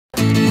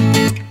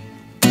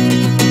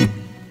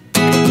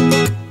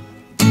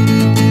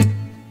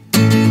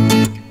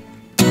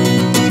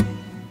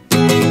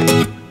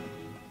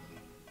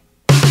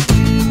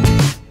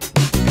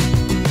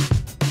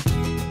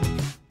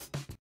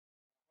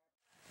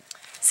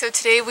So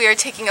today we are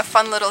taking a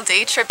fun little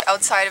day trip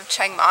outside of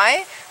Chiang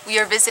Mai. We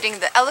are visiting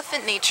the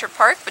Elephant Nature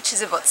Park, which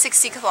is about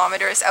 60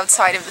 kilometers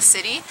outside of the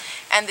city.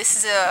 And this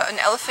is an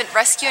elephant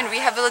rescue and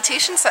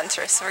rehabilitation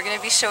center, so we're going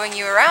to be showing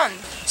you around.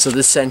 So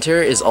this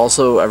center is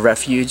also a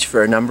refuge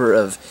for a number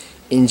of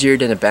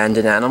injured and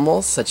abandoned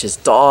animals, such as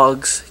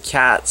dogs,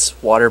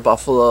 cats, water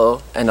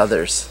buffalo, and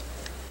others.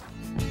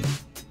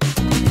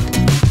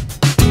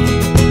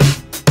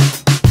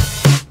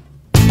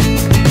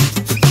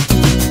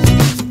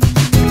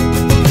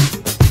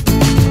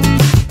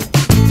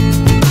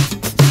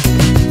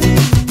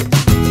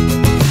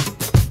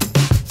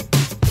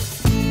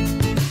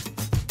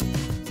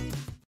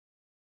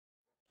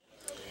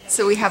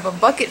 So we have a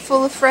bucket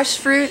full of fresh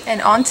fruit,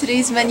 and on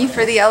today's menu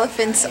for the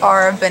elephants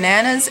are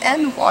bananas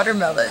and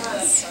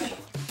watermelons.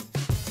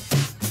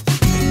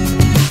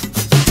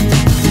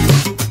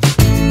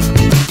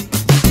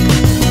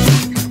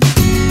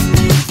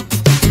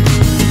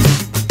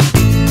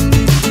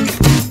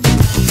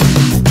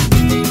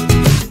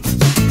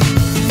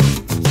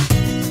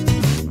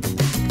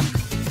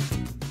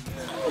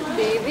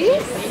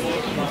 Babies?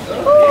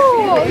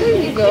 Oh,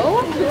 there you go.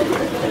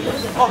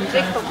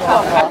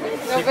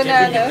 No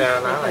banana.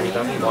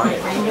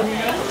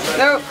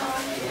 No.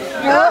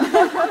 No.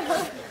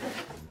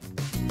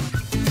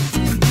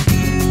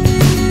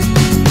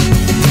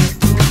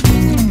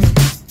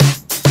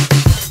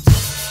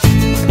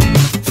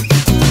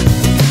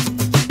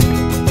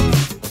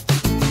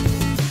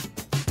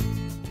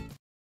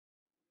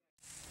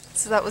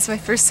 So that was my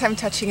first time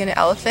touching an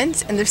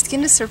elephant, and their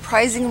skin is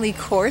surprisingly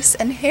coarse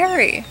and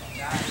hairy.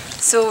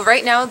 So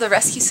right now the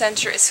rescue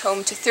center is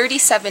home to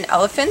 37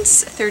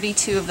 elephants.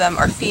 32 of them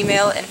are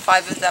female and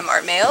 5 of them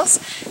are males.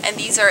 And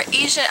these are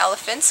Asian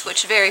elephants,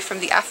 which vary from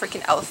the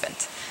African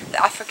elephant.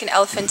 The African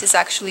elephant is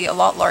actually a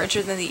lot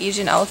larger than the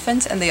Asian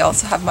elephant, and they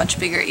also have much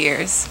bigger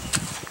ears.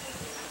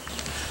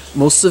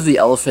 Most of the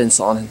elephants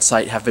on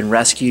site have been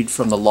rescued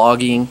from the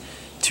logging,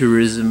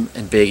 tourism,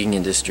 and bagging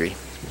industry.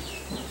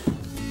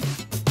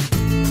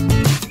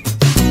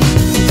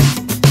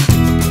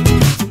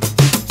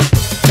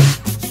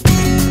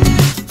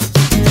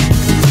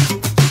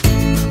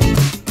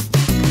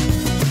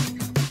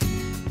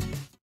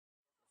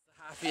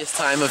 Happiest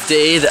time of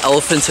day, the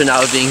elephants are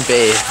now being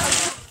bathed.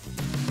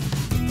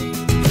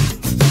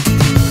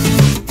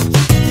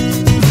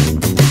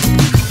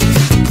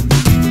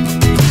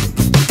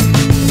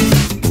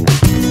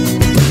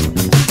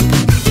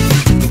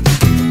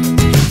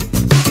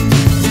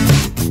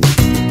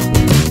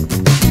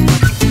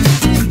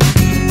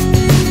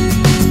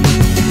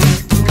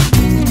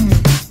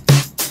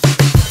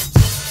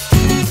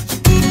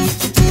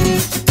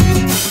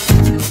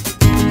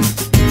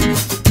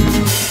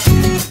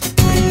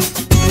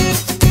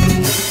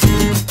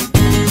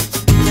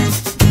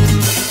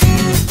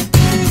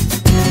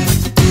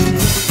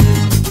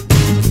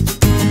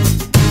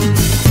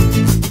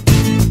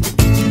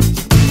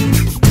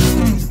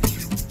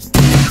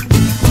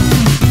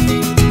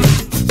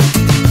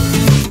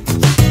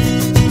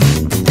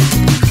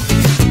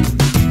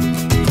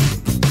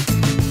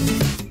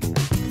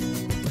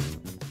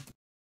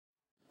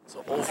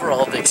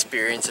 Overall, the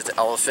experience at the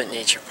Elephant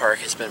Nature Park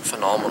has been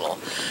phenomenal.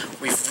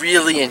 We've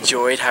really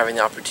enjoyed having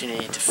the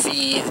opportunity to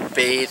feed,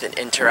 bathe, and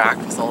interact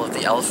with all of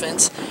the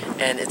elephants,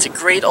 and it's a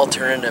great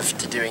alternative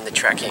to doing the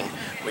trekking,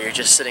 where you're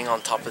just sitting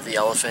on top of the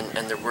elephant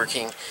and they're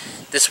working.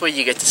 This way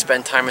you get to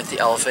spend time with the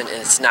elephant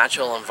in its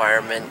natural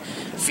environment,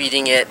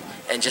 feeding it,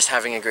 and just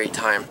having a great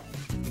time.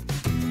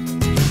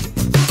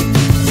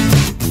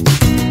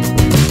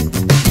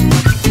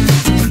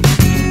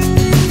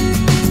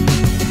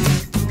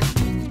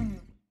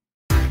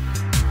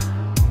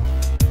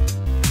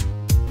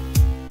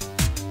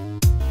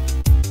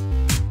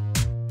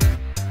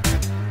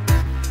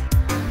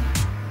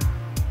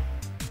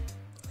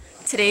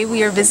 Today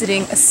we are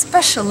visiting a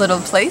special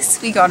little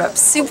place. We got up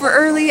super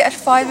early at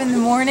 5 in the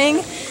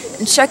morning,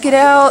 and check it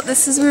out,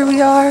 this is where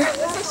we are.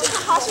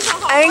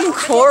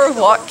 Angkor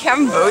Wat,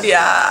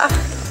 Cambodia.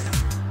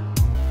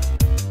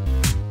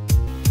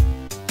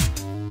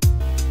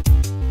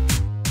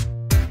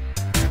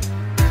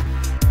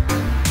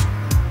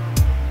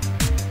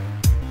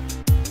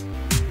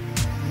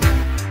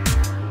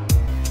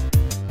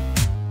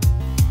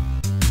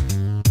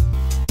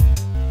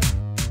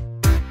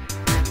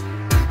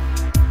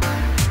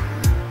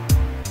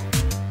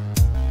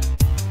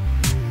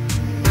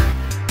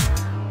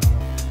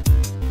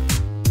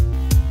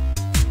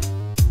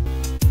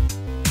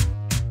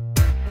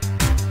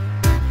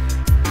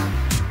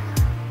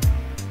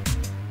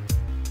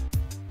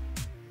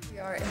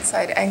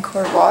 Inside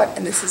Angkor Wat,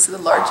 and this is the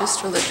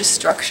largest religious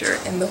structure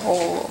in the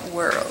whole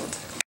world.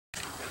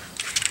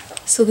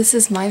 So this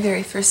is my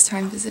very first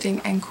time visiting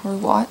Angkor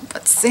Wat,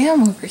 but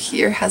Sam over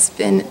here has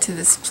been to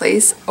this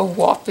place a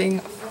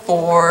whopping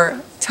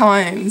 4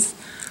 times.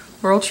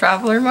 World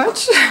traveler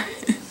much?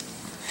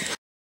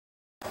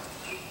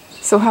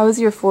 So how is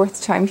your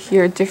 4th time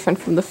here different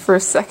from the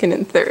 1st, 2nd,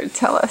 and 3rd?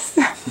 Tell us.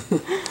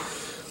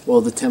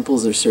 Well, the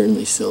temples are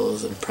certainly still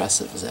as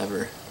impressive as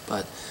ever,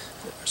 but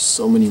There are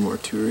so many more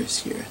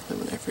tourists here than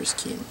when I first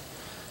came.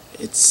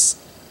 It's,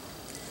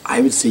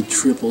 I would say,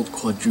 tripled,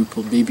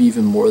 quadrupled, maybe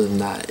even more than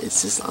that.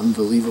 It's just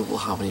unbelievable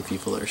how many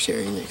people are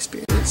sharing the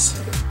experience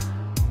here.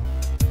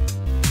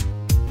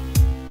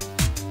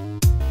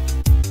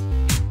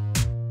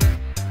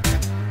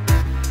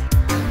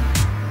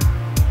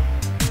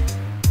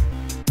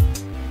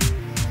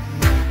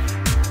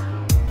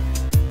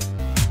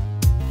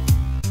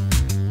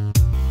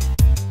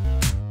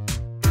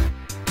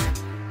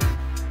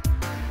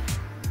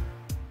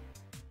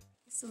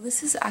 So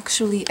this is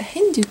actually a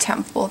Hindu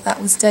temple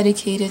that was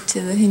dedicated to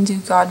the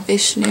Hindu god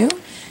Vishnu,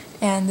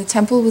 and the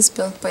temple was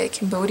built by a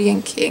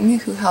Cambodian king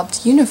who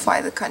helped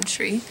unify the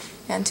country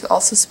and to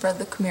also spread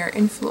the Khmer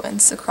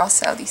influence across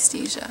Southeast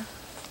Asia.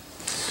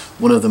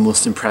 One of the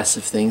most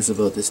impressive things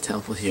about this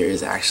temple here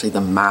is actually the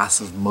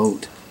massive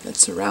moat that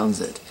surrounds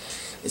it.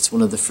 It's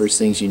one of the first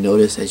things you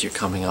notice as you're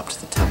coming up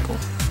to the temple.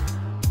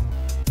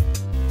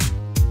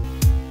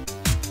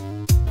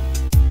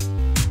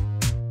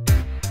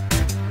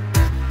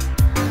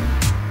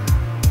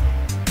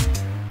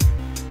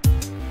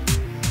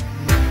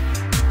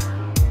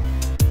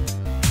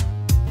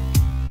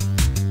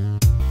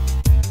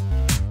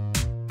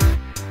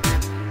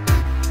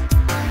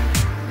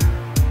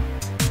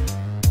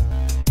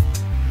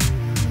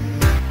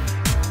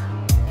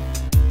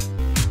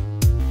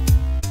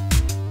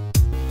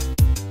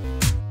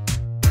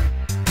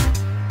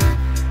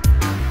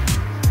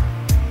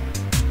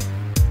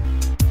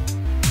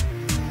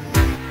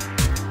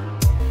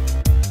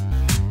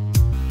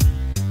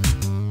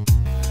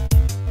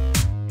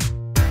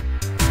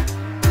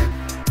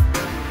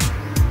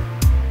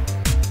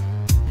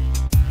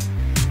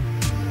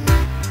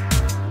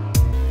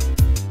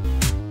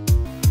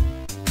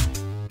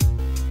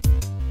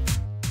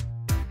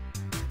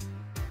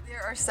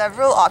 There are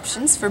several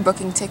options for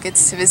booking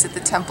tickets to visit the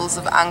temples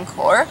of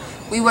Angkor.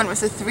 We went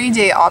with a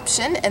 3-day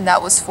option and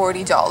that was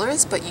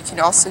 $40, but you can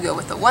also go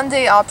with a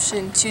 1-day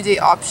option, 2-day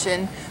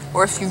option,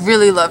 or if you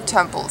really love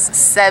temples,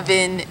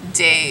 7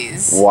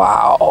 days.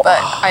 Wow. But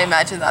I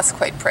imagine that's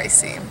quite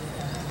pricey.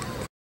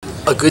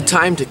 A good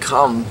time to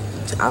come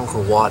to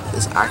Angkor Wat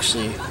is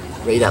actually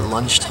right at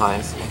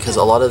lunchtime, because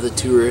a lot of the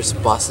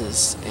tourist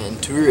buses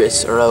and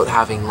tourists are out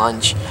having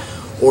lunch,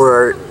 or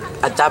are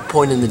at that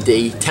point in the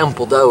day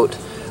templed out,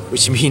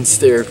 which means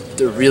they're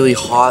really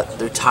hot,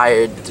 they're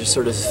tired,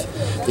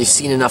 they've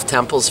seen enough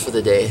temples for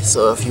the day.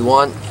 So if you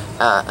want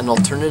an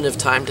alternative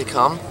time to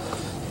come,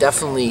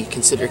 definitely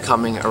consider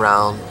coming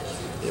around,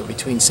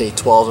 between say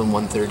 12 and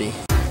 1:30.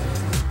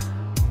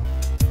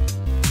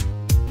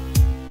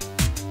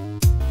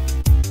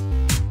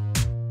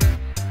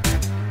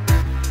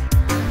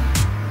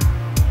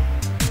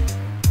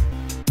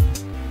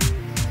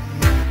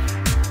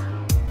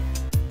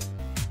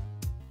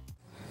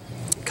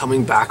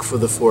 Coming back for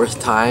the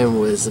 4th time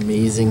was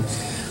amazing.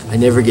 I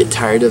never get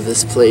tired of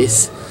this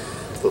place.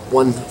 But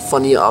one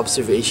funny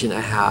observation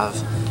I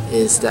have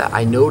is that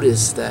I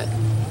noticed that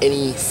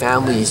any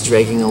families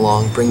dragging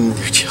along, bringing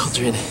their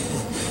children,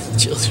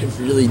 children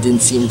really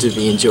didn't seem to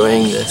be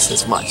enjoying this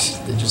as much.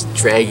 They're just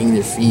dragging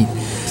their feet.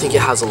 I think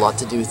it has a lot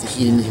to do with the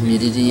heat and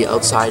humidity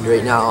outside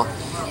right now.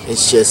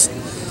 It's just,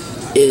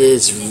 it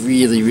is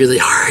really, really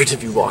hard to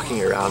be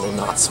walking around and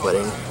not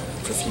sweating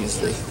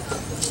profusely.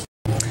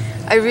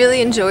 I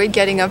really enjoyed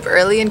getting up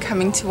early and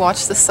coming to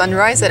watch the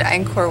sunrise at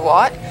Angkor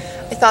Wat.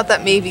 I thought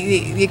that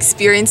maybe the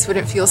experience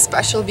wouldn't feel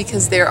special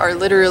because there are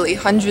literally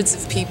hundreds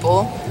of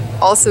people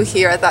also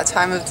here at that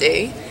time of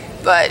day,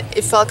 but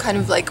it felt kind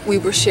of like we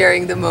were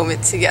sharing the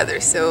moment together,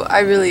 so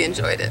I really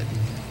enjoyed it.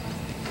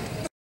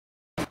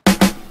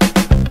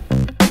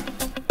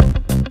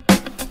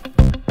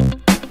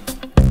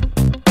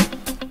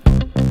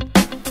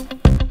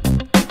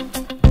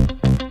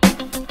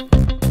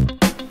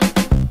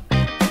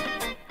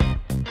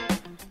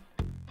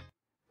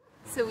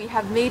 So we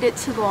have made it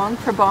to Luang,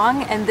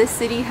 Prabang, and this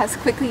city has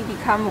quickly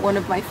become one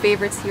of my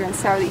favorites here in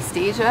Southeast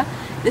Asia.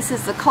 This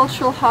is the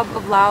cultural hub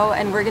of Laos,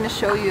 and we're going to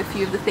show you a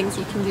few of the things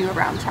you can do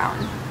around town.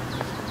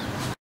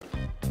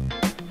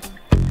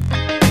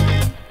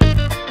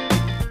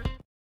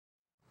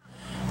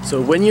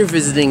 So when you're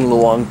visiting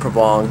Luang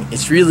Prabang,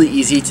 it's really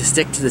easy to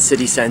stick to the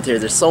city center.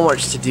 There's so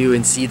much to do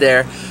and see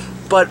there.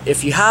 But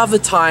if you have the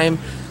time,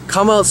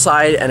 come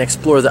outside and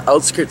explore the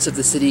outskirts of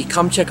the city.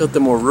 Come check out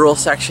the more rural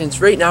sections.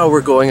 Right now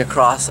we're going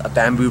across a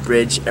bamboo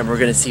bridge and we're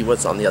going to see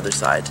what's on the other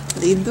side.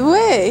 Lead the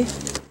way!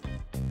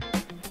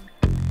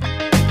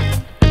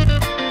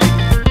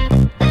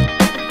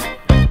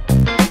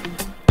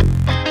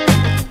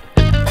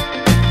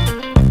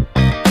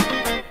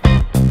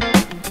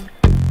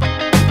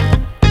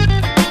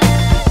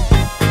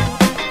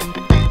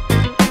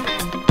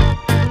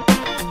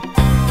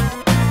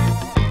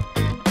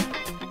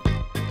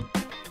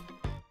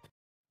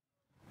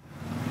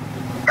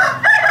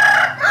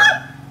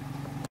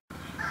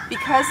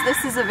 Because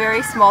this is a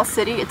very small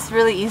city, it's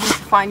really easy to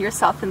find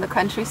yourself in the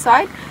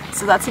countryside.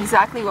 So that's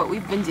exactly what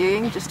we've been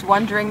doing, just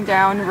wandering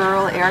down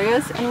rural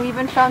areas, and we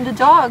even found a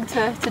dog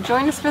to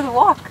join us for the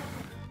walk.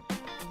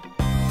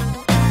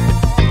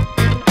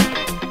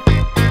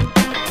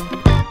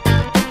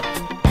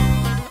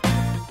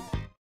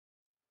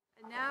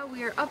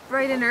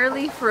 bright and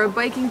early for a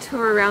biking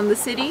tour around the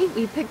city.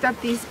 We picked up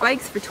these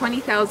bikes for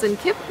 20,000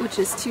 kip, which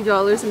is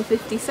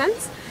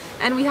 $2.50,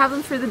 and we have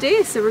them for the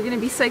day, so we're going to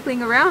be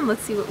cycling around.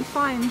 Let's see what we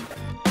find.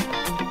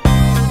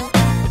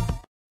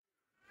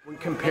 When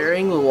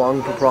comparing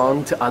Luang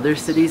Prabang to other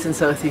cities in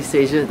Southeast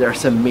Asia, there are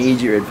some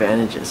major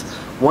advantages.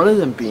 One of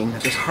them being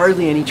that there's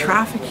hardly any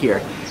traffic here.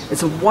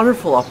 It's a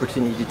wonderful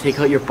opportunity to take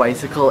out your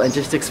bicycle and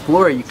just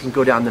explore. You can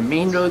go down the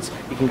main roads,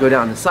 you can go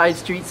down the side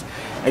streets,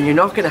 and you're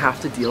not going to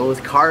have to deal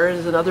with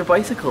cars and other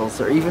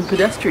bicycles or even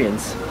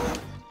pedestrians.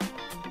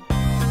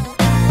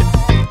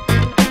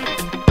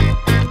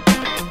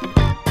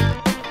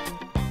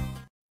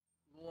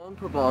 Luang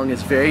Prabang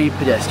is very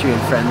pedestrian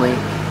friendly.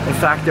 In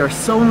fact, there are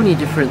so many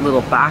different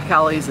little back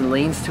alleys and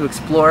lanes to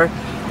explore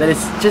that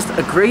it's just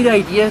a great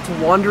idea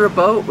to wander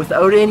about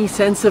without any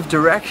sense of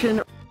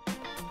direction.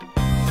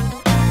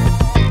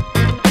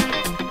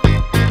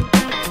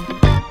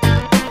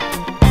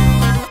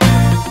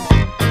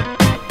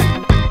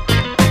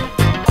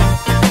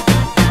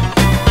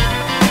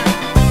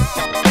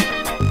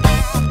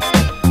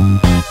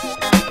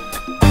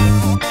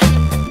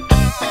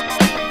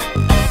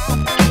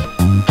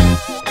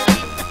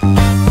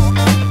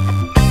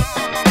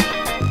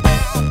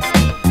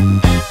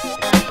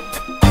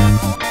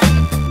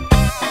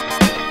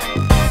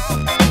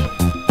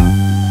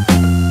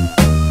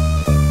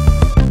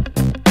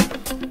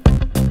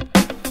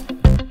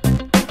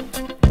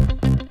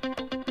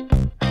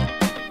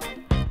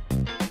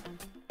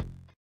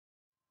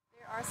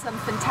 Some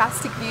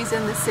fantastic views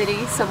in the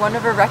city, so one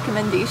of our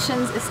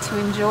recommendations is to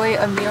enjoy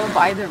a meal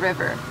by the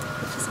river,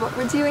 which is what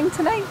we're doing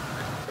tonight.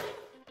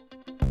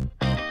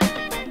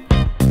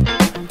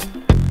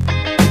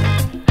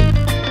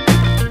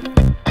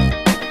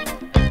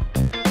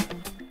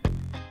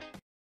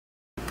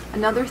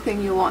 Another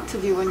thing you'll want to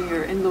do when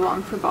you're in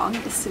Luang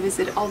Prabang is to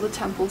visit all the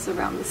temples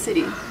around the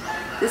city.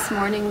 This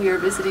morning we are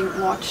visiting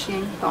Wat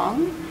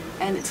Arun,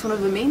 and it's one of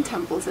the main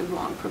temples in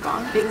Luang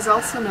Prabang. It is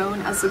also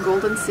known as the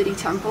Golden City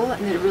Temple,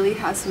 and it really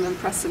has some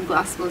impressive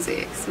glass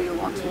mosaics, so you'll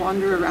want to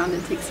wander around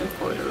and take some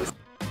photos.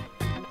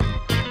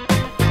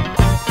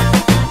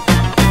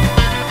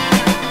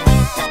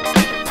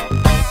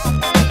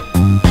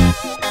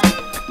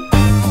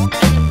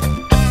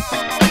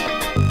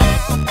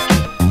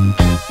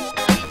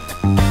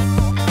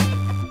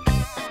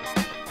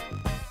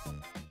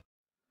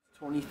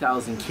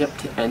 $20,000 kip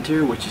to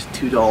enter, which is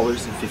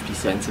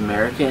 $2.50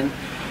 American.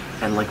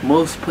 And like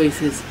most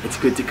places, it's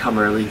good to come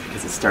early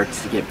because it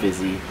starts to get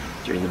busy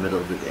during the middle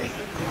of the day.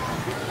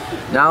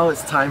 Now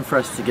it's time for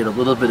us to get a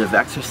little bit of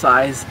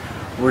exercise.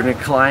 We're going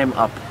to climb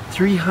up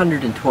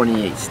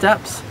 328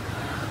 steps,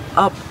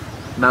 up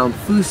Mount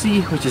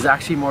Fusi, which is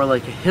actually more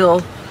like a hill,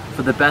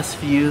 for the best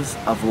views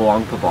of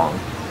Luang Prabang.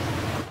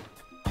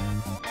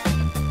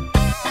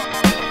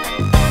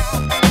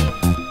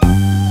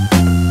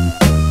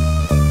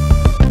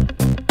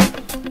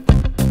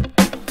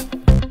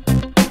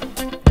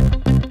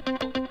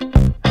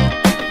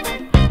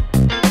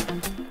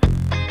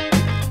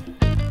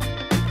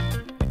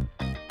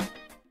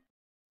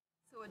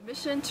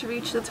 Admission to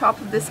reach the top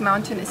of this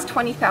mountain is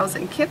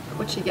 20,000 kip,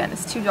 which again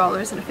is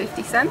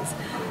 $2.50,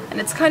 and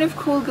it's kind of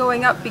cool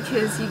going up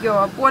because you go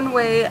up one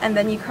way and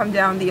then you come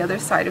down the other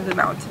side of the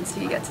mountain, so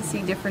you get to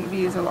see different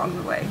views along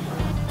the way.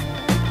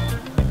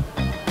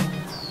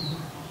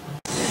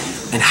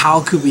 And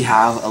how could we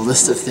have a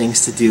list of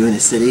things to do in a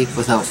city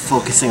without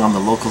focusing on the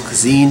local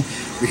cuisine?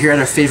 We're here at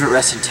our favorite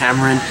restaurant,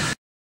 Tamarind.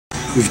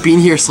 We've been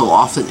here so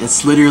often,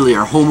 it's literally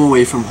our home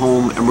away from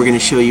home, and we're going to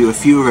show you a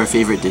few of our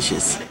favorite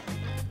dishes.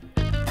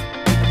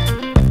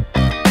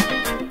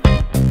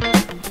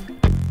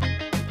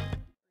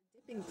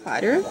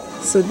 Platter.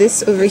 So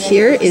this over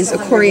here is a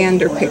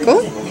coriander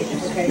pickle.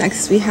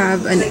 Next we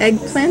have an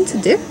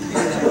eggplant dip,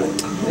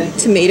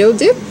 tomato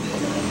dip.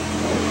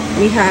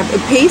 We have a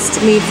paste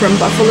made from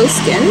buffalo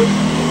skin.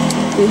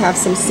 We have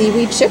some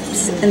seaweed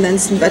chips and then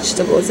some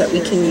vegetables that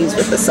we can use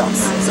with the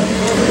sauce. So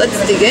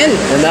let's dig in.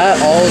 And that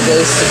all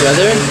goes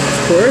together,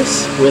 of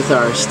course, with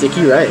our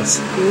sticky rice.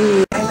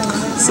 Ooh.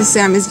 So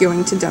Sam is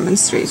going to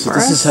demonstrate for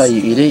us. This is how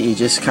you eat it. You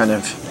just kind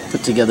of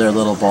put together a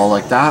little ball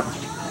like that.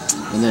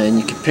 And then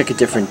you can pick a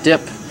different dip.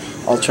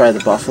 I'll try the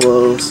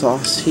buffalo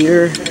sauce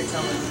here.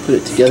 Put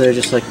it together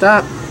just like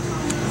that.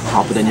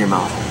 Pop it in your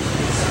mouth.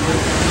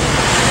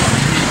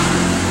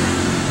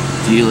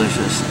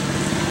 Delicious.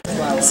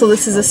 So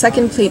this is the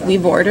second plate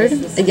we've ordered.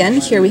 Again,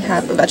 here we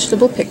have a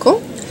vegetable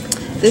pickle.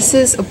 This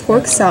is a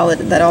pork salad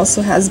that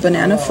also has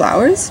banana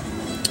flowers.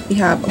 We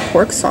have a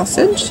pork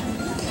sausage.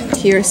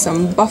 Here's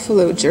some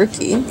buffalo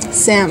jerky,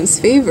 Sam's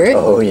favorite.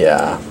 Oh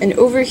yeah. And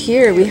over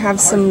here we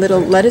have some little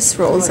lettuce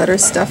rolls that are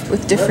stuffed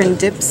with different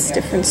dips,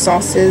 different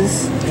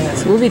sauces.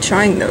 So we'll be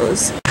trying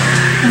those.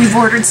 We've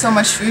ordered so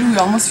much food we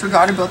almost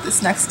forgot about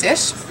this next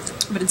dish,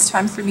 but it's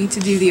time for me to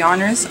do the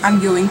honors. I'm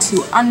going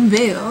to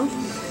unveil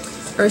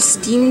our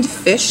steamed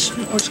fish,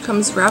 which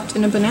comes wrapped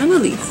in a banana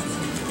leaf.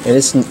 And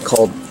it's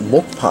called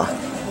mokpa.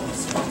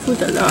 Ooh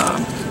la la.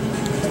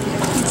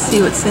 Let's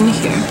see what's in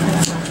here.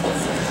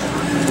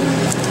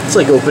 It's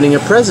like opening a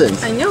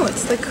present. I know,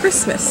 it's like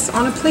Christmas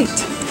on a plate.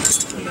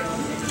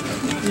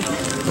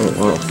 Oh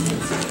wow.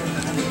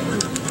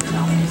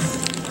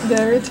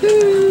 There it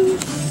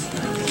is.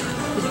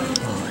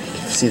 Oh, you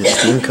can see the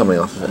steam coming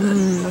off of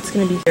it. That's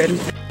gonna be good.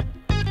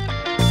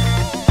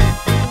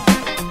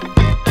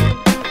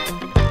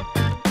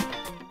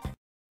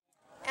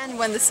 And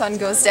when the sun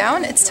goes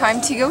down, it's time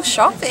to go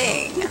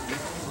shopping.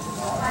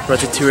 We're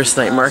at the tourist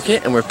night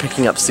market and we're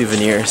picking up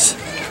souvenirs.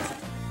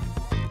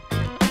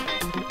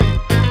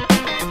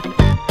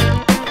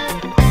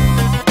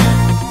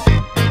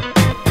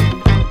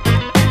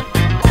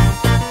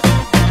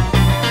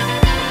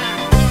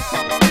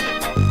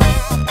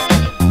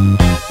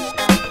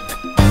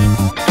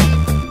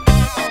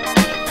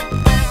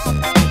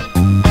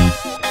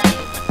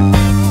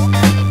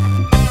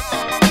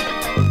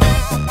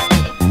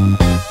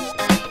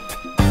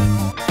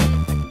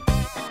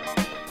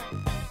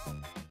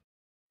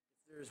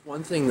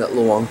 One thing that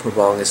Luang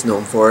Prabang is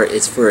known for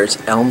is for its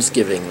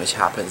almsgiving, which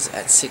happens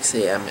at 6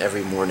 a.m.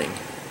 every morning.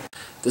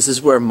 This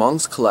is where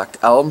monks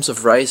collect alms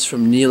of rice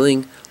from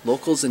kneeling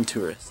locals and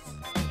tourists.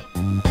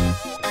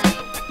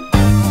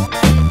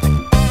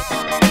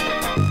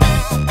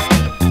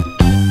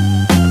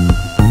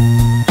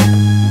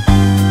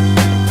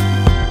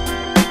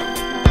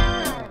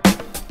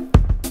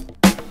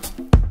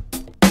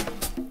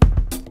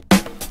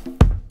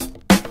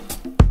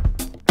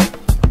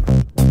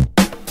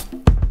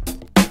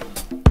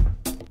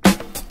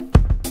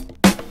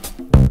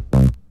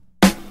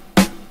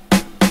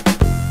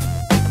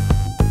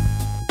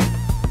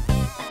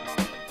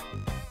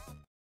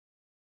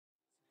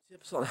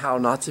 Tips on how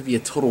not to be a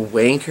total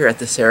wanker at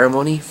the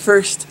ceremony.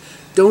 First,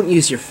 don't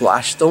use your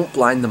flash, don't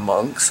blind the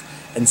monks.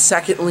 And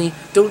secondly,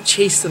 don't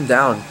chase them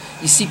down.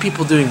 You see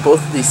people doing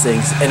both of these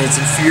things and it's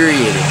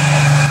infuriating.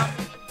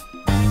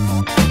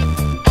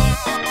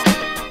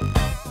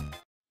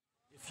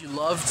 If you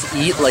love to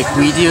eat like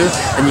we do,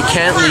 then you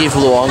can't leave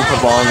Luang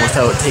Prabang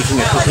without taking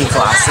a cooking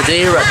class.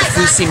 Today we're at the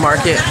Cuisine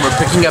market and we're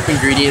picking up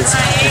ingredients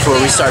before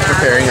we start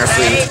preparing our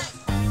food.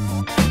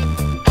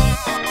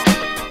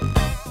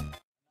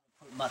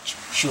 Much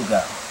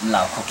sugar in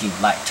Lao cooking,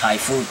 like Thai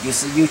food.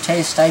 You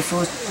taste Thai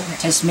food,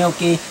 tastes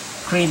milky,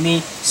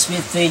 creamy,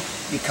 sweety,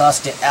 because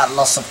they add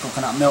lots of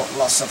coconut milk,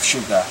 lots of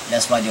sugar.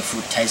 That's why the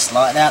food tastes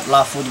like that.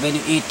 Lao food, when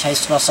you eat,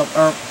 tastes lots of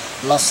herb,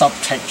 lots of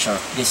texture.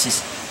 This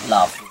is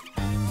Lao food.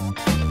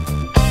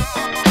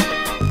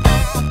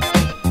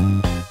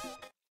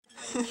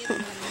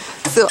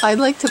 So I'd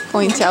like to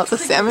point out the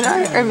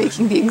seminar are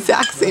making the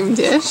exact same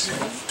dish.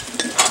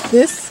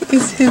 This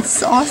is his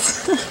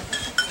sauce.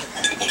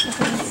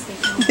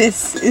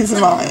 This is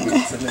mine.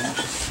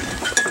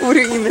 What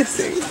are you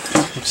missing?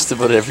 Just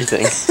about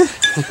everything.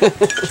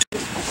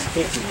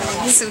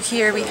 So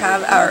here we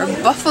have our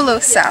buffalo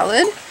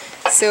salad.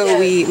 So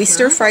we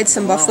stir-fried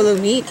some buffalo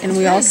meat and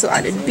we also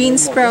added bean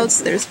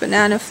sprouts, there's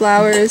banana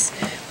flowers,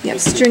 we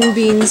have string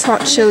beans,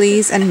 hot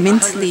chilies, and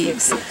mint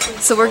leaves.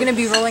 So we're going to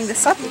be rolling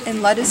this up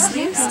in lettuce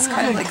leaves. It's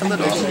kind of like a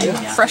little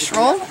fresh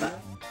roll.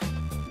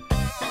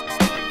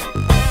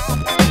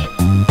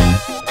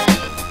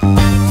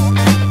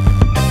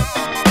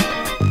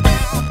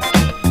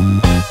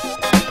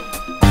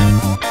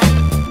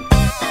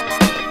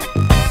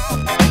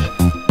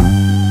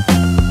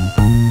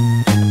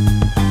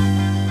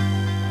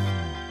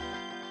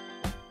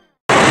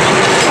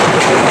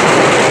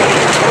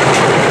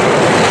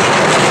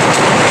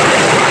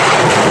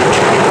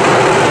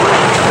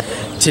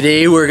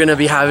 Today we're going to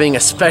be having a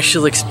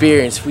special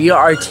experience. We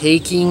are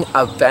taking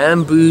a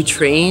bamboo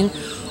train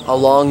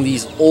along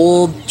these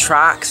old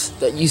tracks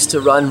that used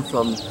to run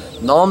from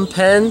Phnom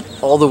Penh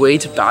all the way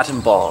to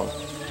Battambang.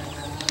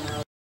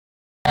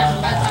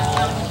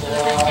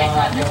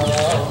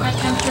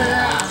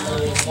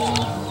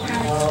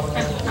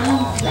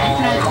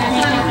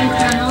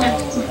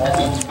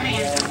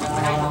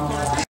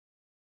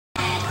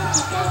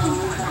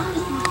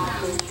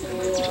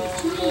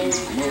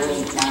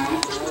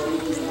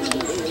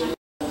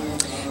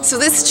 So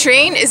this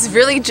train is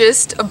really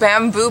just a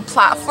bamboo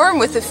platform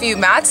with a few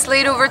mats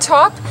laid over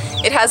top.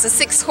 It has a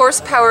 6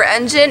 horsepower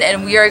engine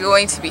and we are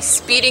going to be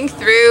speeding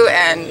through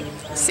and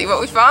see what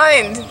we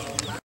find.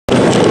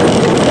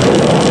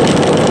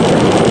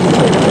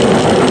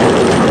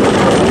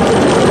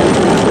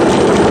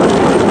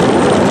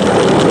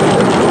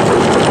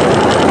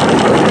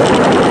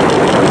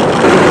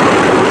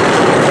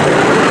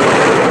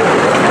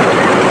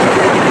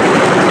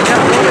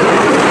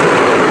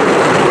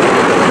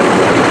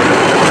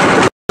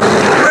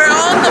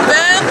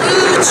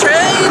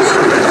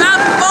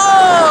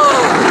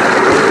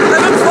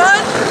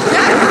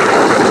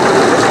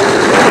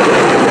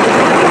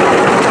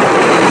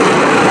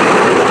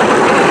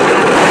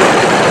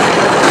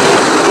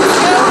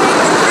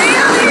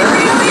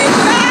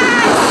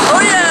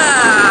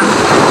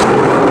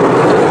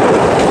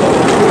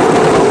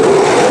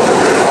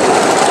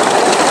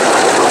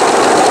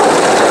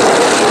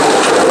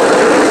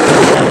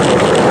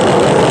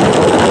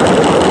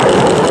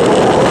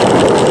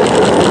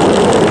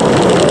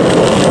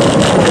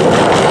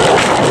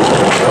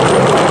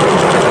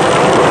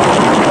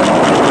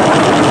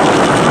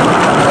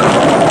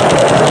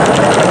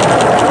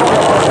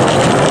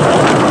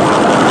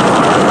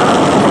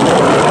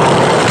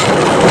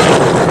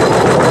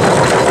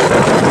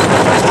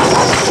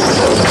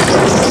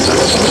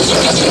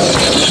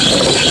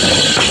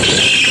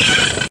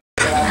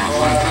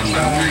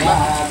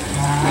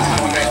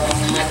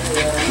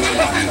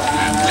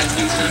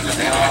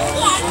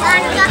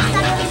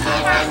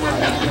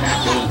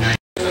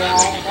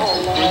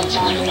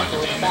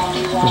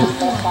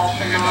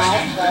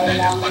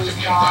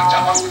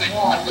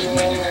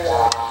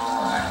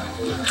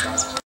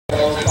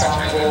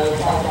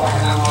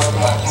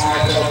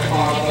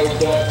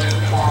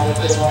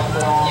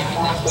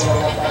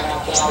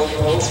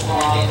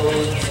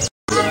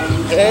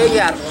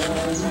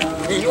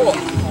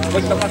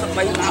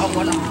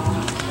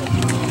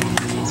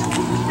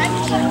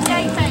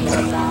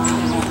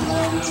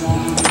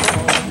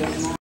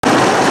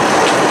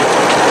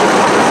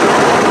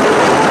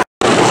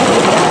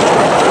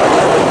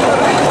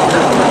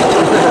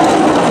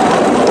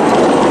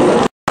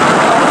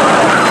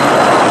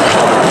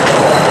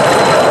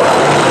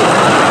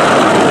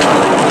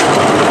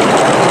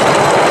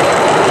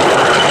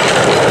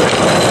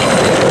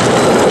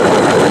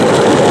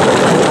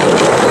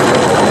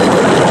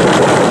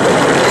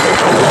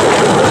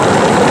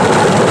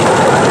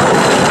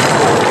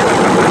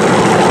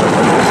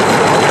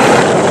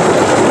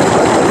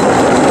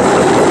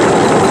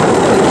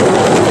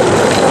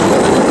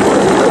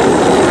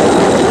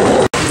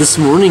 This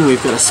morning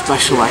we've got a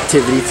special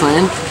activity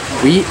planned.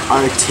 We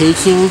are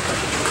taking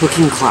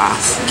cooking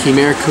class,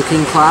 Khmer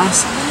cooking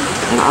class,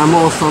 and I'm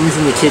all thumbs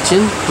in the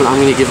kitchen, but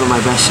I'm going to give it my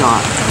best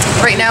shot.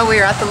 Right now we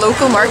are at the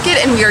local market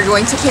and we are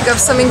going to pick up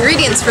some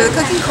ingredients for the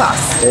cooking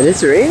class. And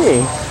it's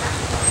raining.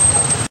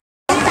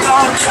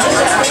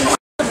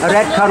 A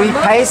red curry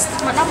paste,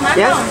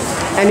 yeah,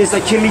 and it's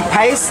a chili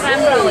paste,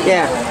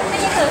 yeah.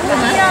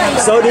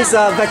 So these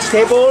are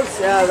vegetables,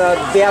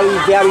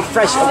 very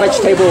fresh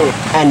vegetable,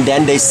 and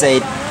then they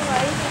say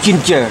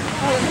ginger,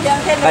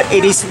 but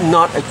it is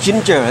not a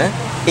ginger,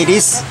 it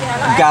is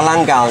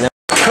galangal,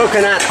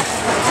 coconut,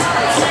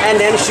 and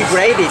then she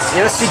grated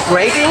it, she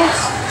grating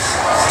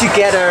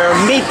together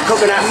meat,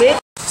 coconut meat.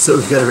 So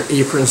we've got our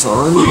aprons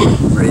on,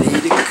 ready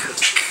to cook.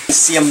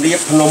 Siem Reap,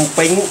 Phnom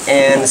Penh,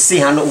 and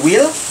Sihanouk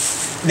Wheel,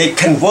 they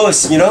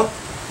converse,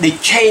 they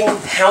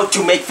change how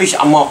to make fish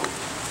amok.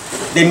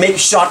 They make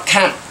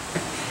shortcut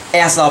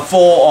as a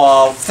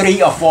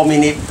 3 or 4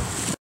 minutes.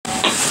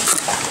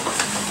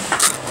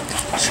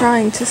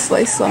 Trying to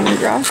slice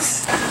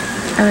lemongrass.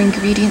 Our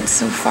ingredients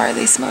so far,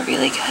 they smell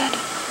really good.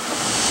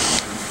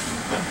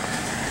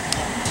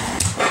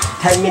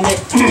 10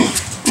 minutes.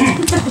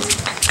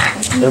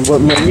 And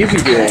what might you be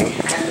doing?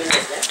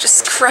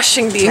 Just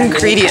crushing the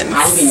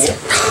ingredients.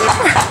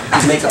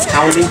 Make a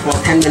pounding for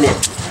 10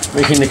 minutes.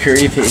 Making the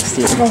curry paste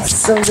here. Oh,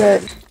 so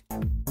good.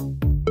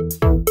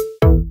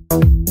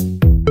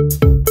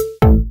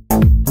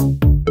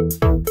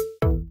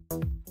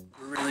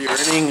 We're really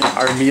earning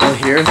our meal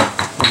here.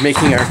 We're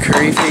making our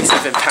curry paste.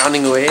 I've been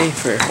pounding away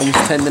for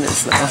almost 10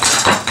 minutes now.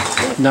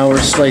 Now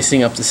we're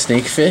slicing up the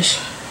snake fish.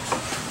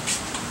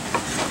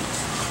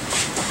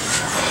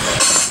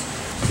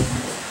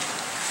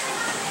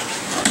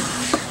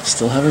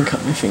 Still haven't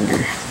cut my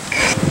finger.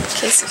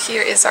 Okay, so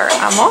here is our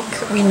amok.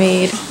 We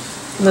made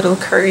a little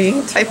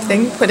curry type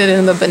thing, put it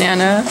in the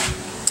banana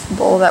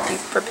bowl that we've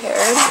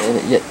prepared.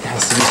 And it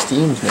has to be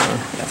steamed now.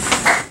 Yes.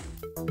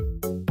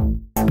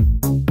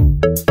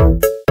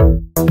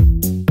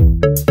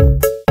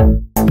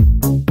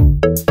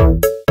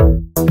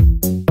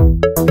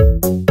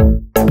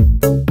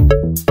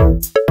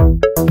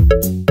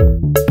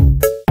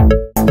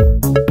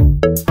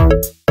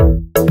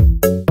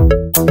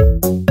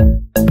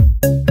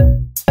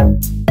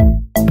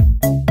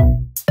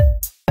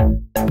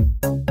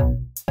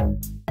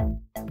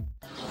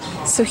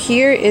 So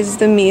here is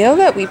the meal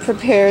that we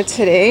prepared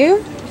today.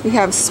 We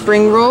have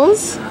spring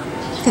rolls,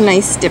 a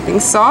nice dipping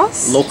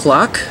sauce.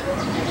 Loklak,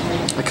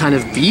 a kind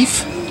of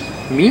beef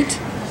meat,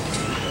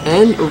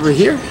 and over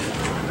here,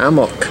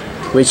 amok,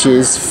 which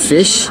is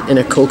fish in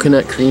a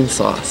coconut cream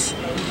sauce.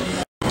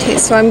 Okay,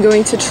 so I'm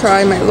going to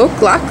try my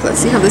loklak. Let's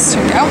see how this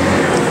turned out.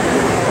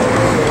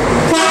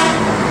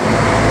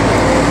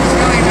 It's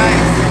really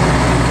nice.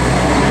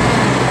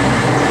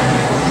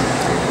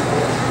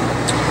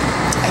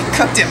 I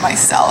cooked it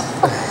myself.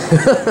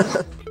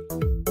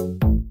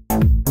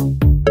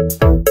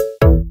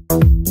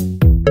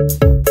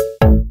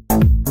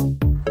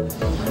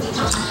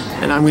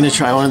 And I'm going to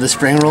try one of the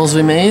spring rolls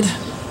we made.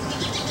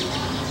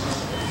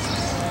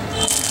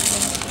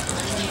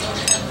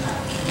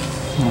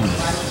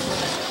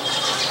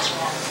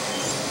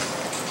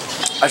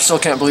 I still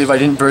can't believe I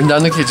didn't burn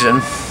down the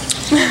kitchen.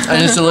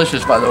 And it's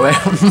delicious, by the way.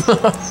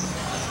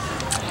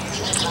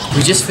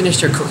 We just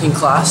finished our cooking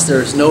class.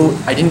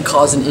 I didn't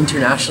cause an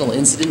international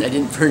incident. I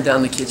didn't burn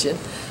down the kitchen.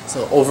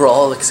 So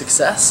overall, a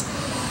success.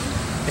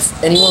 If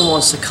anyone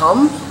wants to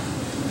come,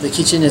 the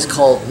kitchen is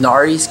called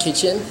Nari's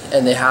Kitchen,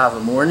 and they have a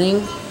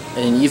morning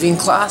and an evening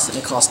class, and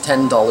it costs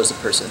 $10 a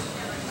person.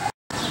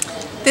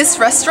 This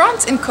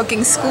restaurant and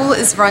cooking school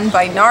is run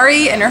by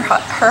Nori and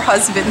her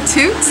husband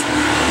Toot.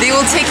 They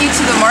will take you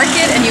to the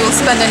market and you will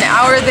spend an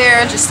hour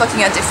there just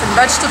looking at different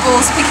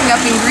vegetables, picking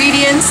up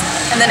ingredients,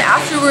 and then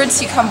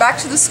afterwards you come back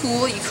to the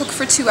school, you cook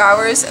for 2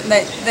 hours, and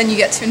then you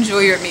get to enjoy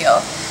your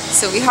meal.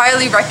 So we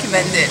highly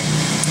recommend it.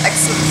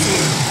 Excellent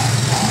food.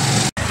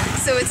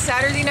 So it's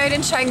Saturday night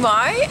in Chiang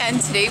Mai,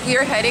 and today we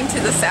are heading to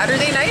the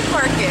Saturday night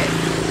market.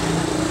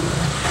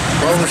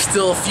 Well, we're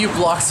still a few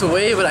blocks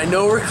away, but I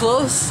know we're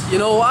close. You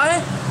know why?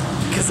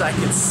 Because I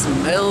can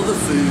smell the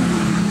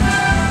food.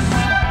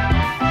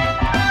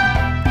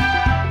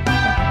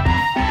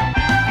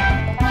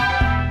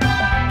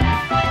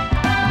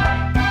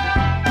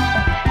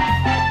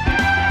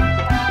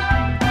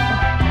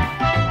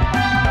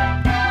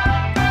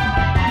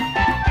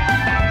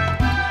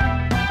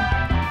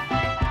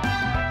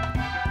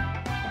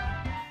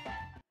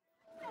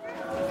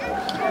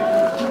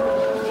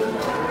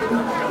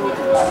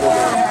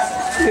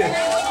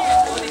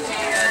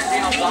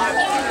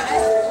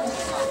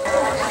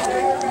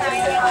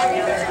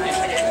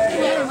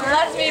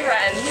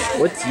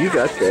 What you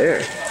got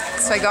there?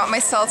 So I got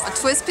myself a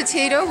twist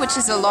potato, which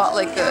is a lot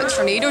like the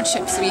tornado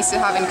chips we used to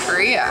have in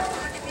Korea.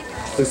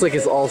 Looks like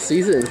it's all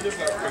seasoned.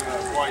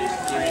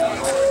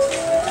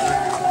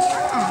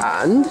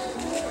 And?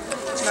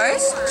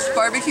 Nice,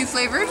 barbecue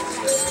flavored.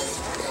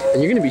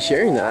 And you're gonna be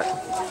sharing that.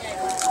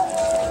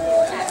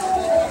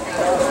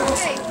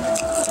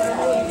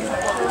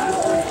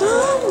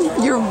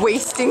 You're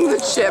wasting the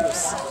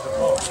chips.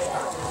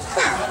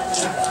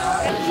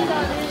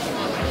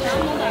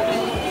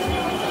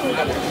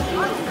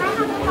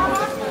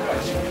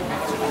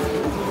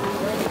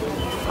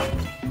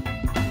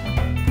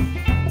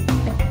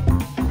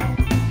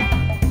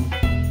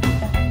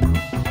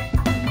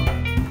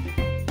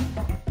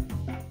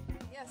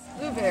 Yes,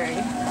 blueberry.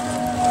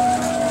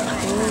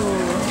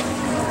 Ooh.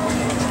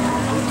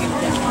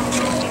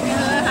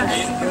 That's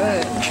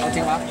good.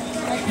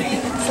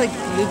 It's like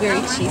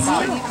blueberry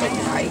cheesecake, but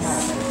nice.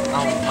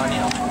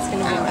 It's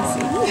gonna be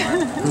messy.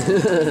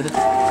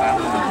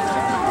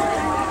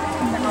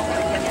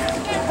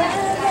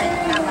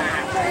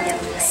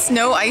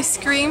 Snow ice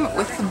cream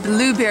with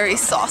blueberry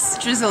sauce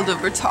drizzled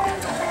over top.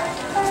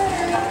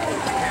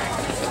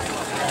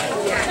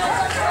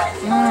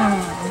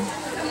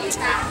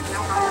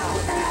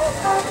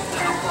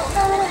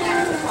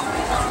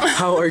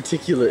 How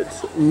articulate.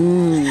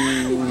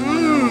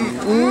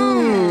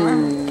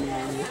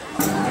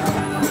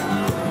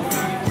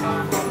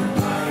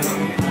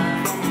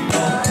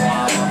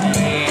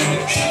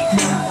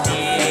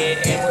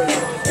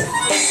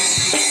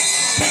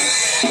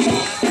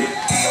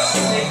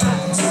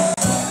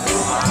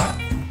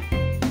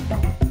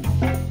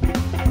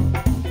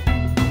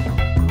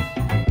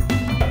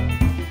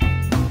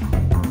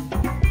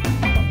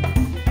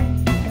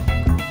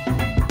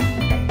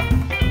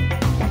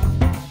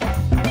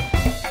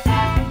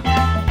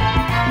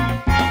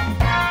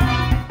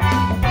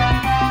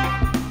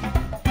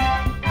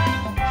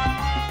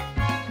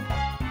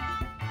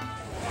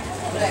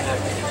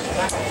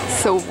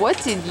 So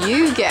what did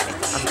you get?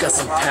 I've got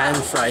some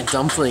pan-fried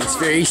dumplings,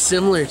 very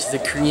similar to the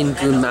Korean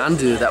goon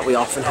mandu that we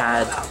often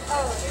had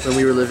when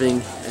we were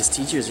living as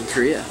teachers in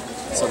Korea.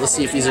 So let's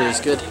see if these are as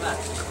good.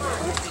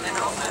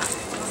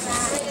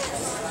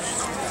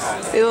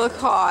 They look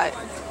hot.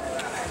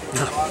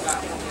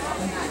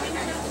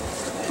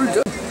 Pretty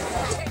good.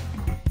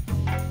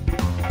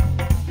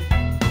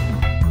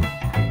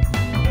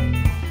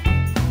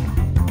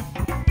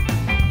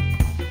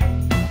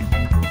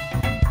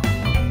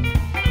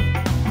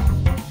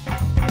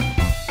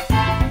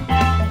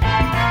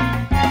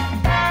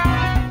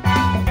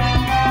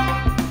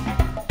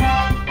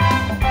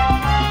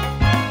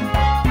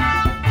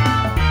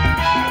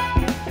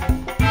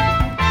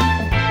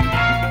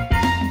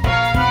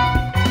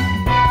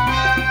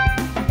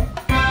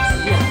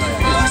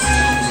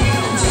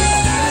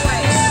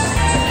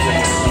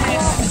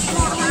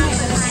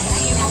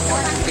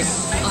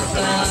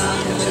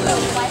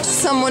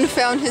 Someone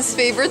found his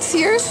favorites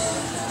here.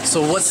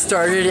 So what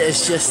started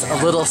as just a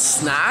little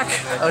snack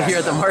out here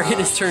at the market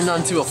has turned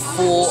onto a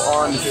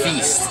full-on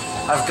feast.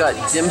 I've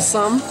got dim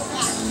sum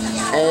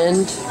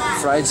and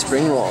fried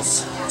spring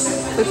rolls.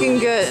 Looking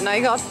good, and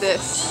I got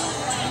this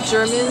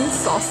German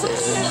sausage.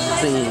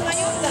 Thingy.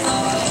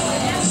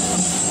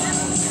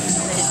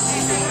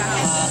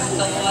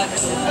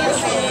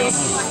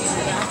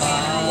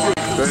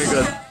 Very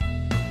good.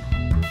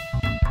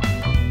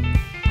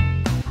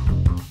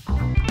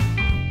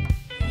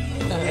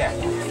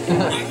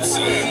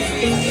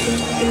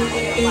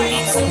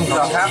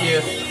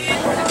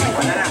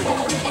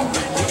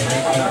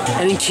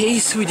 And in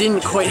case we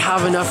didn't quite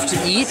have enough to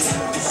eat,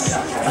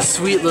 a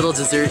sweet little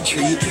dessert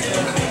treat.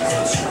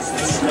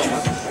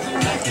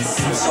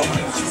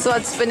 So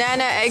it's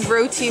banana egg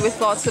roti with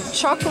lots of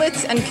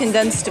chocolates and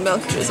condensed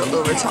milk drizzled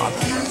over top.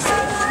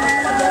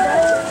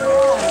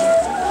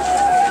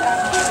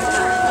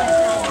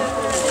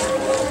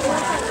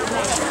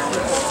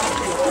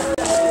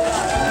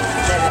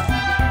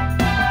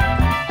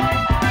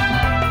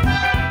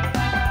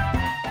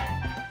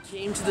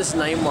 This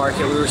night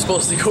market, we were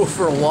supposed to go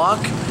for a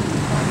walk,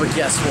 but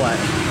guess what?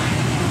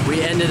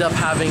 We ended up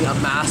having a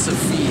massive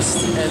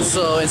feast, and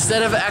so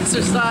instead of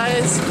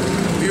exercise,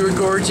 we were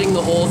gorging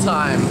the whole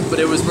time, but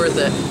it was worth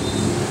it.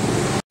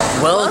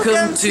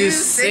 Welcome to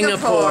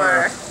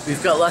Singapore.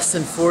 We've got less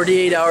than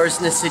 48 hours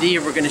in the city,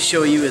 and we're going to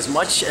show you as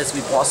much as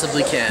we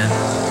possibly can.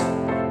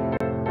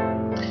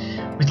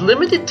 We'd With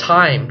limited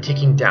time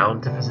ticking down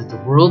to visit the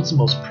world's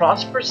most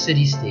prosperous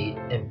city-state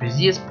and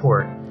busiest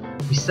port,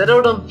 we set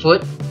out on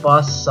foot,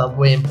 bus,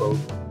 subway, and boat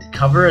to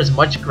cover as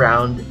much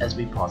ground as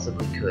we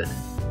possibly could.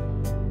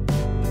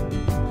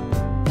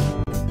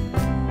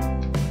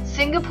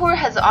 Singapore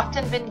has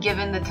often been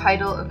given the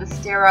title of a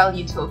sterile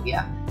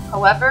utopia.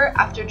 However,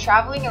 after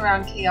traveling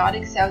around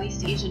chaotic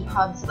Southeast Asian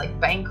hubs like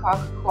Bangkok,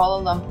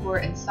 Kuala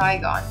Lumpur, and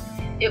Saigon,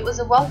 it was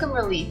a welcome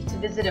relief to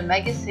visit a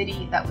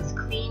megacity that was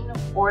clean,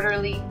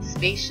 orderly,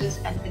 spacious,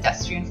 and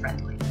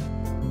pedestrian-friendly.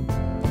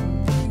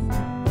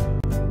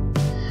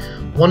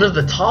 One of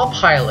the top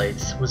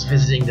highlights was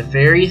visiting the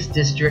various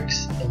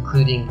districts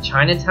including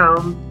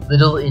Chinatown,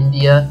 Little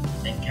India,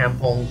 and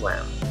Kampong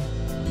Glam.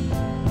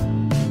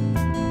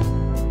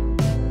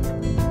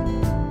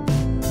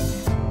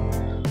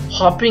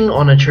 Hopping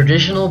on a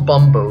traditional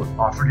bumboat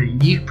offered a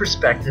unique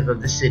perspective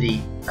of the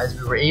city as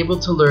we were able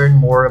to learn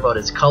more about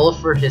its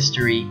colorful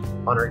history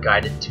on our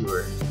guided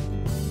tour.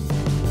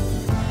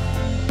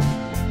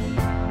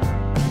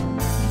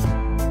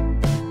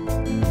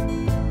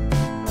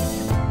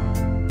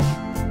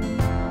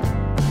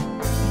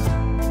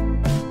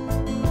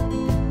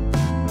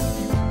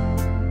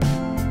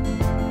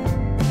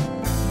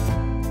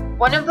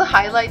 One of the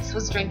highlights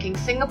was drinking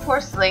Singapore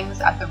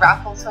slings at the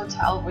Raffles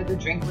Hotel where the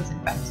drink was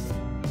invented.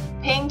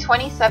 Paying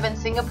 27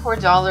 Singapore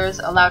dollars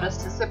allowed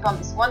us to sip on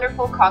this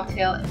wonderful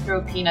cocktail and throw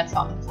peanuts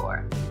on the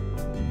floor.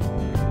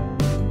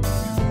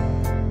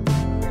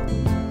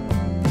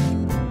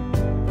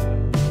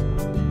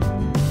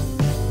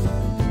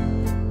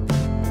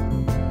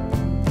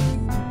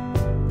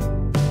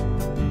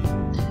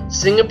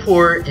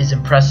 Singapore is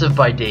impressive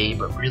by day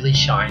but really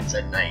shines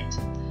at night.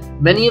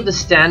 Many of the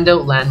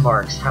standout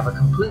landmarks have a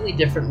completely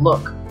different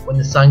look when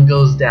the sun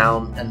goes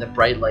down and the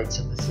bright lights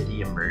of the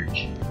city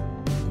emerge.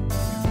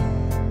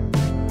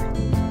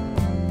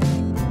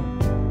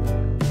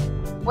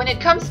 When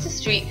it comes to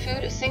street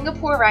food,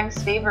 Singapore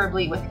ranks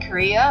favorably with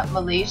Korea,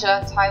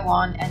 Malaysia,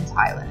 Taiwan, and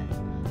Thailand.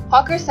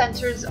 Hawker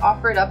centers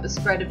offered up a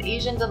spread of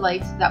Asian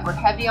delights that were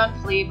heavy on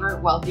flavor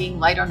while being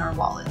light on our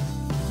wallets.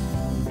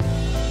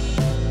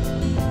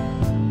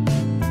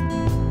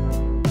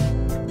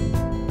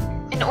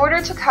 In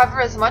order to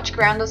cover as much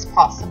ground as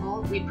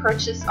possible, we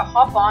purchased a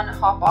hop-on,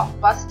 hop-off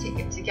bus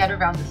ticket to get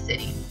around the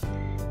city.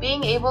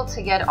 Being able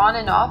to get on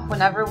and off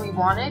whenever we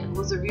wanted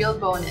was a real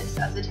bonus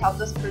as it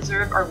helped us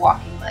preserve our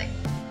walking leg.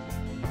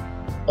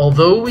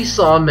 Although we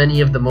saw many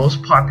of the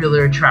most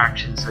popular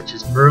attractions such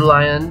as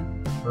Merlion,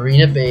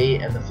 Marina Bay,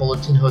 and the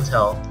Fullerton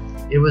Hotel,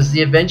 it was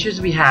the adventures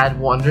we had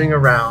wandering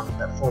around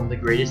that formed the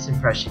greatest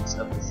impressions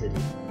of the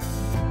city.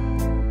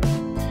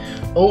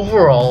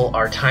 Overall,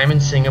 our time in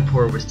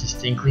Singapore was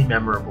distinctly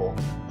memorable.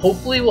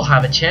 Hopefully we'll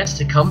have a chance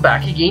to come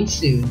back again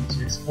soon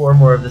to explore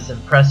more of this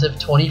impressive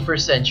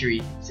 21st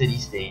century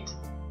city-state.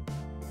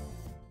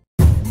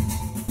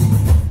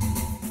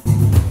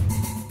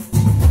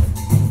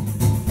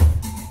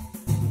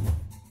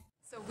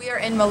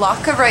 In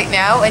Melaka right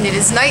now, and it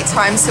is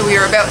nighttime, so we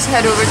are about to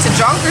head over to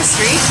Jonker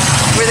Street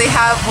where they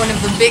have one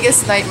of the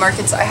biggest night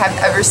markets I have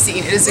ever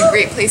seen. It is a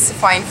great place to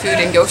find food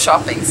and go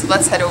shopping, so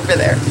let's head over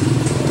there.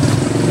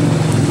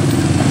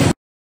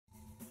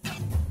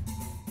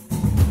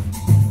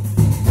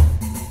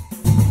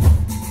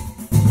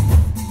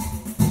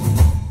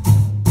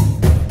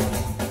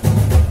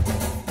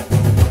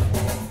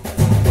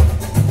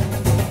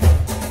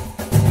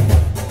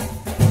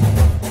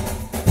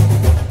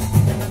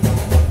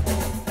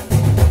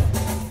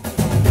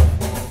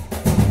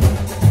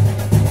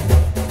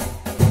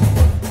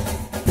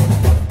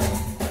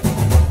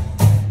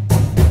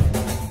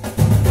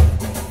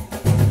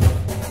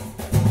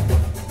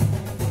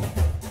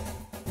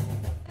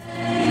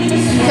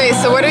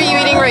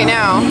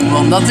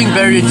 Well, nothing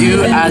better to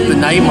do at the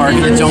night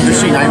market, the Jonker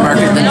Street night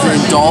market, than to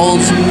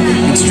indulge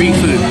in street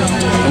food.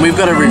 And we've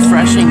got a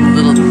refreshing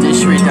little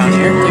dish right down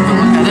here. Take a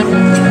look at it.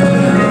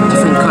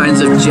 Different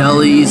kinds of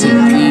jellies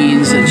and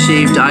beans and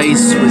shaved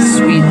ice with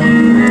sweet,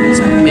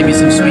 maybe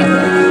some sweet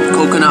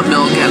coconut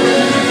milk and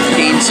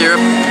cane syrup.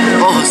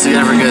 Oh, it's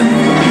ever good.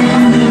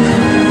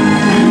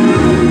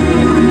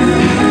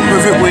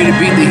 Perfect way to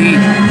beat the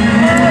heat.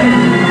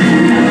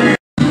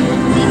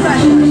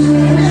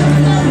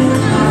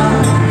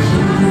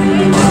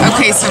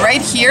 Okay, so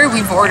right here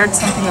we've ordered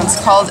something that's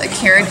called a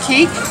carrot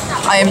cake.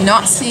 I am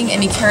not seeing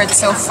any carrots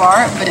so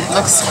far, but it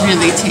looks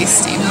really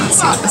tasty. Let's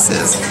see what this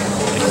is.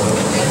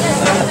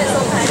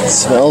 It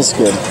smells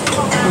good.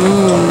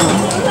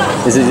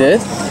 Is it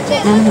good?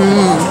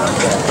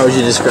 How would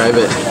you describe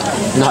it?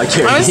 Not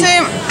carrot. I would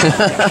say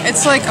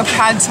it's like a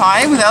pad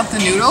thai without the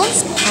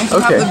noodles. Like you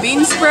have the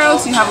bean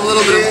sprouts, you have a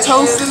little bit of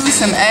tofu,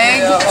 some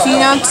egg,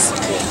 peanuts.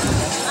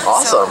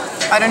 Awesome.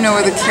 So, I don't know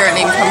where the carrot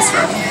name comes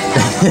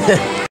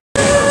from.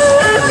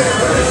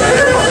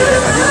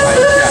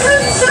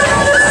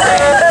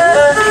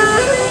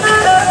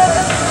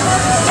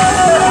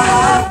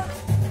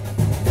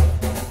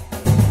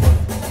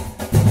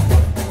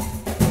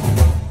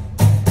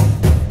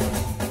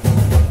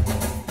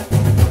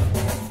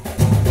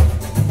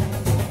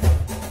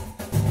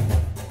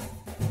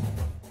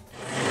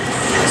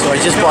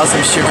 bought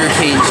some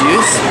sugarcane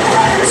juice.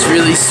 It's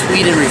really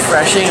sweet and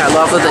refreshing. I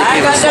love that they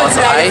gave us lots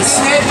of ice.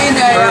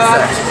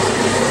 Perfect.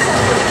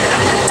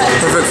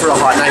 Perfect for a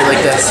hot night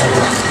like this.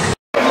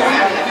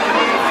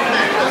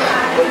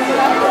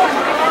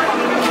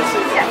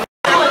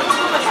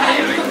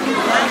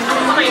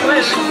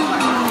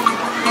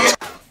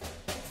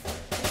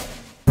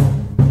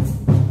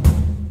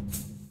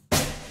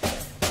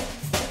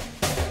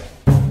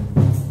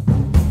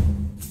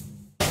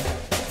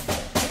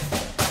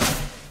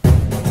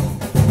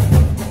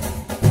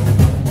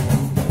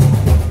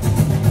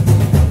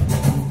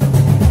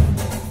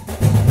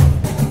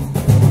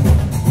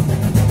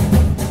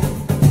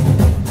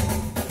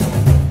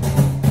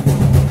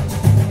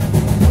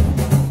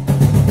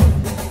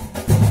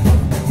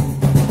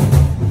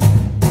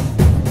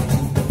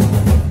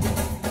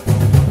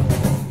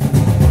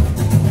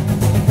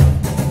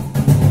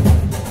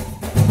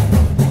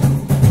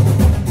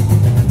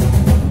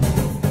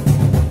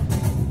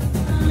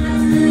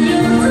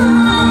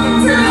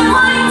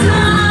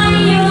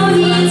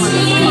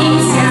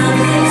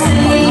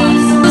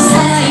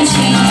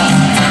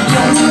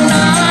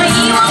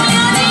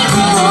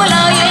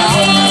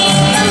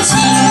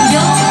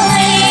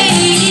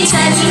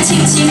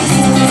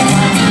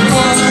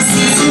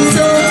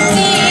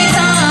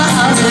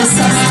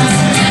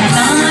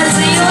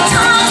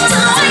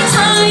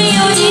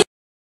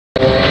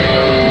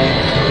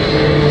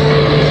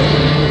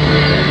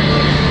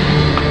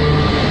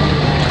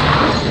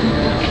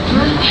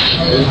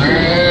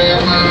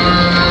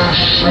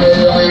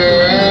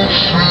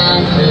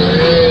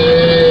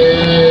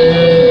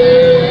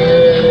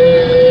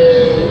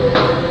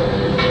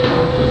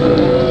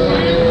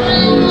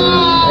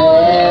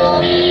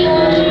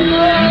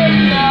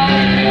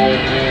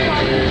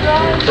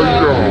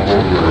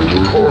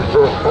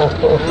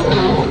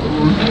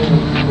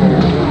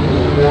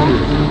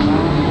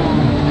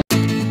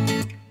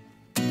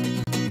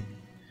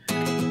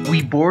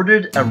 We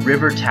boarded a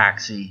river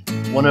taxi,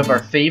 one of our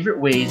favorite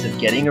ways of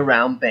getting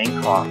around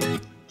Bangkok,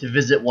 to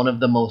visit one of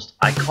the most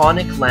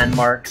iconic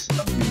landmarks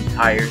of the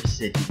entire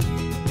city.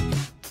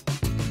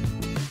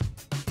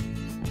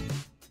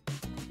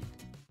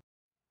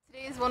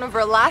 Today is one of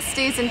our last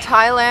days in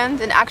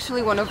Thailand and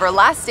actually one of our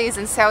last days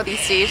in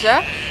Southeast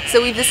Asia.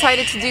 So we've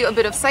decided to do a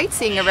bit of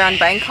sightseeing around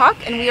Bangkok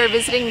and we are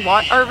visiting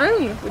Wat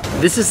Arun.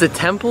 This is the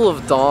Temple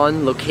of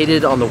Dawn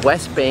located on the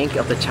west bank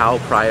of the Chao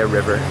Phraya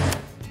River.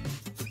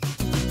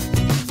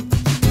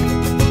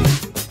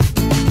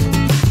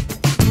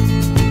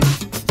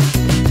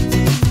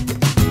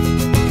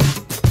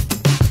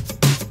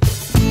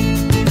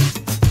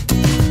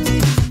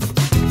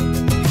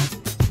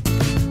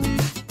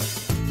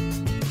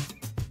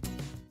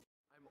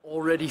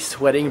 Already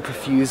sweating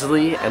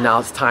profusely, and now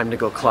it's time to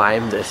go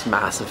climb this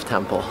massive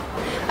temple.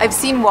 I've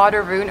seen Wat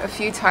Arun a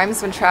few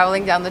times when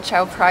traveling down the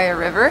Chao Phraya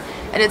River,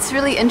 and it's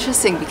really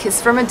interesting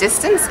because from a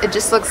distance it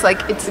just looks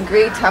like it's a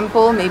great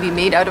temple, maybe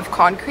made out of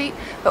concrete,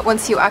 but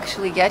once you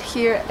actually get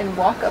here and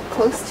walk up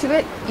close to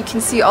it, you can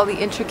see all the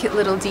intricate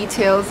little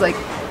details, like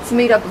it's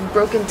made up of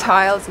broken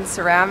tiles and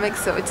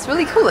ceramics, so it's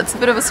really cool. It's a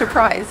bit of a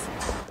surprise.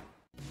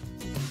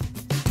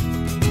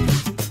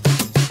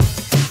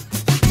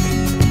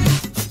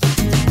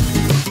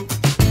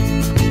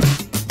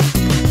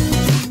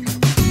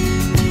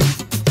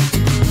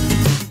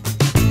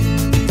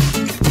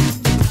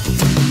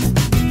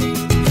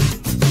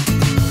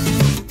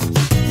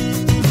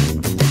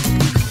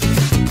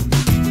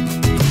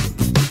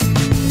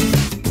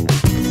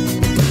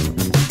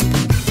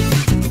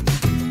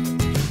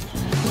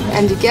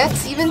 And it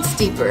gets even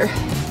steeper.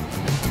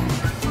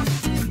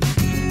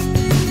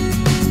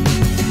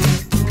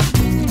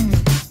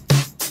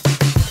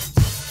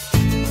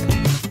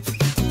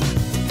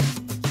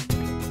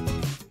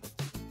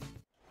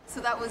 So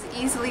that was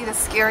easily the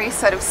scariest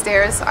set of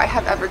stairs I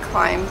have ever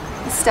climbed.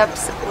 The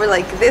steps were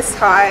like this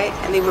high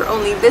and they were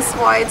only this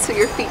wide, so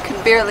your feet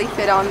could barely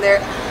fit on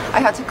there. I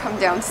had to come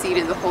down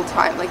seated the whole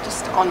time, like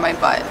just on my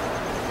butt.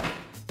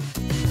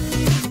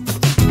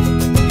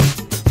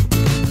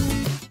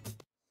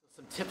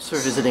 Tips for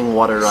visiting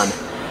Wat Arun.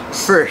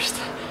 First,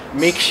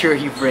 make sure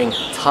you bring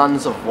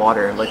tons of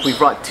water. Like, we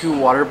brought 2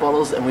 water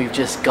bottles and we've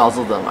just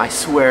guzzled them. I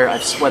swear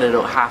I've sweated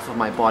out half of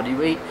my body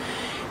weight.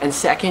 And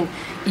second,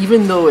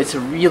 even though it's a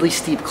really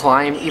steep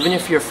climb, even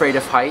if you're afraid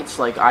of heights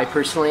like I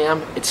personally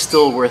am, it's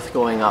still worth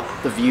going up.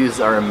 The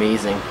views are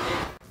amazing.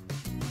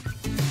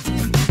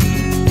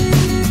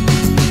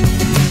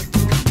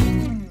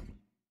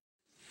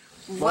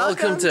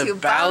 Welcome to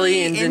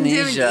Bali,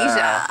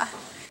 Indonesia.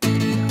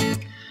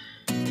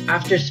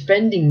 After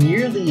spending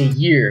nearly a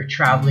year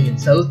traveling in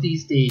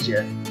Southeast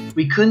Asia,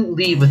 we couldn't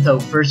leave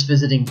without first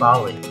visiting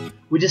Bali.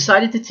 We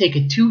decided to take a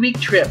 2-week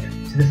trip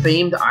to the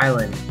famed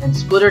island and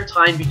split our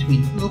time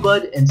between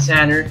Ubud and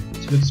Sanur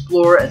to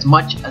explore as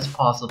much as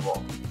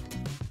possible.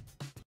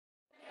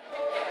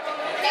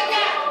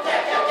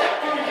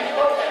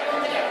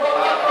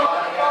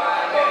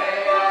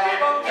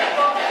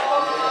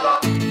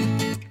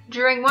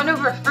 During one of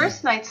our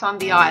first nights on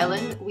the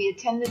island, we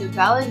attended a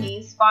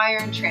Balinese fire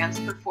and trance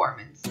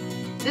performance.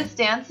 This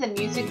dance and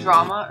music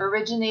drama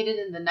originated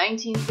in the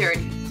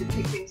 1930s,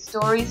 depicting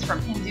stories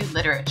from Hindu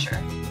literature.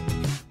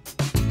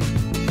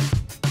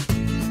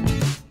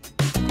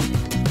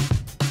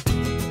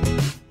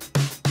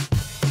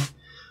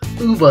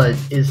 Ubud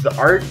is the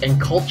art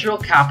and cultural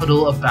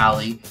capital of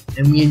Bali,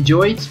 and we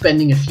enjoyed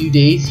spending a few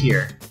days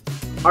here.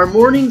 Our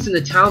mornings in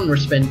the town were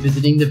spent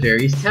visiting the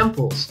various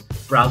temples,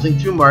 browsing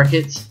through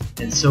markets,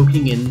 and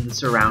soaking in the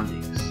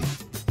surroundings.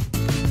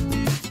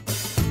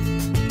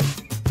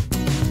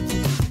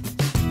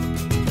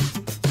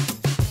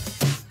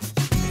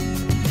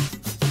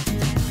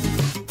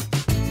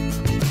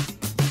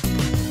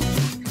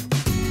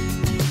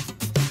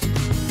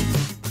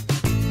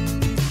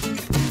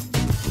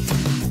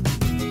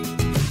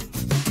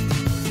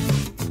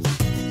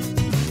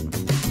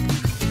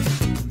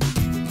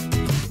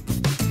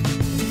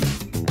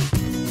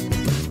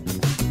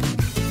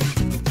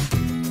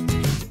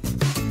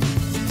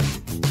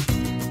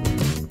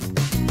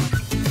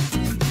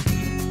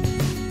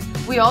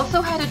 We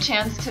also had a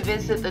chance to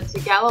visit the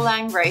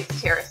Tegalalang rice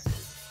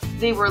terraces.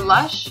 They were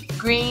lush,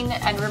 green,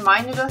 and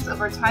reminded us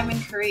of our time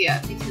in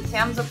Korea because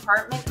Sam's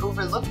apartment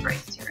overlooked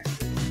rice terraces.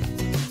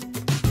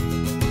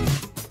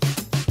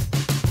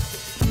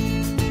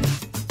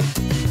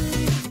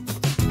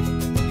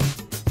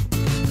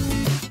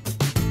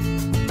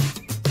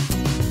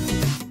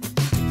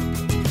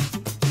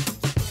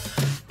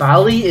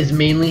 Bali is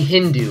mainly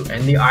Hindu,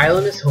 and the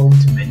island is home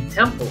to many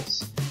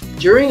temples.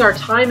 During our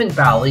time in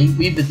Bali,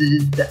 we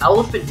visited the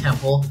Elephant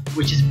Temple,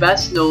 which is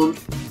best known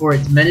for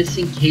its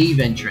menacing cave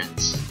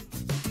entrance.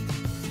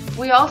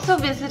 We also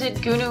visited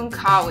Gunung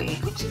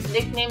Kawi, which is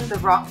nicknamed the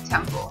Rock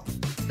Temple.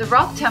 The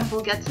Rock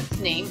Temple gets its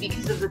name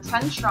because of the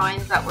 10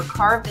 shrines that were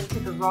carved into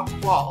the rock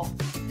wall.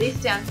 They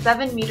stand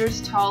 7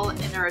 meters tall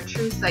and are a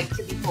true sight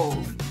to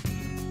behold.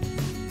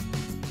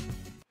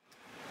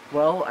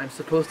 Well, I'm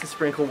supposed to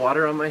sprinkle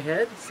water on my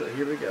head, so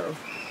here we go.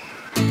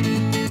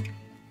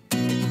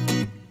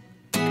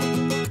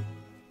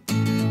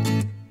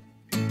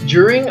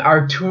 During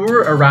our tour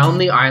around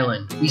the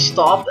island, we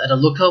stopped at a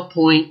lookout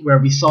point where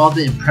we saw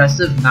the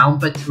impressive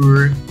Mount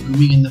Batur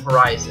looming in the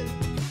horizon.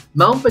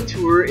 Mount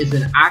Batur is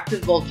an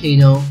active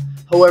volcano.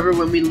 However,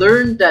 when we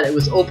learned that it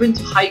was open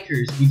to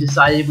hikers, we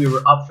decided we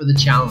were up for the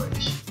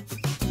challenge.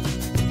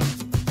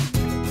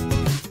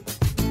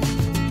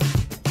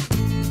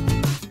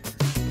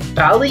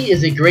 Bali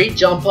is a great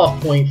jump-off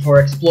point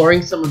for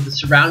exploring some of the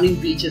surrounding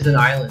beaches and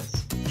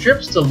islands.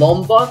 Trips to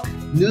Lombok,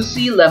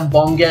 Nusa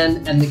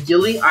Lembongan, and the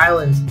Gili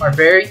Islands are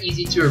very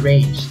easy to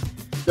arrange.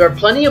 There are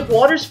plenty of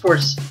water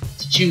sports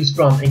to choose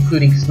from,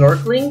 including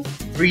snorkeling,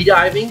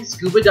 freediving,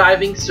 scuba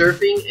diving,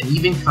 surfing, and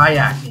even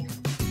kayaking.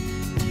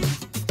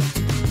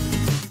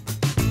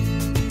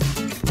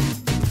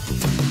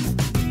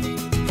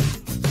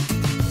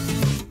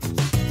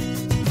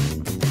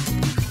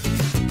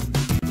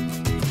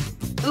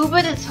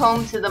 Ubud is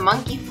home to the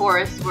monkey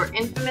forest where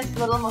infamous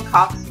little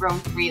macaques roam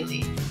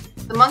freely.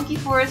 The monkey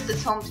forest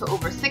is home to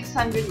over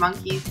 600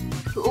 monkeys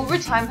who over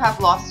time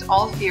have lost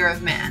all fear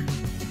of man.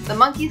 The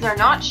monkeys are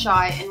not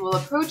shy and will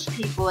approach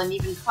people and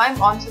even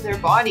climb onto their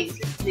bodies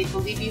if they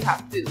believe you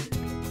have food.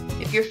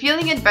 If you're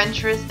feeling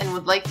adventurous and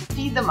would like to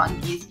feed the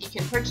monkeys, you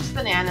can purchase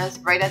bananas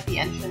right at the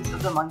entrance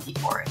of the monkey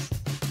forest.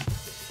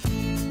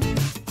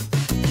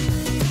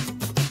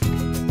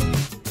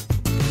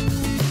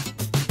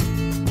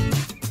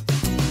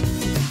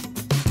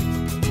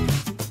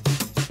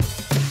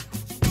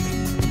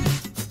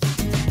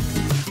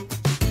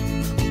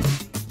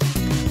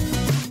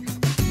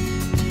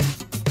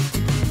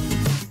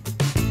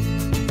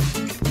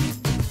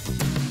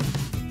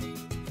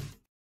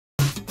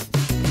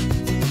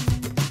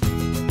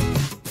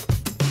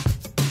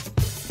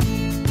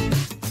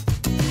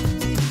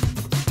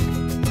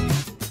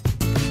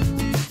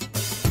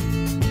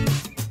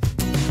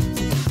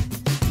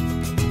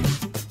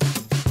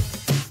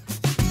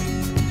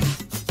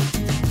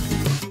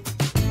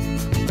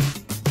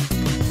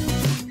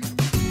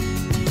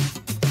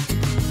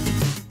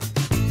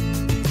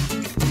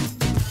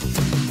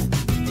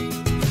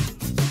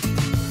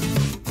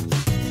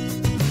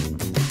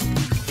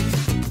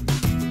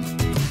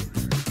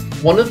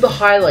 One of the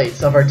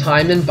highlights of our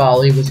time in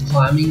Bali was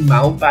climbing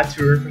Mount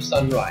Batur for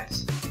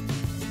sunrise.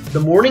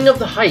 The morning of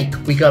the hike,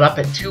 we got up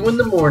at 2 in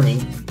the morning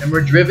and were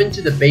driven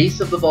to the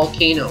base of the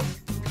volcano.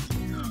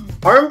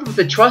 Armed with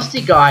a trusty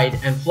guide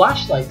and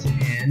flashlights in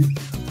hand,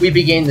 we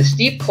began the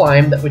steep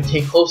climb that would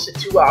take close to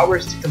 2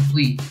 hours to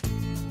complete.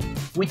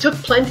 We took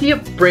plenty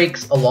of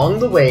breaks along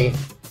the way,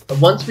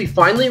 but once we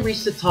finally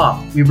reached the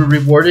top, we were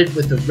rewarded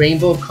with a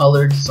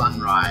rainbow-colored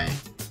sunrise.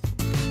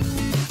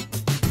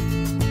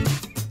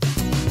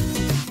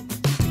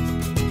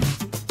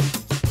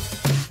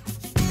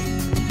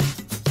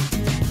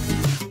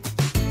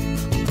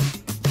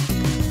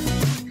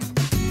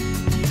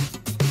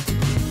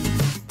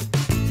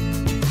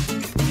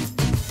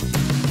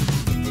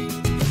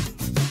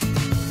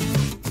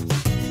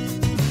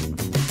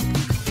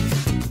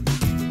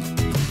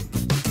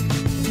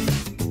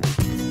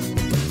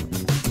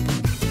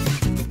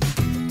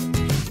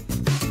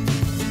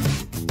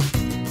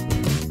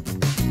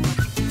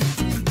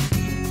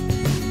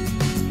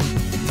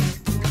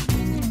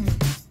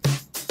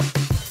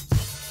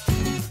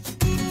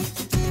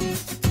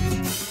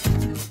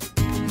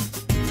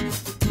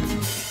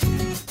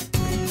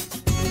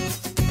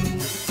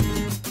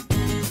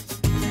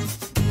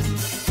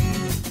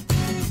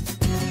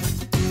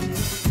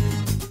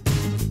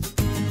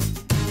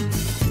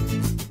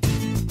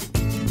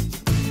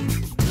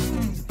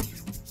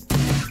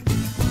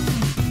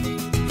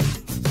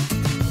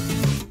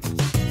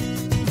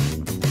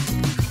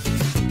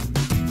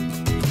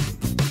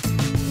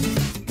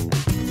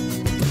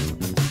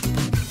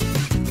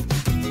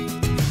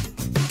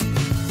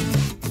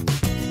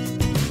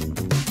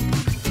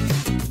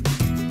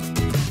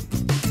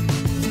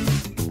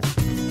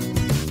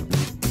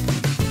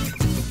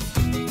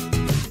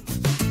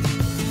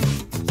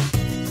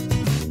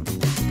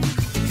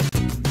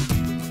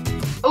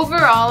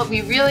 Overall,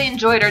 we really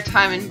enjoyed our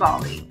time in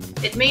Bali.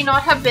 It may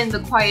not have been the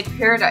quiet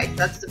paradise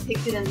that's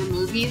depicted in the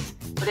movies,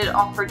 but it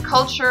offered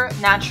culture,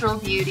 natural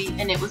beauty,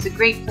 and it was a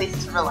great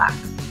place to relax.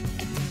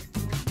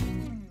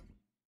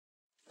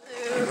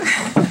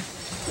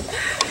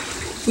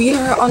 We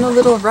are on a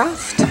little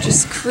raft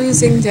just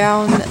cruising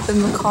down the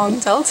Mekong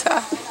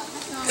Delta.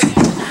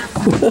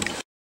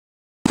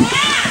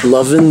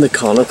 Loving the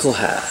conical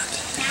hat.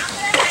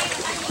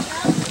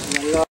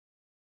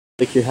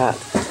 Like your hat.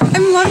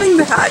 I'm loving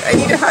the hat. I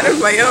need a hat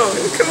of my own.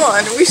 Come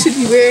on, we should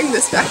be wearing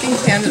this back in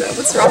Canada.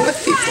 What's wrong with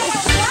people?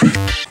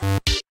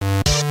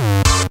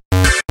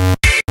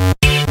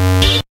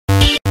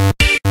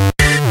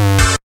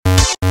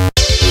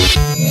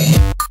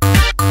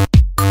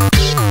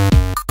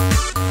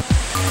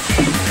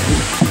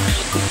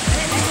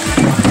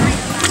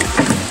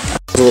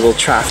 A little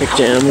traffic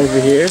jam over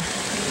here.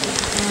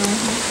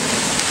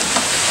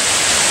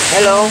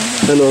 Hello.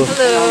 Hello.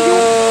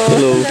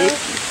 Hello. Hello.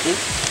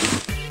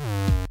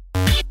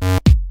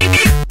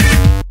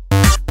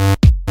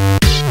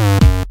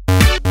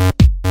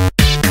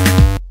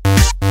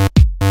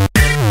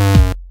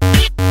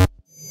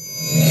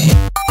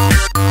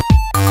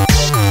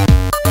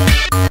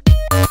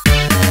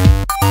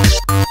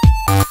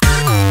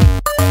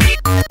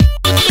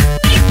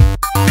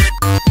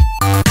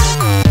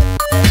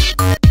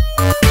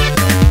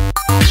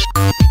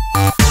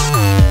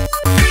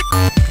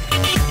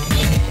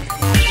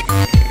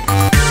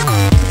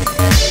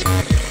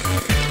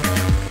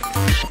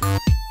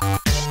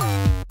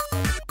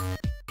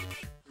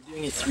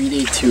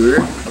 Three-day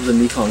tour of the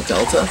Mekong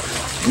Delta.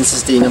 And this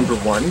is day number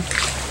 1,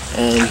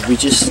 and we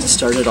just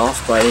started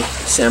off by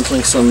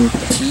sampling some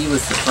tea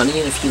with honey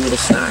and a few little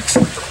snacks,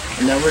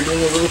 and now we're doing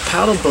a little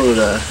paddle boat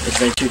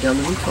adventure down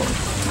the Mekong.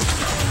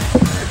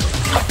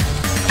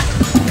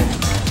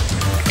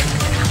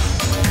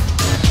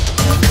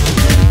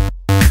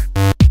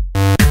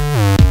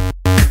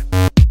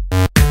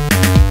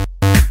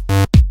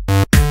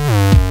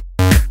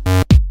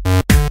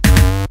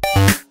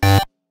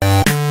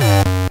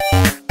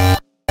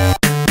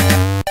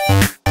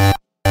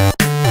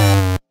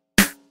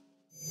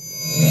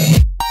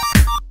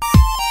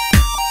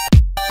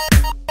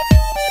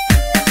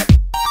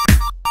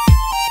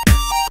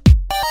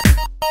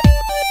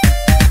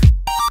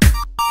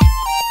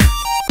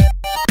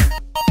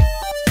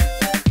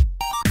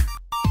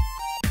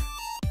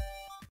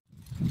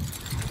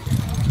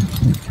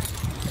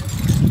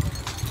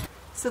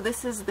 So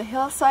this is the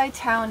hillside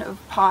town of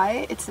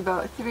Pai. It's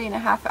about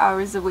 3.5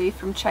 hours away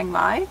from Chiang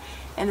Mai,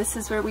 and this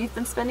is where we've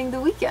been spending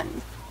the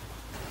weekend.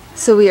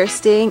 So we are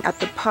staying at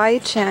the Pai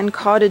Chan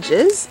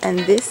cottages, and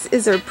this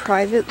is our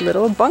private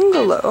little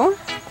bungalow.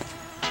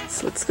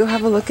 So let's go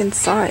have a look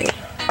inside.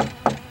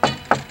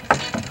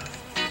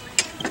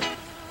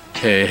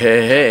 Hey,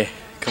 hey, hey,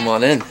 come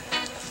on in.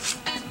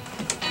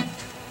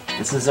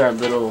 This is our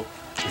little,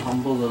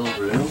 humble little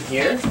room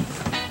here.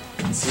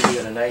 You can see we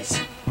got a nice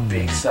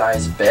big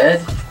size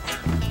bed.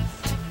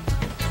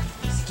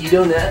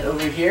 Mosquito net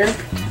over here,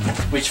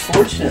 which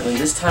fortunately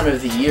this time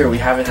of the year we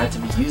haven't had to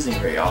be using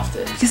very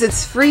often. Because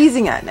it's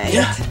freezing at night.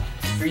 Yeah,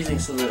 it's freezing,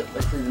 so that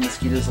luckily the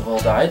mosquitoes have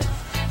all died.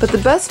 But the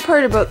best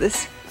part about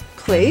this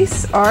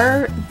place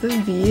are the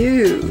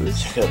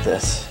views. Check out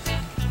this.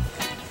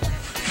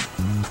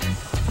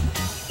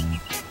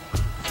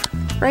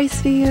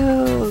 Rice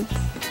fields.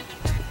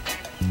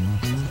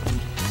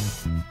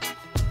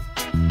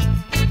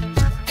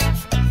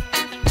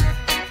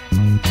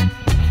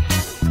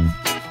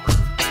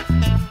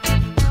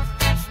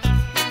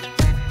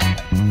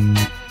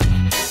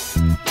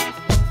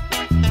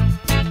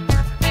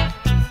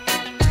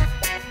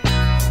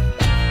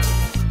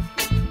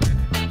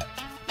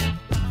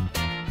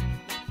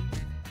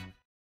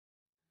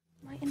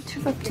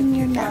 Interrupting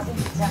your nap.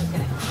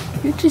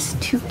 You're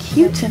just too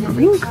cute and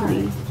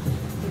wrinkly.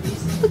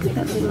 Look at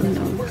that little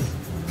nose.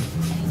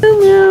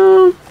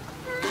 Hello.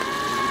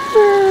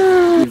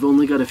 We've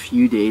only got a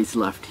few days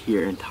left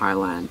here in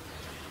Thailand,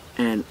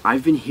 and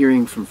I've been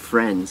hearing from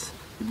friends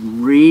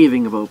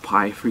raving about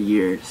Pai for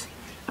years,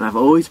 and I've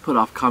always put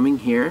off coming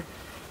here,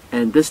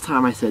 and this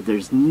time I said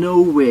there's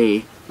no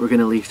way we're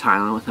gonna leave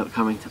Thailand without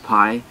coming to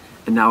Pai,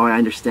 and now I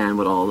understand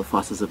what all the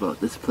fuss is about.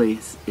 This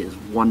place is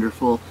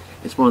wonderful.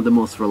 It's one of the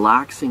most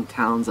relaxing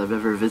towns I've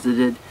ever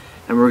visited,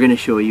 and we're going to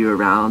show you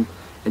around,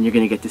 and you're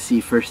going to get to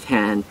see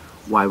firsthand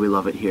why we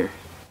love it here.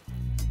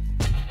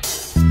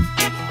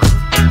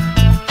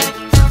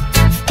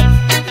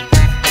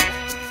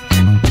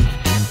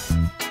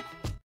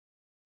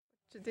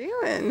 What you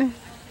doing?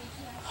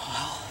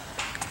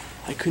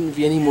 I couldn't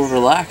be any more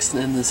relaxed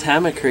than in this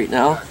hammock right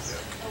now.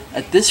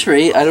 At this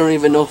rate, I don't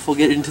even know if we'll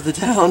get into the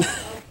town.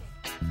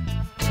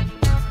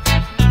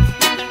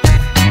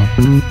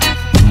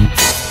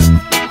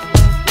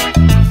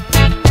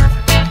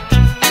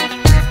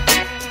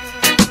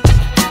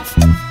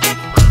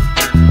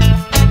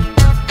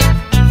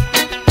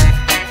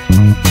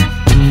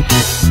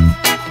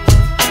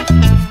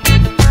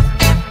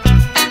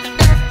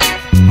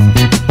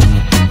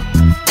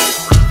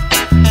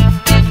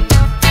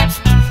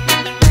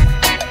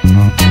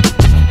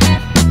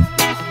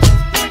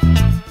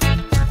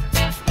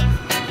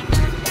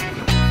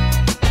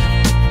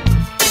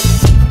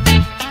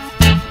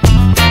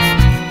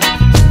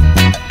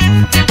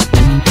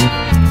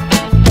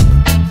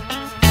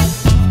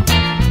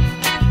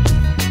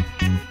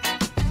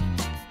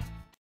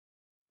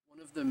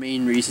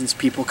 reasons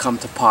people come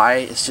to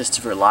Pai is just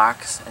to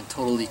relax and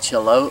totally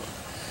chill out.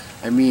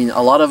 I mean,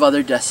 a lot of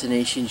other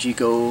destinations you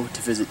go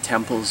to visit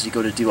temples, you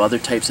go to do other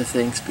types of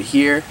things, but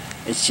here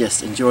it's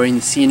just enjoying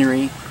the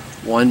scenery,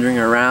 wandering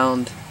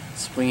around,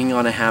 swinging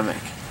on a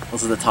hammock.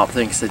 Those are the top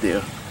things to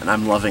do, and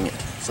I'm loving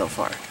it so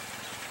far.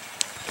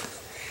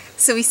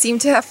 So we seem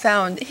to have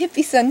found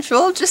Hippie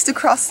Central just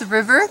across the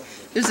river.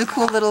 There's a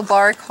cool little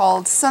bar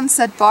called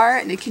Sunset Bar,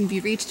 and it can be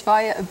reached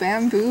via a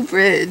bamboo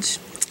bridge.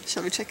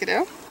 Shall we check it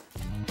out?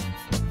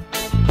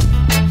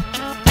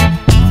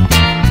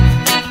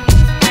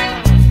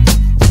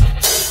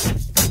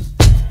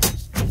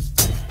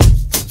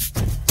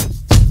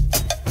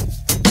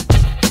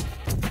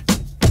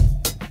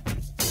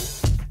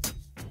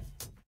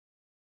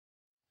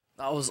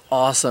 That was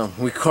awesome.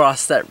 We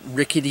crossed that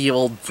rickety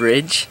old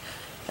bridge,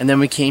 and then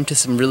we came to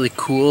some really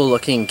cool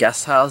looking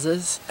guest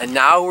houses, and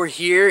now we're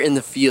here in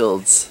the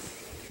fields.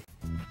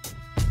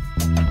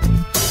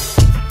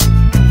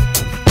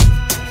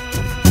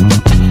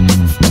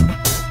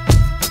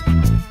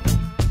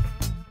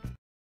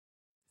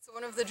 So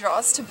one of the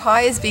draws to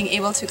Pai is being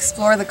able to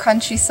explore the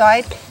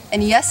countryside,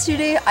 and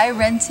yesterday I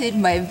rented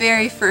my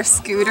very first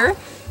scooter.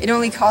 It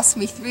only cost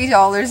me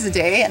 $3 a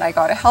day, and I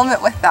got a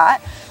helmet with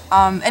that.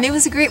 And it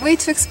was a great way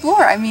to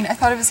explore. I mean, I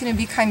thought it was going to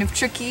be kind of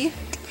tricky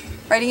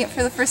riding it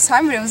for the first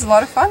time, but it was a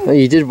lot of fun. Oh,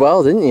 you did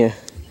well, didn't you?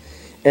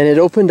 And it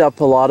opened up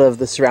a lot of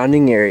the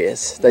surrounding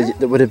areas that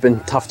would have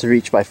been tough to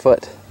reach by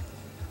foot.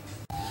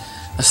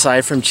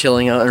 Aside from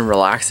chilling out and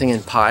relaxing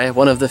in Pai,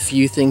 one of the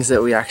few things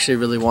that we actually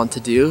really want to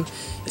do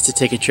is to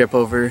take a trip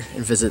over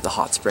and visit the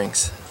hot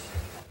springs.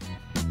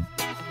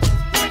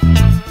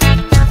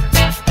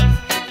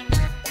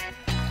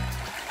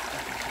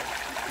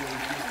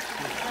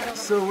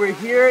 So we're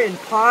here in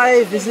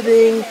Pai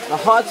visiting the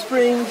hot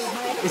springs.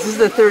 This is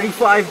the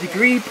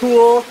 35-degree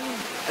pool,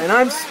 and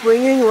I'm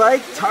swinging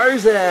like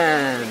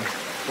Tarzan.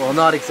 Well,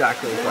 not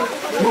exactly, but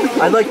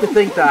I'd like to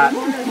think that.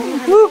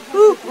 Woo,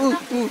 woo, woo,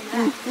 woo,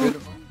 woo, woo.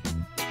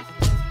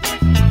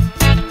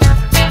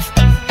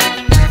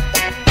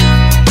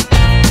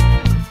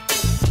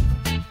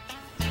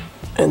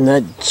 And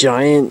that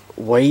giant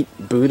white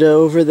Buddha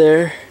over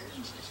there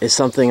is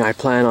something I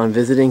plan on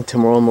visiting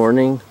tomorrow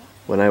morning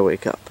when I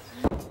wake up.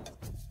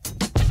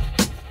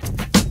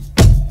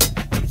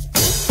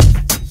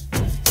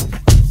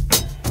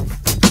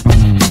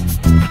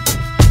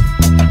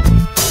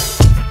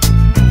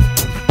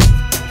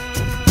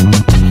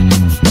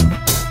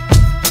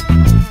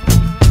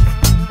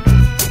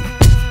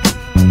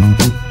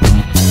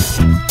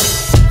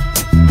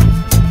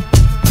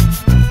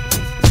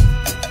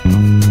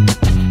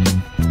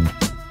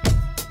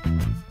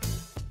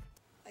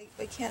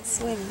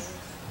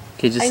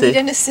 I need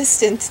an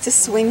assistant to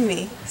swing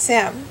me.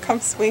 Sam, come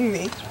swing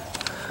me.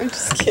 I'm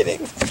just kidding.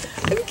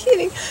 I'm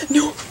kidding.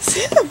 No,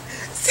 Sam!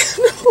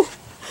 Sam, no!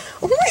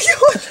 Oh my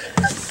god!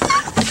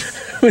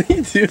 What are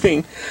you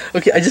doing?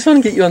 Okay, I just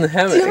want to get you on the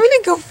hammock. Do you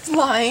want to go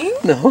flying?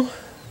 No.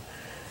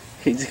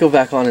 Okay, just go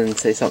back on and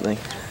say something.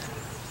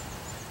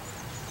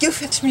 You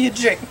fetch me a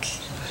drink.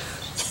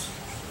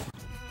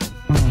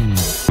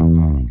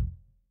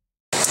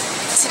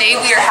 Today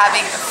we are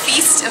having a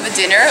feast of a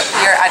dinner.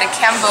 We are at a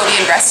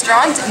Cambodian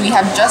restaurant and we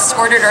have just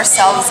ordered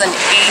ourselves an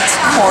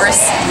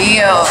 8-course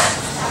meal.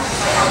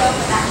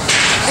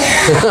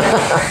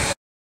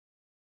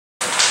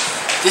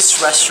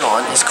 This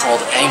restaurant is called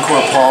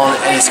Angkor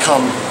and it's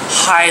come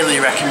highly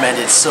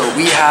recommended, so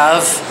we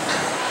have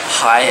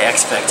high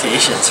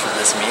expectations for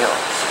this meal.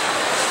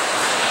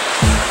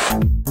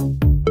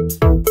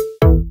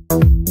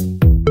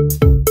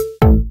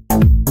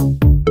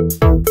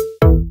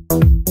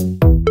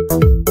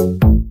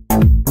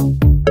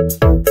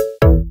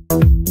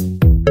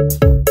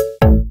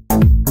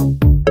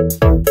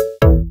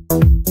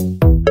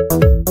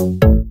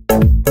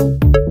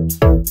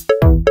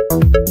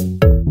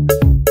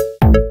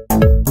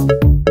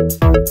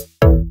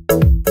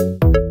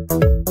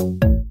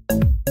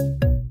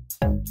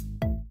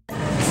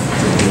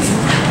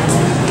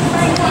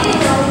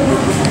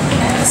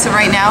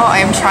 Right now I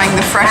am trying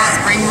the fresh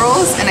spring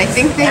rolls and I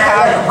think they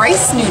have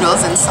rice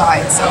noodles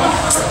inside, so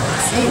let's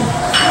see.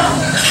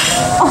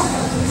 Oh.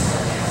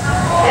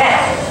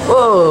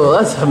 Whoa,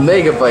 that's a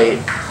mega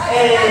bite.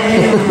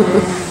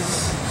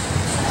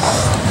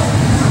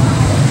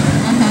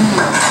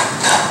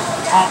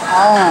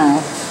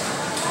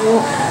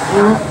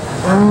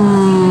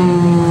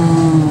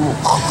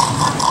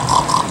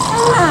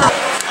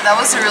 That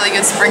was a really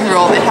good spring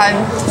roll. It had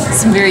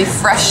some very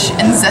fresh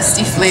and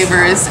zesty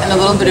flavors and a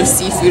little bit of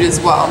seafood as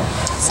well.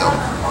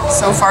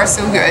 So far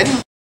so good.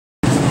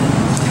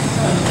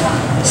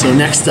 So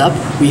next up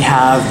we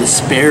have the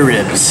spare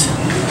ribs,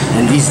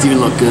 and these do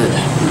look good.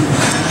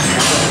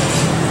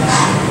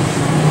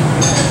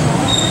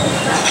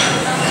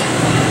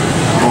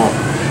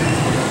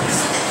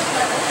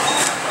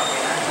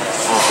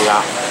 Oh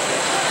yeah.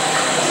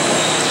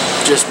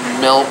 Just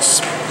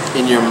melts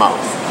in your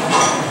mouth.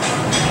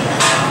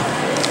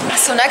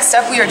 So next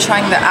up we are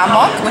trying the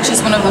amok, which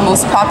is one of the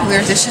most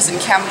popular dishes in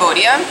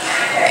Cambodia.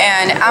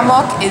 And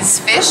amok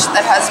is fish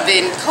that has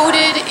been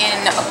coated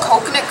in a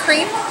coconut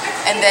cream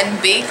and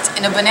then baked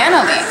in a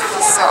banana leaf.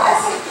 So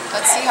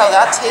let's see how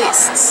that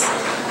tastes.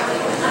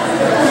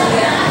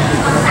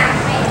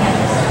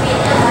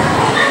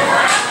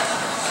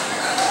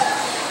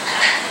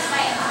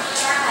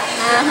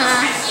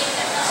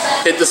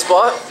 Hit the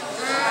spot?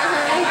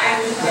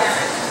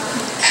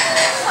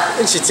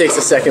 And she takes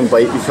a second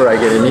bite before I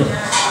get any.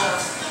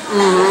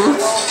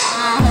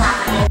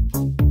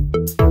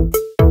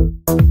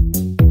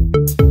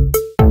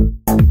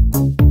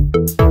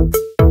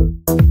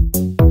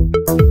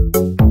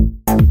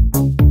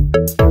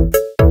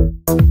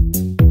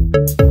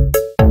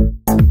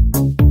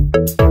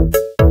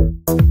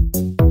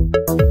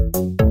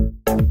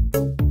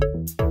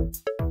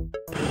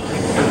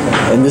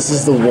 And this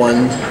is the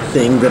one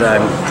thing that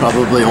I'm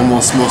probably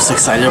almost most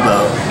excited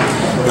about.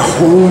 The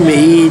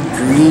homemade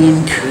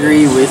green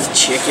curry with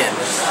chicken.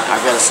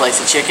 I've got a slice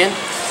of chicken.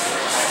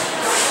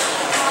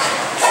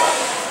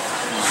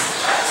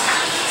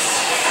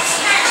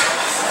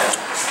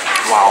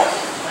 Wow.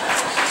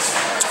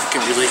 You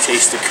can really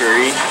taste the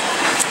curry.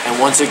 And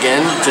once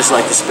again, just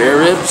like the spare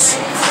ribs,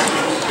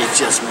 it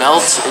just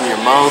melts in your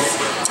mouth.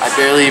 I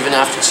barely even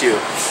have to chew.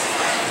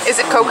 Is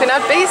it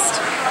coconut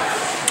based?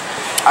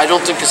 I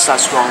don't think it's that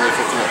strongly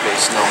coconut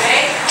based, no.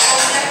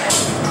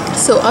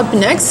 So up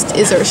next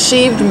is our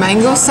shaved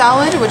mango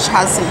salad, which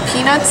has some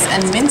peanuts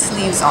and mint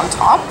leaves on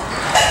top.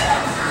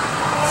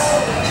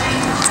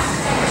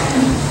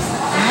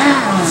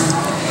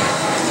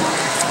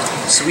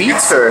 Sweet,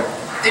 or?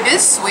 It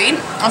is sweet.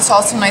 It's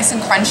also nice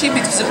and crunchy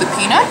because of the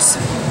peanuts.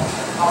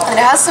 And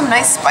it has some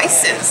nice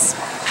spices.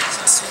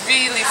 It's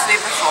really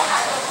flavorful.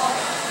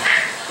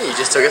 You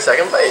just took a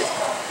second bite.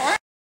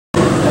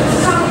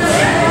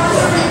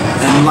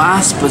 And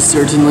last but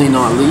certainly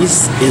not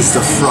least is the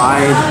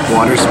fried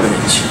water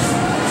spinach.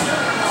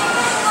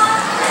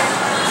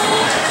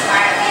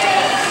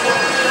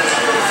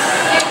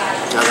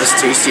 Now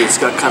that's tasty. It's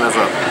got kind of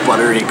a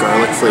buttery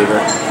garlic flavor.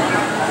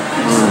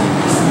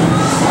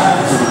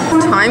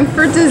 Time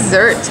for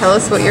dessert. Tell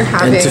us what you're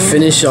having. And to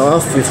finish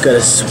off, we've got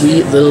a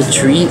sweet little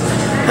treat,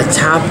 a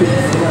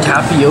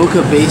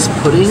tapioca-based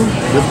pudding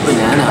with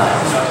banana.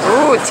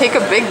 Ooh, take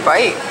a big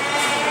bite.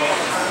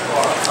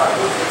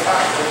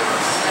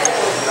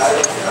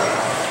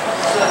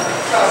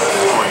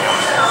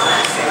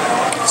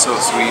 So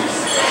sweet.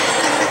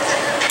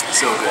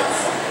 So good.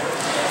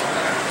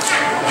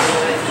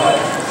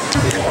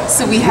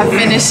 So we have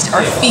finished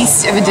our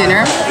feast of a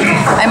dinner.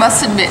 I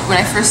must admit, when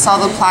I first saw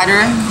the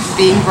platter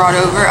being brought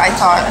over, I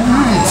thought,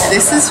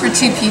 this is for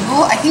 2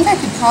 people? I think I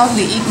could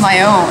probably eat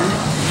my own.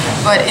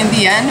 But in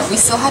the end, we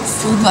still had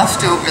food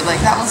left over.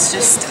 Like, that was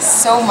just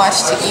so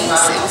much to eat.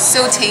 It was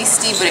so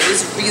tasty, but it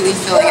was really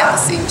filling at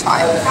the same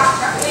time.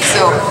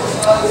 So,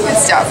 good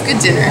stuff. Good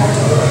dinner.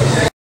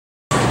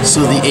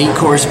 So the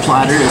 8-course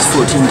platter is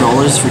 $14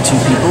 for 2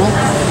 people.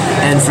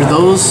 And for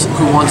those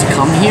who want to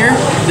come here,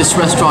 this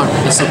restaurant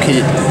is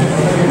located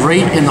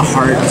right in the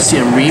heart of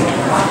Siem Reap,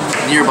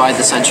 nearby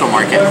the Central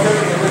Market.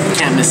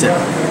 Can't miss it.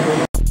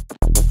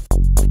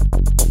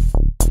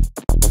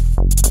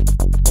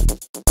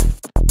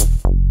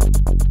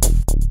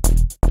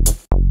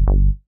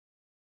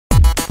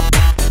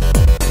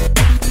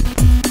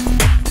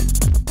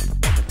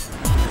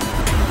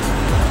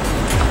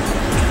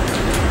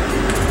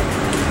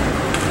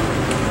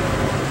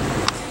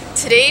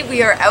 Today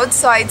we are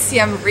outside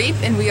Siem Reap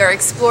and we are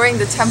exploring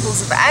the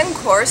temples of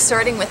Angkor,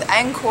 starting with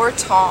Angkor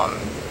Thom.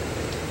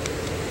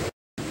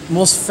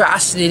 Most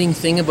fascinating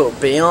thing about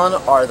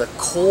Bayon are the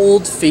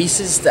cold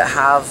faces that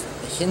have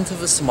a hint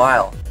of a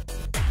smile.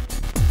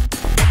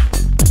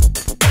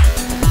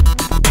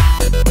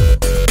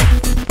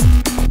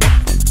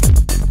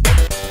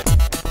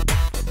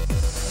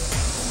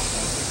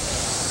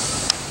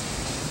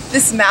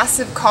 This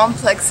massive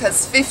complex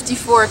has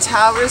 54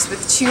 towers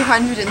with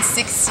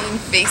 216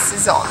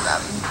 faces on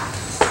them.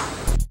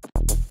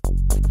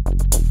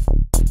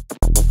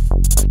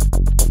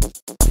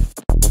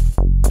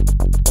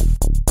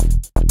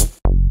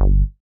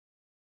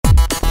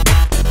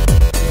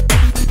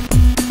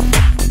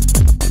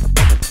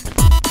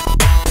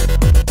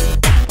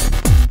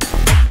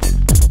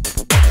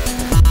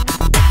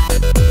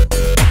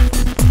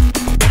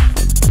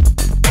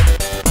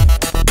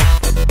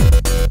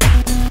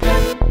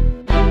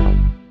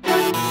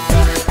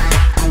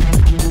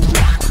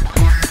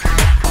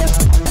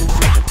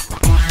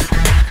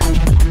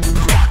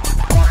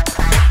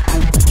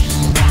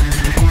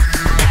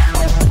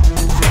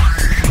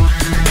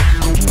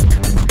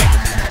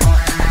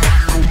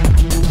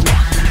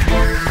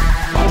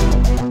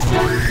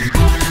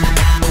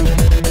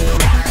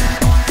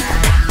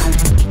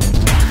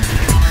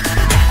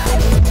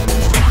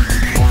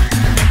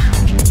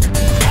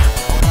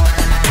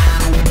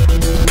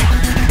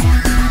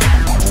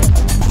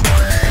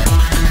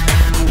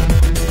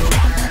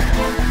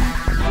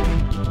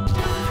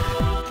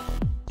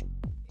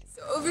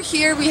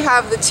 we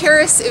have the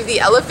Terrace of the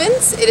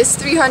Elephants. It is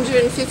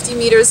 350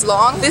 meters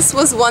long. This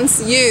was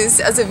once used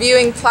as a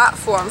viewing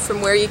platform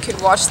from where you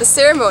could watch the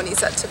ceremonies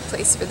that took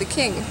place for the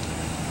king.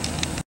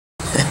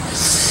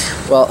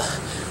 Well,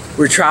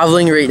 we're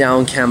traveling right now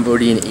in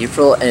Cambodia in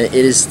April, and it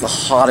is the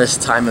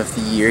hottest time of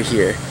the year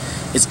here.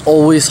 It's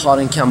always hot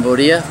in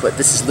Cambodia, but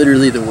this is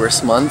literally the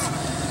worst month.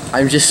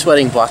 I'm just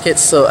sweating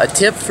buckets. So a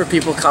tip for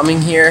people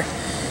coming here,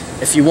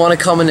 if you want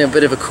to come in a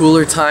bit of a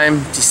cooler time,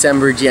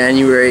 December,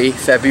 January,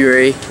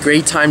 February,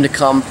 great time to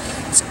come.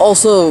 It's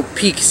also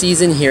peak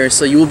season here,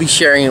 so you will be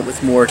sharing it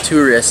with more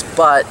tourists,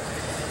 but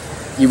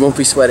you won't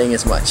be sweating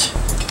as much.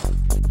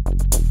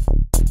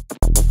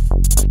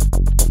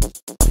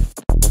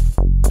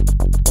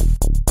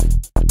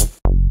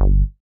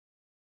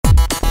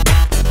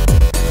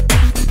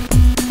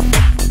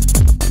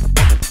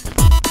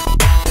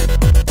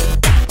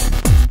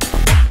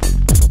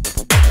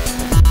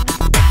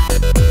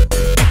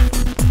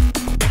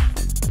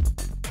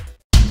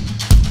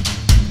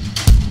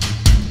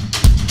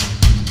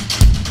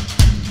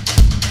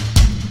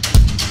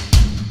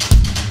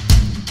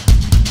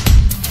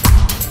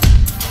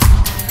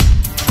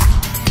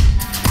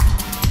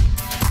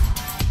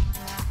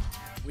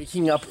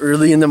 Waking up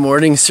early in the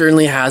morning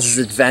certainly has its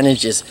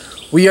advantages.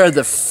 We are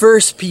the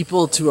first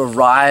people to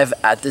arrive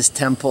at this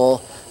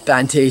temple,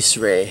 Bante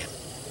Sray.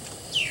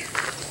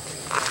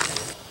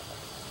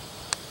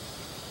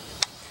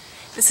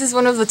 This is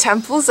one of the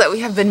temples that we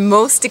have been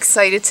most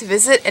excited to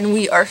visit, and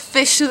we are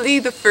officially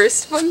the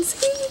first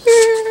ones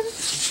here.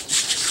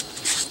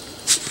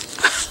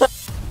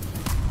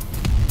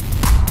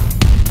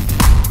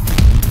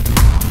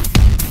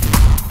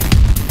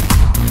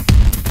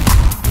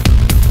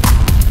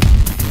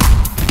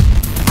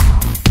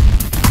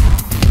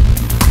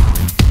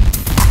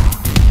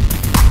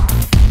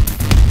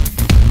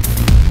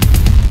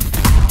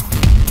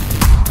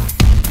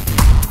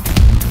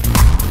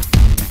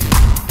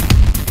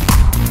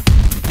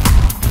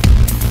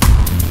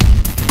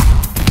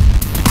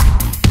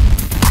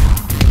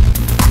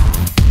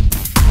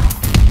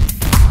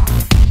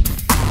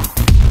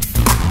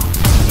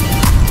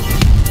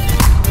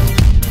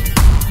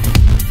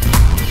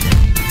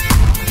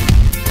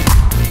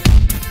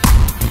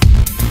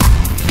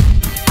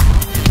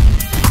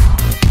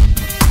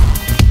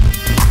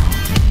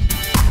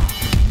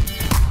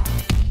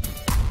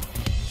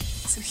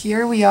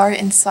 Here we are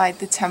inside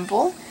the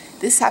temple.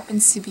 This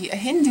happens to be a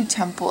Hindu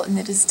temple, and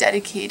it is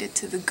dedicated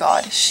to the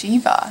god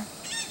Shiva.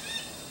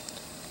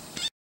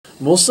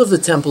 Most of the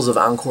temples of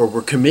Angkor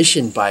were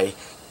commissioned by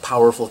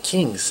powerful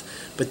kings,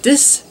 but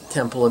this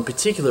temple in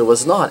particular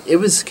was not. It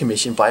was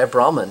commissioned by a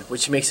Brahmin,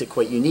 which makes it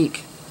quite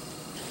unique.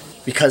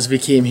 Because we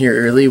came here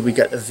early, we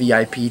got a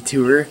VIP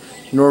tour.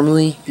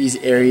 Normally, these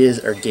areas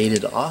are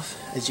gated off,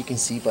 as you can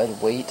see by the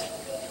white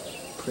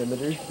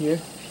perimeter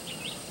here.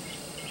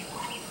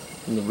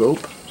 And the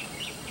rope.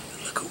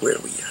 Look at where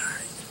we are.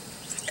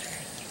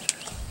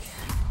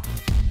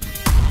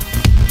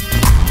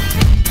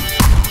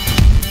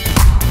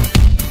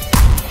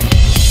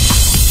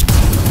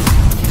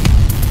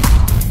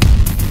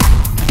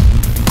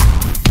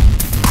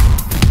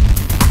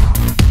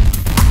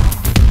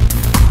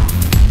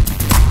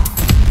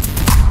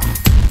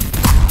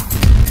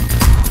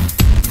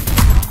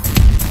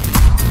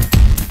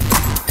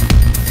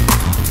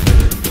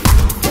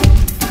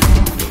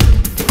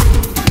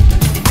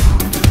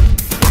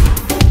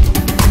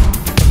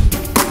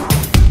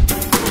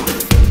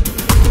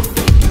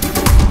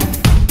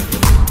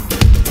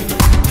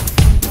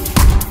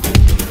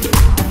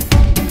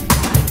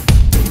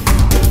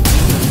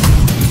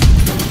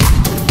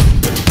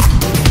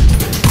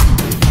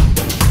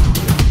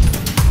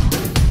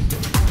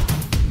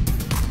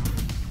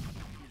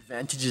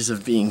 Advantages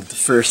of being the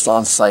first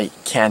on site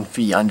can't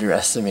be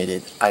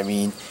underestimated. I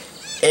mean,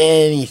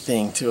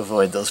 anything to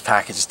avoid those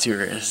package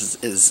tours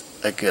is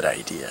a good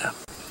idea.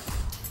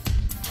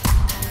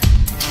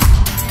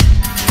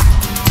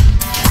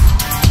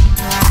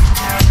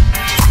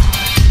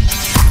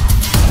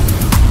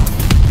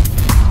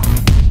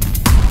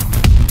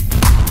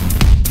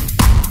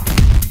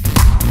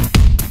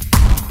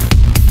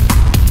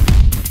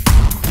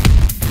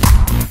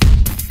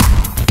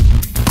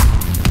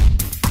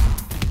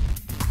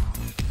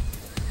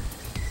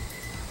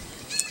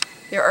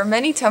 There are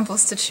many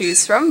temples to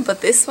choose from,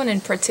 but this one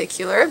in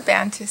particular,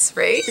 Bante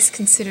Sray, is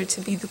considered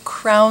to be the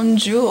crown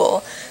jewel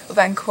of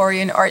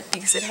Angkorian art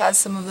because it has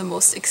some of the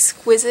most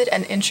exquisite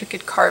and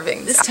intricate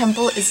carvings. This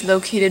temple is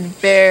located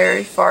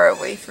very far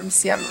away from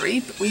Siem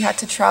Reap. We had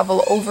to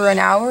travel over an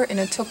hour in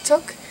a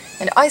tuk-tuk,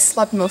 and I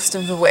slept most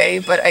of the way,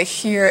 but I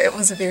hear it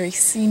was a very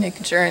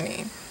scenic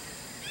journey.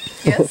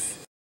 Yes?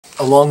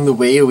 Along the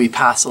way, we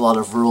passed a lot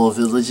of rural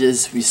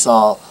villages. We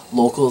saw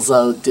locals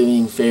out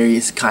doing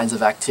various kinds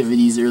of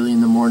activities early in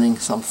the morning,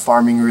 some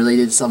farming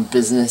related, some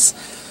business.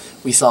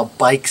 We saw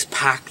bikes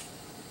packed,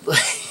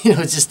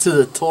 just to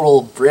the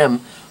total brim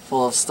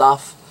full of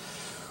stuff.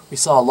 We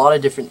saw a lot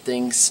of different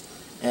things,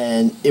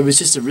 and it was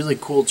just a really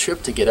cool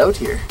trip to get out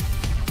here.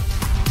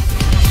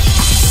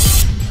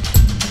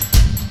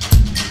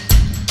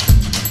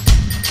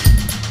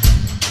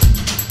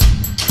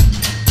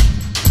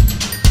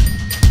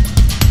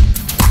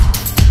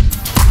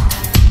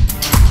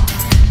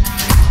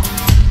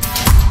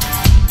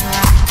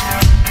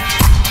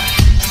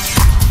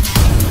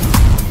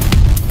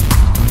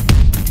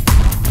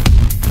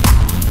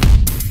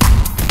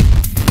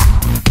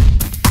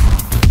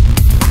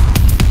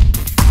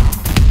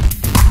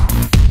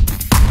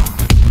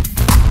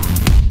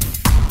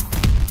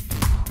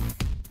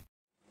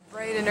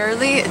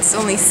 It's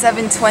only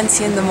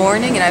 7:20 in the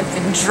morning and I've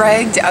been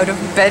dragged out of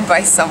bed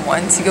by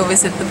someone to go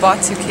visit the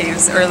Batu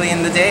Caves early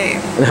in the day.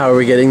 And how are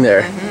we getting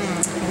there?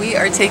 We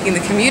are taking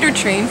the commuter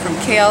train from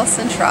KL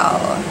Central.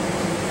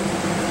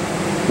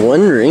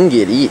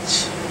 ₱1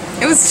 each.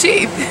 It was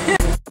cheap.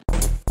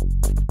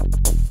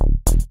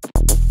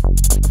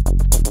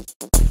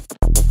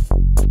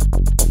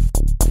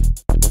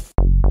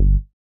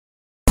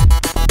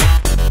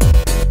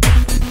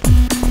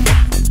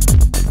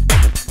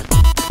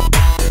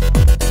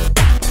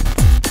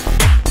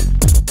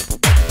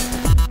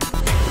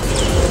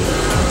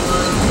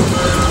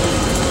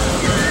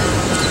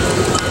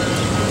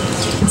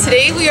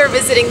 Today we are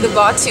visiting the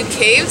Batu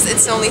Caves.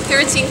 It's only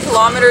 13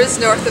 kilometers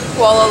north of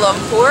Kuala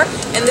Lumpur,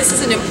 and this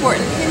is an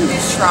important Hindu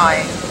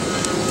shrine.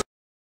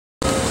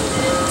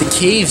 The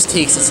caves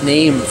takes its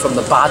name from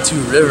the Batu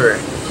River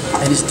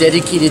and is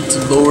dedicated to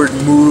Lord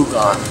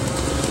Murugan.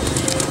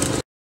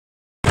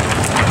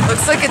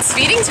 Looks like it's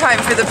feeding time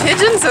for the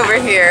pigeons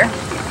over here.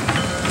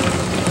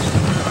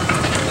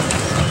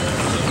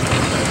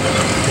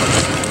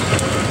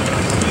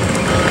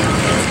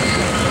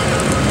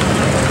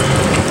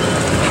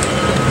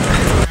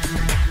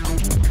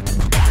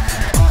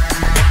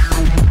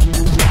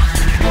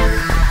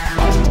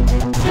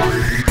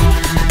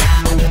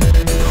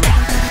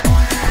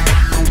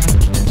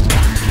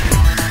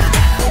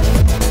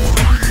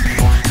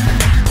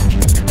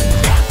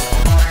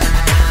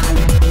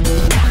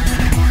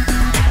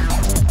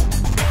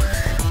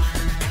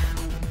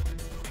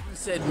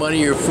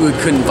 Money or food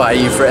couldn't buy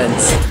you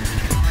friends.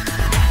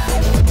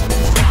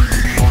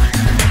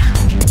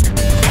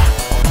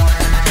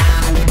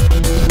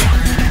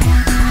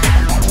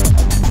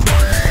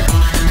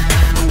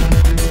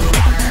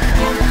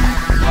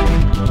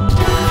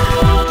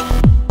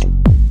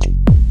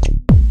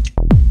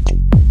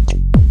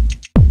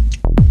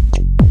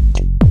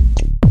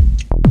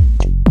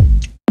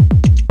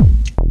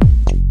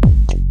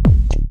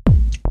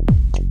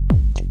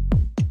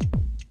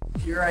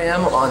 Here I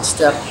am on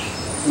step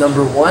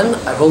Number 1,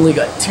 I've only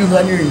got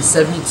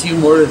 272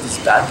 more of these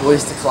bad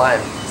boys to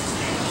climb.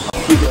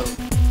 Off we go.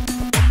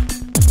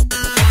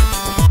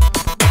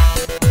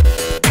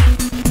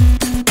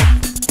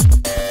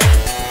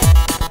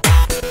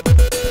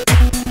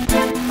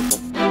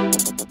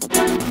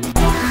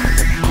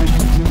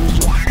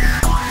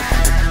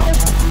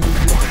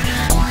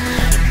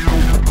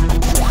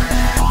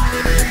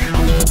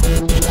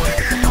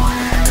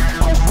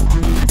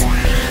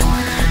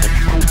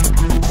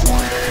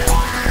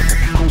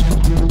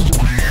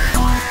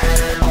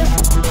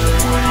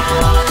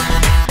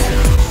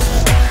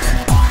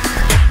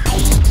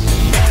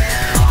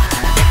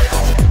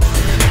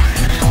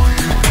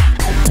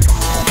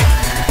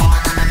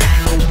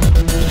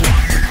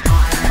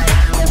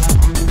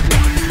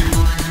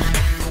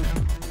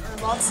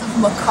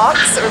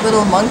 Macaques or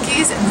little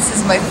monkeys, and this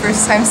is my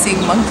first time seeing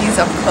monkeys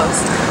up close,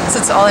 so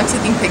it's all I'm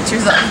taking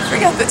pictures of.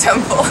 Forget the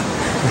temple.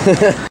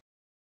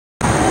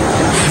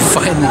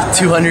 Finally,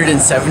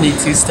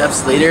 272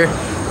 steps later,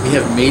 we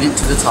have made it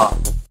to the top.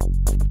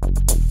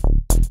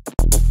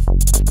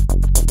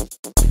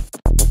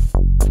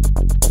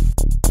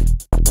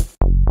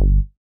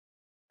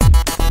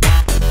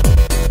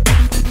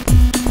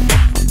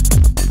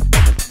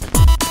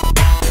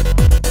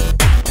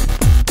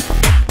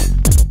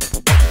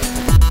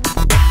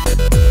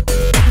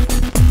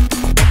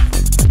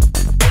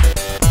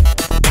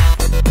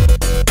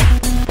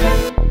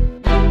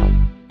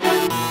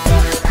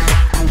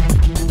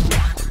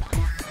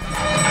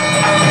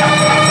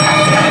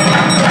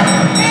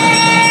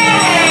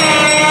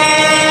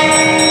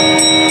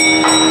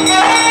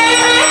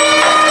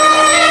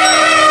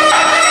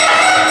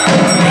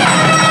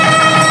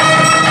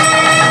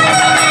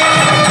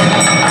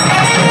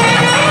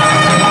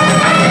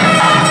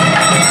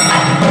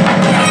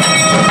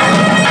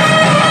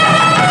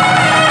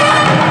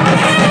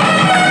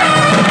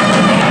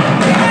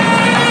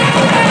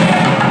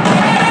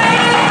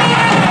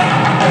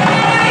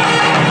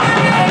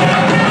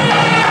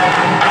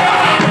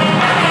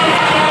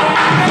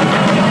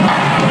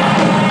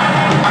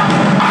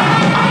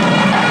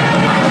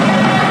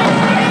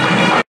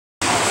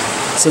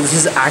 So this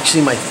is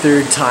actually my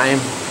third time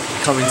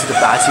coming to the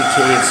Batu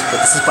Caves, but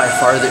this is by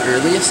far the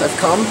earliest I've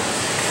come,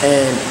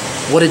 and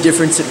what a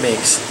difference it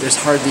makes. There's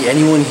hardly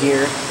anyone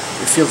here.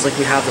 It feels like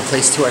we have the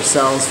place to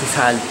ourselves. We've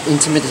had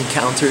intimate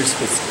encounters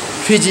with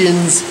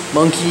pigeons,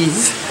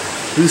 monkeys,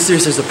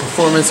 roosters. There's a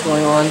performance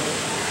going on.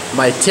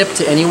 My tip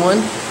to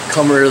anyone,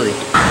 come early.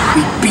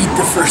 We beat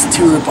the first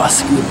tour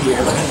bus group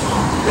here. Look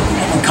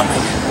at them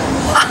coming.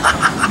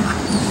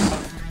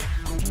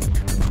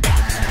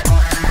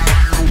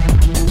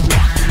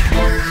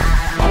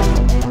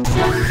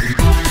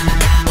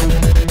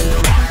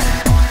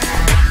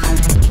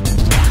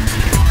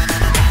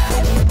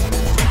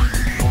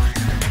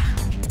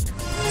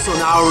 So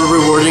now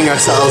we're rewarding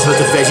ourselves with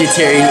a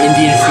vegetarian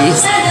Indian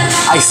feast.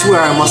 I swear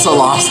I must have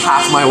lost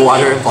half my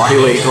water and body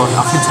weight going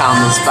up and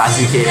down those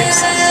Batu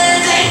Caves.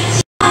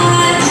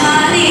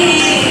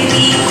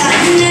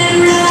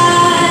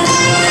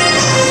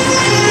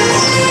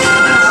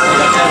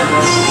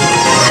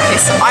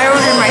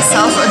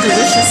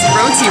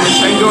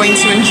 going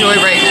to enjoy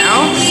right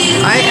now.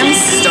 I am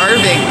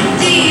starving.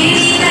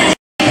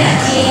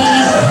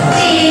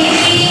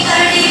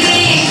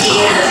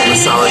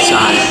 Masala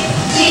chai.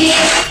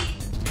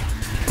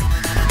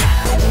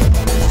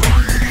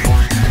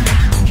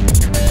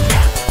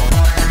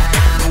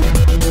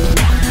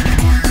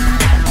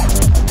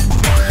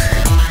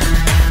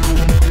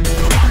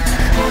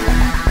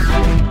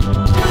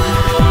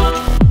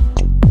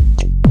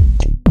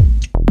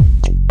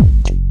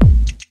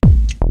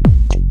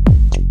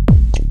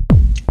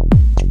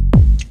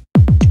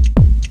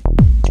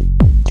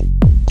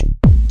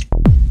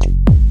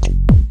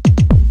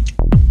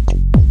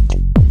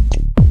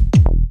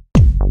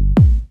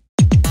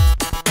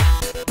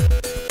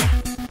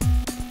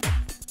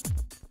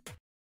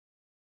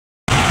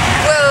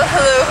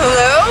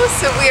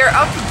 So we are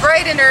up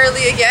bright and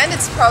early again.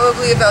 It's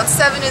probably about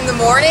 7 in the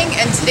morning,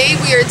 and today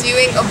we are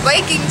doing a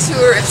biking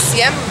tour of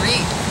Siem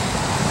Reap.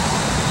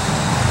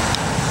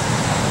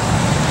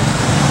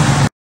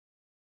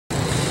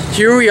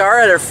 Here we are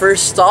at our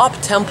first stop,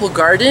 Temple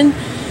Garden,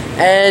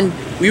 and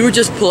we were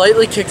just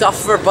politely kicked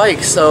off of our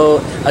bike.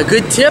 So a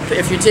good tip,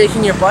 if you're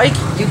taking your bike,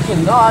 you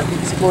cannot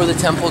explore the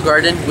Temple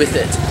Garden with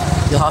it.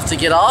 You'll have to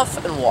get off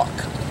and walk.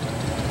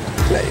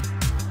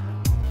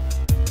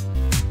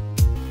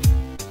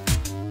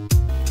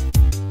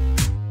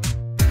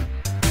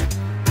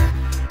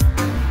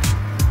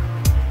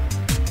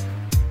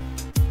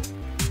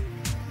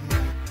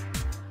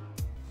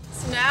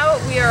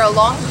 We are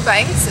along the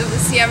banks of the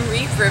Siem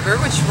Reap River,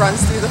 which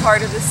runs through the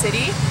heart of the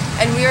city,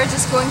 and we are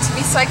just going to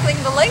be cycling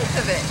the length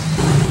of it.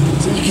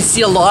 So you can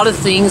see a lot of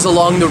things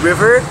along the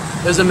river.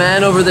 There's a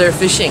man over there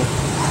fishing.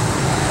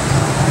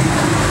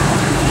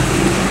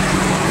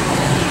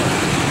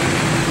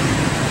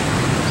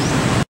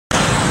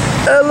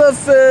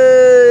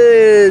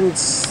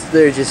 Elephants!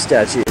 They're just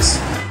statues.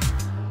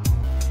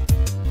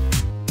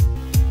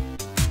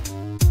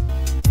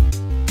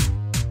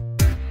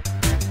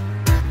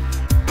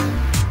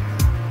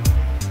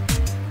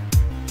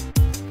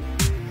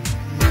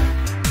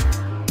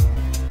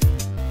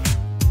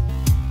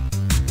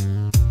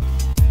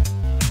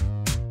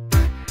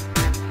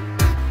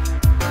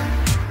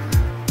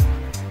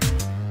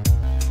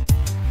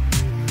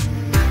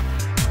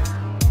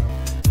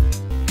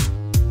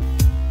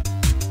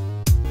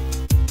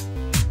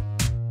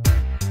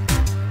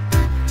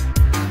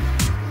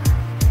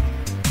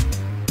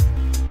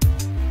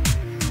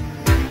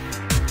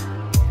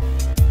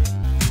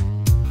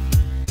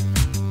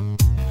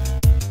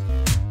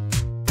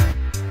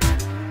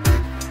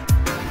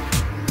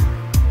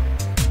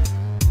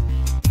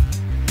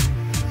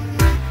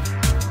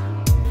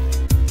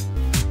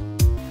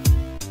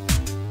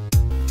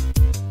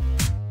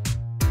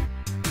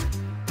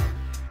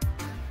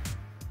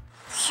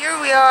 Here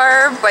we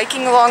are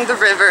biking along the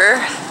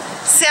river.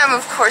 Sam,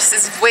 of course,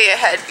 is way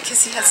ahead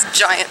because he has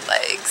giant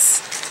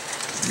legs.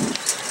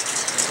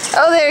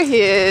 Oh, there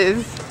he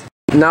is.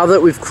 Now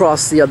that we've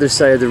crossed the other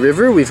side of the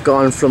river, we've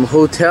gone from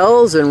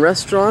hotels and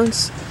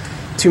restaurants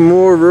to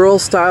more rural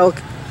style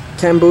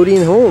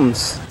Cambodian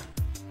homes.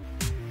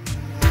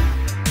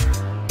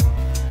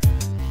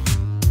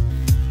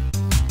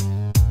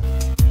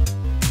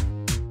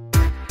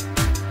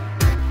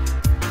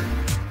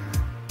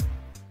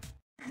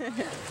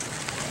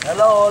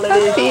 Hello,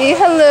 lady. Puppy,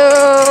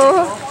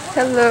 hello.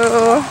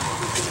 Hello.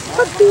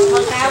 Puppy.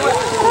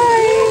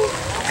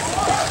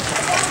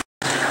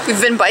 Hi. We've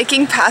been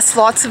biking past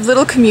lots of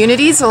little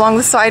communities along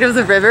the side of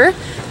the river,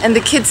 and the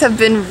kids have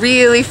been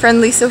really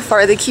friendly so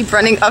far. They keep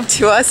running up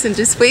to us and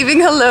just waving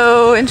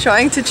hello and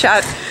trying to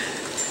chat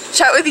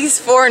with these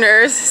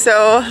foreigners.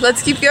 So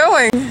let's keep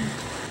going.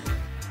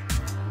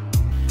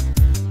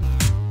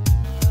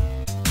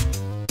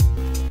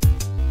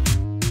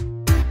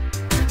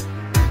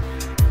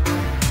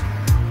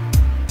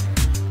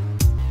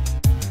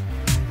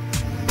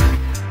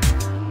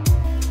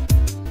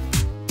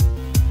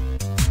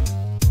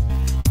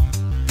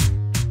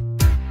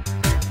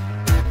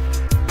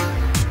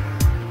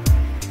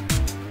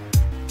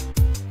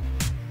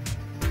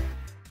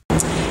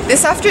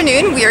 This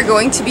afternoon we are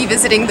going to be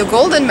visiting the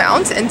Golden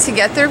Mount, and to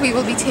get there we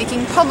will be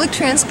taking public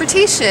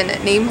transportation,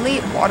 namely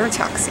water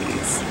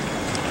taxis.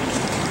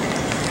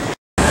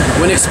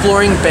 When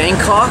exploring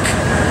Bangkok,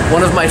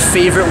 one of my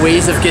favorite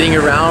ways of getting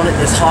around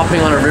is hopping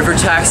on a river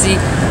taxi.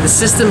 The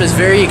system is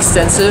very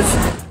extensive.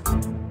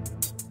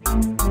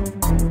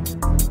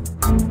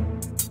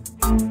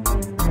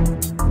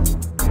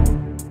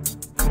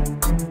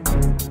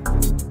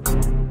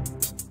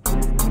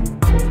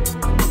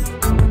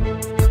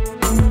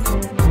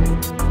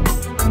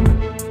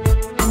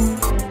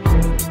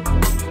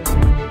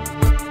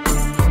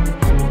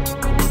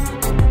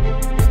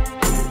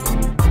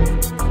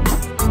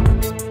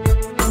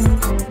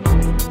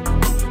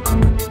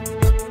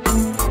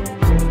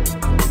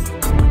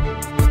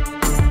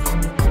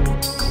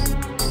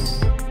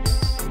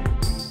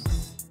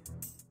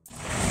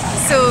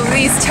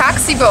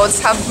 Taxi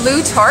boats have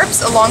blue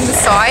tarps along the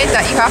side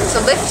that you have to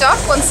lift up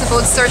once the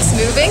boat starts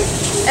moving,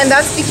 and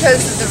that's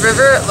because the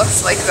river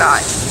looks like that.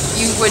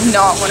 You would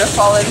not want to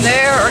fall in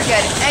there or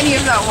get any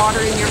of that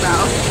water in your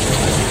mouth.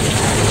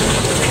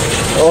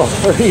 Oh,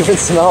 or even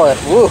smell it.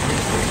 Woo!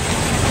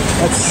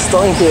 That's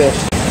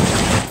stinky.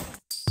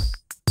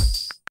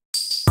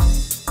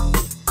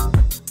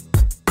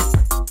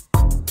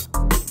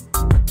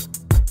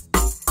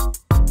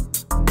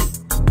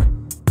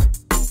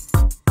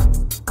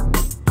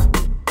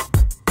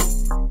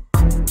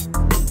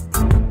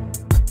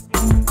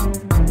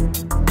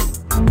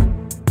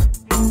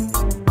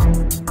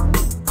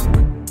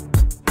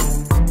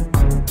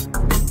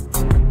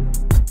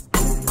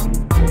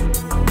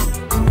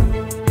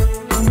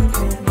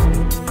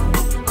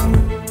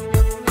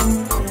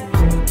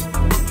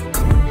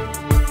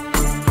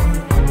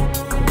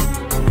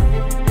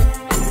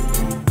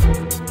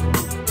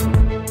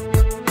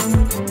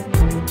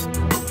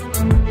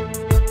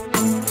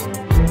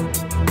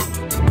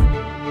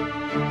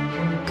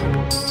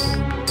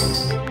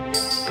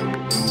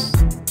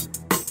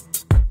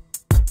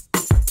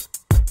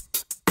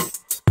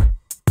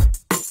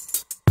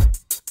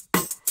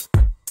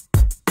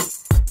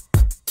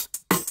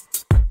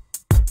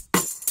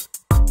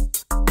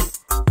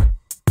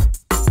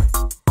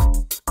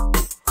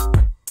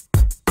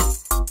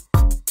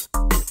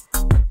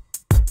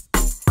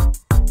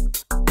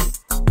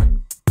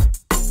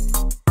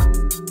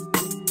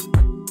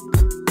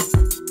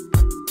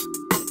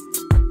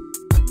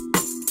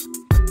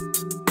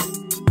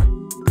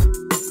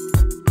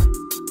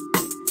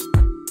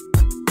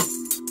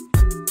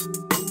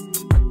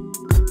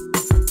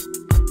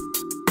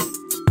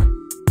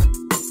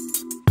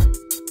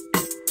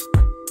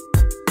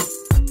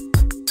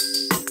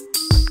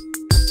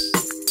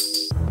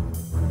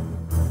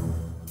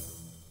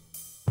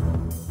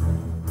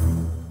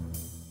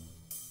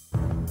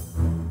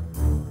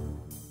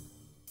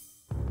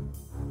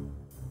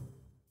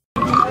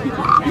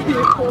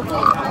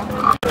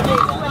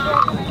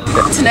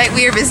 Tonight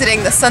we are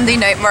visiting the Sunday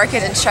night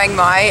market in Chiang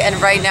Mai,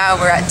 and right now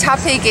we're at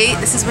Taipei Gate.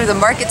 This is where the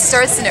market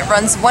starts and it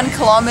runs 1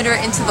 kilometer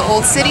into the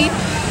old city.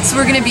 So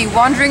we're going to be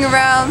wandering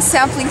around,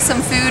 sampling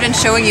some food and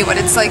showing you what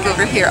it's like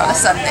over here on a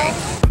Sunday.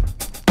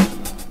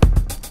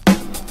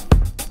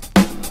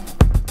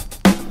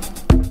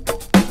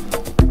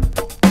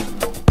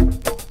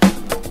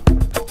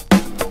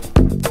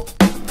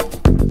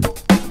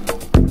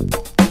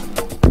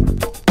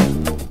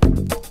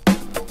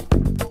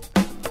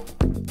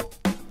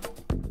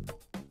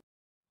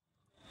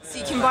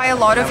 Buy a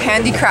lot of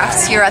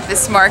handicrafts here at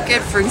this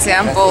market. For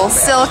example,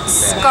 silks,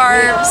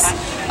 scarves,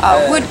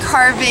 wood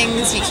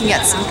carvings. You can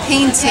get some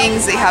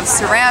paintings. They have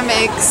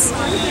ceramics,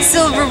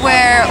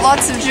 silverware,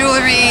 lots of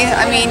jewelry.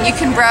 I mean, you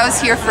can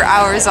browse here for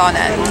hours on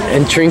end.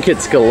 And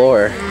trinkets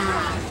galore.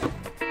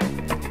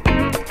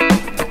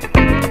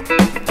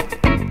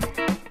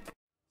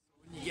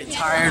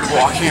 Tired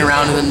walking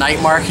around in the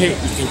night market,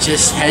 you can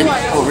just head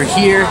over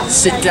here,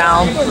 sit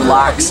down,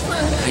 relax,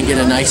 and get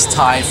a nice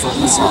Thai foot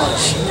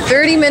massage.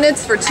 30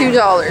 minutes for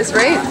 $2,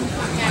 right?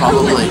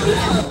 Probably.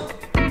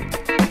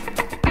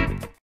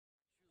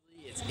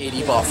 It's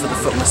 80 baht for the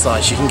foot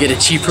massage. You can get a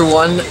cheaper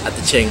one at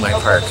the Chiang Mai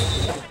Park.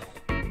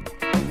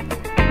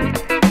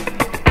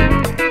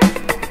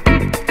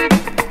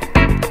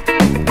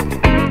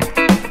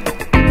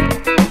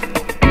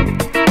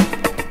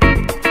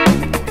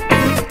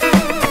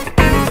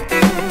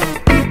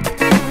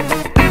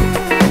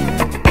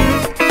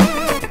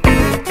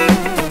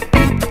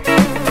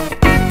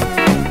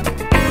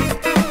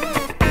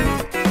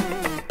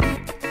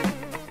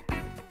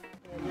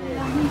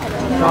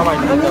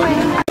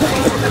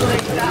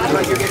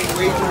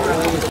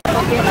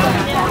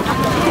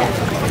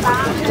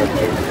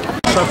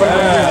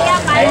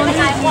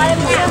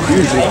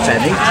 Usually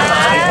penny.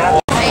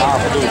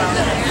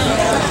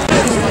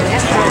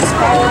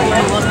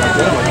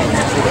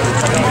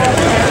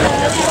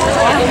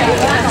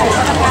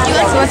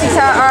 So what's this?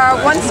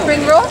 One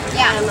spring roll?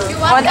 Yeah.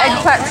 One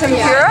eggplant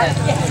tempura?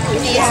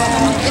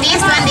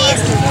 This one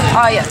is.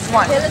 Oh yes,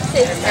 one.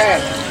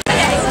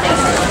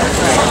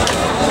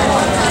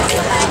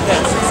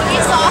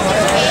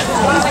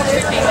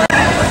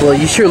 Well,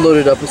 you sure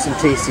loaded up with some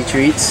tasty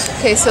treats.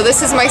 Okay, so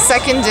this is my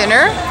second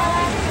dinner.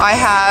 I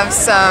have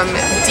some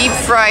deep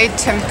fried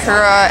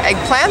tempura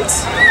eggplant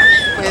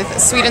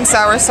with sweet and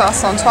sour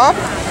sauce on top,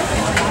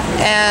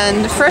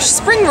 and fresh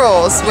spring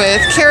rolls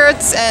with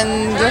carrots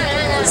and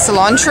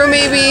cilantro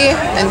maybe,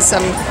 and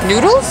some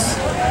noodles.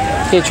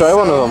 Okay, try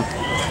one of them.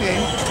 Okay.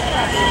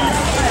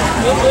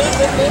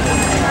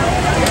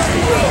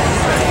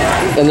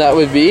 And that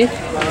would be?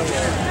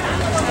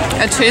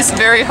 It tastes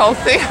very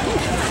healthy.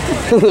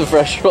 The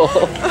fresh roll.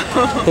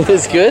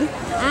 It's good?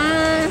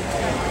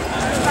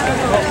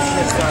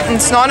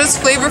 It's not as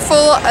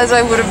flavorful as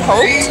I would have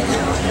hoped.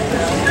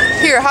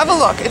 Here, have a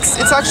look.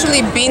 It's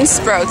actually bean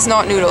sprouts,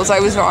 not noodles. I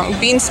was wrong.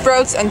 Bean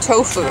sprouts and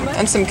tofu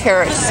and some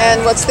carrots.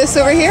 And what's this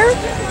over here?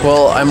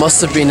 Well, I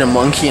must have been a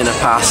monkey in a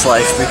past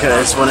life,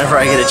 because whenever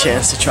I get a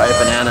chance to try a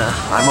banana,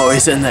 I'm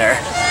always in there.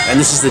 And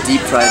this is the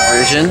deep fried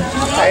version.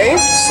 Okay.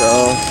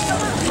 So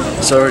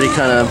it's already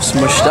kind of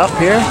smushed up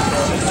here.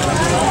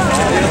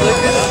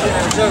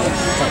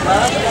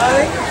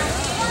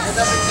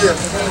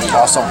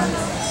 Awesome.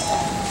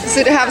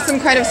 So did it have some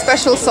kind of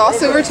special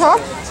sauce over top?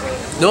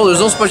 No, there's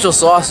no special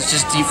sauce. It's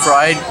just deep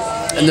fried,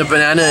 and the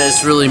banana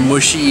is really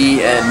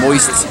mushy and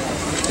moist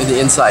in the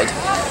inside.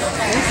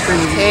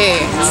 Okay,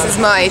 this is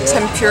my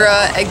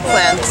tempura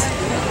eggplant.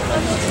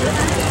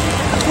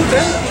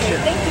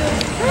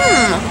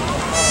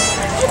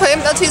 Okay,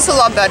 that tastes a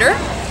lot better.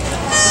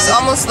 It's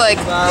almost like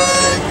a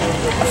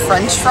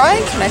French fry.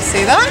 Can I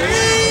say that?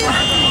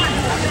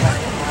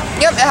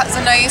 Yep, it has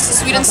a nice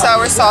sweet and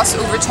sour sauce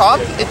over top.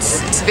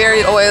 It's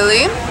very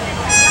oily,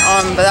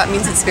 but that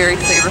means it's very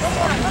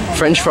flavorful.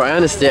 French fry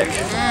on a stick.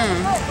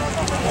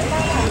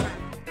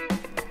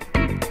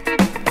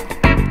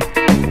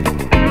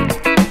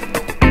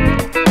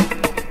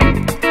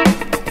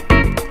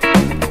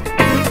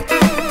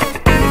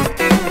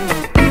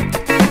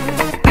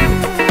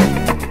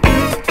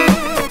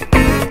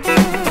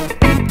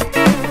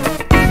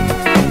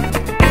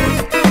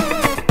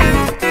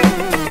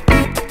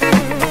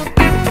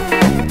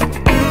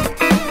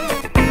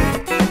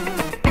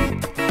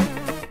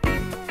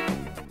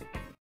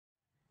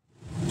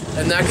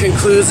 And that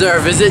concludes our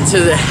visit to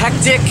the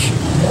hectic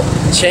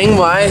Chiang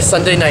Mai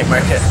Sunday night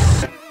market.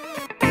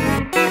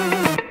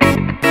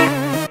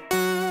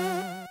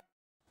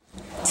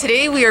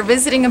 Today we are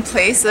visiting a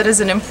place that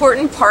is an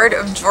important part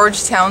of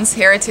Georgetown's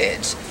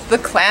heritage, the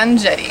clan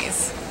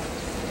jetties.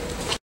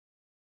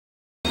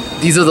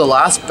 These are the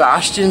last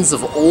bastions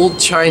of old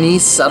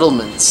Chinese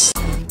settlements.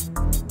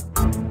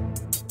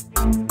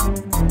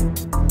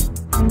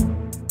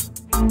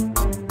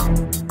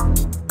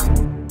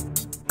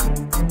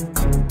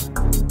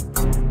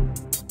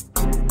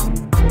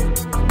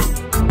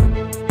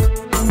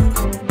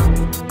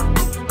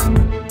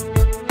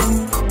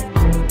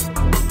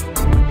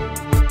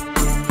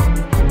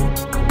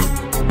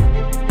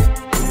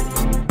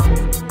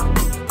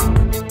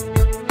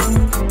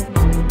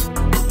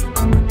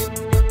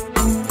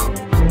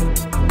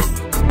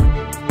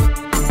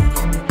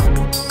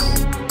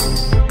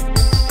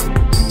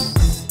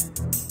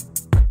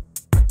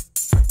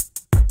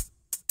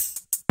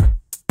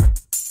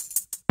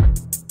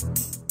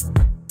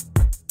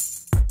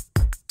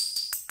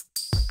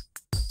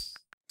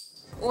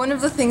 One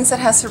of the things that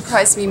has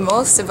surprised me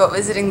most about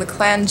visiting the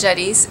clan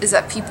jetties is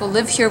that people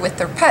live here with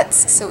their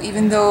pets. So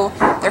even though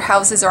their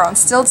houses are on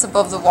stilts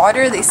above the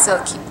water, they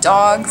still keep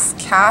dogs,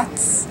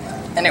 cats,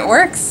 and it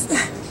works.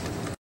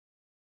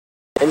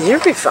 And here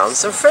we found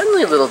some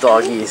friendly little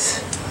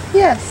doggies.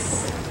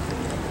 Yes.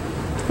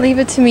 Leave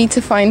it to me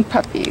to find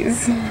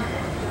puppies.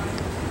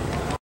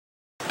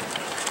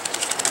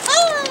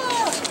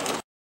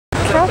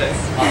 Cats.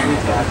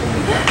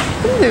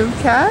 Hello,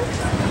 cat.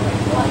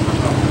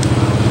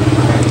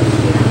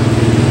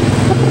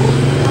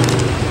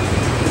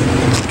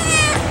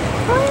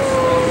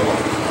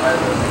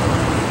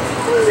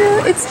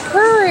 It's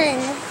purring.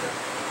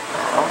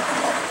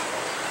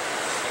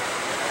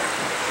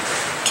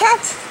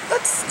 Cat,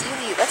 let's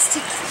steal you. Let's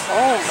take you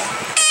home.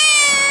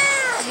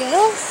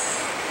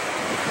 Yes.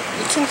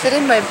 You can fit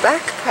in my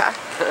backpack.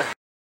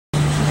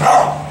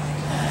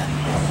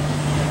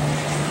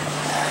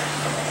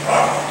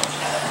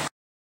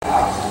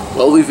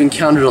 Well, we've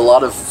encountered a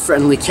lot of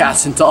friendly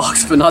cats and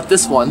dogs, but not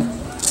this one.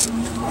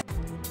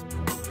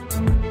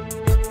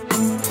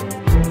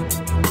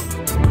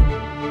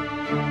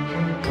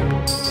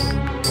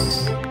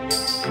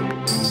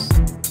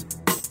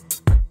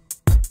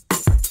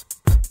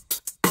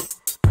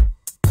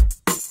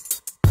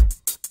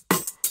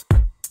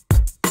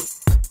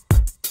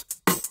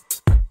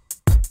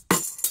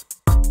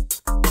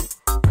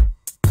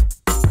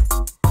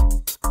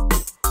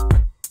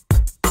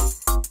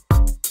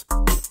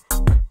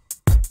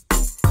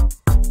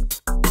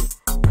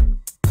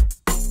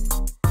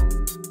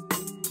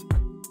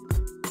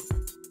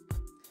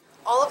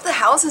 All of the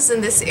houses in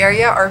this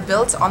area are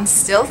built on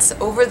stilts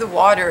over the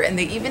water, and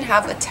they even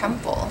have a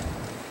temple.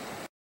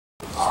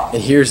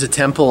 And here's a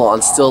temple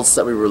on stilts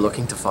that we were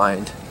looking to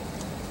find.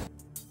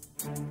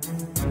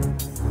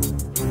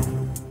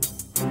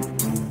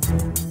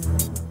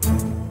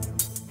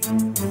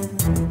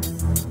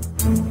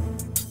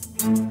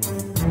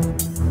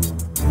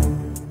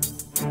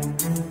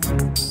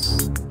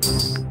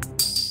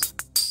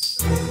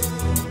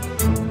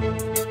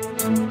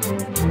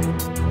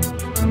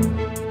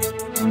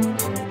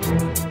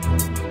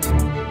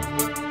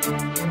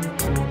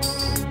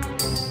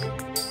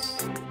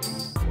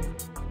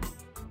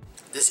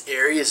 This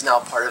area is now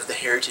part of the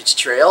Heritage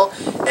Trail,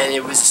 and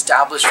it was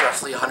established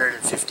roughly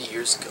 150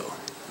 years ago.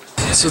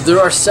 So there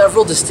are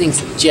several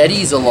distinct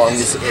jetties along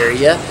this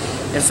area.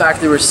 In fact,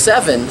 there were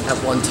 7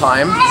 at one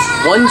time.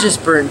 One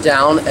just burnt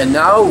down, and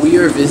now we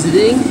are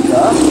visiting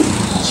the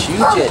Chu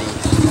Jetty,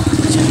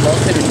 which is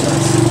located in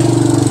us.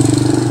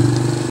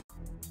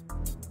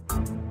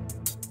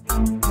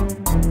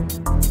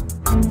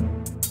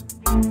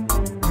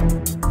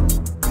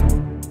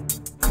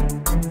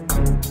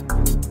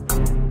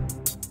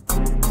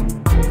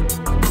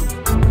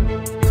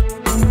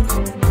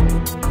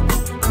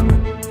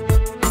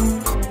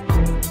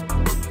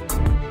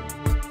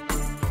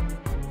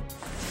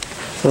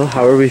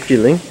 how are we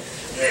feeling?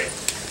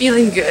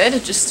 Feeling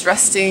good, just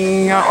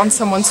resting on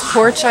someone's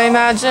porch, I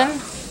imagine.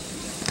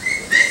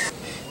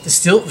 The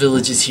stilt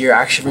villages here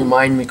actually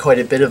remind me quite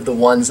a bit of the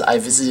ones I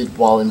visited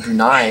while in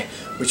Brunei,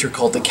 which are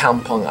called the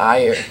Kampong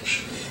Ayer.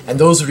 And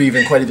those were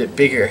even quite a bit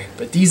bigger,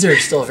 but these are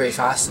still very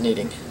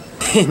fascinating.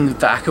 In the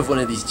back of one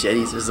of these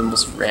jetties, there's the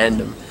most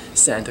random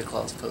Santa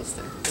Claus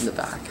poster in the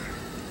back.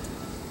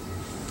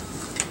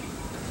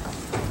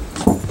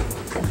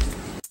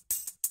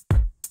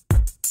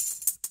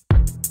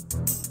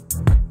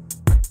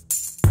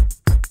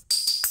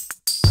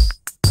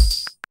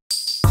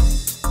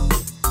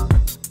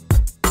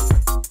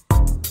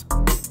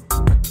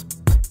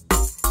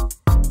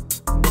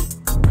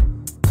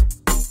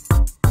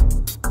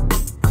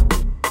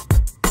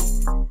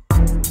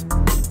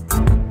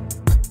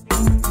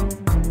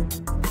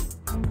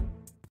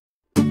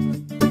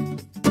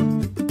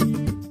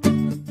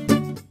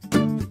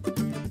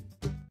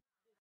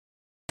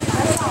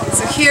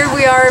 Here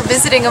we are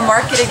visiting a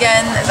market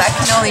again. That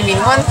can only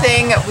mean one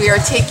thing. We are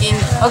taking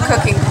a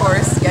cooking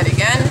course yet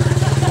again.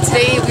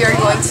 Today we are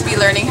going to be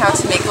learning how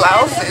to make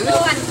Lao food.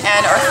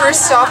 And our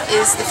first stop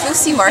is the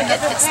Fusi market.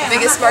 It's the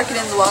biggest market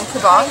in Luang,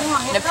 Prabang,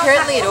 and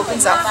apparently it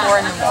opens at 4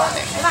 in the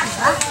morning.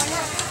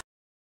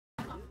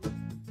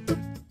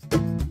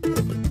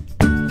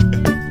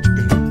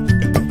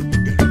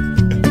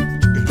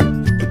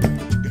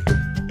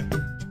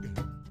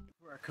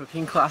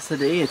 Cooking class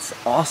today, it's an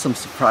awesome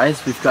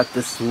surprise. We've got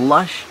this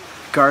lush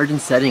garden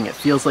setting. It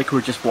feels like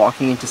we're just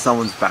walking into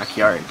someone's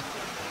backyard.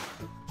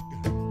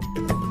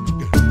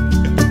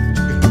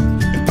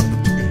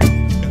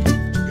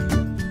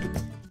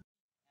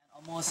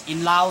 Almost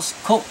in Laos,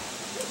 cook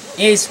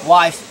is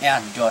wife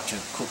and daughter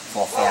cook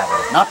for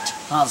family, not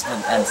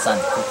husband and son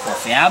cook for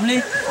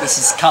family. This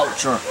is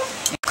culture.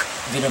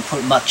 We don't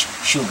put much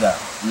sugar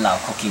in Lao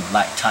cooking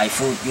like Thai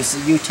food.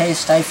 You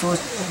taste Thai food,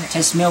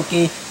 taste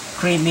milky,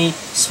 creamy,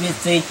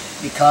 sweety,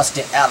 because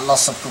they add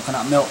lots of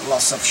coconut milk,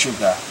 lots of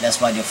sugar. That's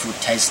why the food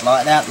tastes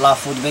like that. Lao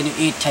food, when you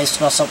eat, tastes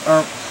lots of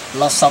herb,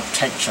 lots of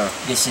texture.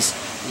 This is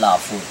Lao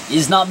food.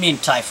 It's not mean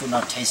Thai food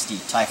not tasty.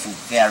 Thai food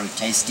very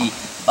tasty,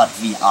 but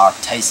we are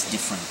taste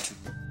different too.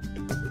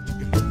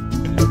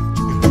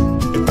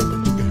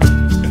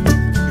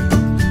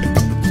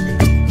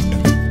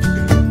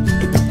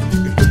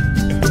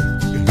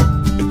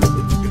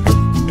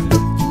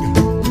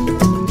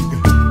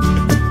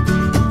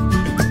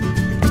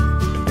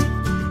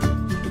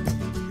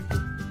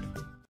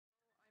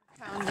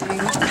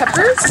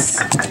 Peppers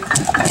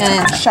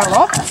and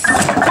shallots,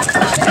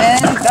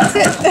 and that's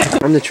it. I'm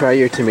gonna try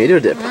your tomato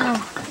dip.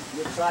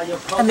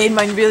 I made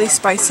mine really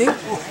spicy.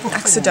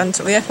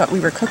 Accidentally, I thought we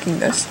were cooking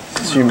this.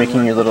 So you're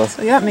making your little...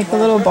 So yeah, make a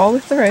little ball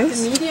with the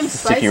rice.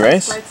 Sticky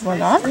rice?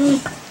 Voila.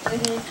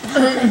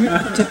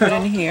 Dip it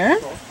in here.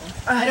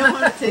 I don't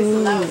want to taste the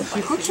loud.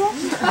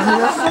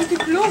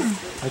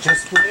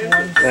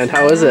 And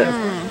how is it?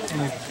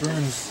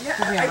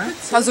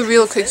 Has a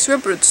real kick to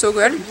it, but it's so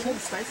good.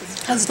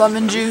 Has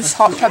lemon juice,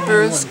 hot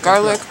peppers,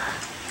 garlic.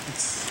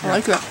 I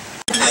like it.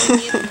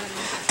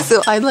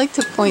 So I'd like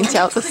to point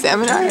out the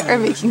salmon are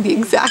making the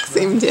exact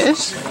same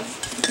dish.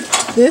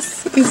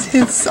 This is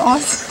his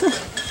sauce.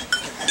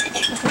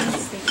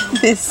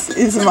 This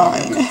is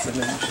mine.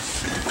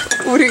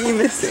 What are you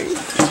missing?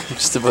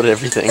 Just about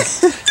everything.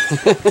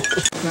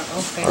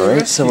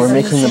 Alright, so we're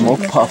making the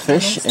mokpa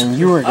fish, and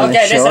you are going to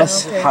show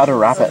us how to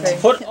wrap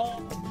it.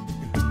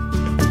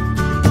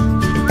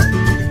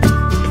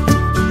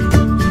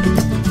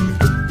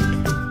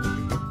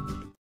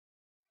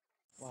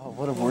 Wow,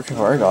 what a work of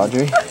art,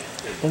 Audrey.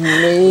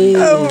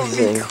 Amazing. Oh,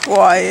 be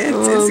quiet.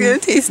 It's going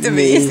to taste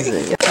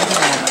amazing.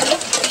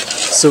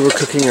 So we're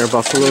cooking our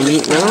buffalo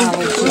meat now.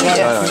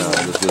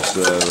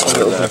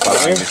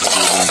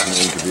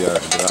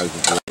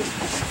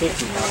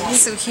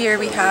 So here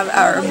we have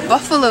our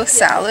buffalo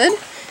salad.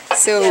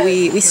 So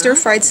we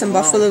stir-fried some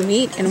buffalo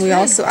meat, and we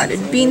also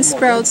added bean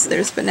sprouts.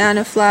 There's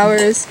banana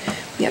flowers.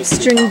 We have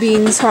string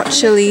beans, hot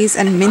chilies,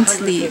 and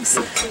mint leaves.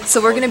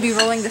 So we're going to be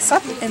rolling this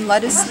up in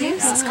lettuce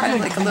leaves. It's kind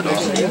of like a little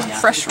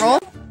fresh roll.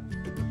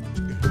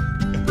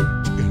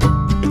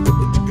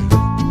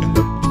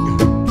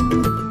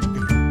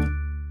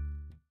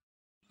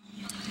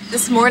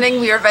 This morning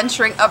we are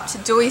venturing up to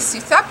Doi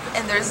Suthep,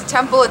 and there's a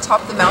temple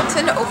atop the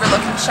mountain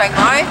overlooking Chiang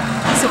Mai.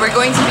 So we're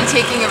going to be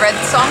taking a red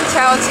song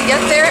tao to get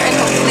there, and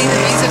hopefully the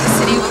views of the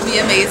city will be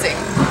amazing.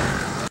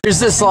 Here's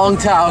the Song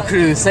Tao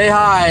crew. Say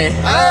hi.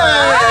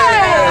 Hi!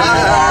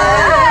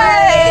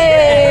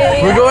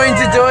 Hi! We're going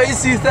to Doi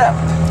Suthep.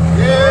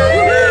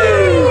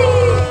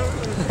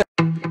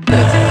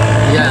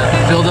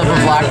 Yeah, build up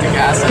of lactic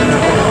acid.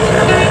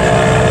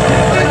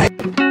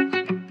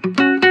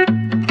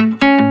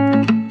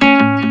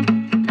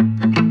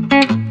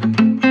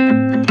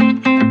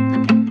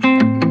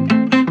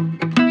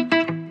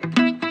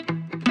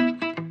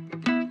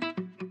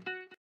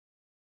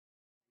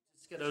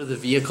 Out of the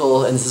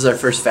vehicle, and this is our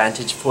first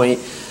vantage point.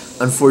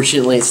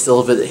 Unfortunately, it's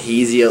still a bit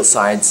hazy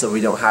outside, so we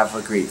don't have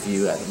a great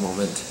view at the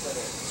moment.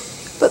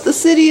 But the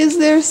city is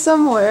there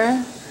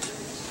somewhere.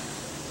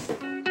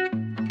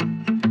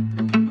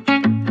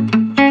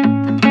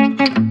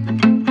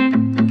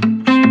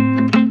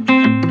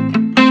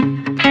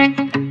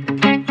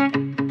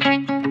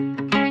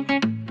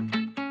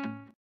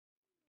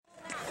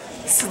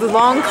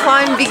 long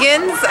climb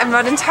begins. I'm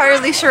not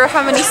entirely sure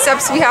how many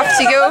steps we have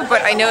to go,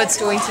 but I know it's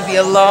going to be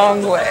a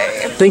long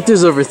way. I think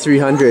there's over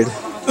 300.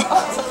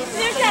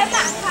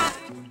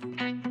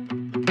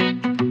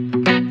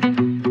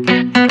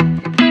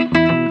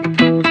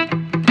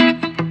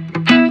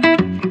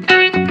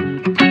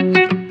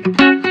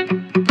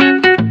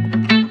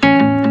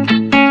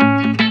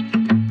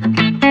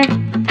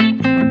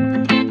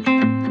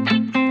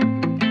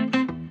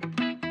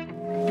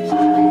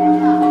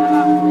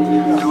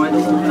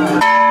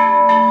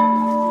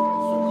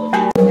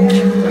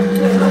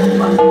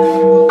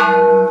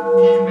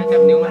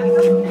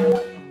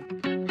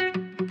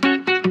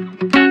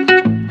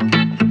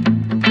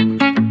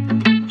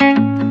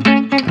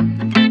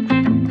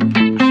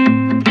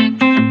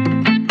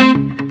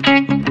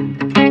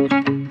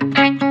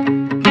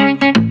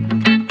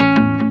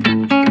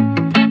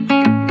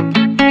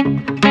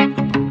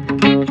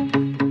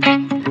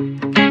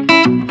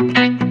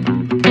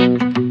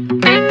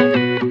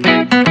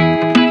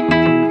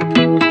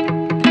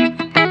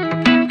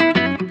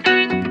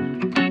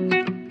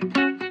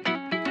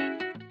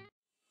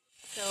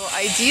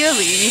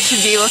 Ideally, you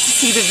should be able to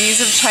see the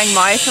views of Chiang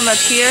Mai from up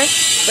here,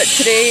 but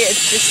today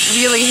it's just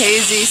really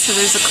hazy, so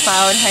there's a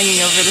cloud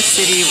hanging over the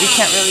city. We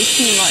can't really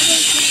see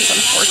much, which is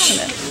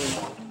unfortunate.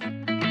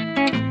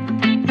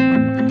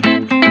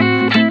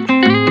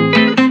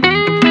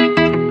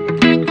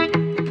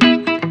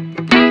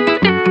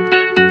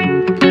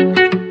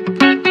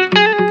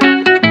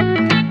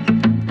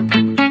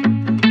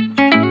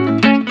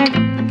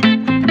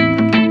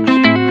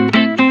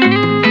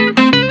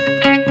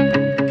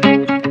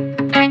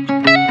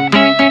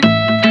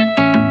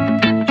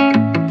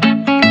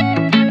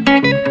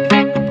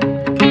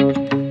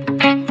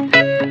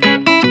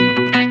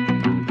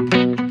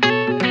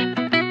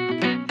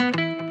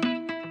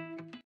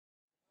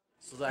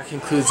 That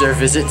concludes our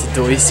visit to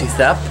Doi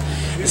Suthep.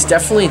 It's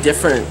definitely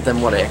different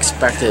than what I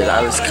expected.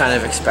 I was kind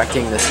of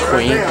expecting this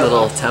quaint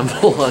little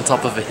temple on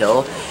top of a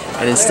hill,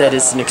 and instead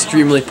it's an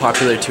extremely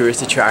popular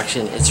tourist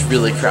attraction. It's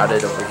really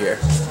crowded over here.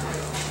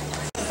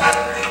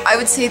 I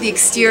would say the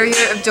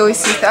exterior of Doi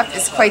Suthep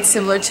is quite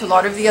similar to a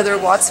lot of the other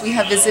Wats we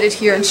have visited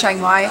here in Chiang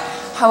Mai.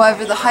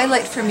 However, the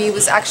highlight for me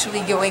was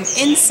actually going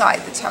inside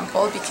the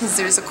temple, because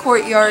there's a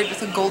courtyard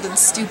with a golden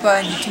stupa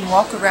and you can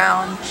walk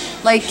around,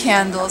 light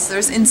candles,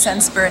 there's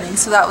incense burning,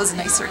 so that was a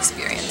nicer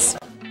experience.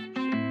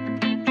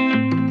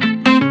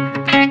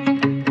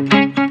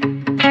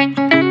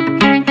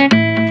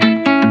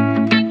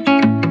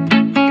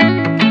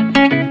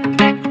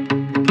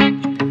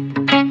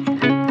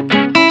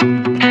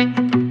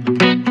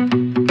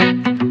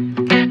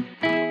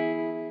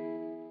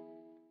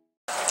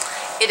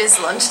 It is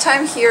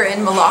lunchtime here in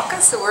Melaka,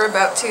 so we're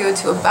about to go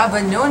to a Baba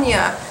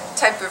Nyonya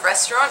type of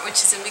restaurant, which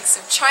is a mix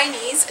of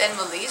Chinese and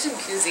Malaysian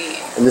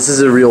cuisine. And this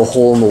is a real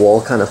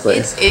hole-in-the-wall kind of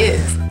place. It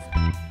is.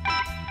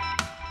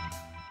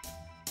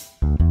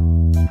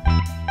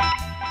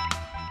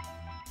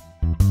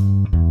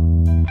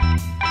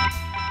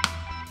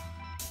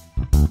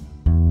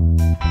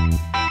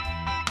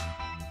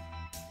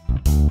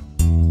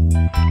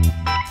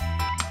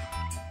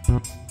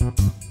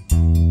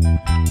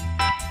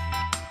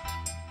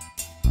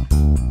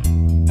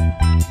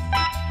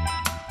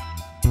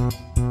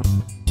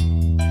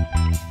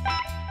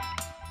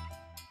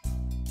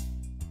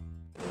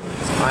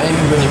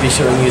 I'm going to be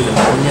showing you the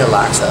Nonya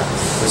Laksa,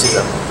 which is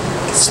a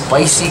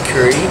spicy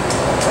curry,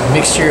 a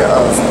mixture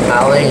of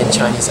Malay and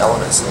Chinese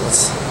elements. So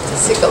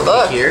let's take a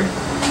look here.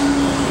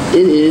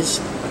 It is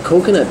a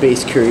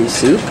coconut-based curry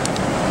soup,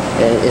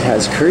 and it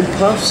has curd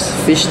puffs,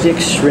 fish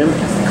sticks, shrimp,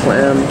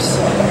 clams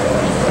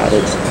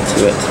added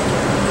to it.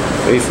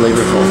 Very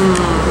flavorful.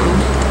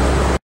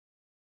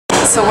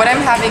 So what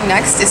I'm having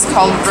next is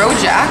called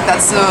rojak.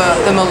 That's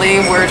the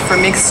Malay word for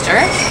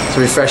mixture. It's a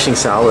refreshing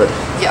salad.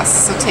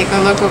 Yes, so take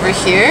a look over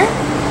here.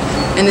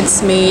 And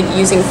it's made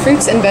using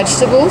fruits and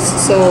vegetables.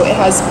 So it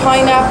has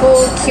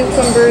pineapple,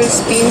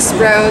 cucumbers, bean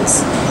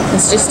sprouts.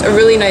 It's just a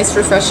really nice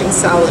refreshing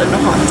salad on a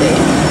hot day.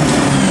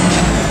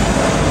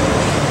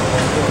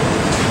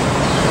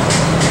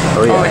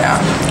 Oh yeah. Oh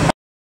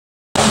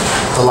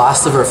yeah. The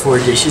last of our 4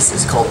 dishes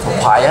is called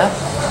papaya.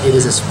 It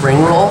is a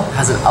spring roll,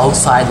 has an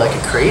outside like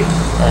a crepe,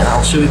 and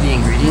I'll show you the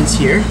ingredients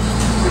here.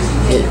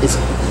 It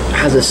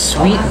has a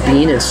sweet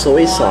bean and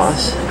soy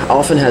sauce,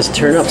 often has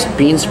turnips,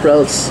 bean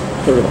sprouts,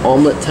 sort of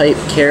omelet type,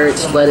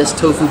 carrots, lettuce,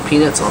 tofu,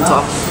 peanuts on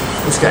top.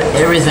 It's got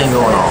everything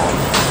going on.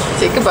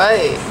 Take a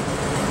bite.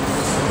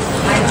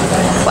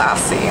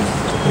 Classy.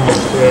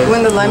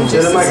 When the lime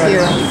juice is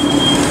here.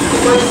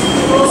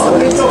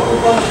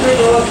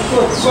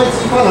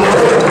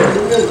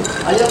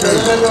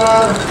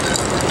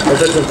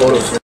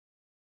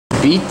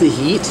 Beat the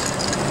heat,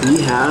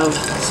 we have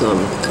some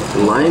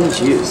lime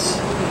juice.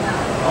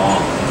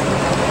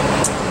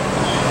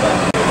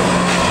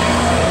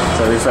 Is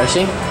that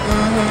refreshing?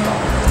 Mm-hmm.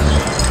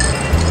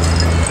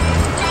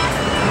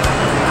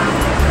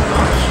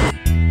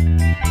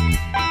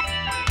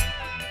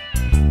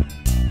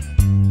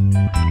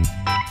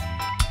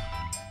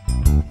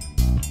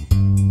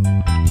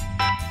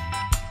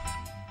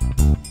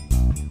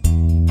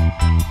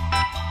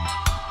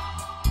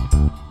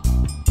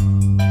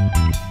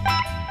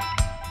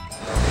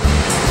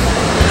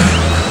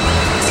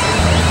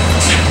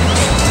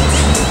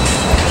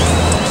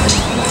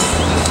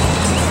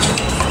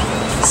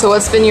 So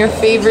what's been your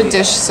favorite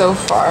dish so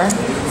far?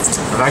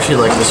 I've actually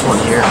liked this one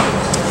here,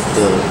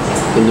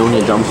 the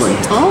Nonya dumpling.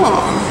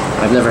 Oh.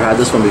 I've never had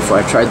this one before.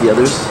 I've tried the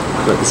others,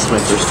 but this is my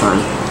first time.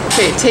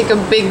 Okay, take a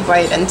big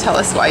bite and tell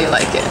us why you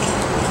like it.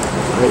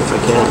 Alright, if I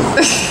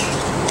can.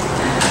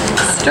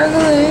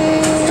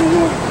 Struggling.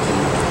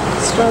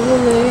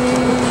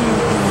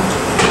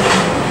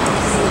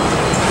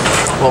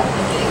 Well,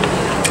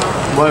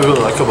 what I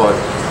really like about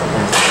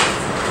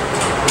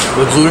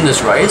the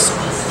glutinous rice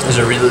is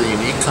a really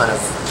unique kind of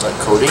like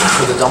coating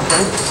for the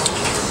dumpling.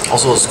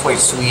 Also, it's quite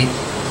sweet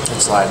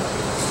inside.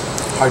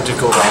 Hard to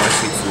go wrong with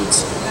sweet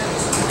foods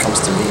when it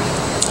comes to me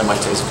and my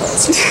taste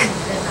buds.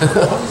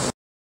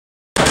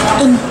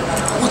 And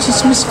what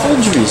is Miss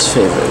Audrey's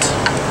favorite?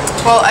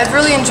 Well, I've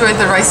really enjoyed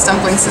the rice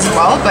dumplings as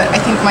well, but I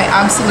think my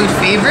absolute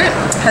favorite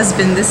has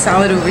been this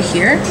salad over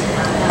here.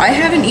 I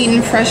haven't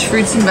eaten fresh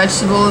fruits and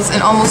vegetables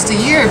in almost a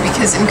year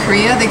because in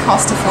Korea they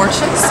cost a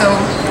fortune, so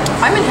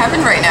I'm in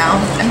heaven right now.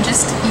 I'm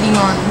just eating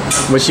on...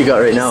 What you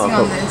got right now?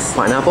 This.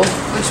 Pineapple?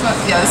 Which one?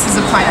 Yeah, this is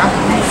a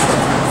pineapple.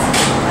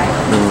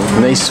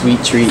 Nice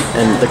sweet treat,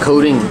 and the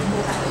coating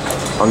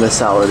on the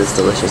salad is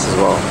delicious as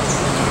well.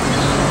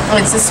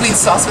 It's a sweet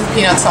sauce with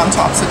peanuts on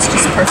top, so it's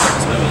just perfect.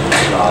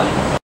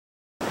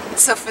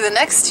 So for the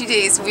next 2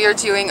 days we are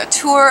doing a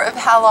tour of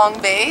Halong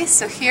Bay.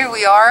 So here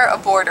we are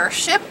aboard our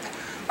ship,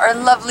 our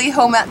lovely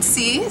home at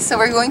sea. So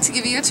we're going to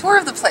give you a tour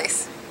of the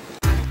place.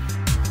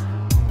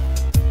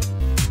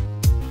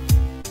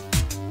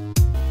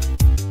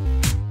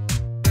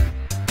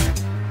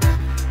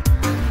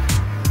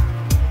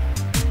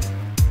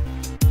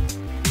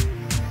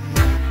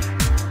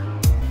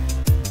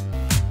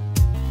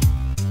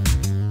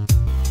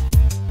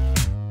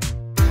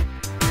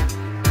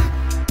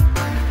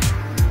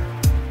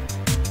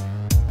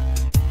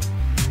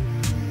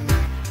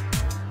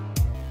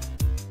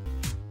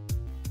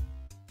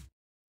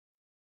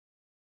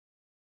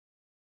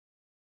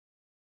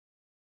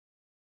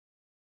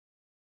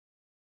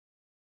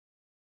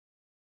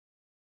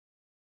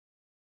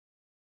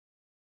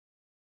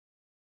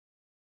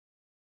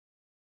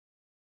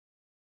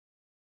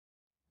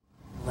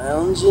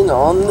 Lounging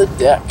on the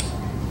deck.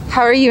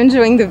 How are you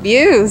enjoying the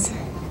views?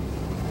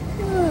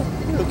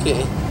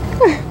 Okay.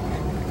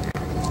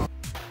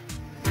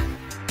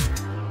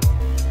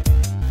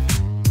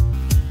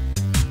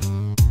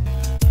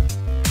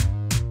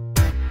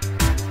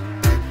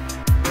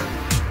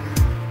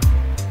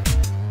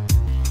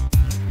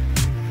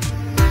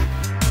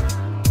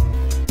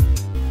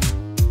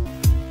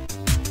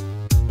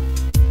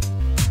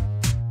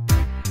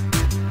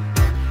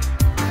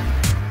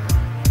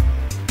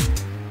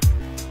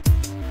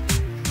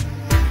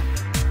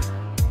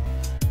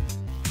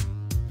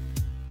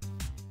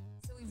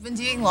 We've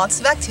been doing lots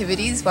of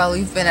activities while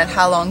we've been at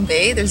Halong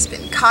Bay. There's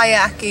been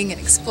kayaking and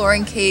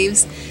exploring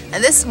caves,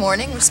 and this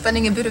morning we're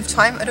spending a bit of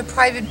time at a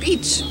private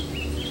beach.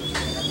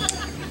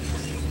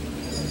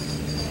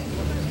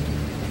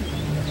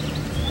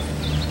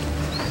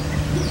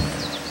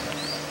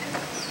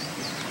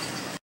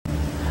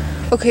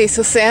 Okay,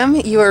 so Sam,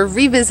 you are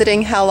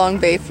revisiting Halong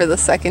Bay for the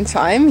second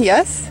time,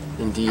 yes?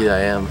 Indeed, I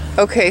am.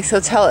 Okay, so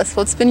tell us,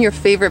 what's been your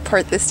favorite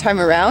part this time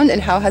around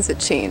and how has it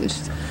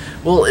changed?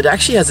 Well, it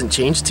actually hasn't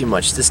changed too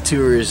much. This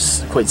tour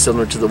is quite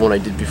similar to the one I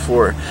did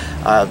before.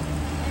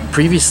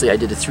 Previously, I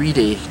did a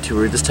 3-day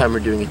tour. This time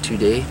we're doing a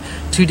 2-day.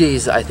 2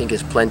 days, I think,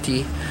 is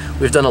plenty.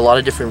 We've done a lot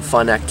of different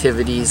fun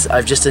activities.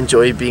 I've just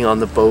enjoyed being on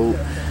the boat,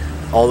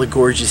 all the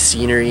gorgeous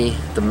scenery,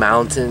 the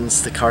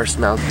mountains, the karst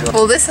mountains.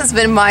 Well, this has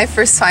been my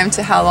first time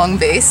to Halong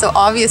Bay, so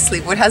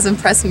obviously what has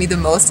impressed me the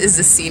most is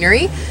the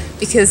scenery,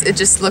 because it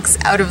just looks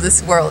out of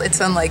this world.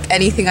 It's unlike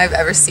anything I've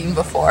ever seen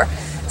before.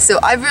 So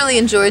I've really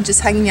enjoyed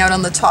just hanging out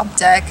on the top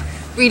deck,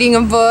 reading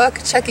a book,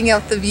 checking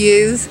out the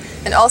views,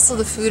 and also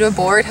the food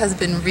aboard has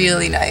been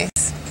really nice.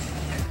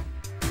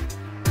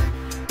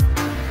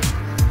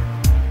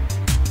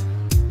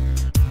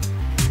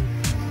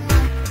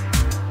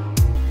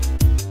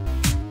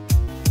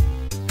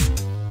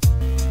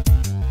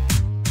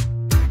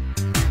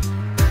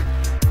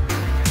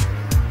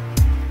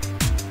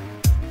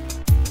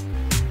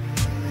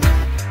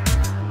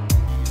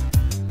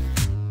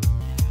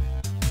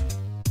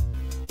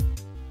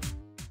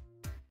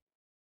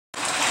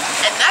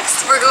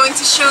 We're going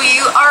to show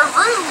you our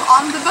room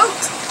on the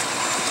boat.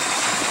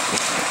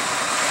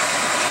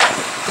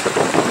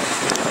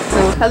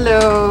 So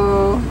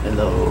hello.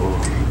 Hello.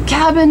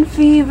 Cabin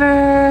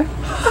fever.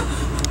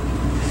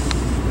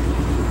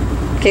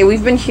 Okay,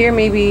 we've been here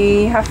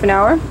maybe half an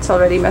hour. It's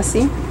already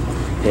messy.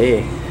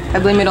 Hey. I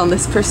blame it on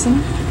this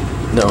person.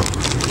 No.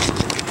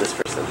 This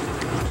person.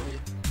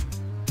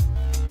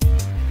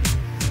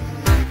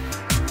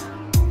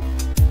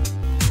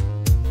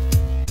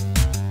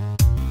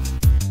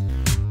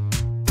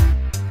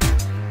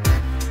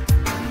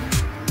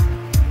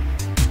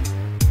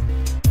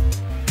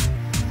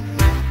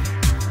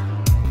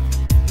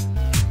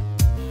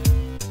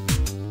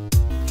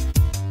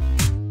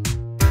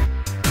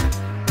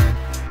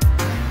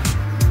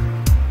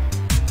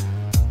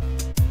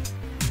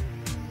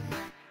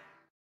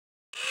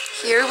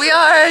 Here we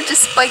are,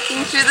 just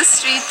biking through the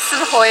streets of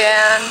Hoi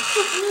An.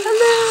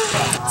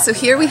 Hello! So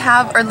here we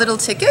have our little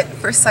ticket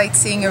for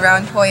sightseeing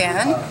around Hoi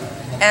An.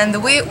 And the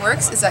way it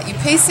works is that you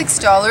pay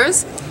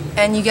 $6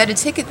 and you get a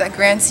ticket that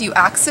grants you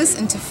access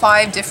into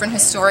 5 different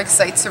historic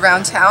sites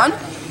around town.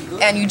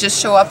 And you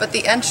just show up at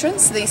the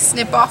entrance, they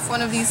snip off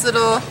one of these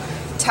little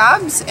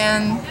tabs,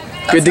 and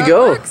that's good to how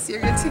go. It works.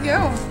 You're good to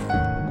go.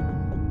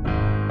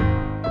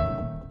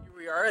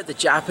 At the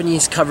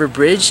Japanese covered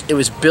bridge. It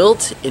was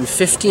built in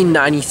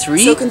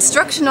 1593. So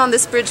construction on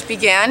this bridge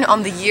began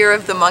on the year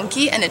of the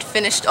monkey and it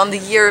finished on the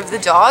year of the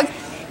dog.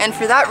 And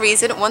for that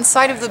reason, one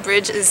side of the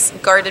bridge is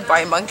guarded by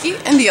a monkey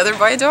and the other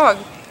by a dog.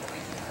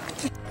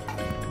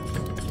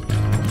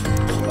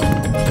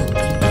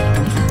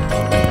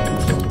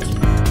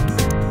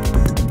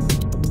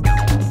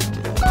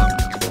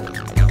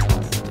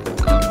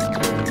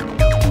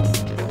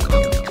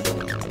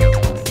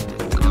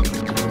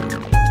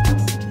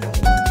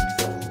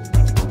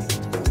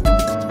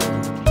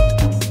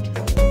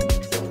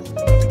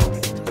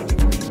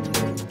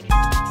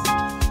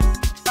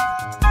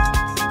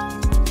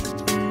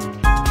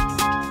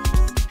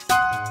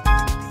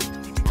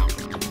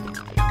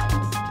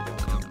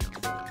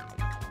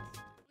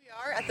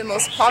 The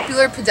most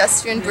popular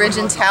pedestrian bridge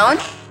in town.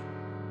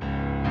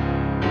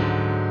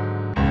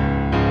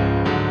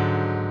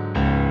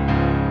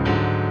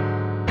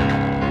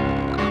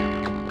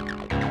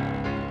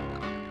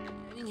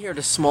 Heading here at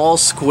a small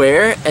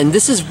square, and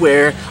this is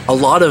where a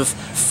lot of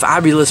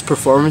fabulous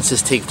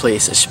performances take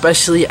place,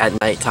 especially at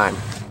nighttime.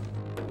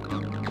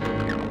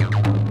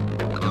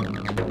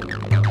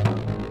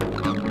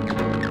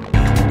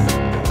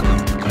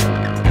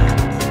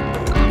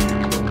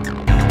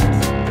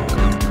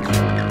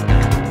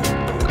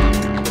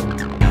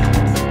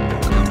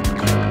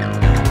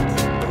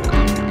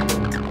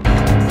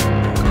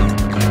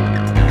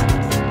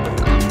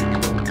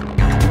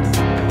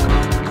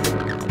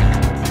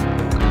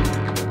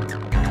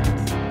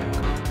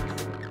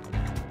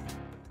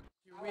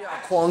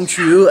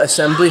 Chu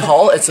Assembly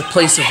Hall. It's a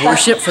place of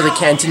worship for the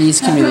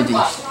Cantonese community.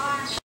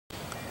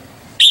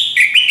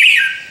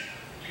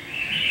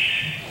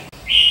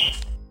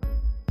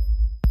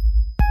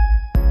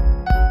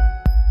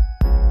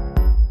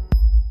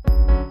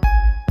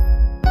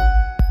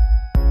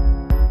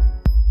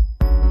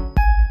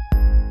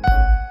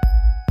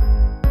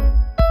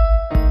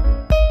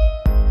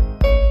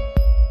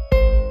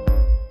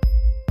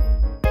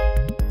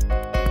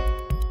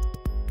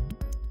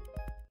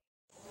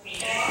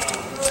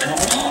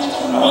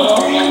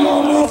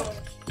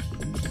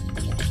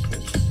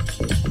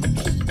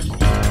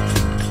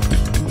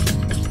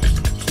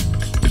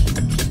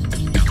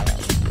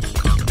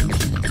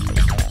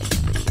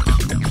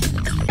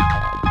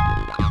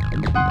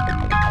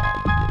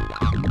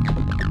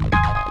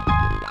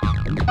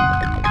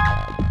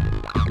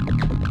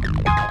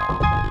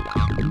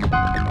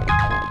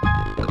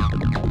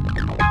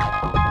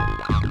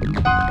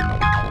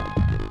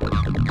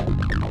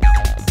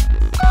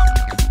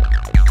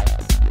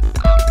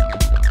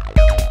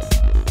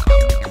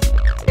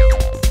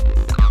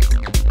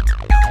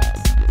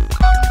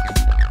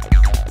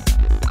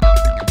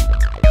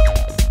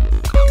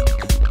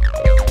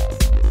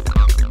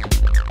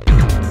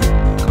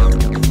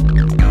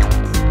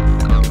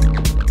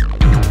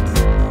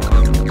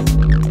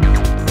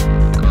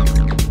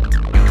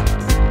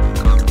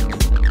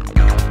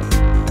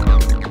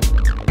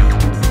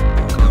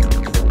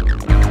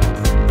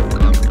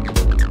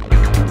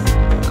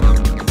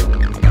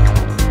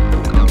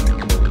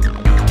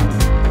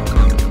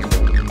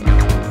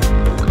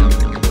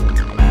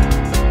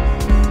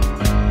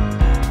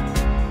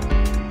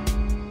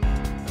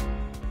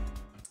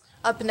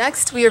 Up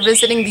next, we are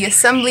visiting the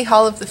Assembly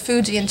Hall of the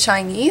Fujian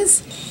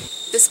Chinese.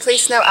 This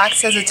place now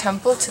acts as a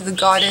temple to the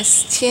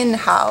goddess Tian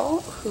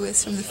Hao, who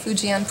is from the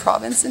Fujian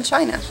province in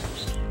China.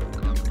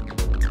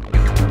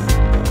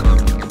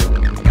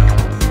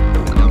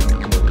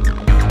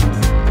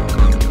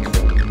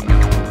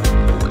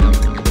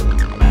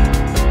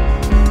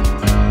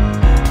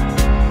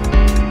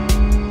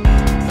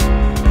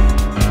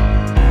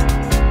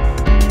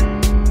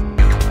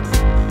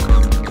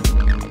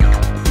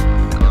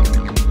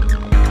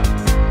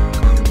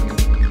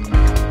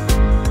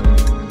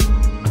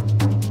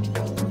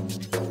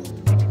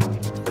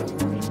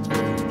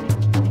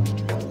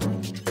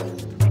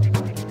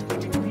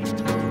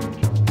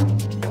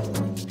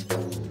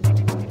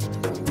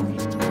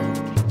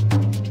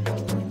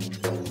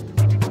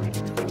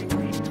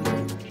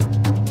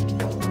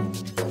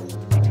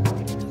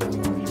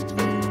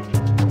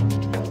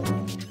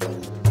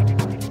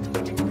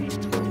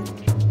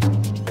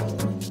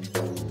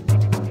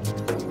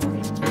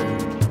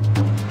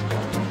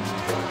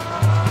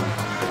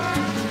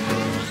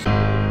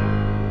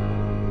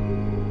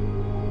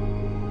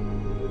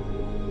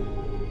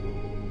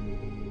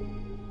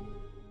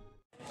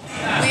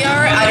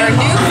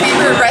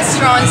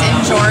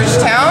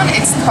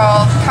 It's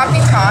called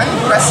Kapitan,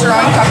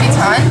 Restaurant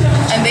Kapitan,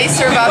 and they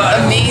serve up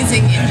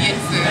amazing Indian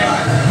food.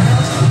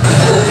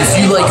 If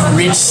you like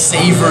rich,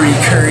 savory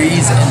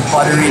curries and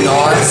buttery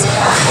naans,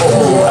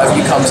 oh, have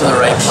you come to the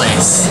right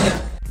place.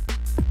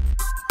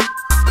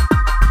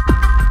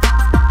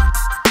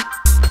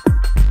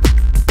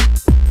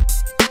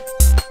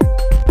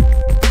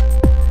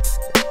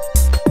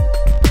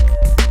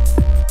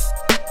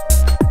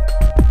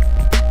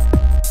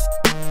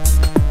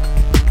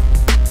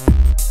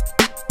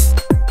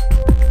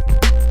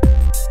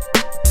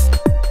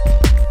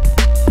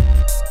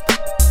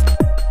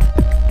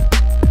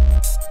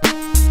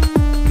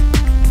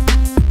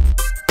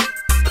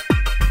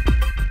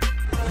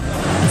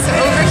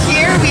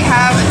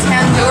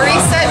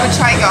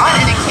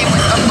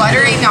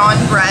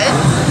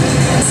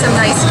 Some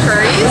nice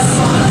curries,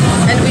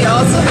 and we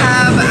also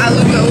have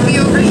aloo gobi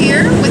over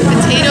here with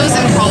potatoes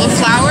and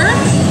cauliflower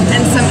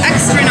and some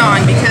extra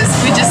naan because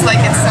we just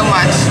like it so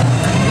much.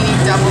 We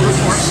need double the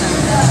portion.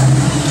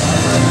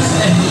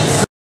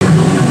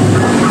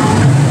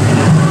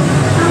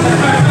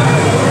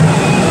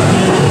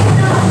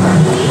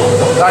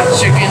 That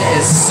chicken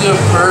is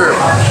superb.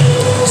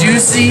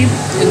 Juicy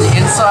in the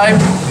inside,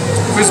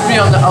 crispy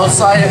on the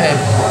outside, and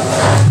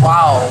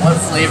wow, what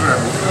flavor.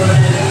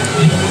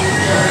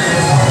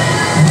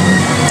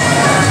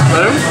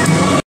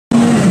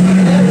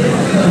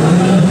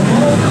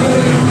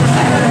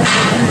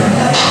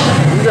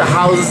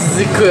 How's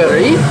the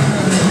curry?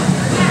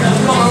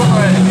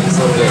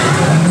 So good.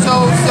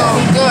 So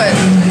good.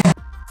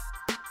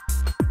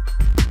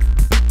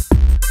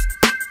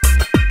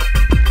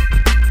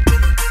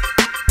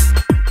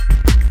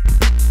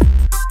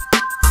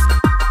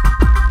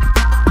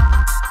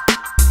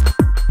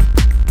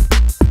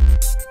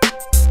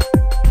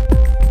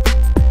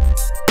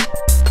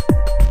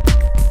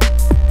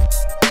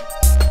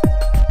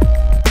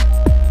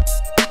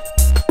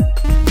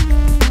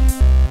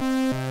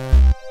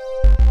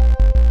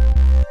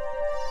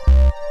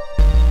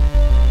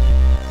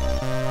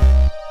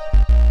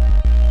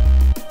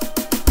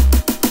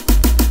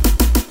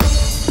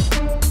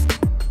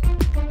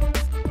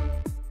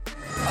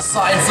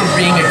 Aside from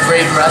being a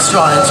great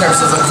restaurant in terms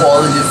of the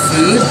quality of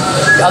food,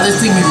 the other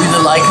thing we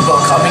really like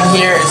about coming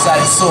here is that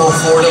it's so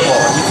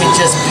affordable. You can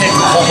just pick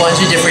a whole bunch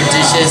of different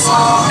dishes,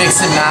 mix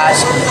and match,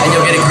 and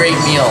you'll get a great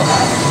meal.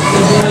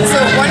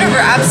 So one of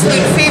our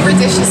absolute favorite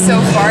dishes so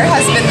far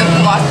has been the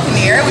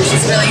Khmer, which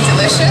is really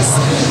delicious.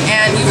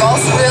 And you've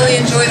also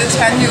really enjoyed the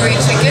tandoori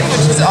chicken,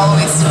 which is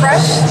always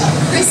fresh,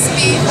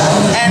 crispy,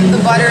 and the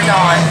butter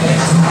naan.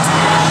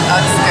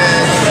 That's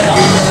good.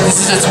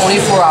 This is a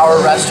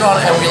 24-hour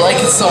restaurant, and we like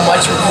it so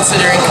much we're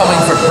considering coming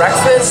for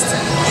breakfast,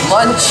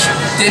 lunch,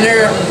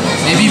 dinner,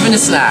 maybe even a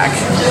snack.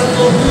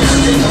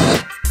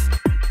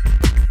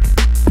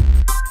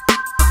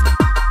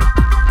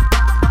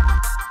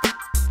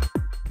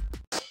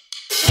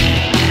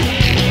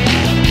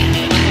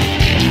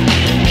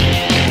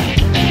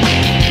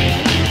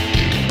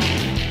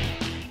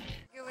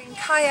 Going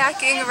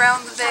kayaking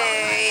around the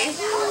bay.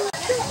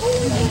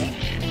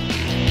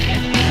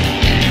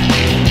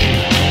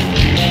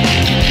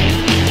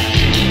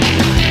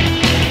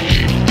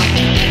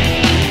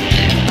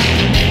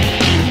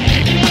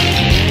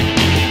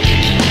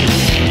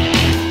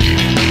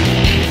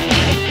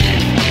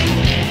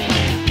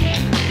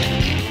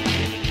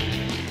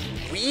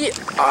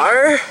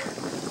 Are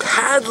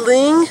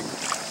paddling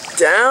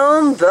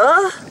down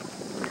the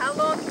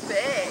Halong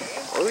Bay.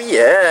 Oh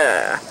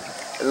yeah,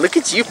 and look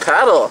at you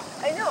paddle.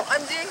 I know,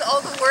 I'm doing all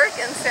the work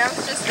and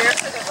Sam's just there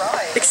for the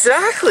ride.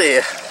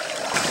 Exactly.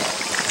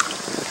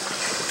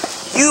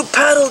 You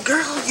paddle,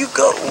 girl, you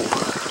go.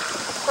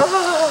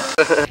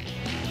 Oh.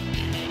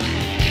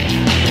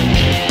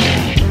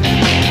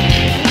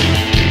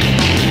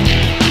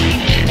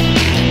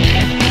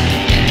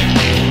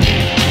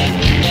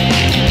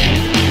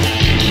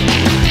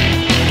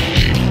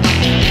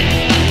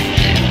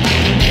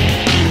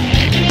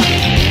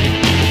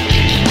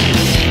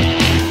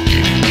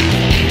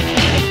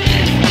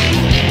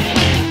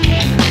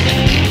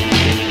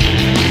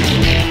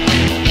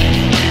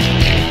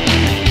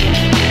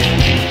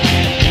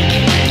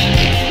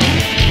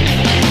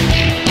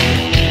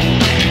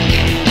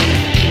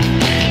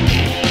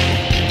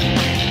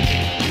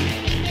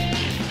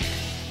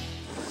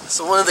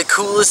 So one of the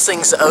coolest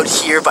things out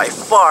here by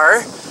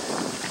far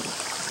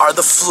are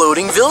the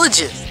floating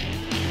villages.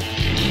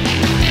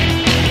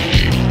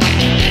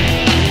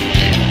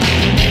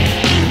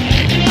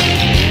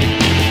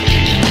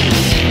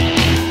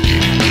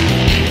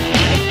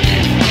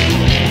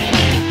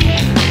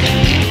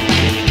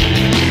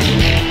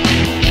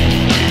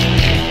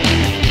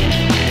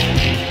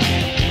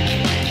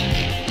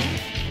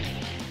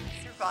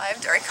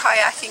 Survived our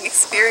kayaking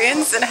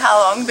experience in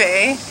Halong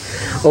Bay.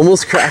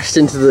 Almost crashed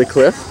into the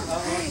cliff.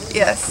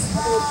 Yes.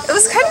 It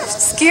was kind of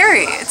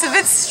scary. It's a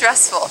bit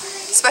stressful,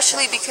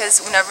 especially because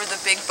whenever the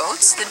big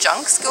boats, the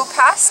junks, go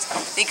past,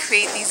 they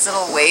create these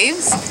little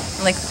waves,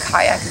 and like the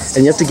kayak is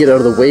And you have to get out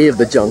of the way of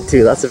the junk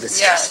too. That's a bit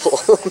stressful.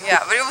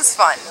 Yeah, but it was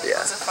fun. Yeah. It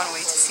was a fun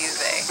way to see the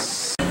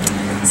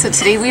bay. So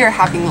today we are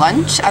having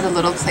lunch at a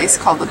little place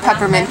called the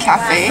Peppermint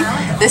Cafe.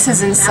 This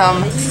is in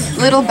some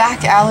little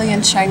back alley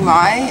in Chiang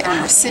Mai,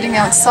 and we're sitting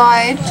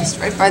outside just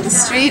right by the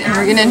street, and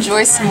we're gonna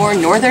enjoy some more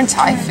northern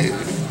Thai food.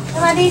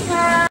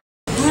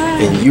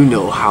 And you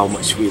know how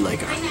much we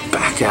like our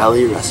back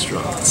alley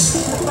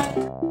restaurants.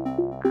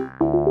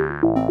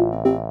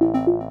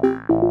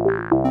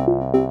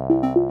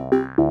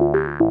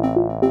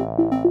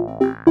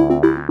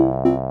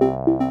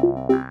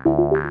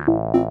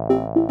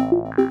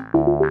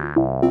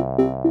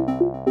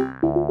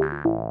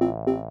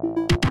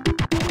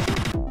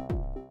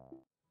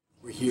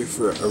 We're here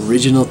for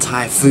original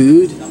Thai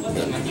food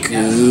and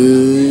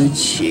good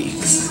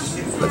shakes.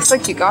 Looks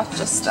like you got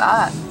just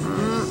that.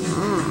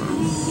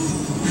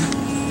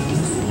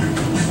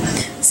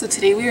 So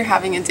today we are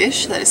having a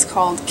dish that is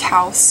called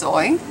cow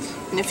soy,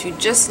 and if you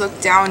just look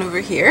down over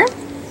here,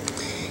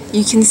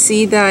 you can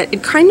see that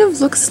it kind of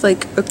looks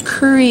like a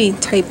curry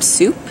type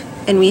soup,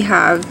 and we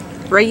have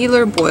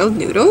regular boiled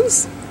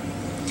noodles,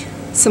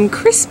 some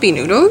crispy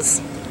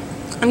noodles,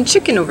 and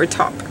chicken over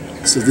top.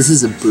 So this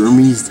is a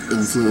Burmese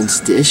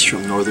influenced dish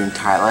from northern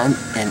Thailand,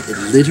 and it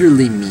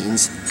literally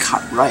means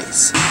cut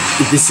rice.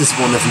 This is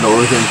one of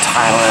northern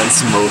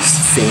Thailand's most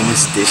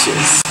famous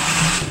dishes.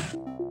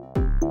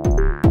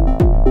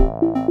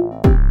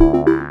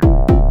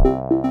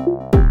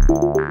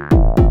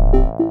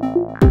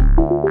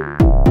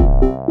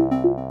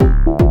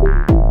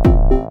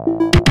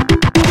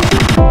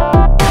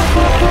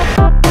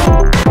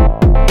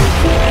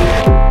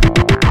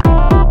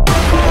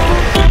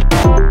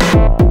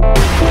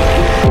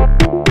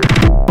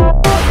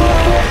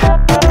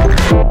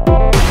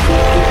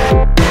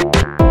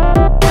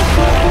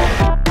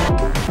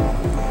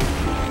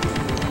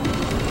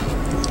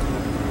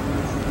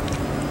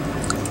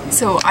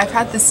 So I've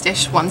had this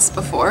dish once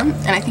before,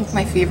 and I think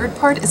my favorite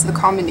part is the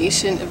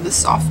combination of the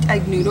soft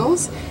egg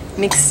noodles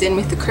mixed in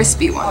with the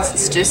crispy ones.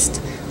 It's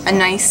just a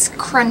nice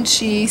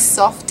crunchy,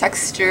 soft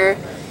texture,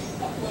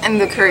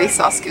 and the curry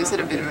sauce gives it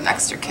a bit of an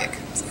extra kick.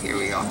 So here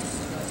we go.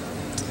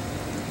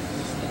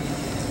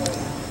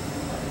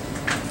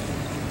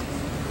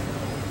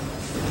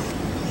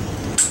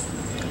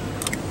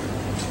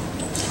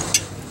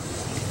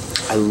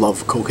 I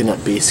love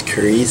coconut-based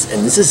curries,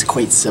 and this is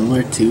quite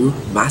similar to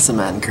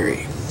massaman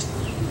curry.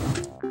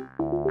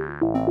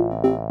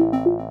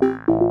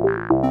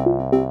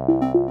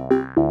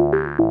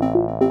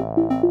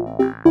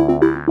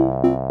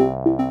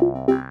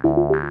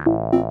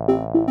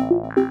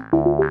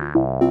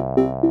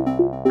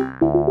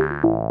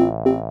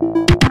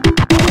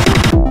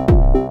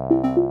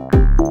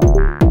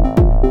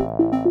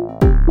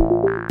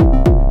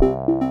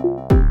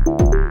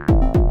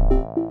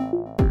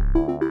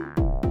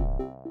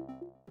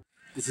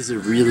 This is a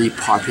really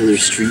popular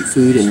street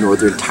food in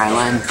northern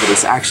Thailand, but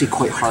it's actually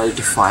quite hard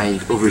to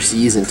find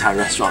overseas in Thai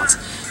restaurants.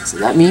 So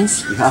that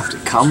means you have to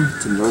come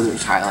to northern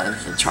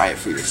Thailand and try it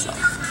for yourself.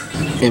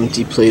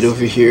 Empty plate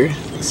over here,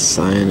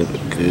 sign of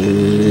a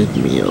good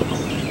meal.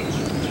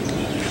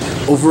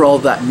 Overall,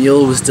 that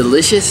meal was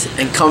delicious,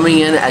 and coming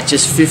in at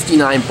just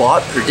 59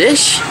 baht per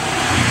dish.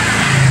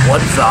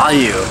 What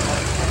value?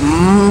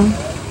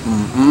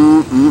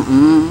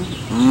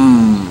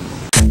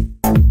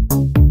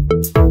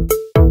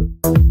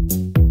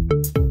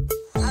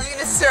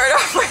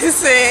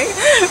 Saying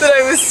that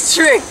I was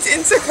tricked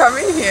into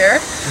coming here.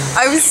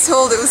 I was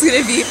told it was going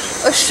to be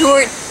a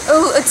short,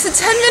 it's a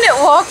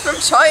 10-minute walk from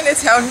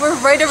Chinatown. We're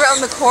right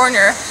around the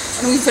corner,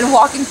 and we've been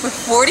walking for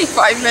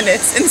 45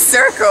 minutes in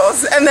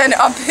circles and then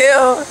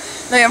uphill.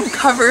 And I am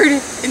covered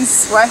in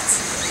sweat,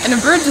 and a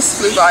bird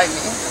just flew by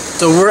me.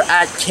 So we're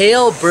at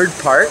KL Bird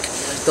Park,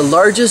 the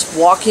largest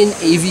walk-in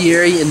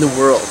aviary in the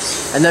world.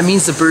 And that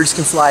means the birds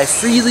can fly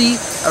freely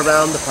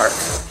around the park.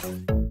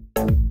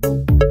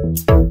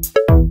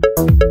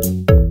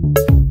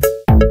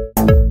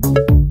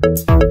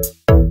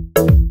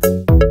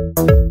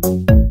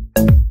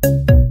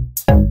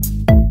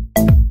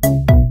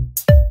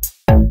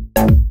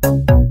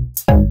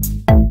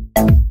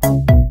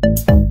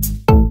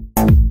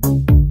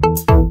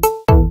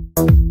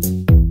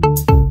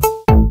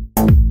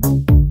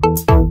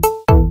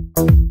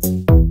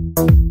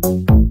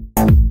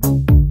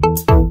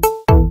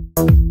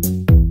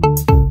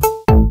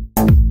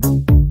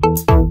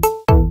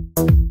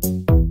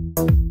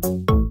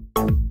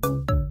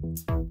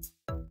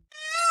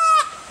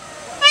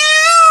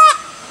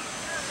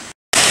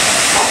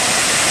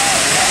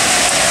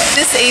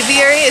 This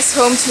aviary is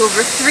home to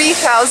over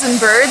 3,000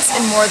 birds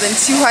in more than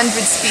 200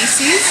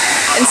 species,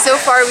 and so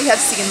far we have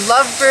seen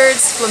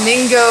lovebirds,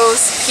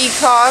 flamingos,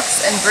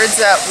 peacocks, and birds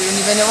that we don't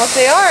even know what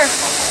they are.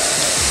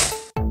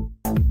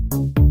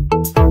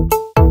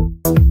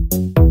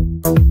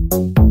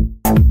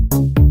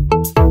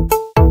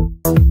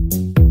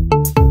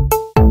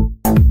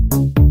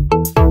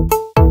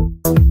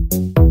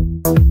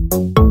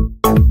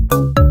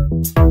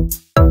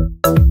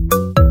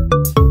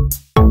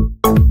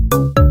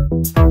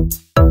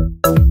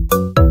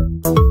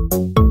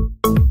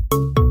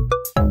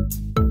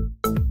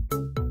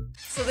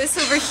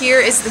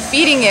 is the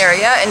feeding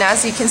area, and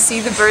as you can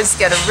see, the birds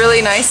get a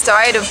really nice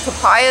diet of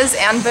papayas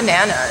and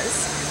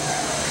bananas.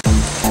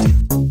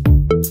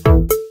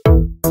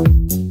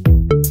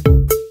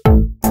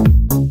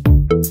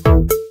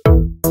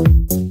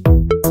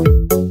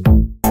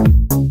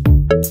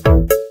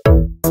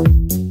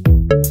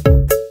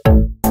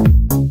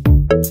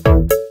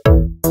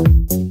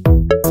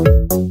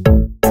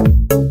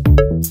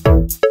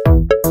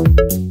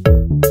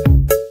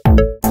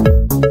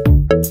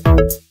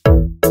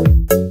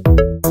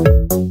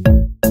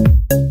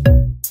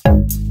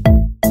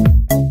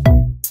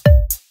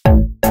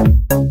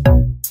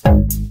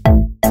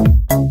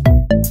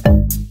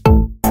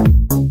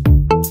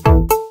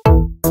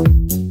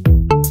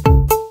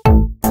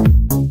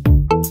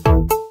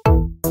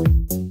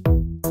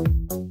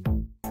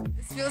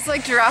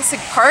 Like Jurassic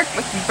Park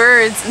with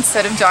birds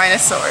instead of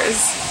dinosaurs.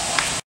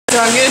 So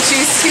I'm gonna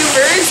choose 2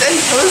 birds and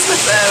pose with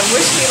them.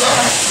 Wish me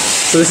luck.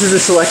 So this is the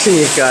selection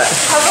you've got.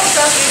 How about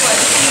that big one?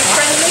 Is he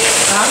friendly?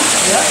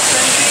 Yeah.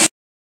 Friendly.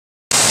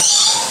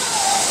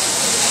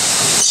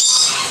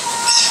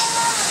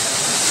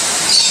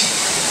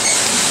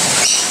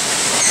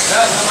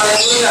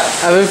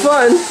 Having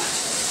fun.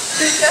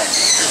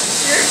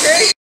 You're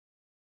great.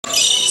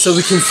 So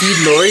we can feed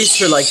Norries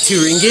for like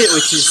 2 ringgit,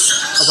 which is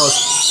about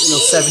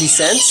 70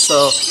 cents,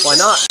 so why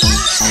not?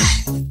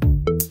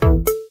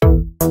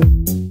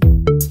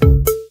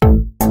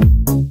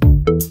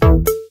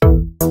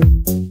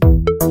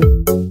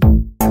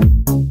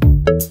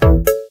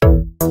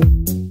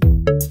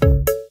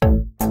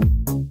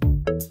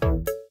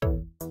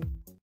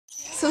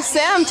 So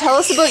Sam, tell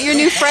us about your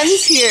new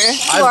friends here.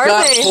 Who I've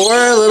got they?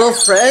 4 little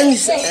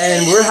friends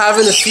and we're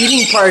having a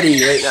feeding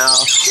party right now.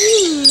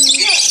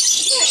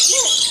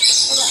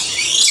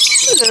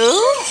 Hello.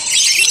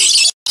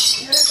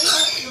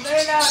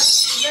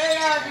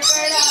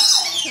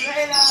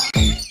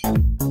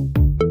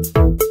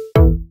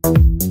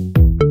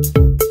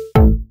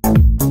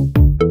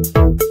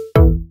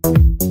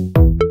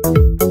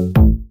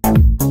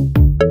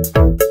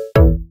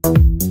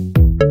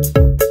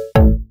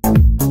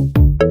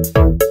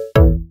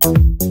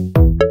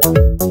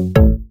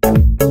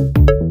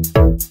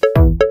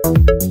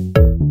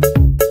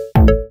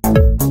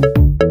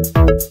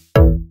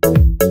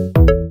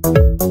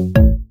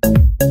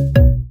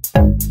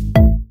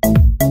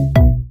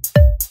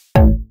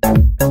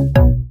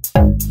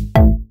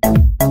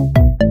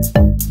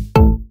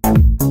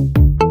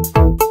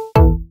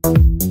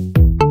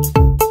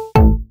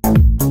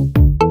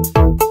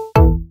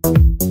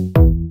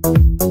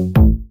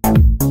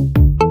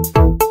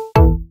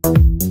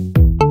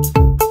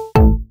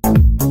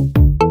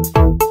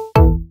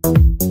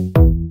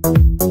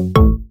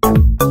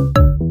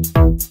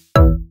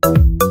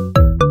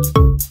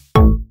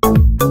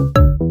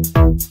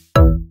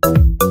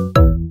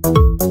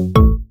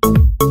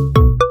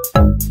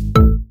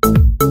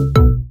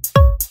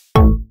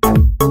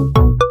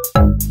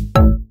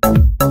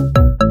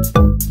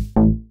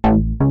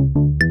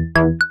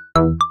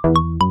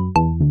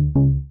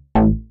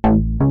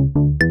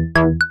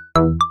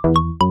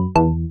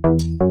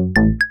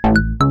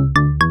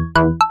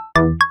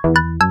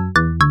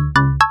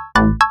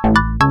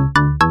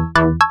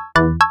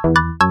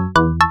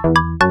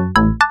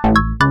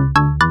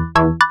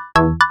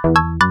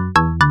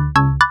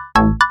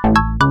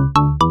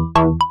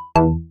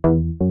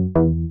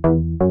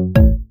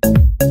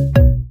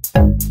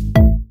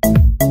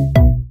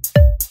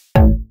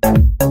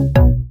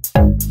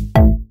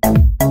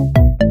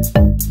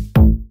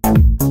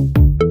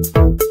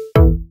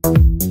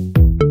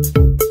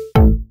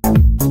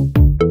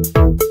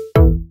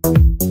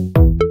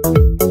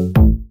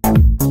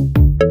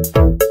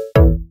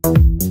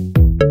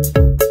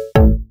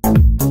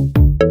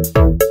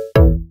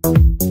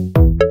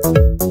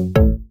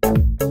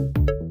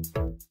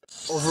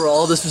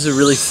 This was a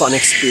really fun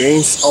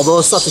experience. Although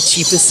it's not the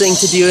cheapest thing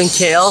to do in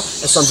KL,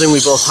 it's something we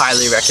both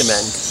highly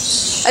recommend.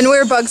 And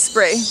wear bug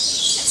spray.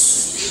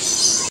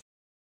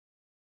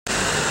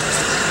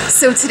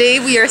 So today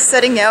we are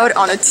setting out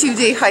on a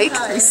 2-day hike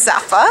through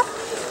Sapa,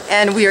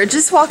 and we are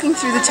just walking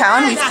through the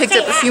town. We've picked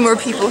up a few more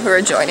people who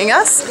are joining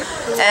us,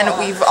 and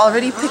we've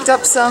already picked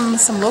up some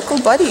local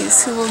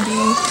buddies who will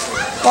be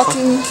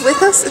walking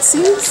with us, it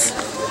seems.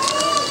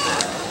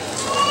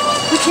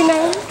 What's your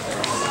name?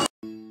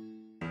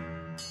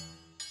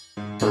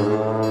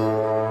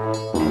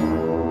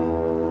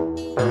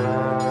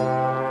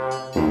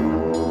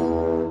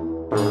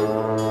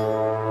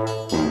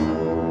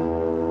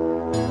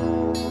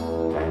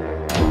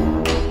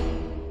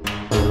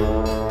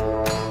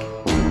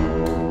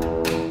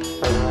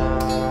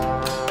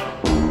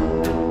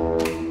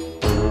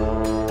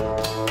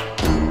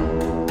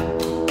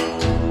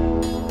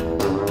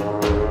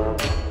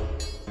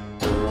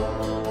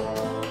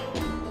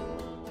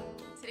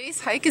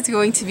 Hike is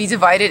going to be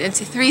divided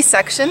into 3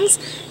 sections,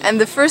 and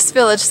the first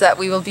village that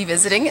we will be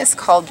visiting is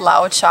called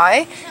Lao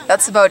Chai.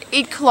 That's about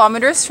 8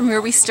 kilometers from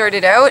where we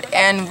started out,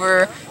 and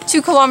we're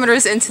 2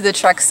 kilometers into the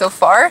trek so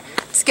far.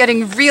 It's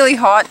getting really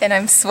hot and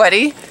I'm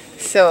sweaty,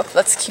 so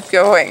let's keep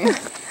going.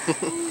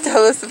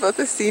 Tell us about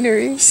the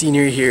scenery.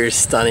 Scenery here is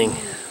stunning,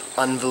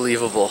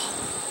 unbelievable.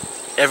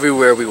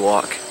 Everywhere we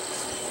walk.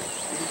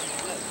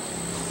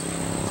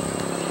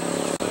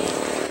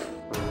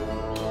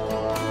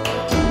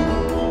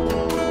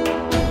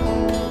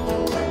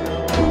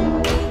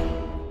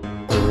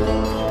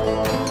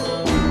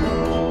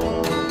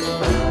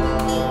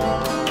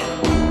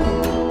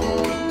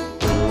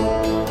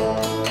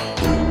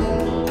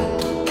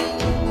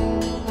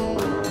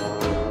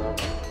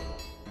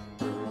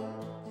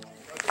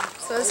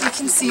 So as you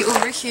can see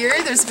over here,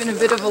 there's been a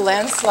bit of a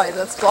landslide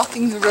that's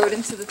blocking the road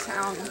into the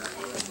town.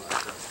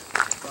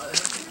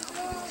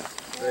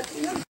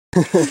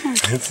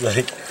 It's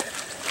like...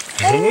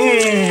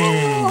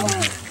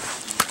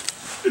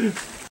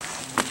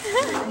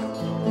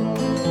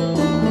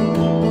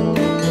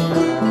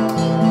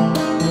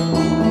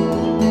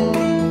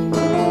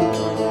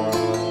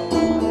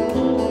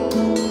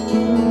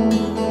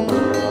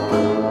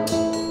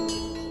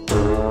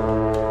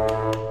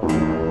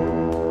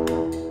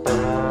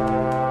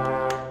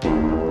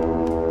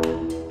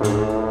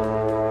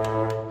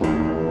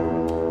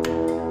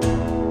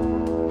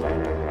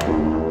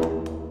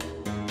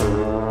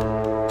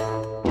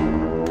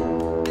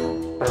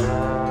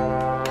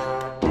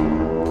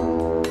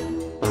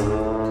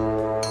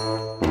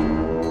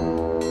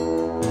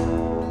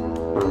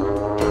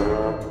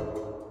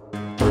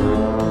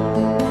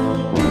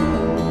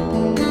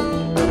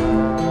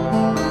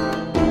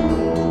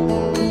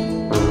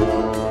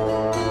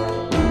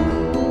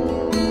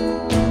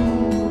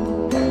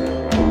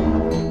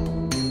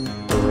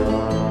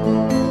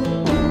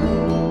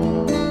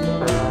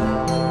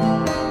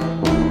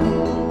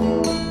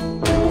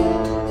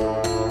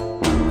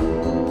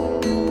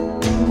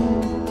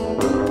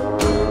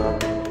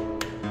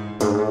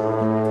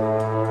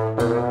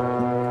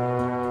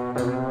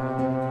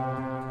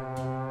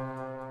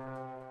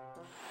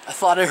 I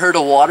thought I heard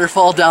a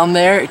waterfall down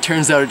there. It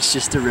turns out it's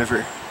just a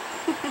river.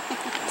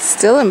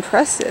 Still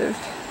impressive.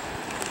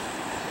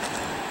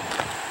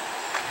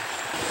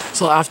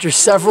 So after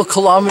several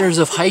kilometers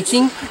of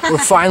hiking, we're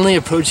finally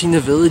approaching the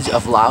village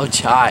of Lao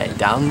Chai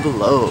down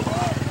below.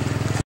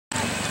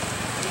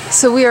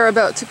 So we are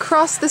about to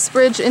cross this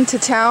bridge into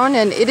town,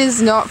 and it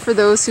is not for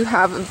those who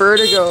have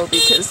vertigo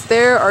because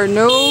there are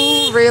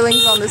no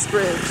railings on this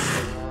bridge.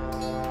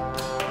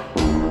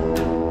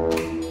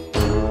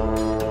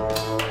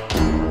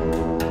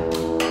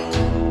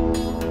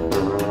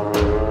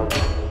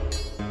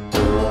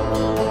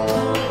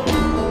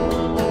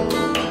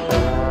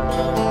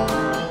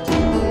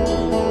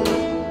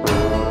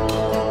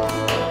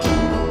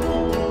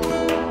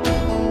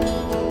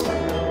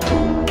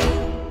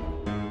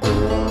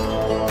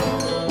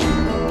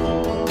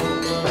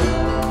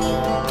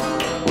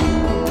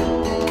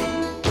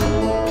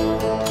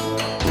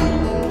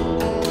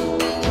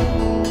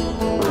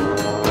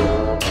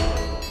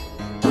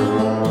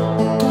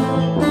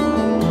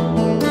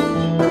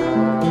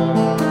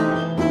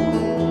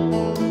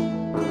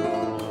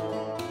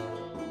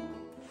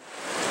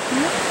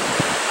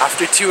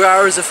 After 2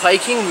 hours of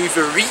hiking, we've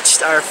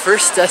reached our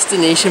first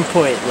destination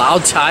point, Lao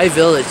Chai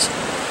village.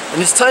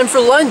 And it's time for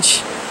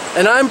lunch.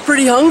 And I'm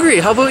pretty hungry.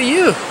 How about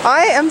you?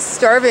 I am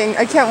starving.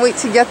 I can't wait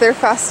to get there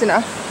fast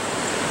enough.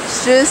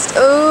 It's just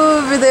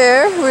over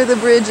there where the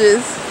bridge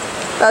is.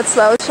 That's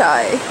Lao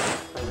Chai.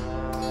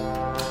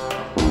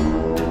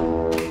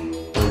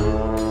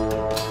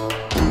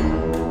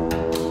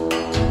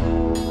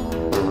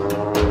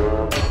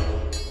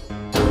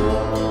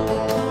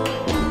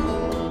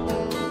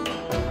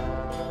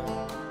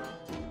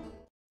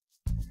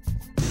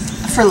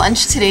 For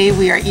lunch today,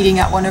 we are eating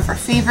at one of our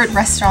favorite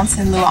restaurants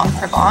in Luang,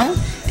 Prabang.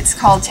 It's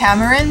called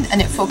Tamarind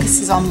and it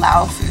focuses on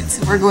Lao food,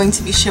 so we're going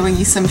to be showing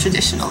you some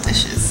traditional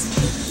dishes.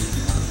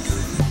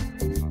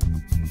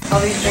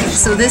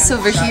 So this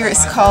over here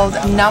is called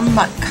Nam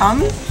Mat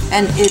Kam,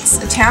 and it's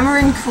a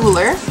tamarind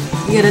cooler.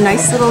 You get a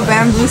nice little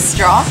bamboo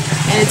straw,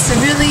 and it's a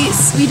really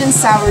sweet and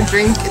sour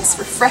drink. It's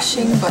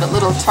refreshing but a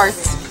little tart.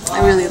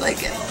 I really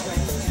like it.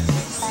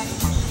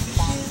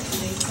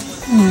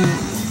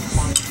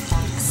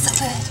 So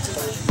good.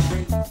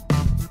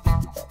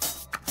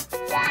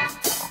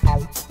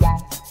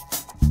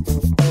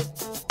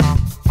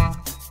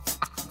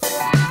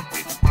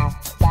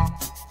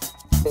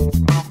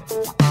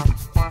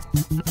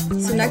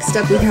 So next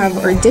up we have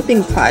our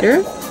dipping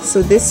platter.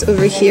 So this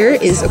over here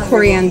is a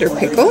coriander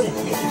pickle.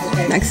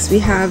 Next we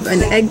have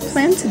an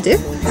eggplant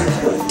dip,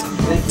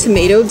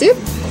 tomato dip.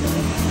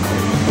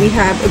 We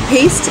have a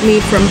paste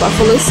made from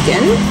buffalo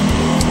skin.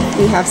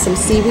 We have some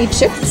seaweed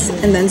chips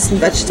and then some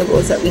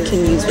vegetables that we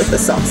can use with the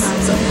sauce.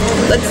 So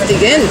let's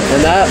dig in.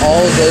 And that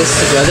all goes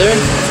together,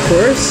 of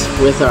course,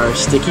 with our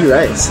sticky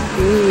rice.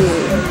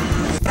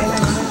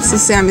 So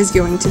Sam is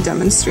going to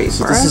demonstrate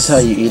for us. This is how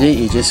you eat it.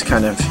 You just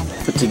kind of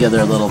put together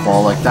a little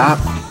ball like that,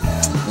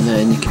 and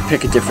then you can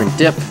pick a different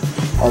dip.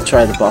 I'll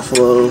try the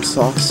buffalo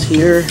sauce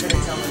here.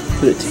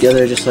 Put it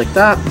together just like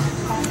that.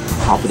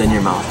 Pop it in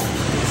your mouth.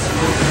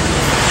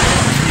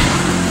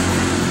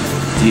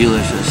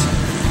 Delicious.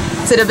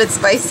 Is it a bit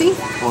spicy?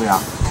 Oh yeah.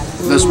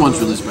 This one's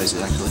really spicy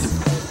actually.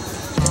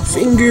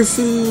 Finger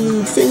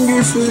food,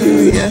 finger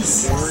food.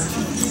 Yes.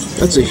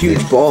 That's a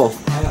huge ball.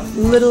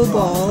 Little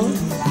ball.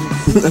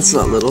 That's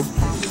not little.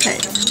 Okay.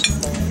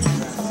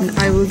 And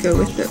I will go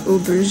with the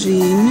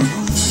aubergine.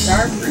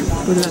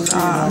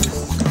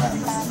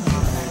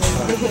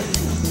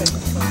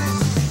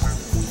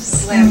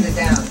 Slammed it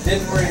down.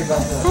 Didn't worry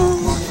about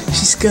that.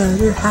 She's got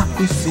her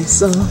happy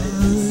face on.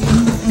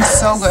 It's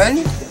so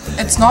good.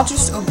 It's not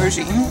just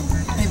aubergine.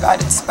 They've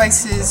added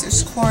spices,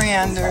 there's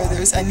coriander,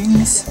 there's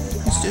onions.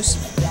 It's just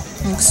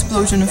an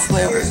explosion of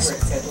flavors.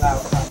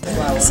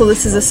 So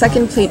this is the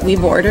second plate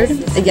we've ordered.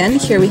 Again,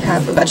 here we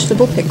have a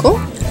vegetable pickle.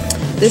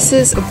 This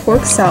is a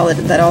pork salad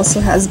that also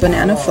has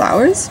banana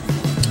flowers.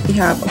 We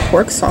have a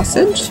pork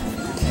sausage.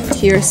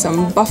 Here's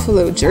some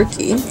buffalo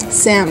jerky,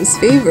 Sam's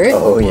favorite.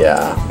 Oh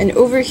yeah. And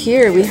over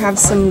here we have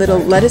some little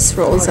lettuce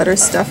rolls that are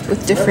stuffed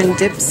with different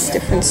dips,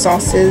 different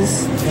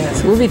sauces.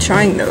 So we'll be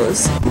trying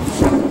those.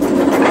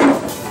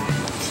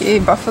 Okay,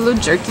 buffalo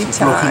jerky time.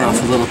 Smoking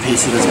off a little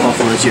piece of this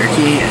buffalo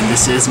jerky, and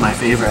this is my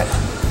favorite.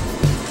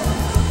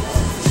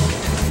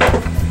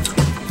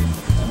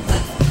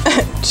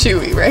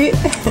 Chewy, right?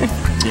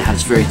 Yeah,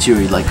 it's very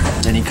chewy, like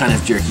any kind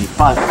of jerky.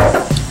 But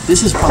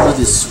this is probably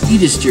the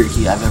sweetest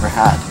jerky I've ever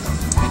had.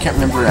 I can't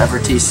remember ever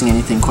tasting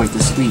anything quite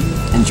this sweet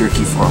in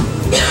jerky form.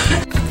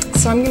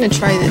 So I'm gonna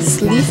try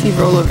this leafy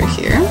roll over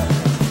here.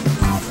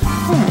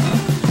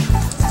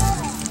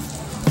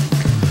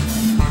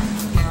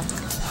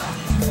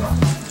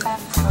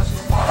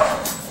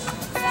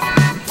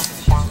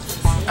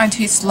 I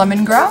taste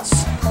lemongrass.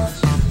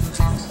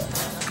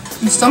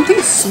 There's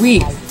something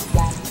sweet,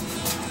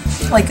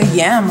 like a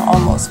yam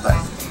almost, but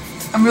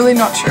I'm really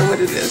not sure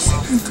what it is.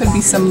 It could be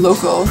some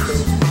local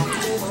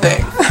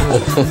thing.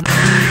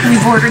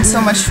 We've ordered so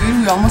much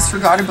food, we almost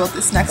forgot about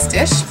this next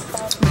dish,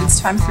 but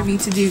it's time for me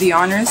to do the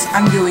honors.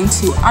 I'm going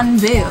to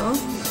unveil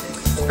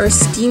our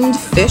steamed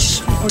fish,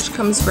 which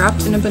comes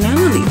wrapped in a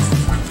banana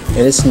leaf.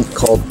 And it's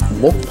called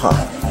mokpa.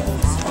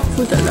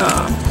 Ooh la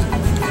la.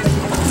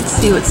 Let's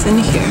see what's in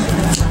here.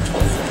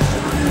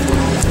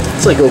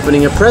 It's like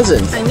opening a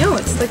present. I know,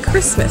 it's like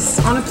Christmas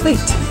on a plate.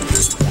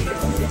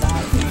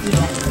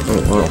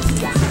 Oh wow.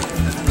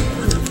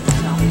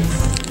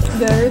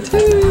 There it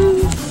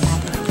is.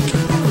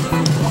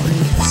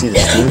 See the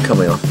steam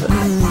coming off it.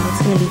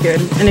 It's gonna be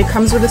good. And it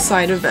comes with a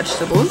side of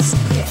vegetables.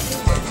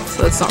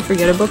 So let's not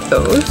forget about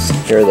those.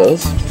 Here are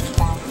those.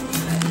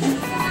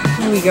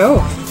 There we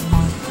go.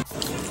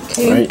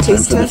 Okay, Alright, time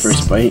taste for test. the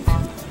first bite.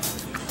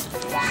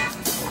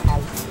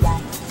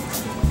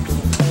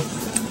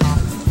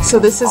 So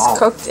this is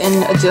cooked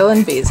in a dill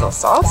and basil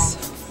sauce.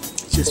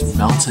 It just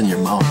melts in your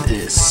mouth. It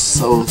is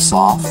so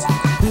soft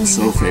and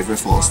so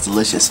flavorful. It's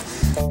delicious.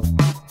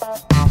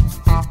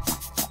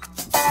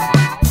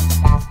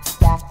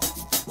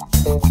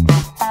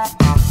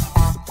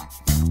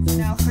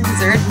 Now for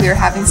dessert, we are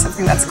having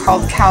something that's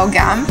called cow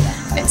gam.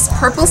 It's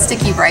purple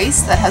sticky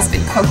rice that has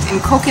been cooked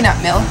in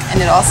coconut milk, and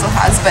it also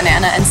has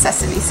banana and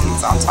sesame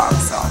seeds on top.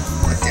 So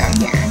look down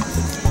here.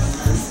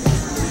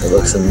 It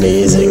looks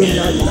amazing.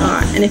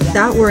 And if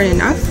that weren't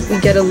enough, we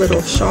get a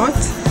little shot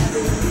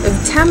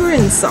of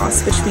tamarind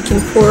sauce, which we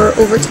can pour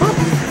over top.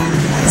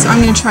 So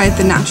I'm going to try it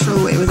the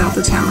natural way without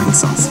the tamarind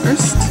sauce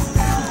first.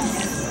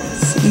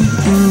 Let's see.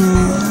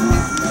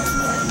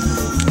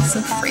 It's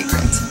so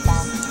fragrant.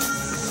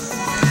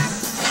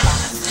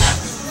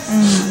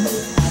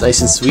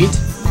 Nice and sweet.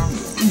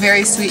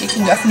 Very sweet. You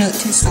can definitely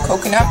taste the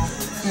coconut.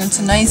 And it's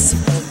a nice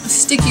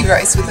sticky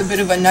rice with a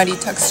bit of a nutty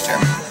texture.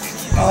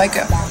 I like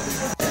it.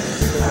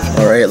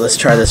 Alright, let's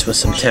try this with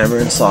some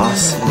tamarind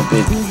sauce and a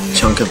big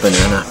chunk of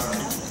banana.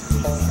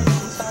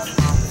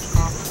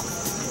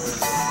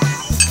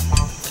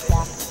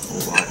 Oh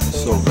wow,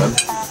 so good.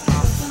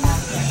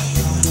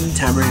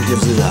 Tamarind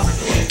gives it a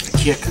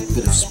kick, a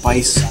bit of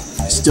spice,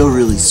 still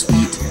really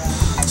sweet.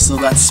 So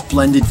that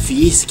splendid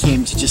feast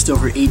came to just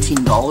over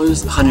 $18,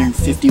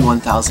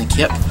 151,000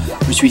 kip,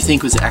 which we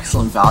think was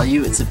excellent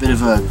value. It's a bit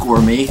of a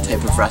gourmet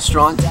type of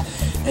restaurant,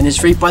 and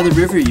it's right by the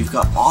river. You've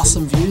got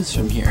awesome views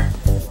from here.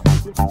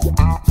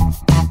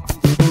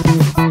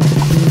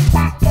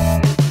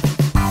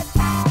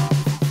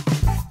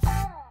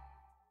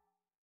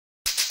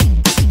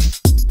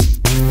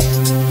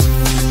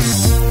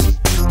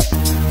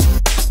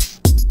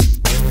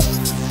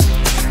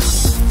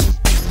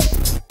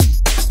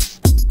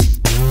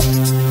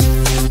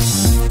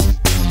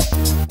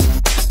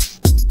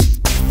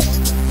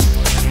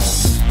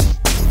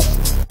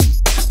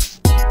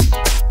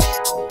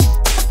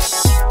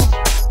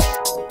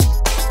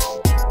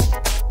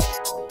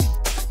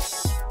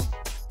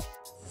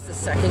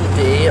 Second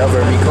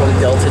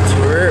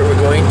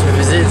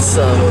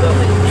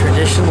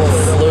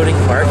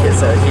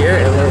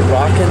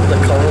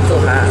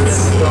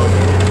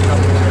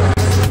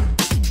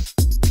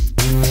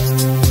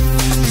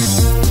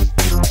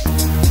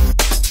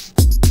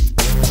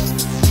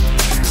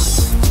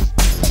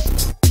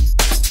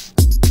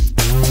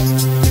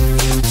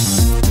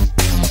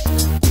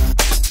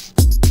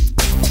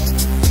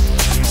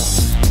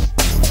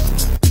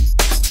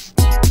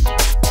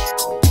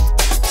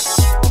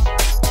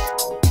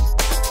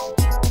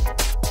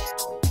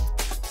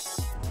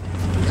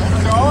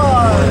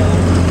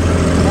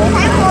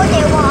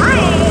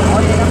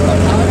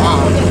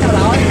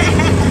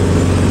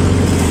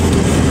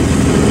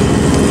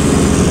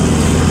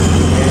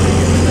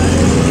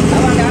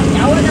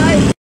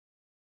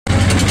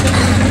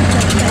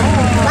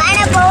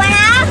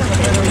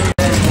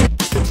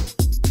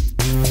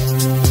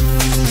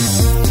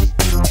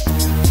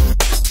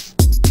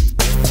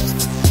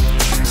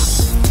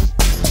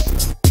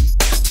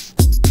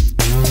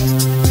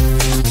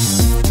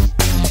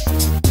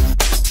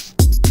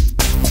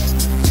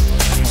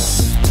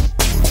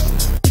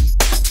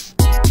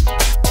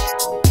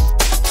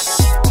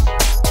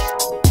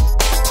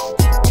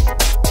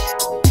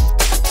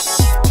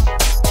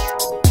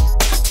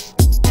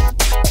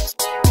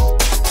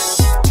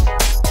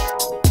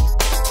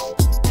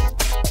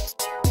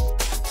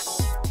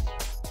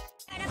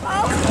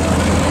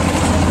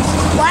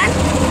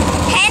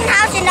Bán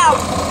thao xin đâu.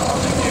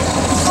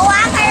 Cô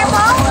ăn hay bố?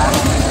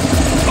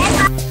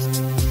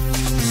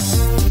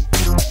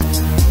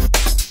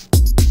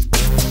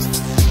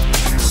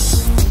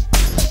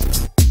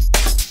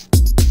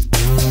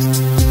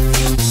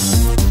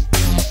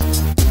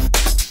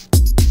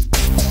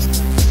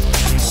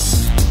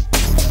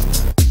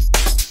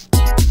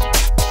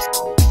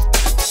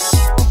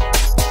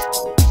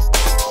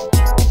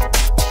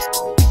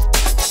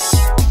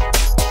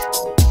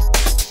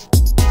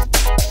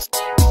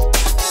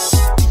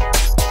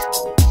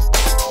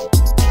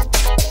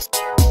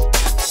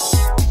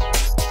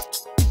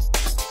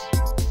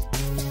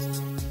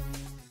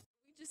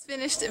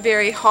 Finished a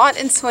very hot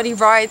and sweaty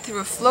ride through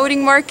a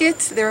floating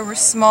market. There were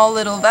small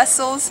little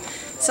vessels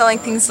selling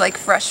things like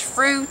fresh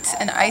fruit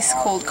and ice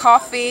cold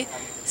coffee.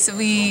 So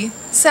we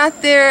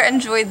sat there,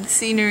 enjoyed the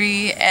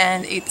scenery,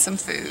 and ate some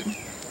food.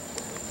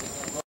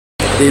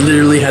 They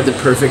literally had the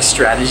perfect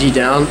strategy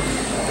down.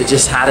 They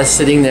just had us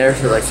sitting there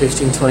for like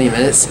 15-20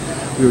 minutes.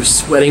 We were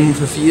sweating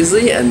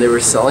profusely and they were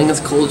selling us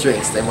cold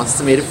drinks. They must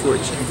have made a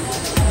fortune.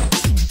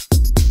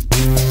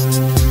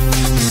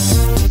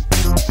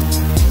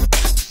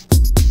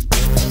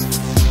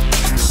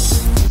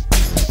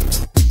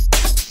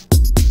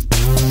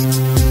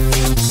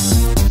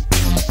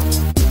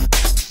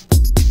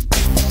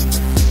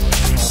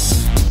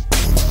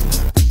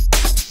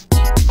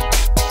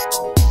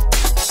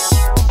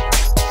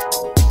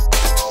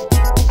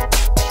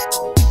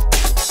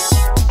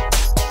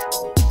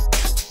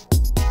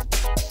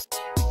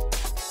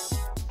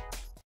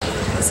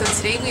 So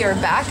today we are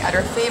back at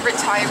our favorite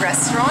Thai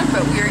restaurant,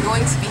 but we are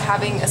going to be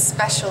having a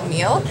special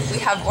meal. We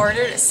have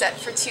ordered a set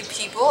for 2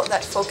 people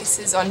that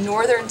focuses on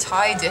northern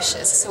Thai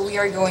dishes. So we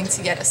are going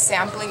to get a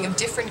sampling of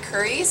different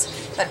curries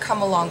that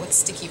come along with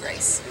sticky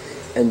rice.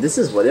 And this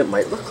is what it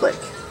might look like.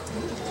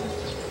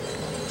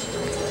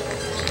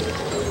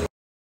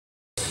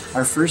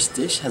 Our first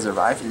dish has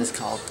arrived and is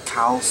called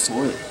khao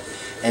soi,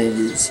 and it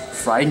is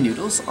fried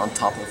noodles on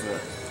top of a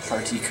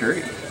hearty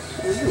curry.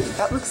 Ooh,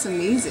 that looks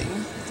amazing.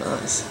 It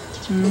does.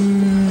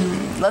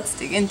 Let's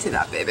dig into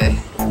that, baby.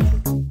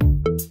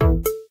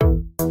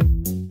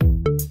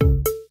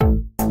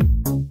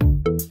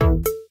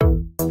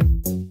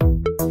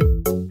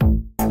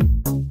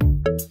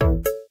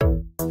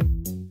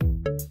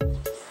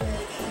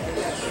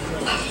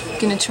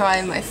 Gonna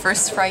try my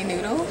first fried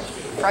noodle.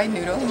 I've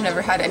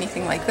never had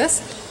anything like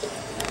this.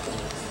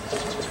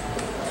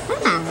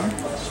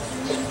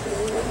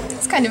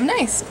 It's kind of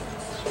nice.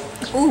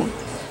 Ooh,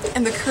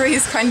 and the curry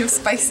is kind of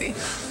spicy.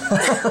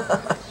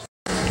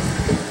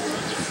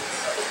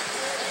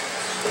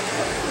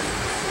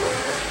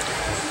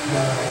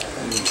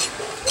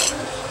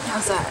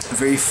 How's that? A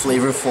very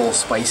flavorful,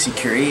 spicy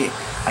curry.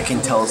 I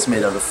can tell it's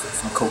made out of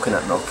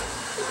coconut milk.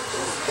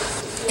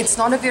 It's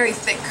not a very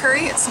thick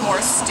curry, it's more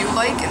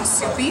stew-like and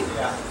soupy,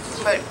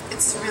 but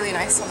it's really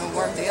nice on a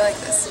warm day like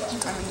this.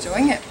 I'm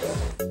enjoying it.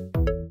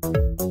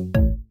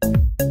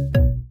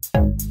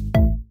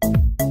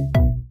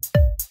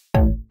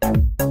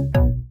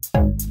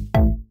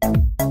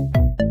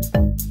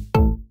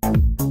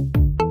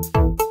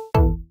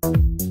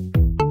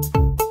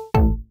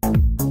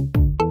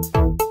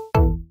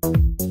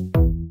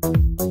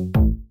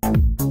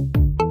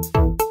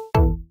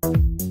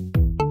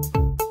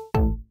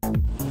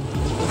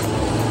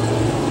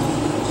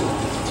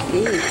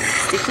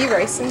 Sticky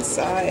rice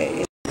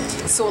inside.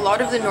 So a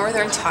lot of the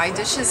northern Thai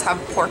dishes have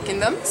pork in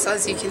them. So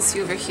as you can see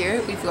over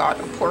here, we've got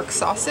a pork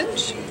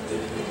sausage.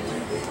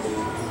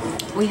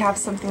 We have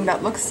something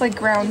that looks like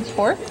ground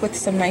pork with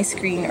some nice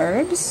green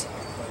herbs.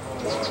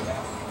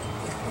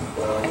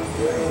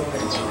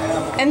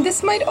 And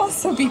this might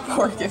also be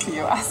pork if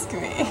you ask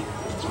me.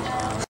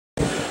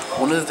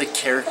 One of the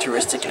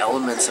characteristic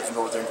elements of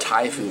northern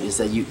Thai food is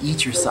that you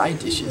eat your side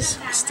dishes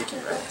with sticky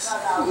rice.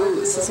 Ooh,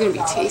 this is gonna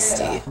be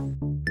tasty.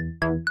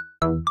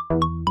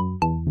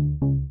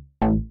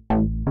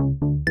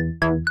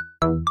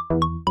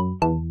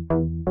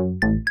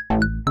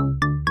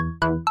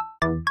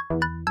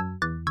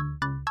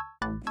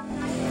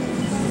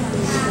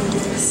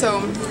 So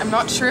I'm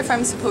not sure if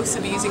I'm supposed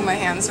to be using my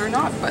hands or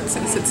not, but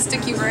since it's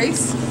sticky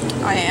rice,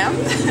 I am.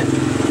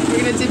 We're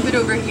gonna dip it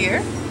over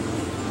here.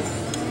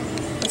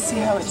 Let's see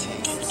how it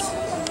tastes.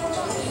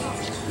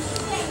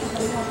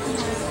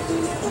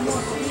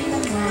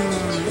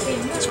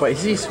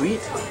 Spicy, sweet.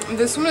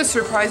 This one is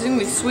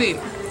surprisingly sweet.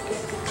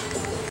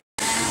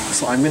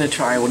 So I'm gonna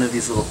try one of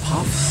these little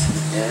puffs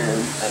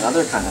and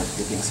another kind of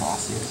dipping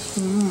sauce here.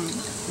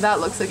 That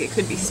looks like it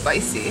could be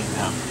spicy.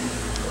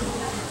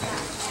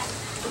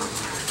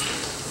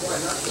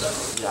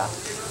 Yeah.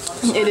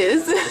 It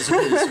is. It's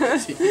really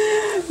spicy.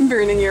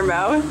 Burning your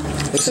mouth.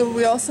 So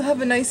we also have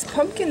a nice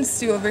pumpkin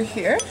stew over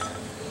here.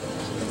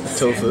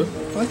 Tofu.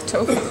 With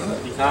tofu.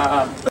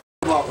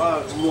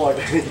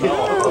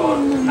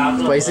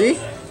 Spicy?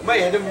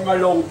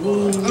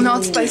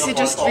 Not spicy,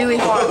 just really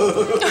hot.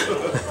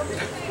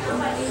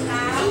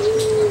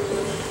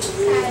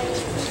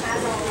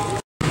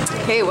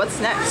 Okay, what's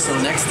next?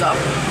 So next up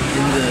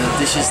in the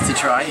dishes to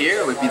try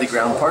here would be the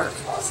ground pork.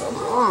 So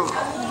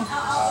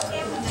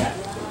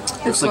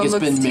Looks like it's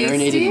been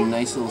marinated in a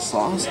nice little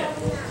sauce.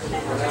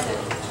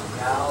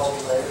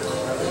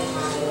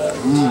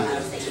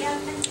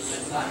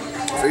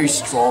 Very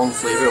strong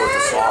flavor with the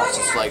sauce.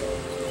 It's like,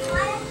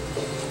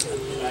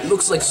 it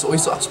looks like soy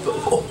sauce, but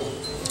whoa,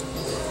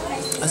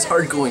 that's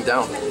hard going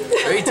down.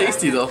 Very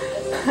tasty though.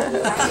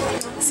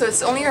 So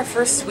it's only our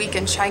first week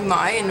in Chiang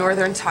Mai in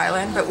northern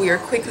Thailand, but we are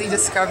quickly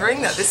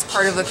discovering that this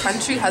part of the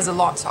country has a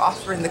lot to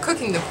offer in the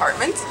cooking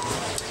department.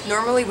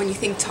 Normally when you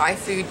think Thai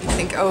food, you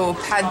think, oh,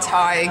 pad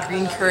Thai,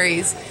 green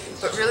curries,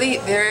 but really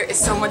there is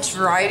so much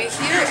variety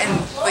here,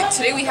 and like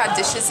today we had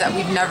dishes that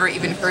we've never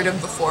even heard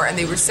of before, and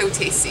they were so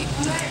tasty.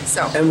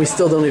 And we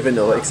still don't even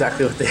know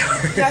exactly what they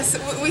are. Yes,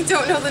 we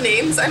don't know the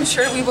names. I'm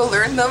sure we will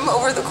learn them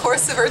over the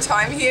course of our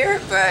time here,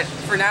 but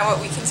for now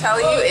what we can tell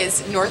you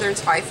is northern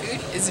Thai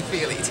food is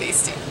really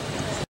tasty.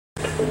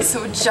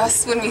 So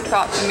just when we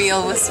thought the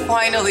meal was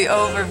finally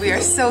over, we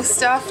are so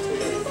stuffed,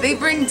 they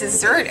bring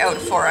dessert out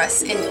for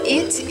us, and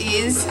it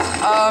is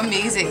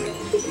amazing.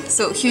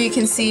 So here you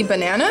can see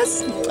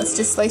bananas. It's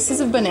just slices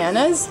of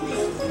bananas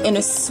in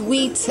a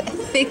sweet,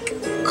 thick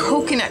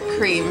coconut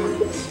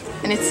cream.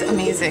 And it's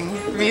amazing,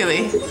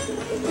 really.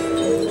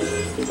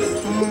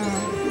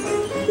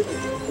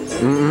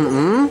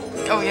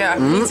 Oh yeah,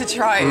 you need to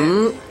try it.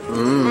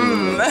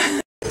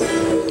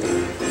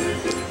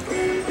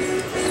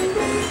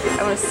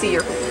 I want to see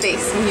your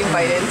face when you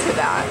bite into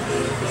that.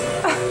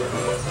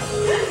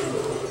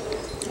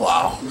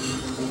 Wow.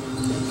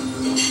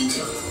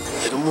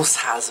 It almost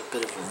has a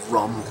bit of a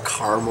rum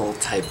caramel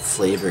type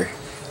flavor,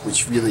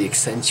 which really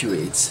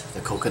accentuates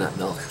the coconut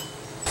milk.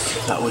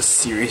 That was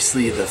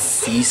seriously the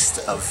feast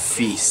of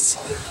feasts.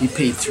 We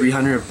paid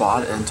 300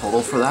 baht in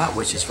total for that,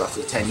 which is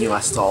roughly $10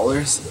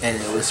 US,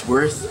 and it was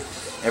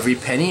worth every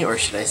penny, or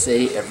should I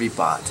say every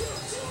baht.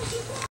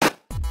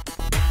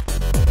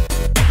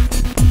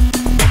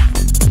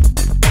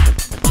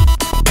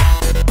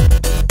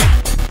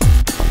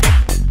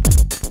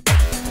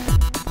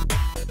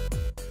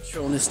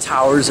 Petronas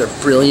towers are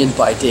brilliant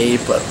by day,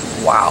 but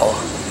wow,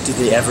 do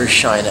they ever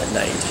shine at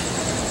night.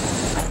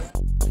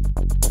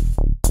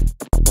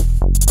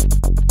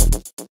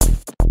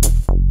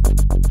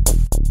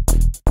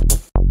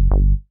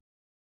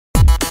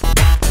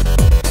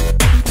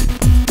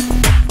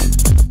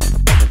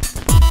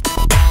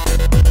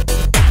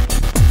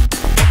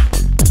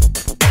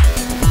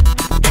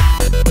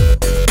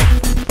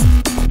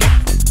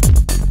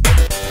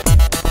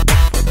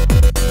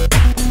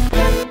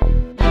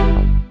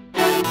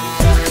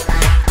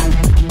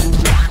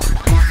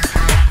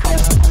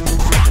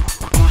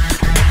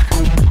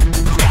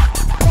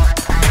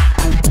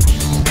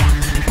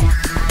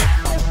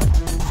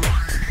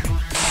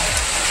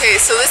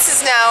 So this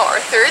is now our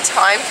third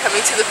time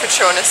coming to the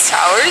Petronas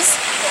Towers,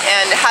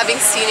 and having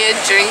seen it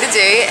during the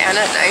day and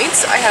at night,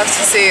 I have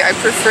to say I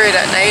prefer it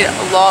at night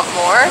a lot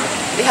more.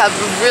 They have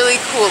a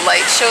really cool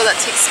light show that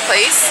takes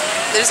place.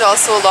 There's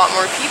also a lot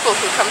more people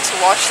who come to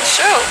watch the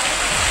show.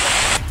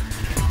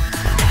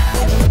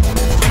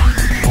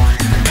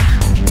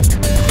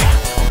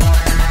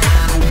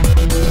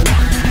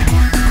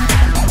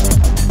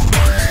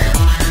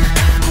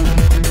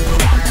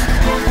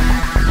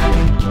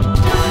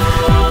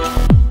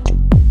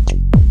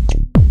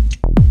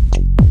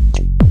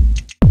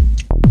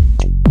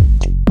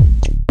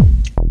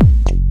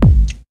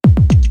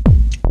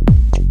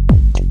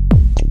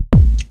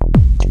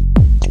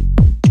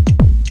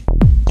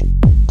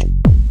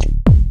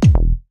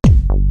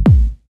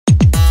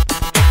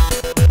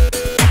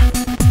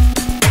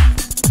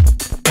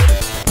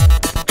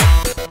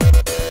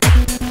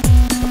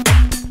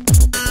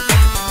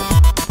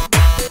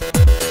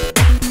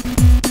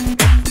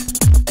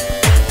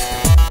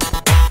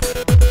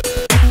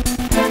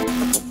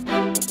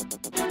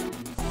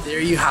 There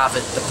you have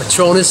it, the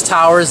Petronas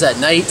Towers at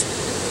night,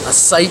 a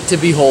sight to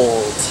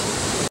behold.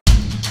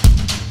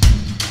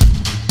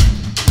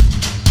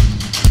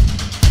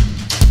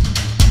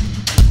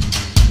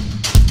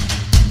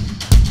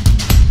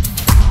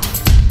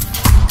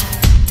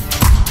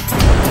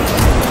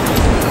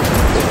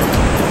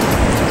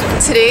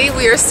 Today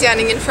we are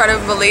standing in front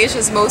of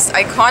Malaysia's most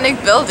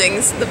iconic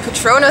buildings, the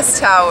Petronas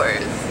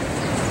Towers.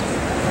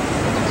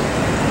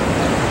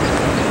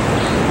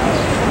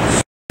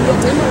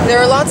 There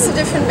are lots of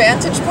different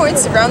vantage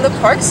points around the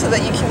park so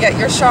that you can get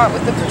your shot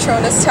with the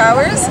Petronas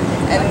Towers,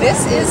 and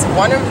this is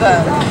one of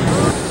them.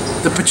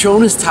 The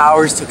Petronas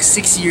Towers took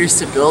 6 years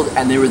to build,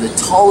 and they were the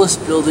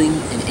tallest building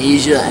in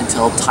Asia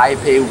until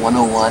Taipei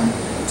 101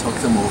 took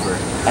them over.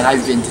 And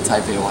I've been to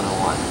Taipei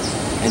 101,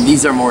 and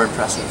these are more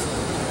impressive.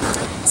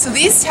 So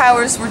these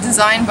towers were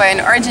designed by an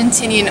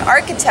Argentinian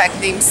architect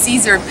named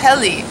Cesar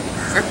Pelli.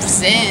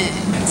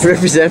 Represent.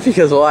 Represent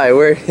because why?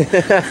 Where?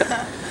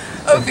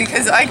 Oh,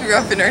 because I grew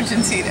up in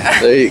Argentina.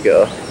 There you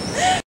go.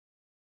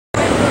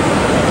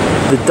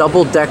 The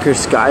double-decker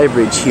sky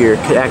bridge here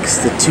connects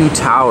the two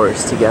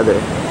towers together.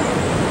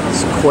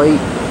 It's quite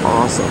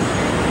awesome.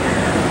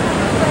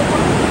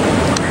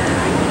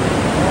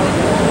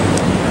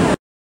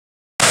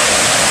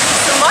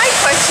 So my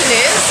question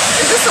is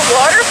this a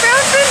water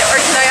fountain or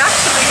can I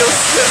actually go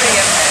swimming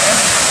in there?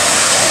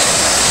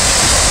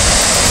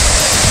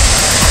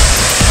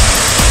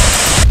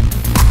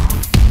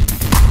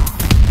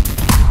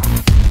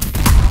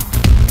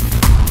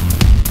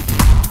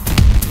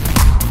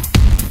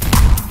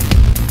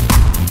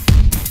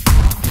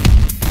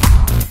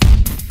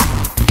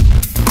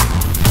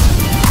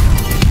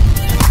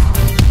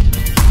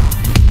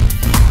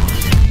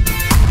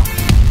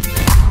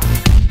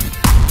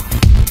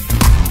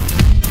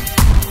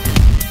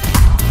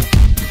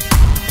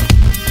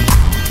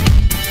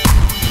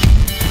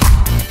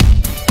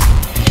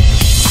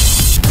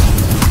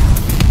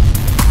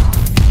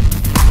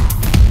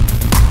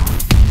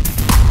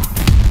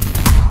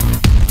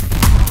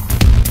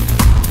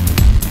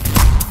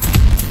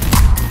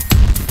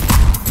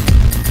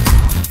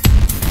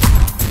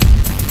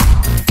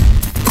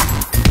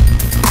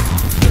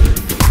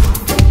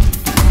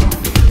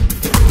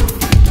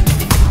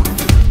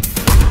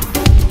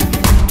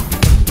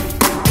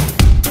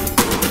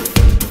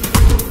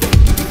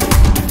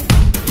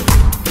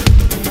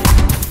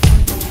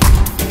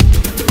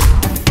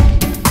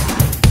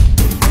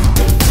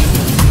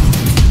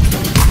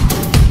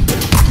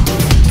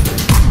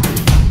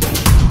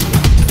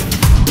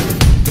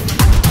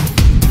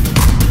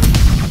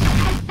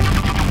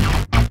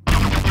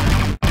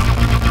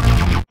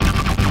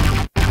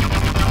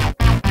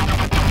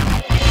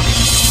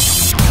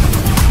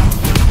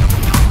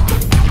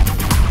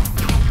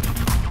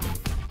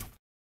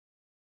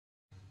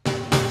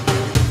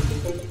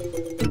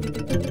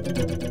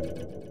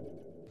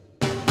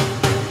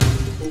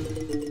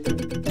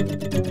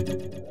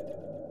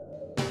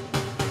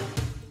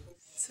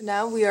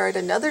 Now we are at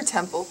another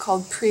temple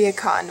called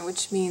Priyakan,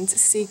 which means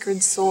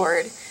sacred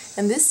sword.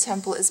 And this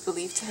temple is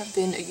believed to have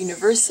been a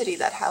university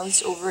that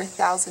housed over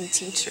 1,000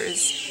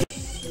 teachers.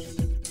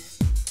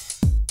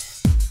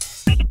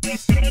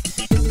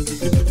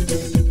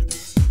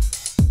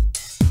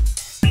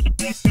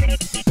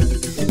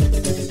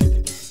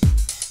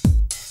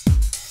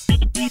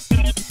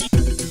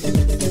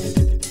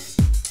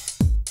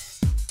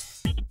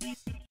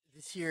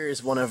 This here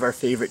is one of our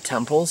favorite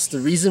temples. The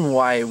reason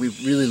why we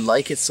really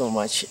like it so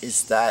much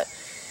is that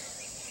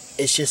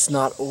it's just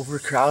not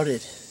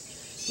overcrowded.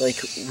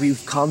 Like,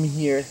 we've come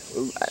here,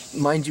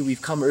 mind you,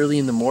 we've come early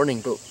in the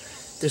morning, but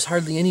there's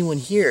hardly anyone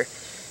here.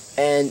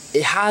 And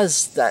it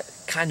has that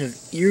kind of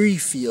eerie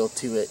feel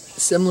to it,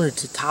 similar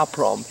to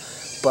Taprom,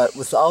 but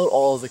without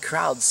all the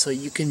crowds. So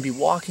you can be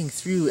walking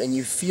through and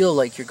you feel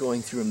like you're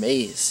going through a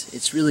maze.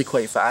 It's really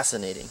quite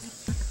fascinating.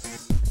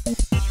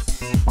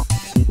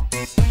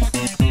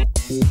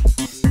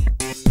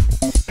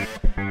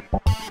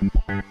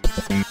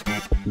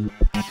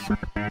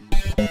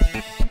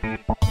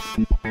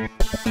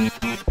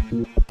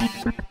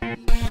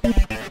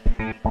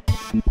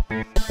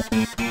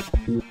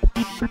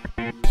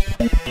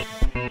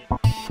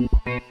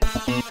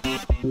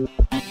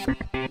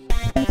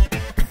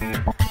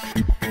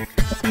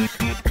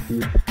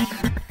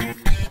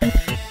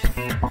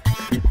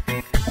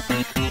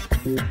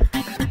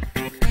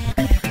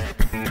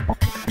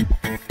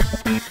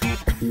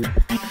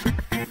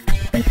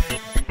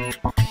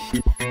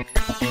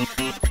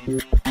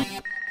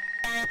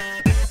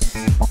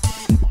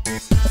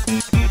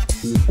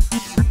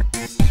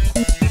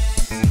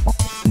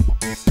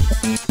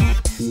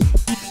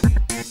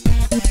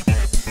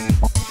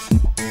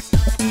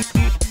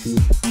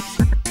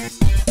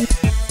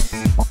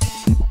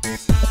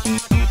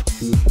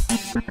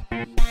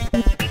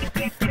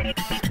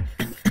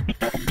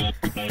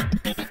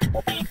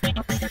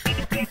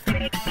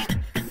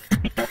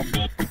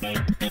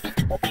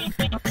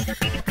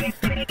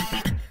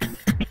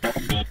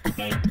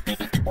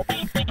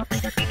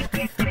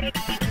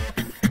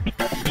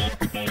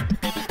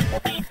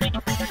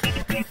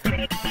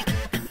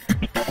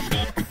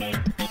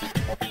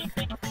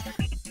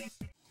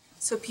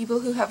 So people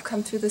who have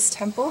come through this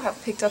temple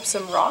have picked up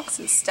some rocks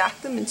and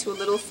stacked them into a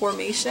little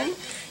formation,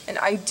 and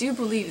I do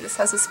believe this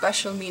has a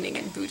special meaning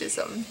in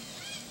Buddhism.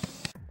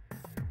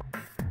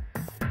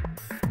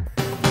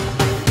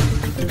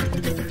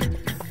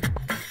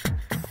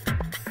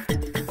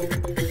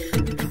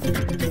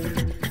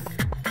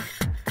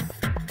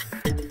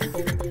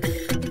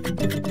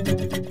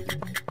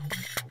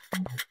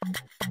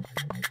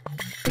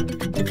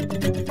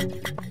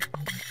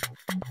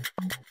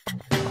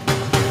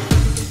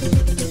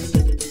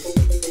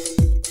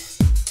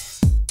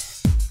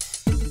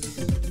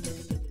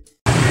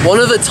 One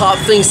of the top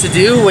things to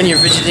do when you're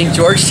visiting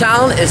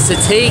Georgetown is to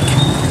take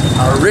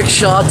a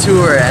rickshaw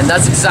tour, and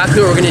that's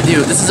exactly what we're going to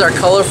do. This is our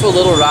colorful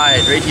little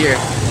ride right here.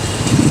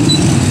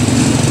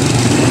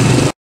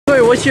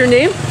 Wait, what's your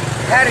name?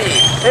 Harry.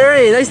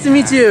 Harry, nice to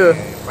meet you.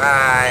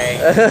 Bye.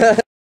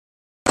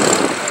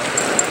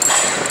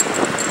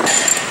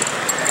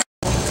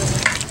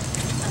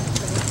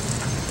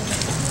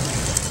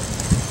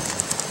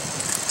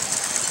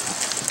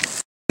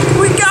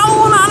 We're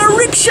going on a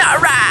rickshaw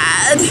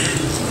ride.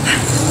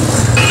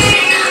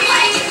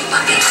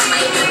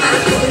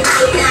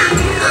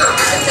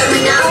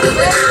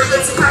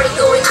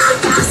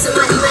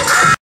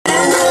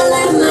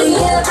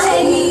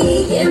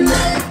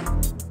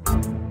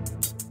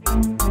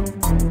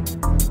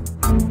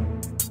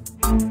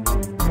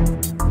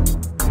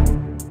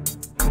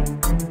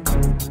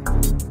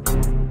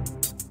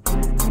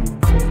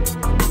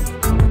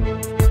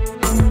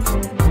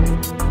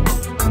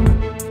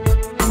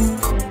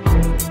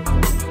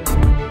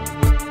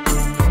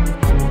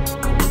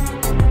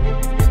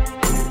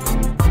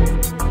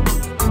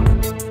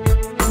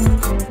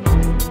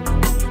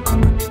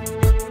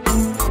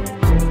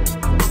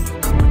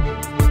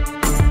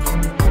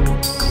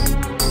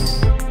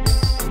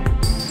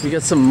 We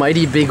got some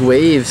mighty big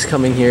waves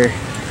coming here.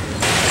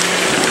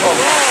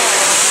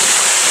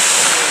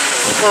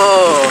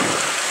 Whoa.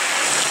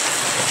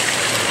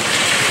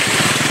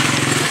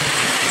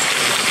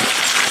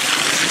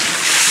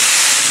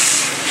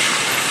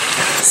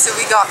 So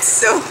we got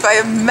soaked by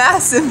a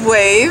massive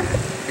wave.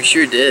 We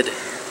sure did.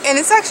 And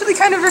it's actually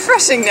kind of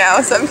refreshing now,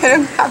 so I'm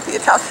kind of happy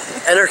it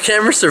happened. And our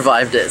camera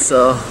survived it,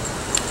 so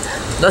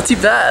not too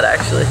bad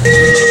actually.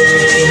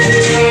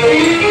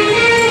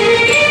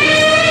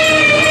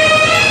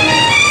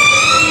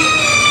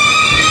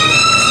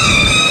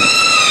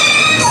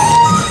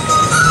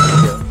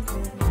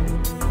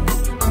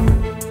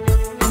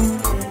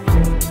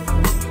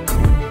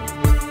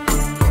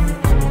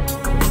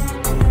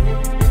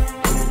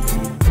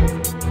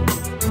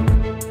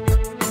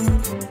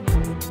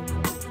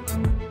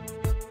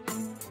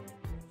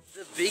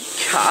 Big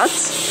cat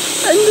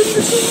and the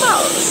little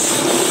mouse.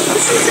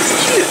 This is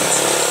cute.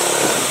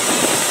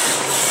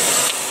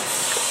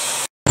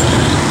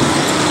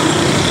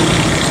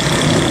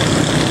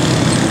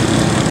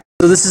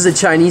 So this is a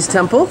Chinese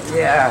temple?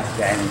 Yeah,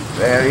 and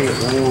very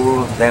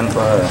old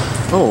temple.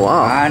 Oh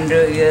wow.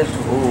 100 years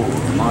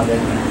old, more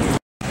than.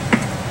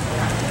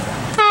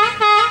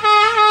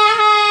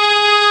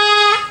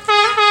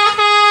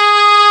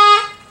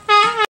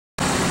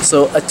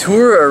 So a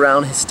tour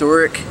around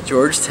historic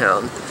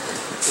Georgetown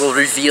will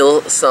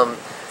reveal some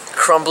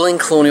crumbling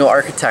colonial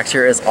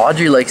architecture, as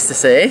Audrey likes to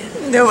say.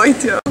 No, I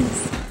don't.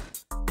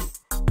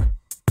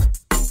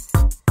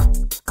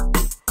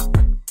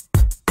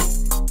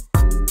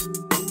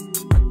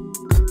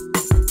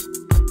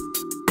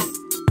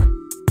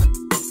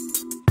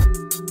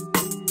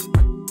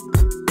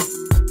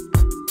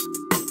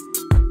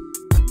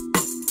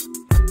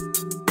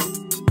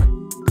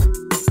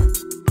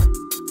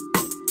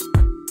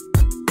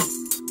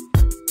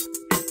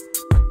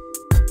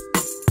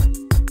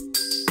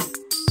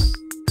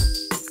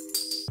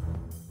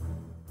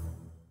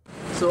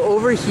 So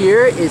over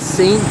here is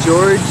St.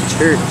 George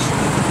Church.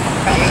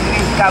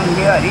 English come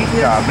here,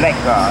 this black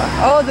car.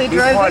 Oh, they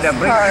drive Before this the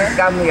car. British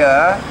come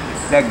here,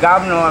 the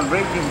governor,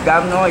 British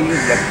governor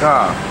use the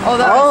car.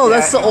 Oh,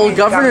 That's the old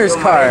English come governor's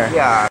to car.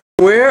 Malaysia.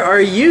 Where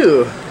are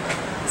you?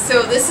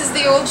 So this is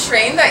the old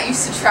train that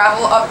used to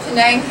travel up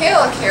Penang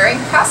Hill carrying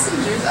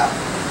passengers up.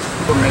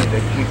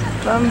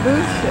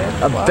 Bamboo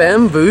ship. A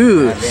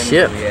bamboo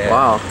ship. yeah.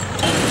 Wow.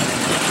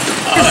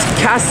 It's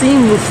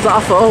Qasim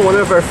Mustafa, one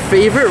of our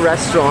favorite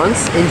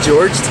restaurants in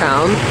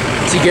Georgetown,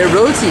 to get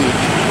roti.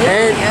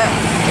 And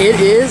it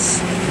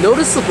is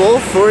noticeable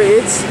for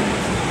its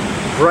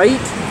bright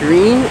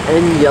green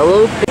and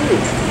yellow paint.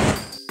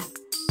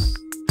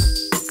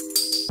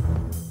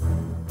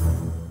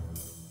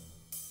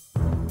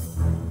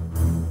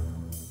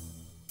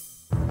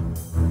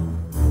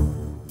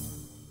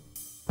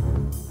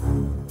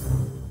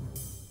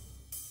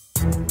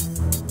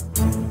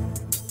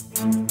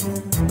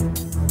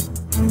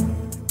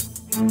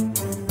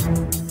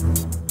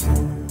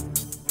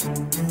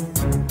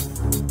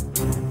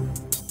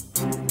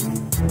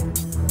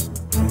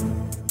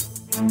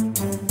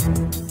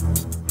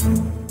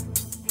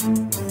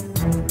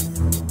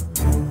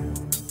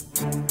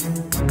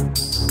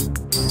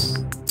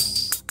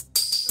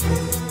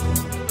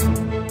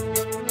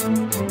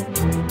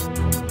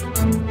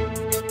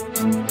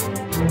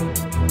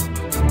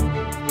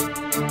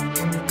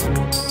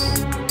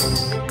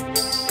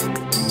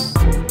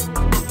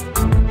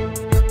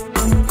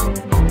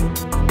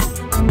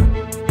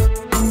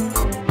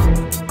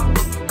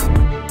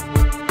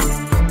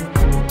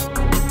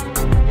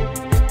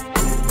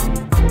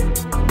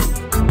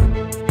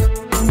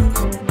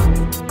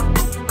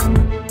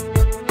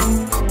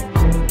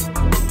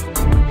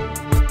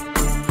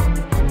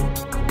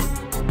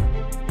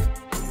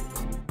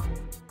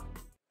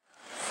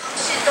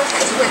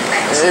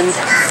 And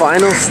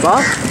final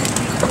stop,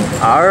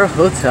 our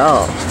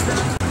hotel.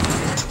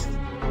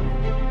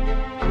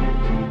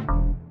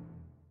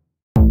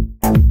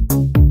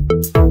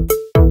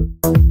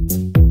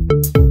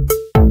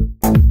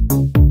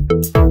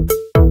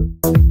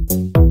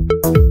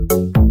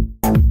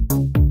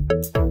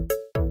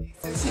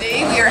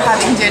 Today we are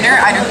having dinner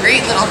at a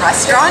great little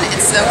restaurant.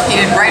 It's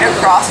located right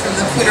across from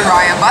the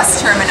Putrajaya bus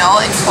terminal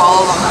in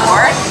Kuala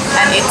Lumpur,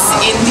 and it's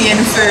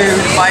Indian food,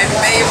 my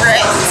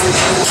favorite.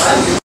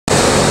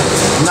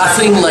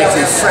 Nothing like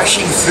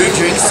refreshing fruit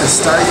drinks to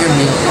start your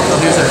meal.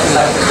 Here's our food.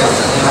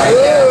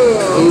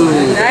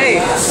 Ooh,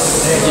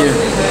 nice. Thank you.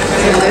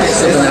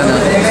 It's a banana.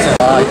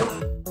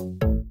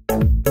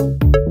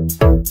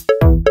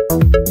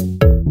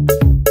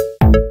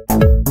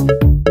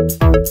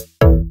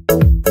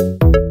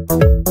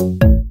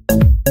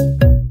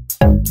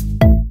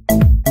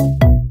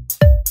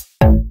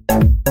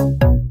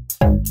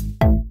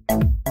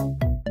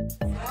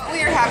 What we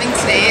are having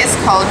today is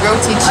called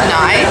roti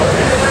canai,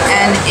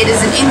 and it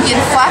is an Indian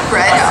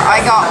flatbread.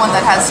 I got one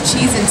that has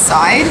cheese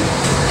inside.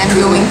 I'm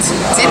going to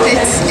dip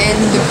it in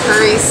the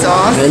curry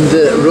sauce. And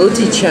the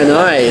roti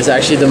canai is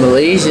actually the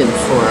Malaysian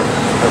form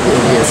of the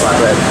Indian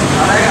flatbread.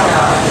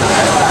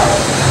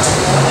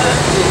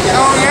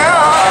 Oh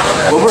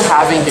yeah! What we're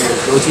having here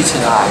is roti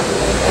canai.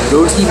 And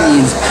roti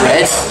means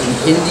bread in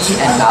Hindi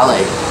and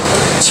Malay.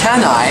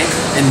 Canai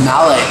in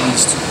Malay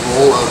means to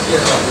roll out.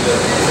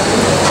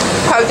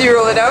 How do you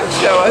roll it out?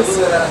 Show us.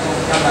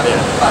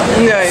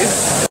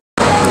 Nice.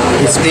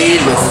 It's made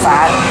with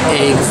fat,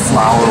 egg,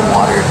 flour,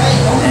 water.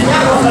 And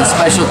in the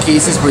special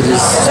cases where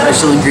there's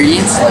special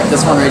ingredients, like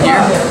this one right here,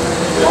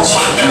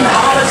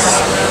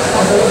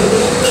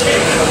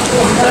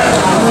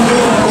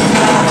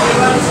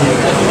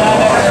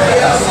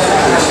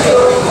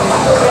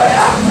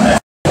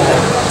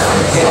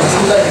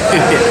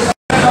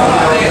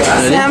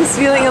 Sam's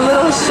feeling a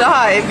little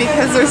shy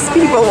because there's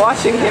people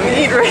watching him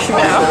eat right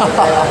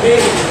now.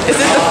 Is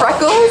it the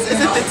freckles? Is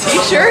it the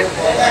t-shirt?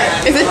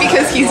 Is it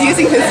because he's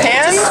using his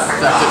hands?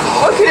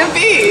 What could it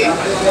be?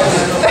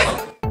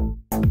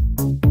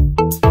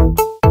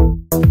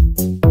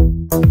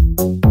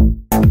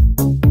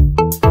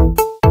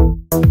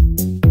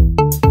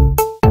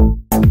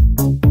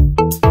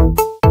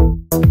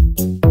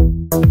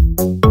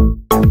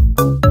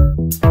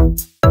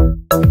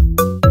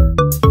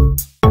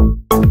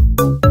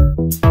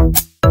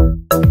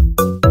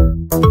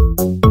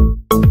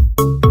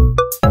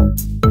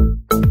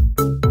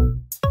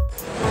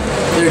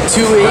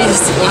 two ways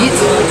to eat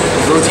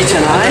roti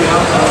canai,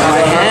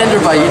 by hand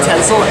or by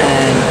utensil,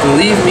 and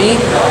believe me,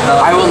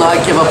 I will not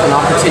give up an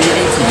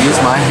opportunity to use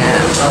my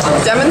hand.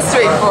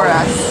 Demonstrate for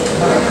us.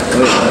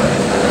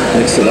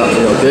 Mix it up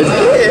real good.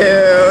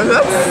 Ew,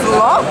 that's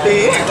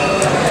sloppy.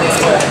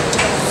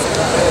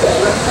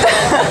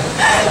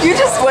 You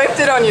just wiped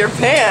it on your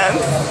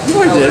pants.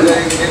 I did.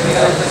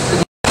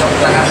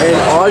 And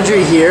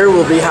Audrey here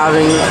will be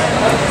having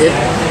it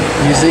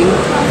using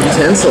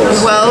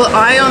utensils. Well,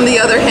 I, on the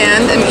other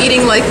hand, am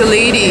eating like a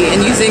lady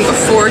and using a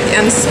fork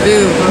and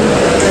spoon.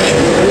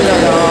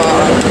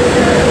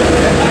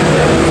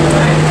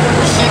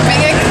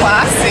 Keeping it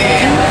classy.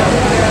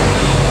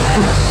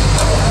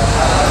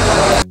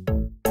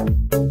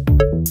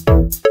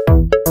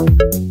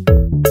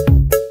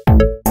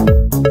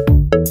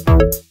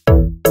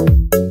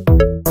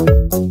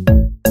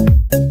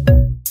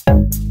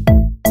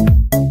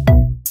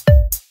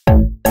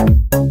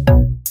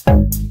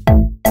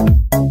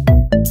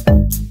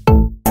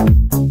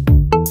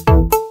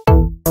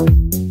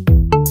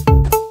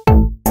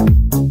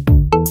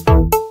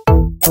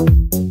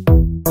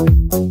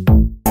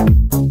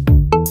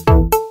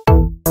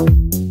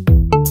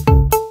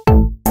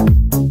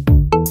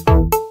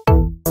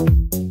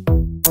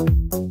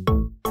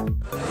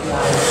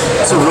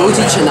 So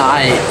roti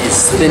canai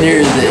is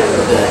thinner than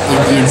the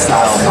Indian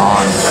style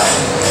naan,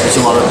 which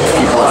a lot of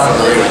people are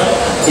familiar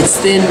with. It's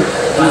thin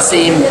in the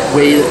same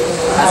way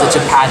as a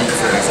chapati,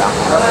 for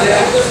example.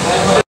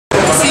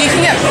 So you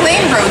can get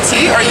plain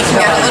roti, or you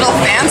can get a little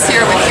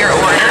fancier with your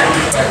order.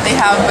 They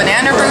have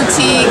banana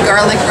roti,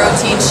 garlic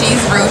roti, cheese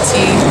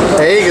roti.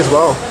 Egg as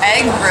well.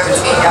 Egg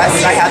roti,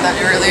 yes, I had that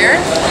earlier.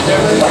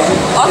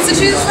 Lots to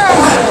choose from.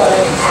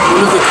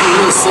 One of the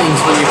coolest things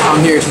when you come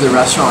here to the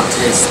restaurant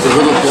is the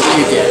little bill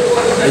you get.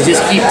 They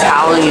just keep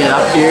tallying it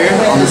up here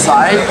on the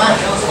side,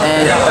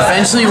 and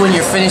eventually when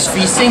you're finished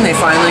feasting, they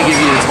finally give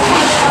you the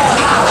total.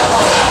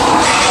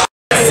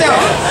 So,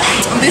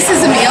 this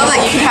is a meal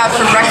that you can have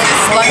for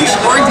breakfast, lunch,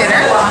 or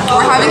dinner.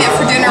 We're having it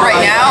for dinner right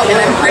now, and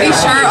I'm pretty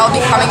sure I'll be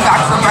coming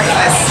back for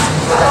breakfast.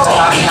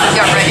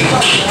 Get ready.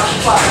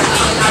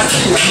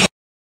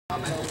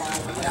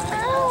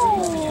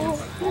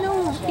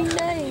 No, be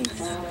nice.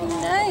 Be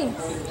nice.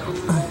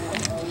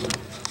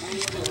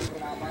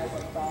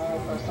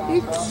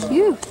 You're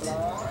cute.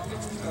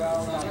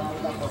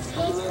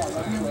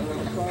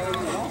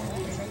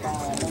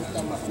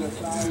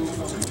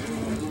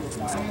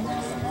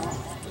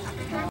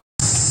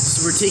 So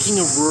we're taking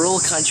a rural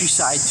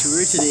countryside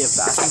tour today of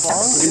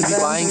Battambang. We're going to be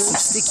buying some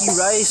sticky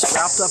rice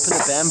wrapped up in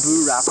a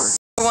bamboo wrapper.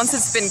 Once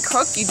it's been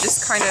cooked, you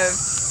just kind of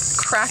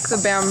crack the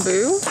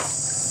bamboo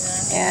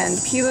and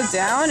peel it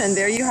down, and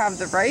there you have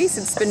the rice.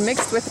 It's been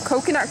mixed with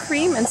coconut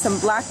cream and some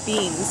black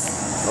beans.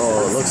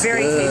 Oh, it looks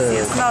very good. tasty.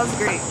 It smells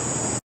great.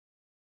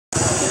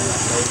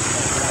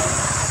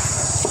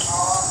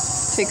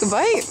 Take a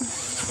bite.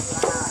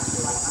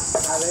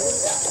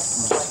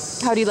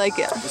 How do you like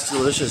it? It's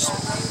delicious.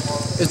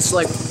 It's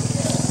like,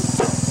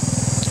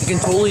 you can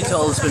totally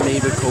tell it's been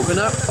made with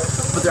coconut,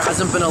 but there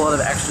hasn't been a lot of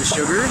extra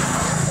sugar.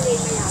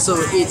 So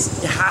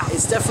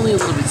it's definitely a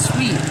little bit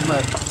sweet,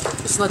 but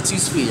it's not too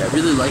sweet. I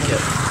really like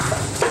it.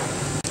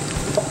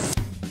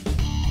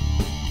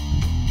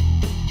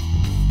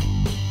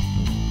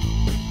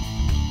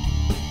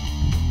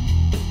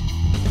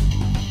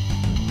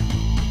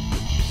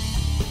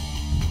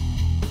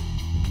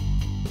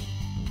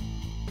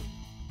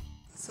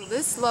 So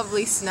this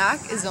lovely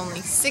snack is only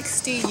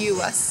 60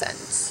 US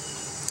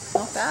cents.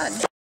 Not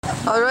bad.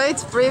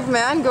 Alright, brave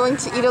man, going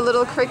to eat a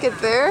little cricket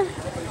there.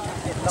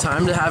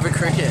 Time to have a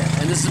cricket.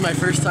 And this is my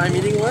first time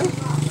eating one.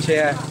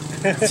 Cheers.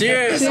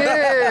 Cheers!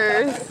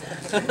 Cheers!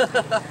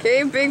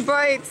 Okay, big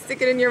bite.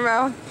 Stick it in your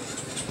mouth.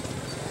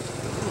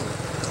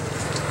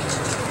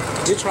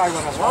 You try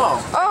one as well.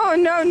 Wow. Oh,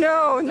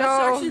 no.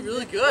 That's actually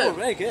really good. Oh,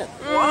 very good.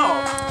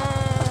 Wow.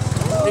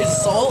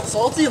 It's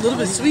salty, a little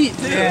bit sweet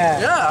too.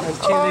 Yeah. And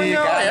chili, Oh, no.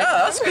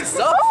 Yeah, that's good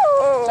stuff.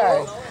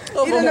 Oh,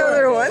 Oh, eat one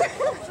another more. one.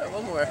 Try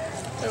one more.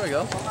 There we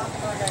go.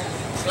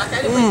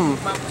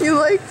 You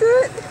liked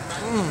it?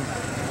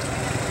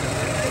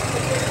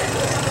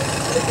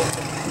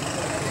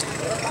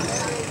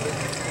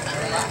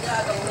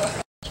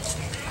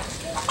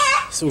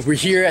 So we're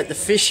here at the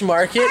fish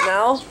market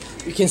now.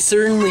 You can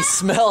certainly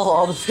smell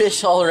all the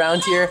fish all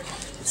around here.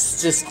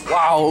 It's just,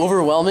 wow,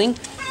 overwhelming.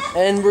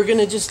 And we're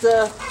gonna just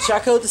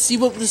check out to see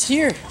what was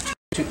here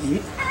to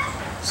eat.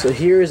 So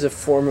here is a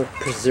form of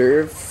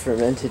preserved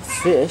fermented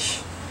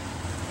fish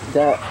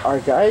that our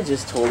guide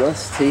just told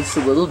us tastes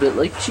a little bit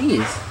like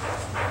cheese.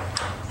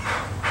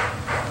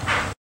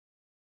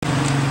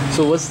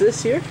 So what's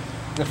this here?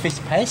 The fish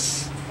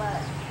paste,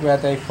 where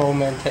they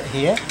ferment it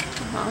here,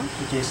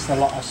 which is a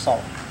lot of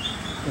salt.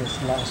 There's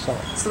a lot of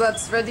salt. So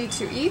that's ready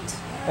to eat?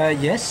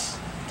 Yes,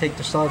 take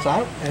the salt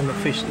out and the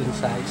fish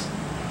inside.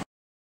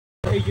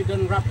 If you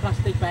don't wrap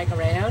plastic bag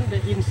around,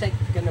 the insect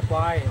is gonna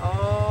buy it.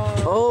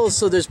 Oh,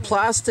 so there's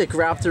plastic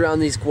wrapped around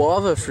these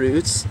guava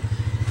fruits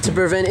to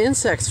prevent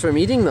insects from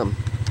eating them.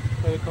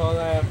 So we call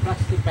a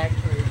plastic bag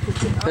tree.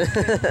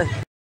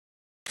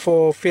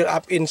 for fill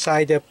up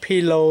inside the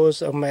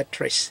pillows or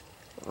mattress.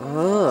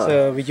 Ah.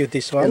 So we use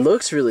this one. It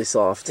looks really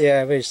soft.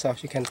 Yeah, very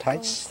soft. You can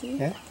touch.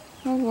 Yeah.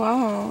 Oh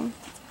wow.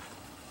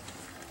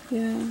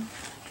 Yeah.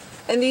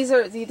 And these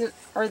are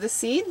the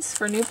seeds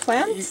for new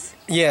plants?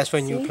 Yes,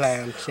 for new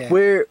plants. Yeah.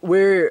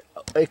 Where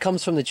it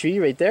comes from the tree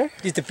right there?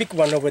 It's the big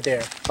one over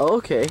there. Oh,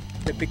 okay.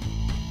 The big.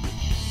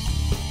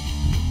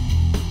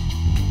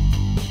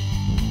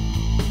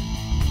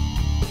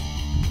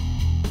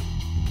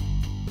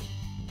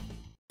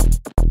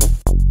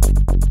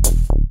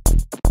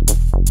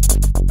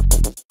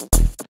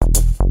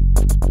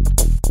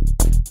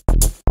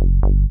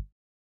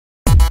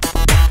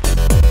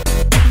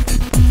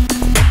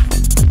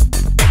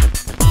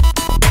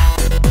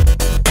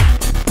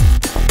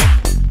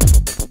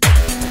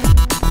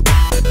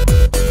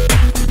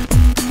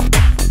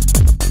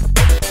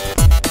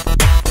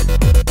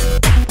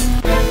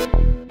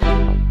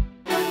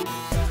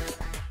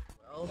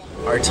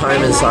 Our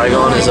time in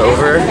Saigon is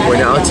over. We're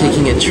now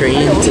taking a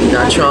train to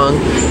Nha Trang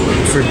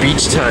for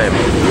beach time.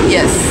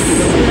 Yes.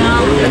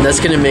 And that's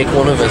gonna make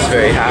one of us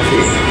very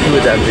happy. Who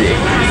would that be?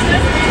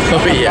 Oh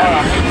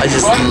yeah, I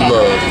just love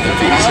the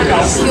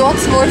beaches. He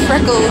wants more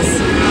freckles.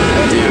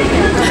 I do.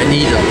 I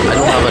need them. I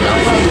don't have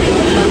enough.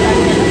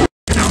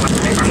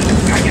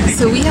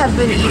 So we have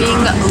been eating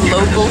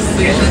local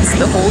foods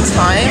the whole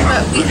time.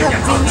 We have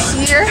been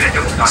here.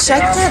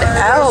 Check that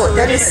out.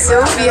 That is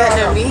so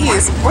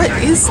Vietnamese. What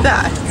is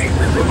that?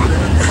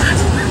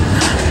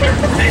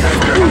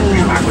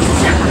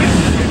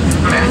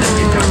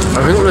 I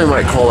think they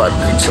might call that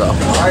pizza.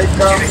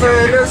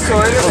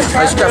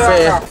 Ice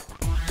cafe.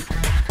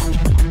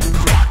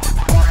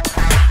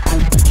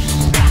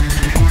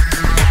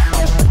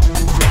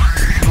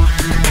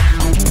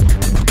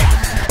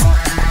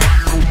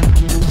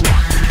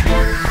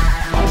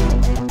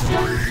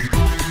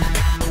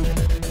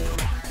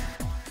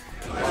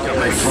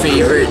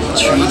 Favorite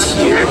treat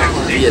here in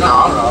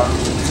Vietnam,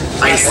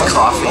 iced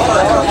coffee.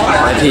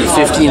 I paid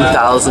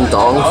 15,000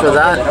 dong for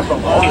that,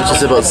 which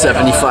is about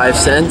 75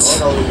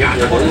 cents.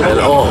 And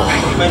oh,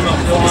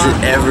 is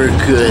it ever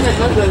good.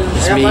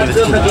 It's made with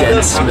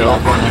condensed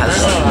milk and has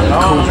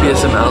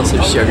copious amounts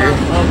of sugar.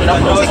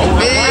 Take a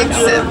big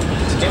sip.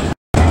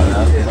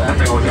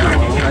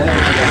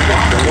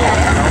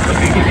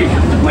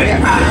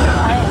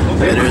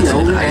 Better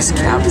than ice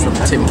cap from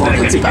Tim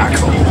Hortons back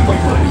home.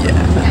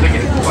 Yeah.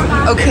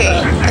 Okay,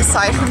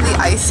 aside from the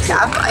ice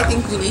cap, I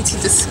think we need to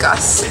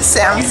discuss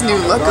Sam's new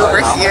look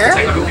over here.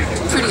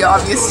 Pretty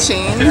obvious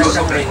change,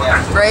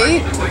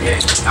 right?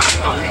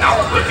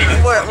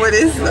 What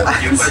is that?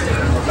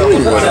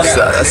 What is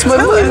that? That's my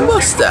little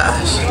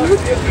mustache.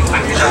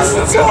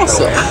 It's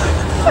awesome.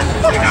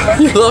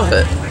 You love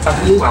it.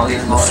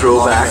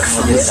 Throwback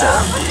from the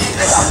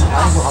 70s.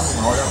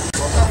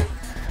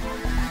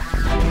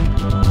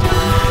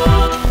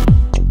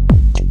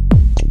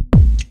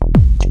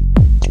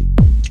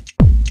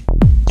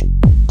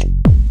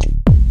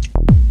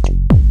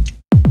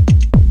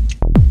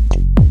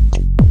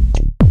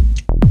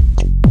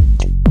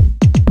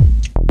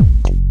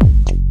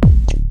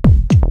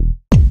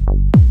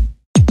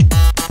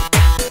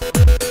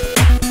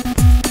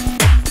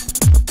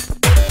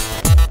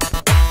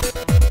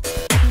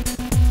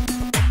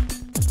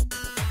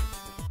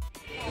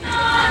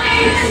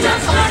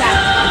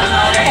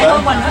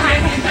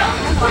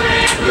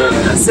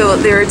 So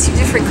there are two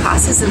different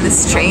classes in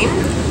this train.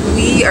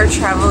 We are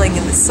traveling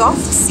in the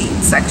soft seat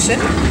section,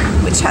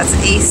 which has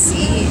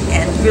AC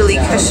and really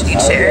cushiony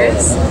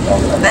chairs.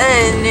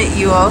 Then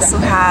you also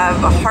have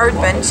hard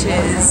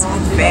benches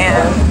with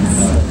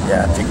fans.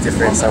 Yeah, big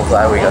difference. I'm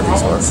glad we got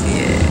these ones.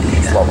 Yeah.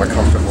 It's a lot more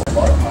comfortable.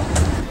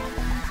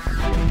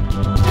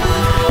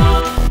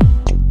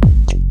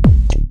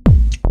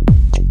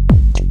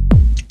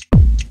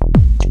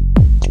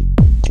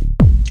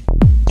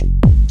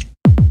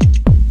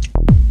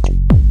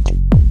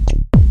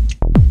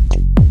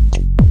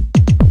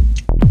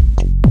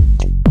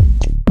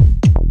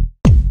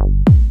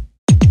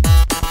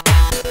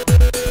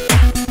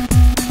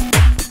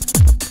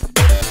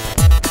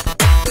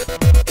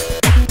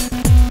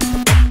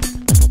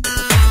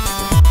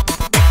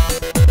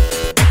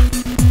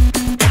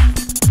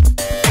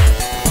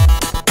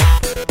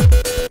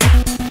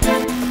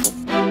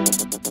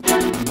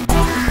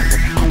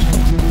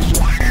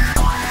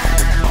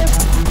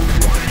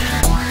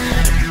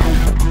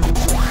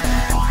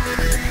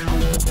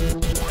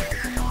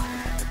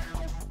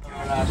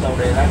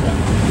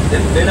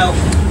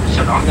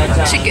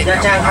 Chicken.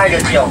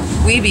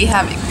 We be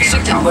having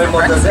chicken for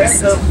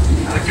breakfast.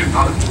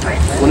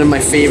 One of my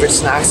favorite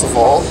snacks of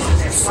all,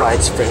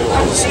 fried spring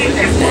rolls.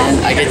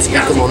 And I get to eat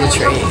them on the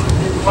train.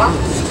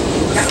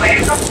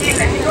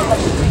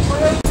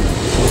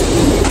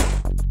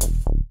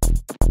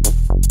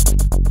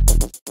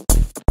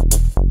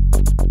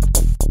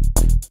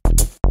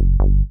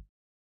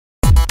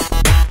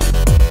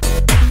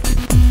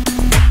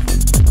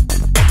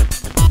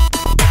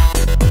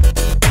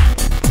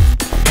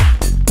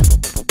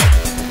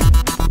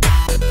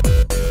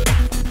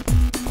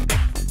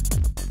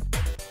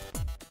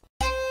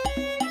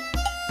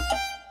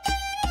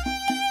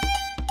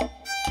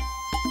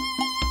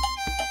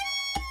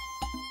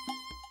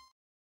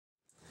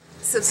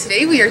 So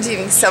today we are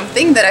doing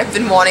something that I've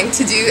been wanting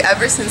to do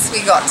ever since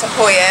we got to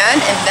Hoi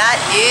An, and that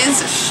is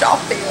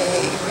shopping.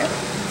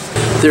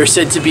 There are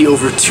said to be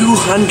over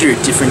 200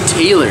 different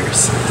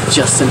tailors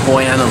just in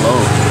Hoi An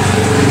alone.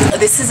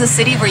 This is a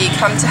city where you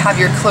come to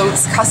have your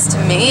clothes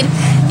custom made.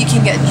 You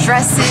can get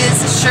dresses,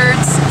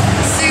 shirts,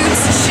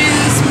 suits,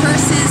 shoes,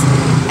 purses,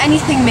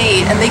 anything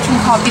made, and they can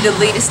copy the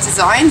latest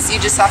designs. You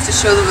just have to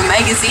show them a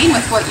magazine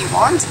with what you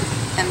want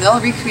and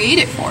they'll recreate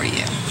it for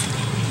you.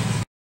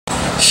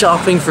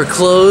 Shopping for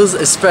clothes,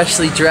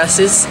 especially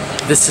dresses,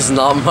 this is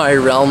not my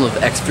realm of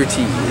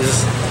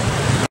expertise.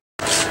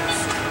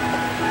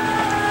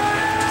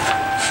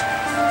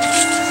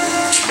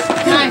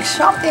 Nice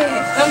shopping.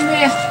 Come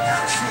here.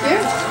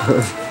 Here.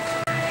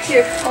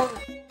 Here.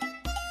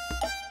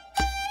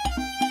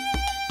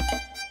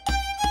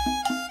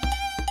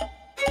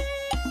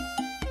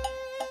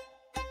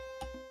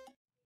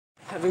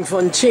 Having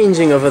fun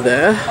changing over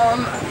there.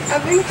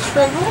 Having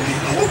trouble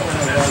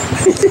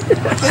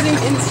getting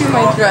into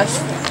my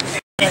dress.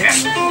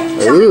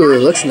 Ooh,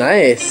 looks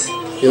nice.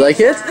 You like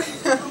it?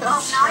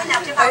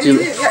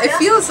 Yeah, it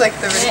feels like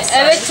the wrist.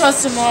 A little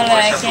smaller,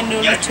 I can do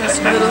A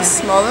little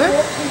smaller.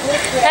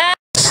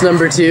 It's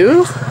number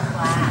 2.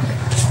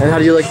 And how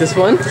do you like this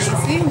one?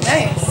 See,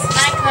 nice.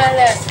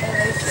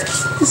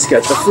 It's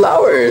got the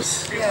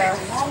flowers. Yeah.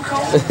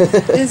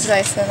 It is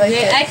nice, I like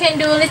it. I can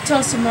do a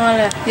little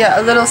smaller. Yeah,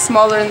 a little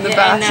smaller in the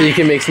back. So you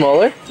can make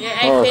smaller? Yeah,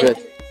 oh, good.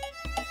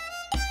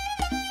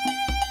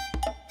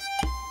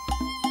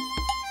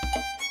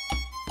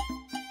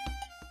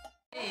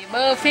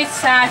 Perfect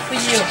size for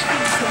you.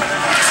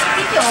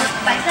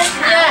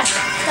 Yeah.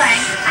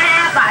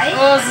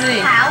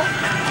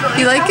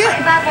 You like it?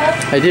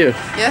 I do.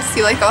 Yes,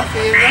 you like all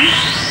 3 of them?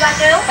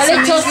 A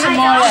little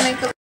smaller.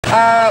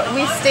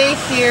 We stay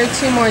here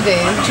 2 more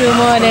days. 2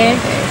 more days.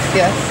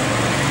 Yes.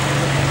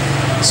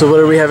 So what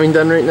are we having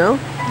done right now?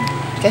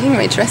 Getting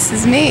my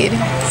dresses made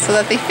so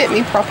that they fit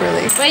me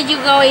properly. Where you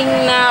going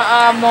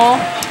now, more?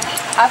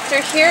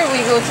 After here,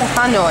 we go to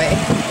Hanoi.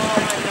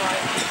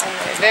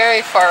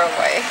 Very far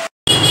away.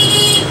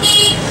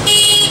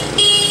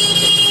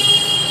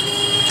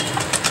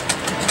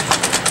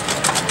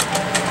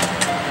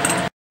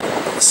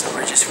 So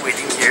we're just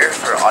waiting here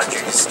for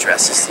Audrey's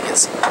dresses to get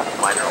some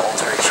minor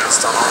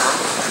alterations done on them.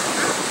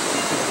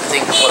 I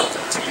think one of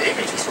them too big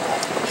or too small.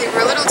 They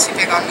were a little too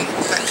big on me,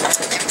 but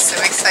I'm so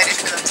excited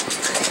for them to be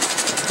ready.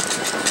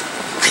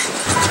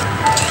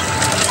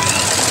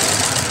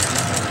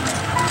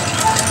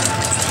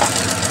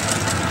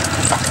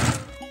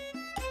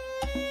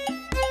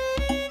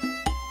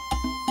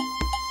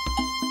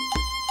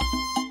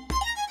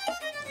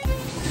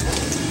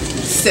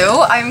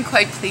 So I'm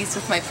quite pleased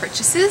with my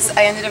purchases.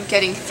 I ended up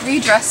getting 3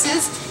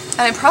 dresses,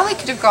 and I probably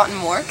could have gotten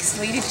more because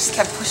the lady just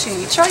kept pushing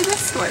me, try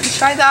this one,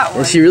 try that one.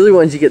 And she really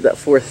wanted you to get that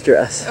 4th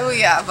dress. Oh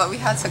yeah, but we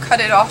had to cut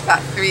it off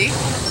at 3.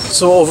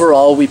 So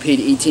overall we paid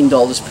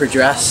 $18 per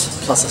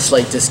dress plus a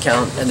slight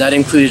discount, and that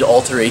included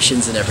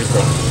alterations and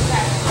everything.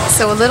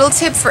 So a little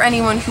tip for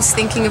anyone who's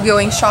thinking of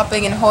going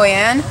shopping in Hoi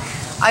An,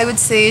 I would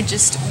say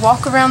just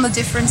walk around the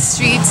different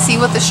streets, see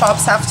what the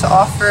shops have to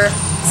offer,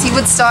 see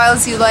what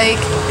styles you like,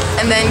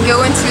 and then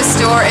go into a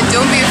store and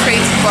don't be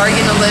afraid to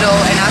bargain a little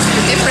and ask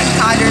for different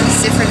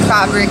patterns, different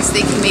fabrics.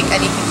 They can make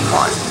anything you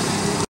want.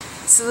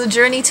 So the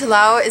journey to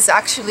Laos is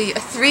actually a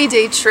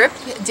 3-day trip.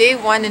 Day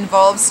 1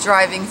 involves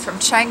driving from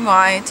Chiang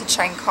Mai to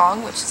Chiang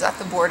Kong, which is at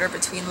the border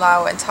between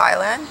Laos and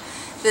Thailand.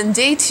 Then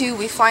day 2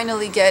 we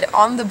finally get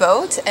on the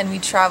boat and we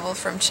travel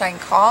from Chiang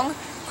Kong,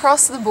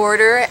 cross the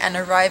border and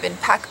arrive in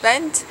Pak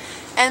Bent.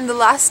 And the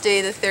last day,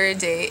 the 3rd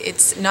day,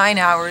 it's 9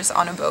 hours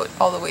on a boat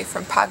all the way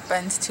from Pak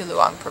Bent to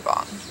Luang,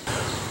 Prabang.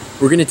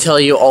 We're going to tell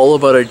you all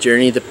about our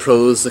journey, the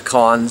pros, the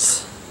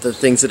cons, the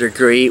things that are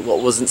great, what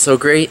wasn't so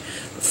great.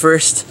 But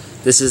first,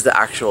 this is the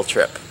actual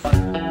trip.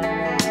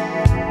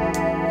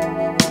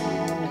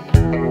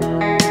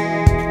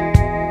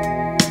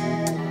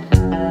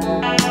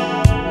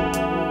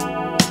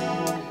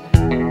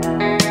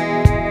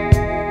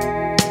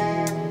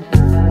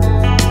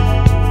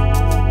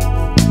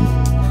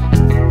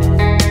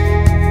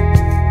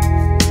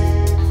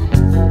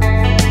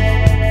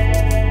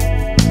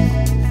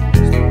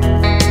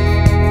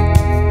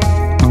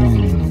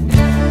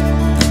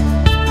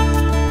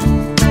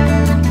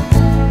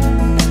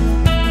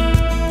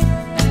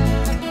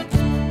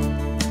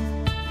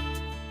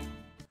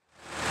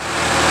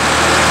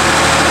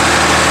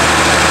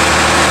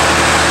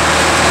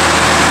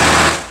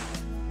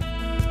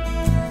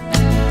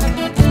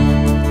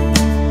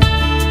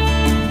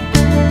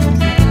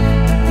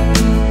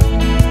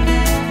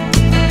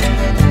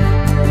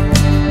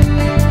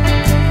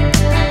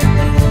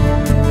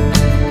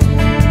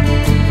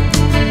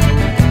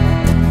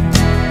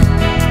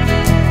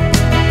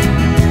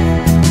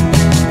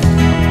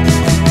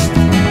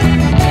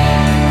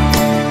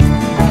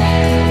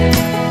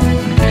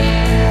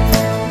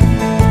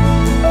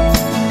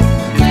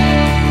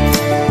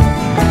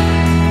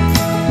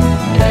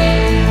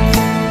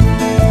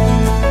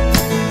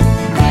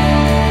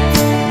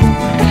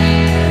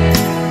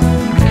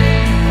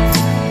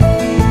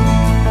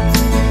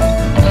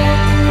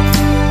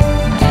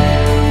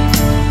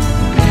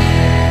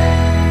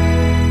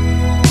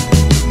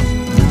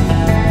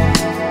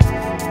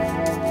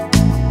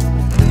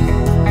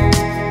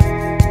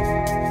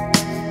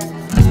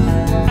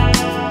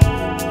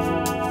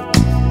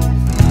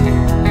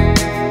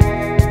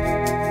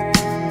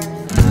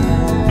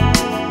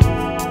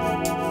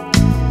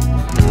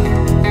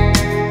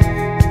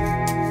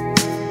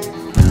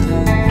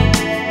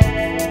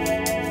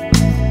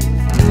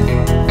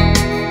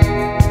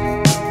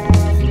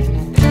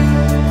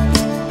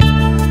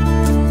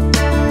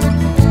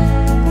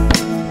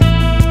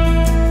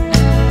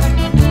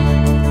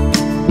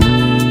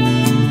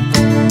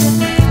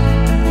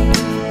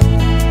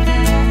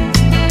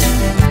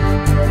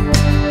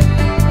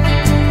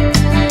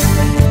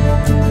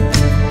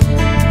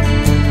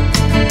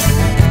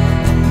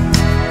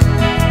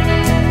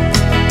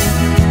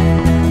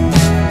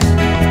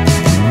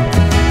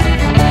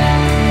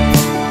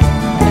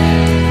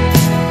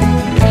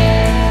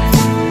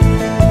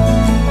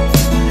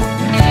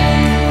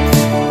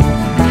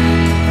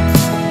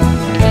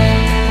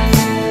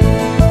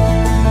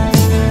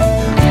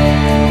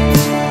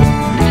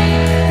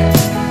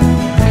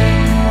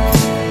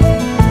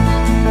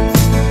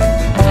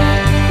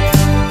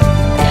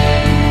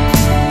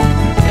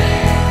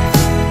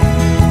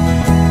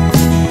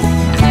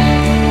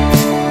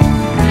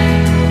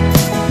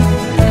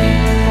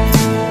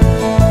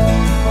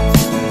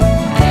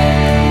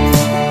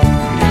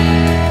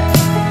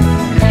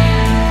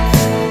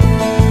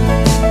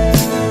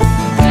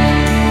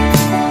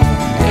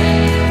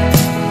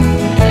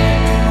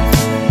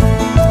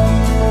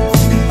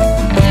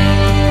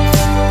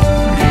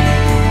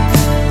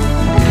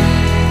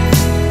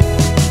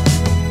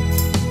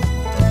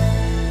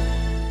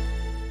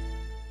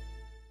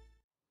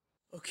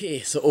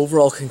 So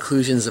overall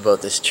conclusions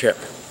about this trip.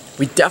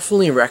 We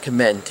definitely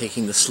recommend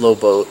taking the slow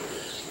boat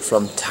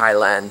from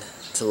Thailand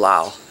to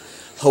Laos.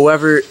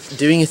 However,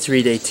 doing a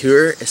 3-day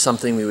tour is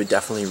something we would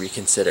definitely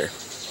reconsider.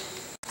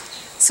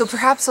 So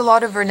perhaps a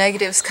lot of our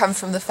negatives come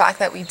from the fact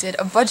that we did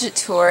a budget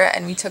tour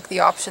and we took the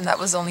option that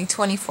was only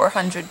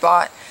 2,400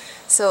 baht.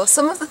 So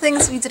some of the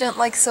things we didn't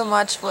like so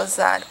much was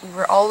that we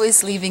were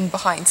always leaving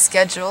behind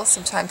schedule.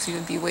 Sometimes we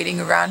would be waiting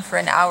around for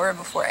an hour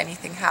before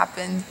anything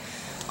happened.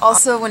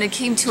 Also, when it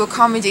came to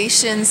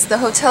accommodations, the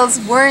hotels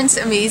weren't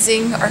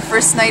amazing. Our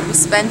first night was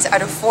spent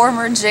at a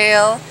former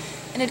jail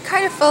and it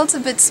kind of felt a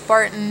bit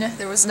Spartan.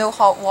 There was no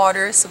hot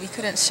water, so we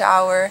couldn't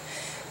shower.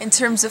 In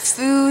terms of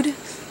food,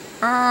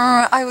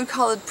 I would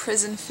call it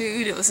prison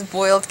food. It was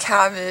boiled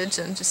cabbage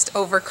and just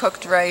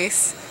overcooked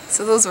rice.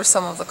 So those were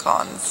some of the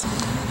cons.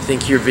 I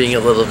think you're being a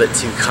little bit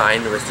too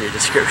kind with your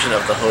description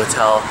of the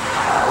hotel.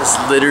 It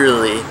was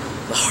literally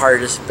the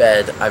hardest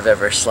bed I've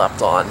ever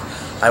slept on.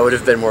 I would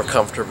have been more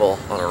comfortable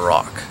on a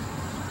rock.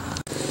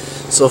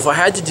 So if I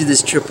had to do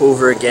this trip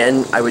over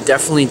again, I would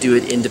definitely do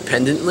it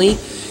independently.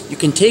 You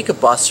can take a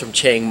bus from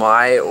Chiang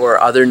Mai or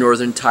other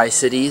northern Thai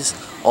cities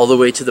all the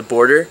way to the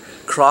border,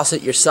 cross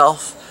it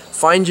yourself,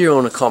 find your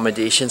own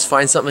accommodations,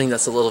 find something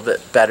that's a little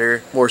bit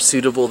better, more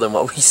suitable than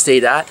what we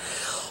stayed at.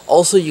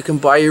 Also, you can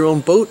buy your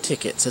own boat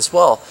tickets as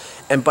well.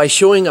 And by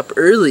showing up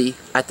early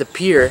at the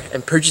pier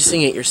and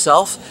purchasing it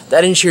yourself,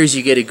 that ensures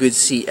you get a good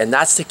seat. And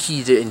that's the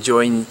key to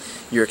enjoying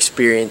your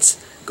experience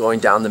going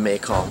down the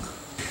Mekong.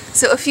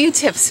 So a few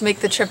tips to make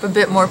the trip a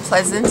bit more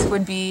pleasant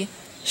would be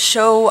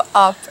show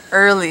up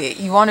early.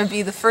 You want to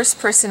be the first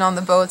person on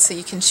the boat so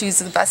you can choose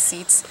the best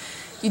seats.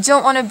 You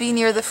don't want to be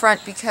near the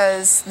front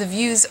because the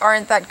views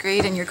aren't that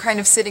great and you're kind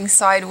of sitting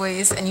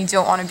sideways, and you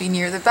don't want to be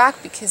near the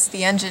back because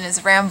the engine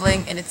is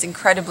rambling and it's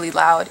incredibly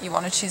loud. You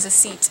want to choose a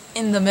seat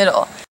in the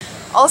middle.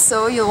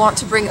 Also, you'll want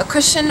to bring a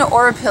cushion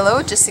or a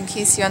pillow just in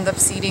case you end up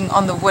seating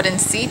on the wooden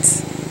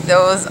seats.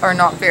 Those are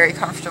not very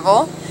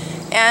comfortable.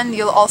 And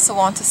you'll also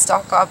want to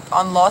stock up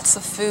on lots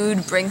of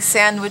food, bring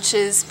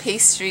sandwiches,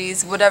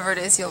 pastries, whatever it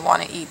is you'll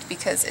want to eat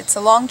because it's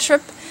a long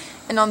trip.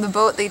 And on the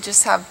boat, they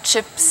just have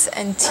chips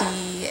and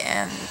tea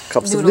and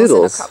cups of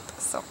noodles in a cup.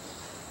 So.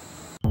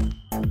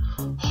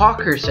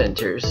 Hawker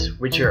centers,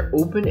 which are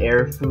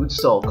open-air food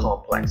stall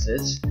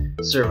complexes,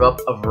 serve up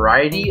a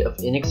variety of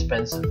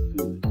inexpensive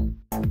food.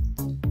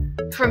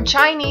 From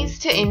Chinese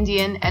to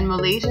Indian and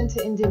Malaysian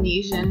to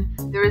Indonesian,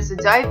 there is a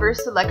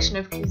diverse selection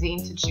of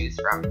cuisine to choose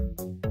from.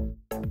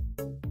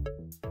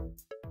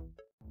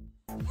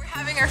 We're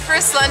having our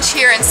first lunch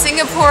here in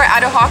Singapore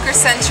at a hawker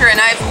center, and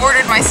I've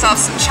ordered myself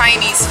some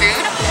Chinese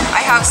food.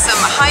 I have some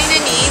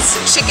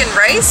Hainanese chicken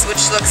rice,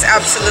 which looks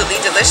absolutely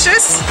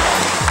delicious.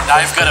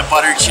 Now I've got a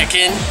butter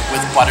chicken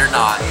with butter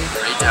naan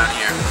right down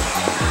here.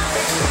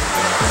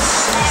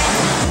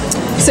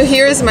 So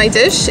here is my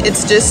dish.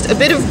 It's just a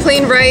bit of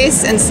plain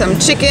rice and some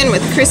chicken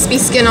with crispy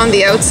skin on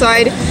the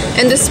outside.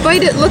 And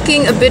despite it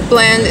looking a bit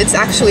bland, it's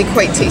actually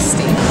quite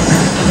tasty.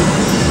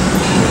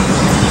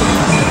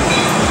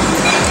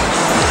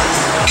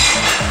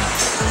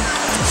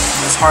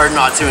 It's hard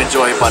not to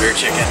enjoy butter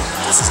chicken.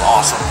 This is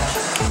awesome.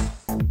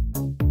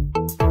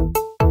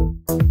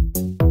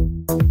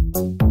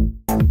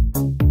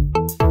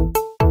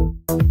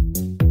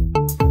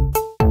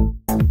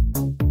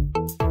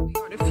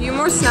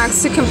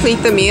 Snacks to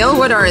complete the meal.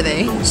 What are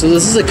they? So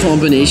this is a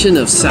combination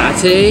of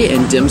satay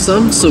and dim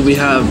sum. So we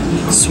have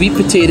sweet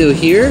potato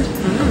here.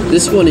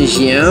 This one is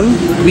yam.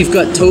 We've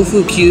got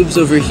tofu cubes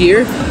over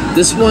here.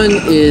 This one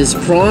is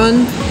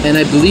prawn, and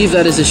I believe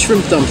that is a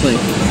shrimp dumpling.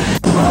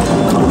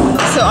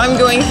 So I'm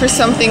going for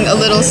something a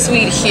little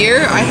sweet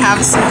here. I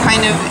have some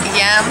kind of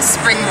yam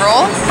spring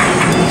roll.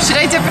 Should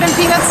I dip it in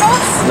peanut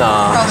sauce?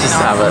 No, probably just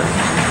not. Have it.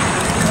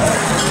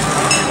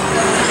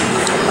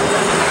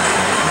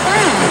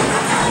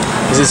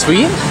 Is it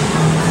sweet?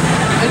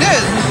 It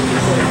is.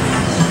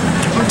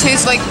 It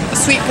tastes like a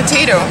sweet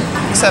potato,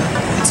 except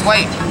it's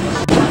white.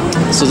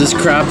 So this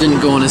crab didn't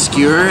go on a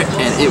skewer,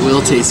 and it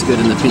will taste good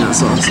in the peanut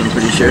sauce, I'm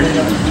pretty sure.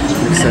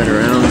 Mix that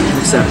around,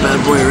 mix that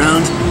bad boy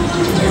around.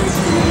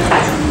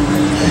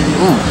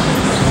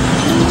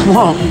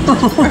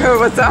 Whoa.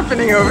 What's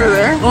happening over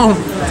there? Oh.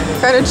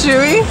 Kind of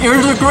chewy?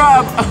 Here's the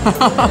crab.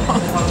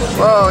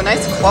 Whoa,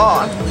 nice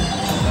claw.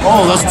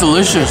 Oh, that's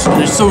delicious.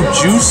 And it's so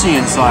juicy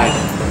inside.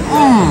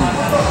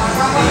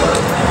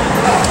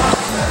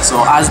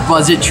 So as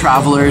budget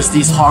travelers,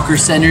 these hawker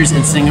centers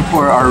in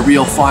Singapore are a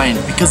real find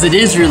because it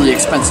is really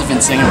expensive in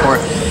Singapore.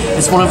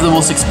 It's one of the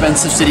most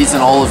expensive cities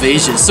in all of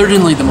Asia,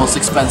 certainly the most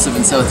expensive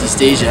in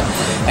Southeast Asia.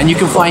 And you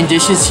can find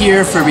dishes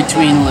here for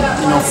between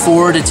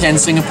 4 to 10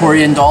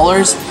 Singaporean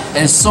dollars,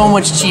 and it's so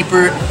much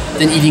cheaper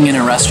than eating in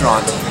a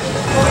restaurant.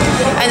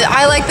 And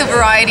I like the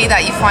variety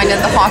that you find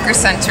at the hawker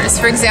centers.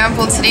 For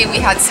example, today we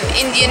had some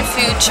Indian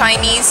food,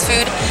 Chinese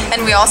food,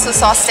 and we also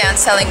saw stands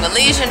selling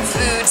Malaysian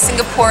food,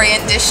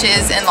 Singaporean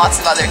dishes, and lots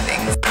of other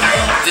things.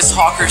 This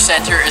hawker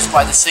center is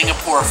by the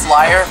Singapore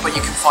Flyer, but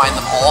you can find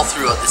them all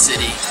throughout the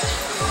city.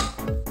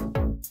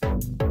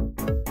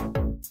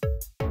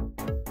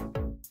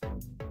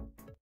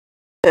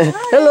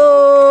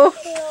 Hello!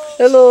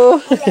 Hello!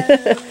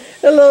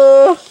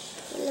 Hello!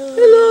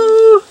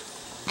 Hello!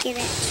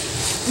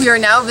 We are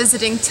now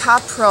visiting Ta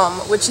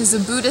Prohm, which is a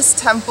Buddhist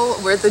temple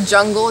where the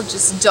jungle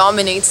just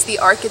dominates the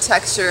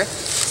architecture.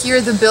 Here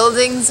the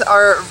buildings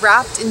are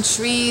wrapped in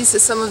trees,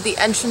 some of the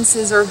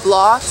entrances are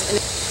blocked.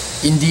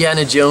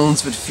 Indiana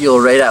Jones would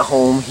feel right at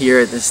home here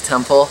at this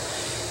temple.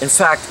 In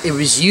fact, it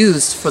was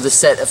used for the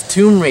set of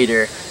Tomb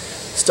Raider,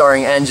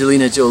 starring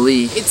Angelina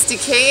Jolie. It's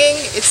decaying,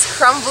 it's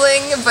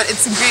crumbling, but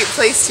it's a great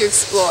place to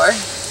explore.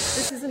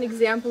 This is an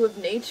example of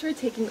nature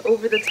taking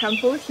over the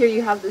temple. Here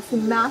you have this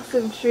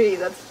massive tree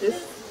that's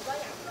just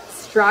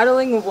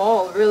straddling a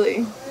wall,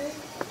 really.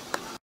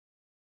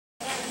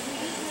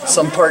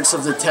 Some parts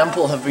of the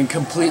temple have been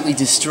completely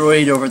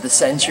destroyed over the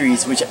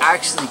centuries, which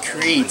actually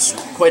creates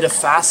quite a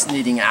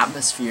fascinating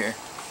atmosphere.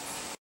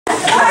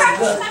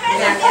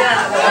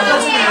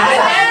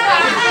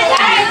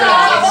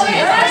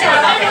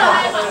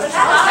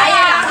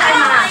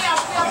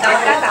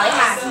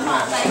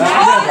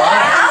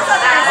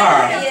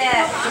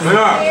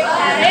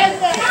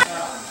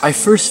 I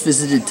first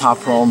visited Ta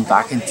Prohm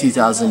back in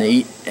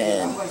 2008,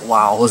 and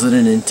wow, was it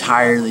an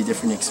entirely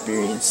different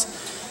experience.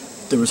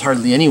 There was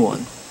hardly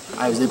anyone.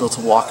 I was able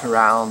to walk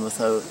around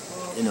without,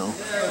 you know,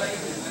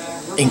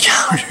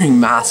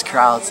 encountering mass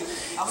crowds.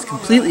 It's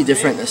completely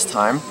different this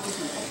time.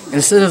 And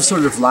instead of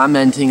sort of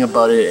lamenting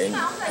about it and,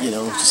 you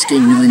know, just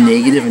getting really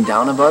negative and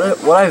down about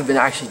it, what I've been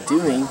actually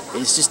doing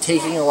is just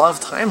taking a lot of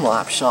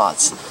time-lapse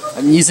shots.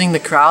 I'm using the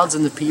crowds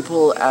and the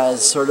people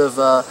as sort of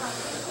a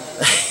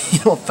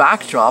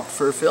backdrop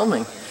for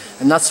filming.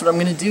 And that's what I'm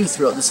going to do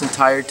throughout this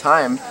entire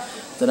time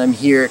that I'm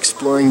here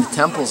exploring the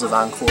temples of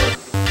Angkor.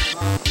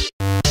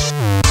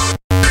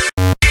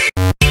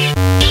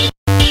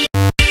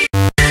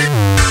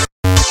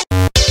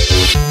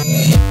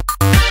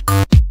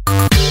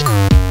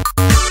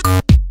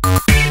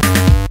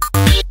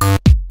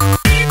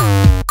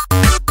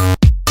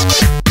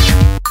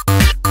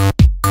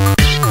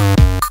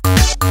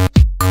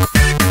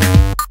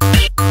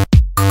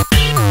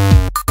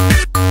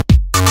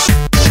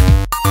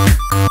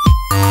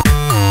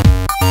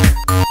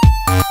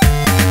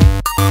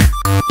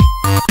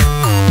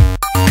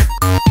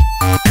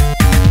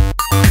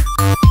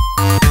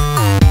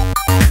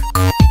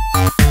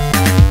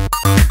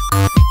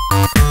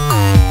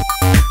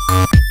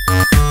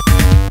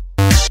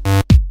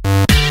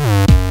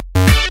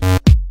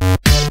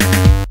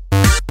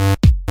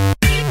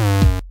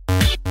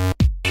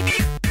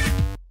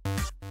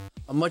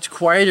 A much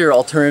quieter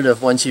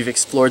alternative once you've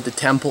explored the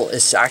temple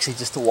is actually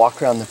just to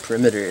walk around the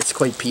perimeter. It's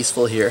quite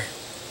peaceful here.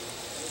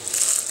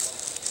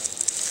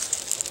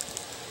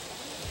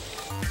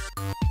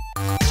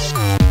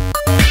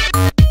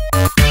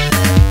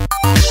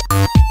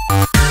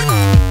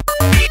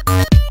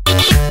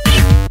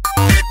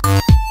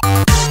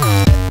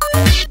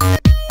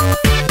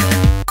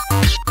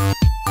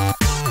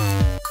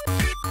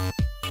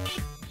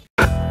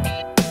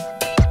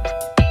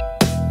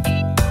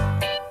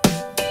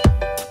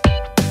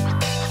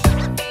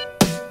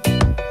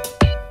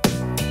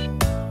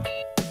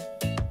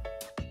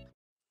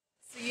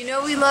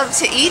 We love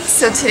to eat,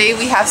 so today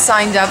we have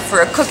signed up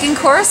for a cooking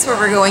course where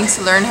we're going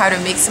to learn how to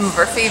make some of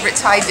our favorite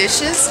Thai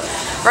dishes.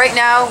 Right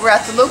now we're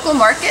at the local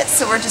market,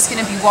 so we're just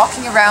going to be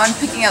walking around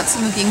picking out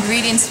some of the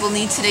ingredients we'll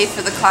need today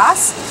for the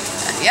class.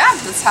 And yeah,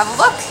 let's have a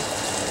look.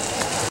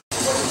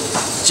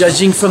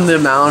 Judging from the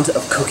amount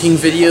of cooking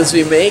videos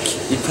we make,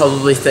 you'd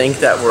probably think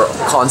that we're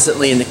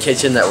constantly in the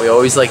kitchen, that we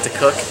always like to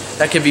cook.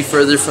 That could be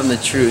further from the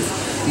truth.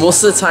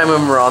 Most of the time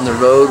when we're on the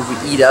road, we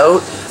eat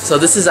out. So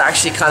this is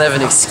actually kind of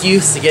an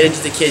excuse to get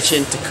into the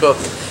kitchen, to cook,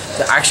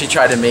 to actually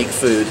try to make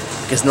food.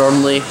 Because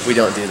normally, we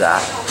don't do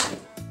that.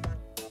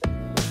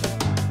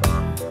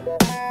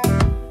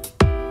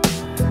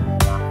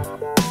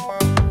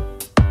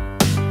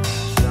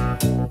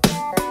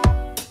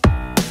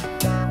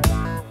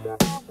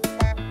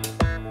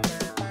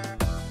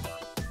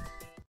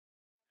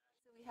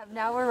 We have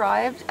now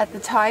arrived at the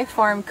Thai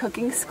Farm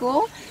Cooking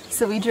School.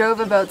 So we drove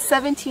about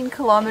 17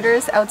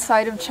 kilometers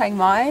outside of Chiang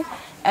Mai.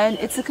 And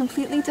it's a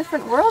completely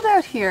different world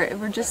out here.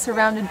 We're just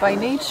surrounded by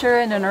nature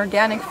and an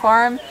organic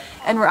farm,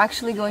 and we're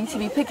actually going to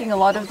be picking a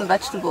lot of the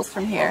vegetables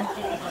from here.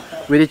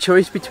 We had a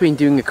choice between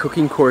doing a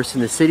cooking course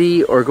in the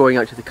city or going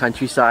out to the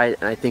countryside,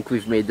 and I think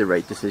we've made the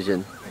right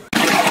decision.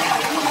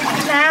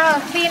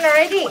 Now, clean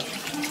already.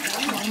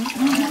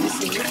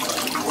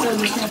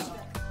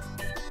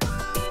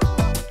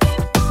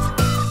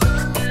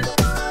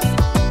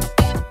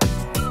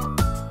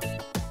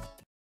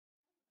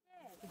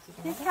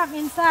 This come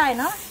inside,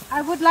 no?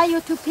 I would like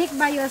you to pick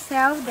by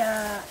yourself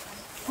the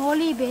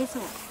holy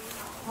basil.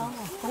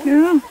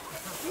 Yeah.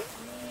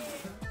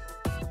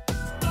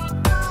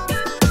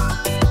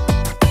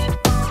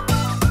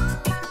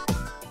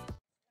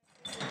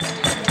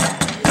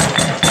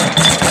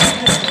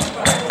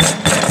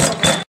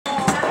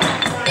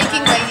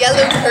 Making my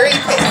yellow curry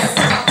paste.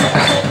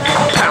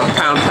 Pound,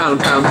 pound, pound,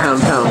 pound,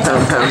 pound, pound,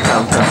 pound, pound,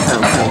 pound, pound,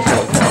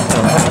 pound, pound,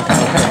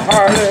 pound.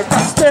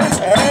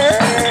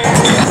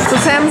 So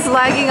Sam's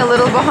lagging a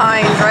little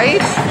behind,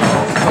 right?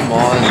 Come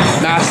on,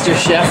 Master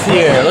Chef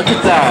here. Look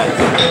at that.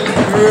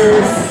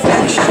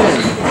 Perfection.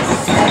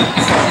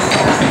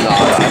 No,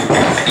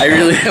 I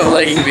really am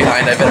lagging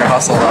behind. I better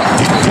hustle up.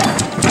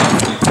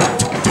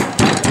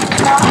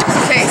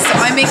 Okay, so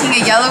I'm making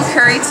a yellow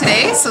curry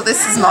today. So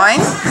this is mine.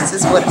 This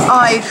is what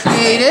I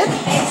created.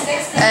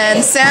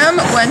 And Sam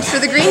went for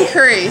the green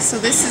curry. So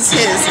this is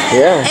his.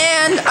 Yeah.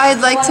 And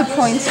I'd like to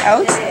point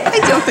out, I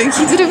don't think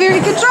he did a very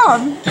good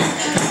job.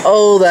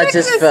 Oh, that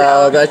just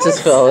fell. That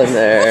just fell in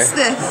there. What's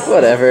this?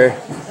 Whatever.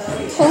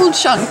 Whole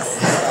chunks.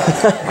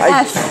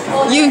 F.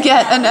 You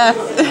get an F.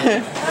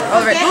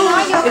 Alright.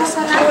 It's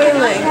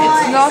boiling.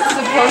 It's not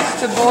supposed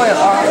to boil.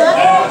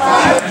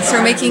 So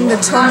we're making the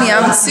tom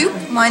yum soup.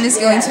 Mine is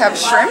going to have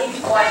shrimp.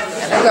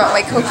 And I've got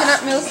my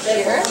coconut milk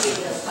here.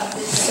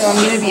 So I'm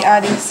going to be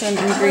adding some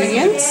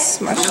ingredients.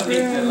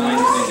 Mushrooms.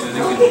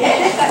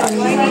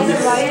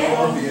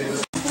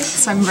 Onions.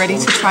 So I'm ready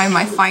to try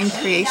my fine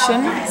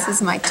creation. This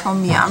is my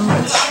tom yum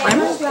with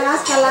shrimp.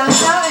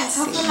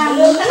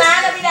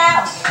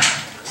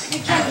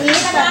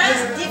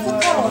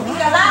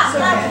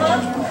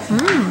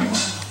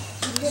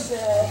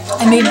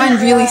 I made mine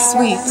really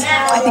sweet.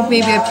 I think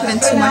maybe I put in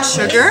too much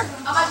sugar,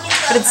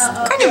 but it's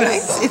kind of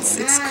nice.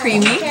 It's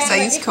creamy because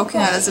I use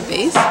coconut as a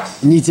base.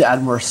 You need to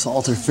add more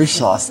salt or fish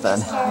sauce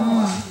then.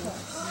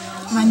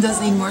 Mine does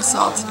need more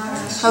salt.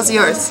 How's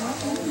yours?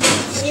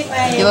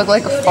 You look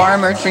like a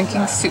farmer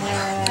drinking soup.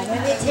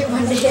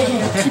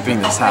 Keeping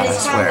this hat, I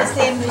swear.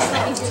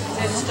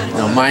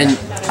 No, mine,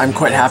 I'm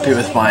quite happy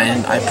with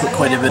mine. I put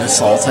quite a bit of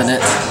salt in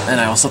it, and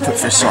I also put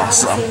fish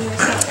sauce. So.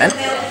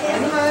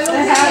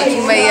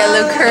 Making my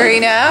yellow curry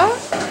now.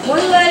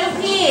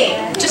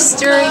 Just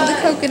stirring the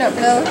coconut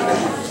milk.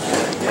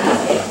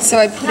 So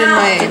I put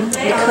in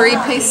the curry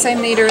paste I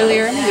made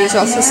earlier. There's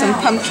also some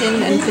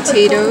pumpkin and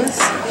potatoes.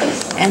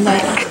 And I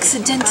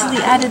accidentally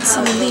added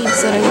some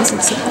leaves that I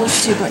wasn't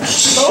supposed to, but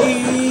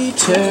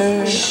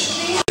cheater.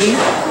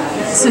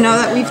 So now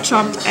that we've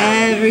chopped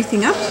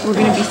everything up, we're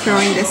going to be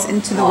throwing this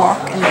into the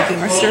wok and making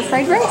our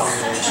stir-fried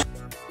rice.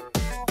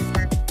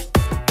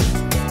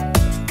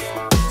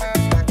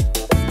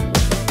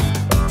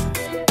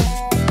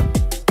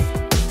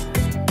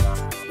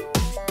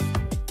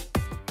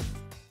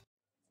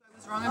 I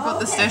was wrong about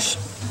this dish.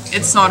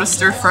 It's not a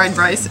stir-fried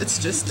rice, it's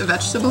just a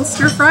vegetable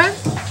stir-fry.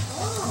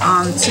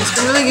 So it's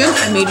been really good.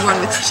 I made one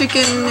with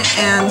chicken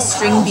and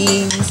string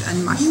beans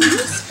and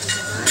mushrooms.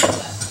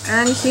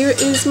 And here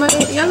is my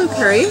yellow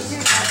curry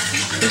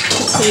with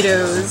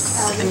potatoes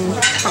and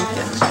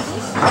pumpkin.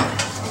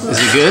 Is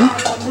it good?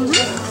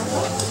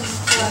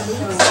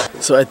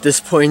 So at this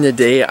point in the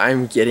day,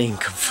 I'm getting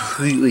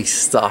completely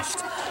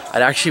stuffed. I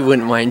actually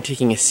wouldn't mind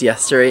taking a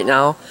siesta right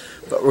now,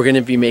 but we're going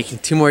to be making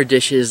 2 more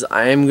dishes.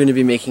 I am going to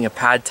be making a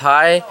pad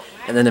thai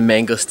and then a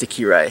mango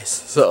sticky rice.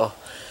 So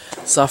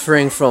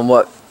suffering from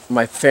what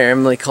my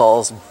family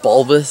calls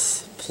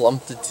bulbous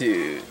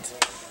plumpitude.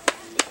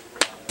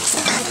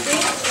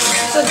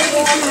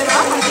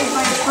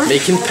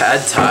 Making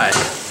pad thai.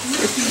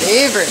 Your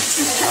favorite.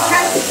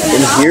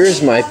 And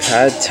here's my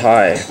pad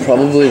thai.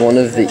 Probably one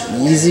of the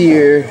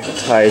easier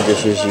Thai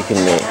dishes you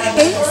can make.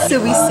 Okay, so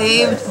we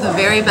saved the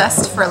very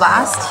best for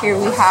last. Here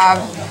we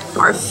have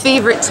our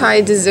favorite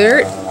Thai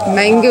dessert,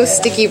 mango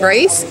sticky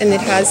rice, and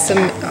it has some,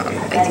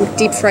 I think,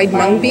 deep fried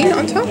mung bean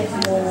on top.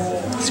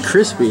 It's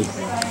crispy.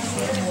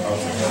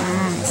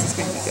 This is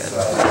gonna be good.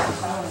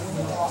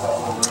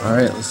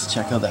 Alright, let's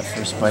check out that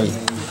first bite.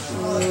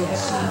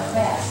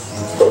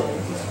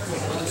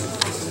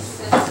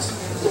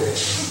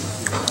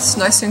 It's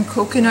nice and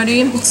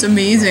coconutty. It's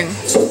amazing.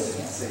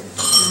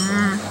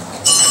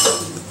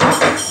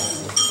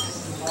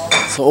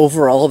 So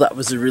overall, that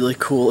was a really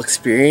cool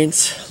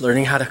experience,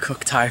 learning how to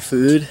cook Thai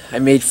food. I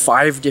made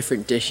 5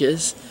 different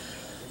dishes.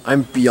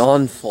 I'm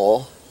beyond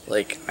full.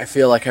 Like, I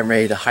feel like I'm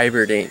ready to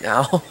hibernate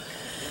now.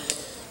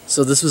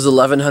 So this was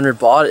 1100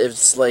 baht.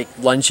 It's like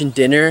lunch and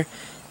dinner.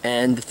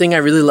 And the thing I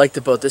really liked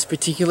about this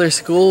particular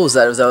school was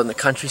that it was out in the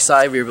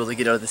countryside. We were able to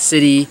get out of the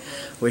city,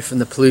 away from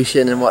the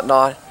pollution and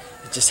whatnot.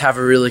 Just have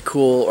a really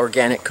cool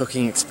organic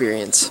cooking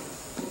experience.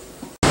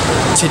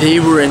 Today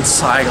we're in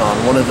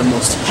Saigon, one of the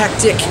most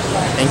hectic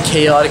and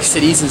chaotic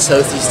cities in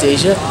Southeast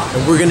Asia,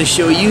 and we're going to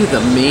show you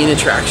the main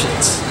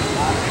attractions.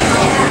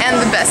 And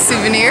the best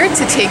souvenir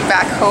to take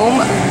back home,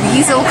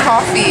 weasel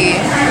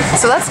coffee.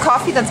 So that's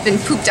coffee that's been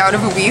pooped out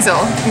of a weasel,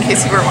 in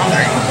case you were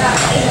wondering.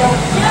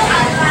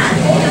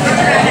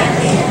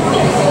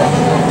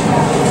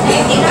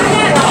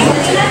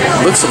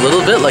 Looks a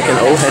little bit like an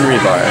O. Henry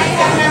bar.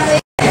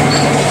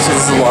 So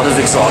there's a lot of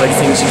exotic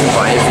things you can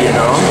buy in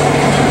Vietnam.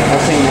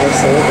 Nothing more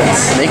so than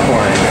snake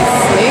wine.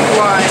 Snake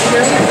wine,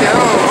 here we go.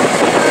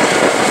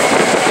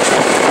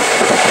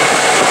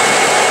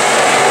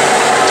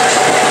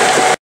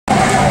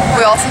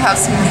 We also have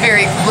some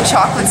very cool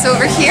chocolates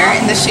over here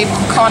in the shape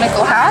of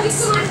conical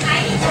hats.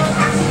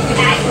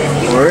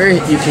 Or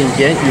you can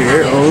get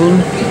your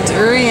own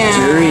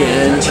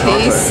durian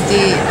chocolate.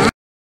 Tasty.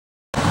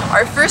 Our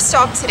Our first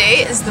stop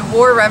today is the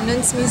War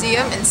Remnants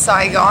Museum in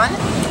Saigon.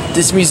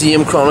 This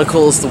museum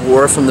chronicles the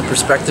war from the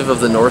perspective of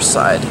the north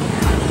side.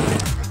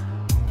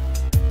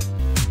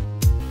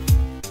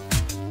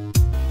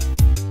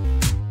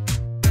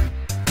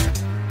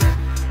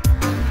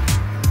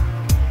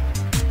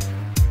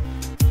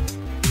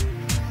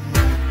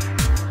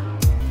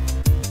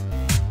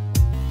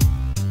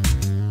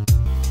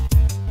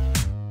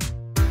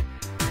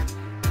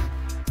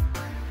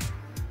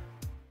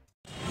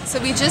 So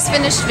we just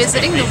finished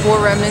visiting the War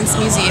Remnants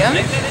Museum,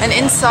 and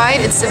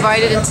inside it's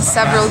divided into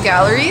several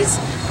galleries.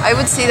 I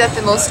would say that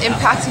the most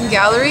impacting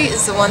gallery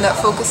is the one that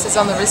focuses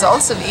on the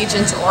results of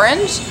Agent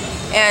Orange.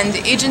 And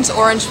Agent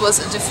Orange was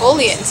a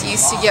defoliant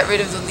used to get rid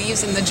of the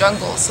leaves in the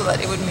jungle so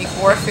that it would make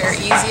warfare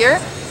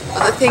easier.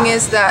 But the thing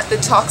is that the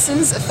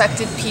toxins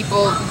affected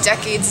people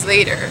decades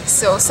later.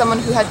 So someone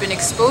who had been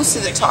exposed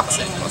to the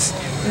toxin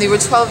when they were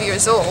 12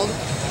 years old,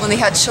 when they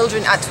had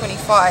children at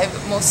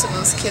 25, most of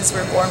those kids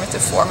were born with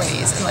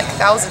deformities, and like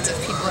thousands of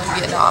people in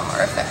Vietnam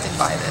are affected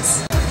by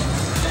this.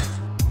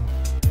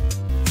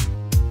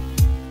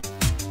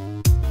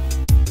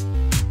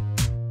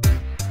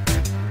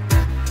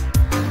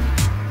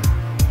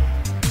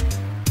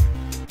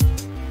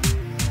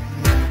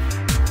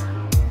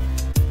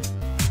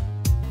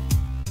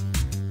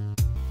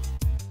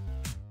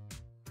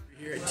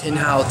 Tin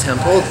Hau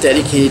Temple,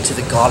 dedicated to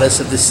the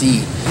goddess of the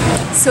sea.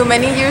 So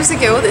many years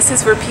ago, this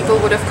is where people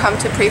would have come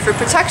to pray for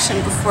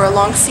protection before a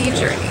long sea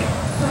journey.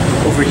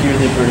 Over here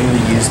they're burning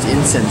the used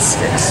incense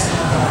sticks.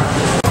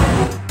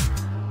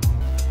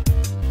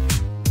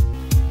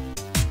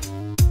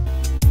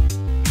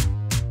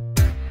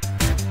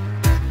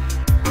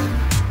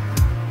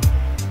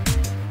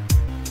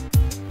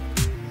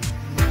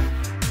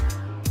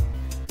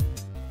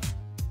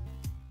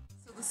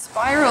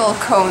 Spiral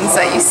cones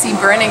that you see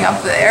burning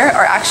up there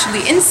are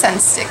actually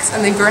incense sticks,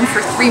 and they burn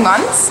for 3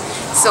 months.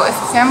 So if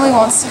a family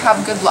wants to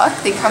have good luck,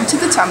 they come to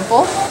the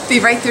temple, they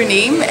write their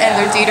name and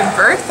their date of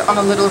birth on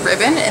a little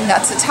ribbon, and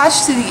that's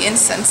attached to the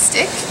incense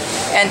stick,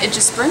 and it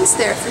just burns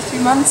there for 3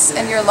 months,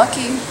 and you're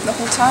lucky the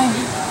whole time.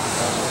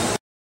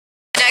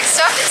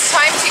 Next up, it's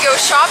time to go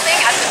shopping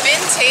at the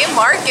Bin Tay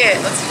Market.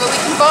 Let's see what we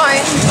can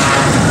buy.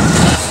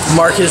 The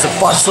market is a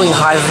bustling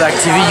hive of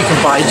activity. You can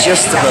buy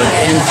just about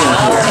anything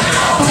here.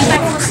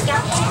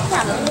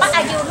 What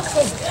are you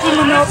looking?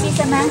 Kimono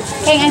pizza man.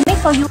 Can I make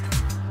for you?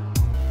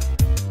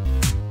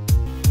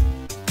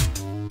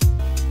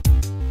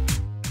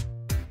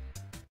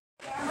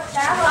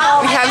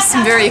 We have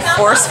some very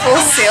forceful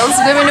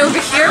saleswomen over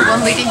here.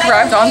 One lady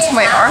grabbed onto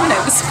my arm and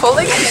I was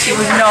pulling, and she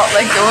would not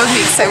let go of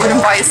me because I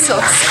wouldn't buy a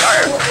silk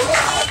scarf.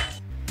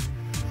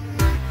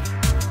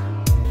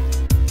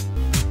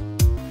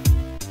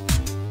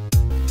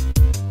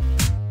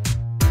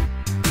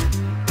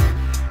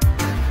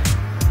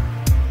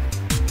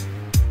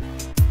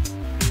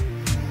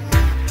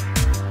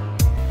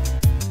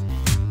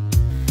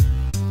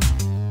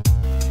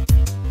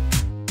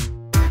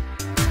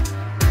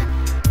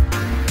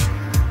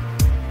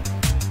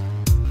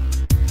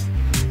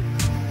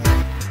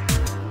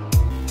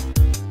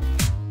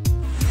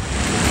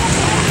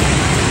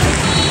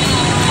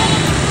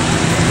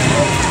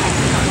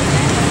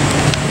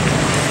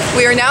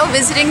 We are now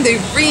visiting the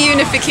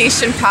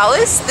Reunification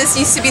Palace. This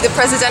used to be the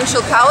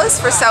presidential palace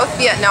for South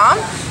Vietnam,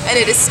 and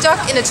it is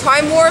stuck in a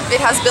time warp.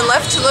 It has been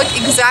left to look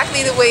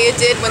exactly the way it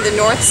did when the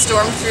North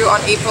stormed through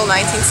on April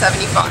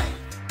 1975.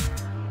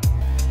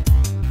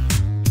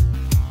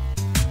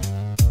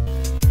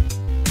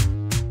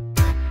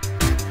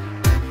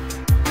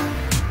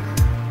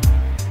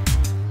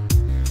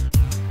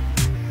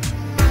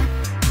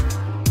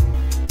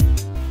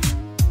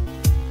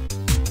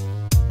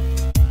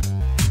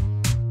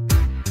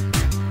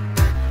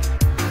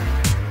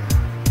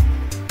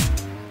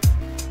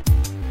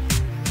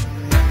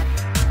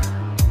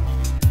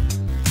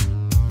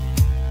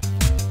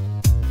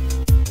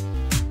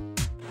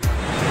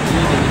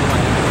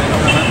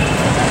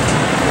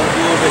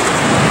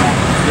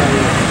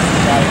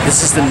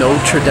 This is the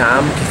Notre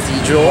Dame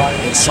Cathedral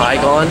in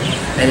Saigon,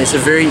 and it's a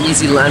very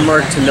easy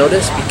landmark to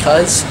notice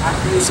because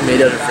it's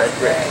made out of red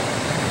brick.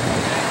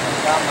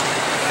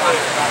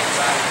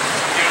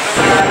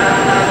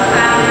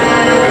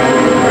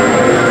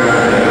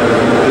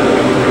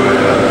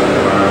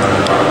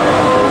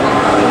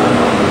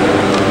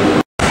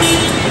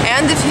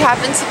 And if you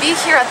happen to be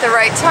here at the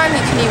right time,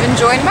 you can even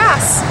join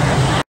Mass.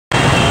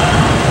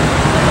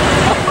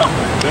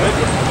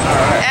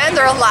 And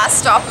our last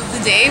stop of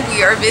the day,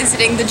 we are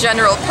visiting the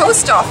General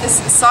Post Office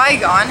in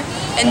Saigon.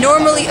 And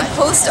normally a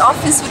post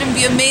office wouldn't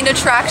be a main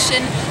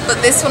attraction,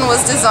 but this one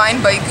was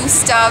designed by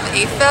Gustave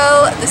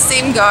Eiffel, the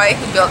same guy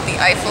who built the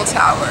Eiffel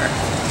Tower.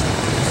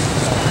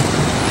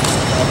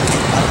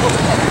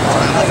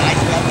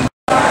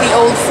 The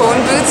old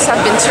phone booths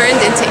have been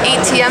turned into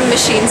ATM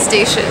machine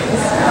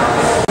stations.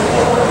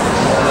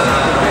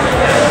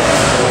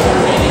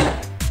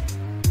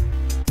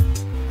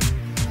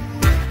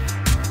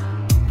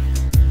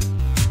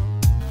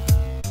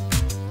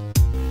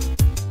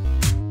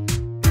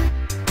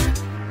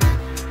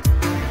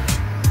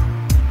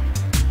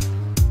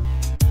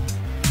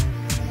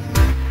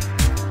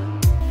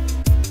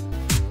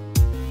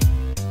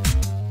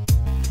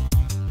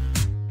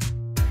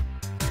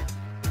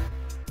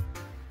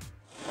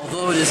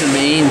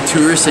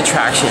 tourist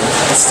attraction,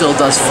 it still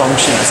does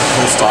function as a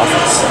post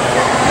office.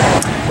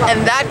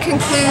 And that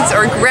concludes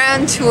our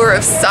grand tour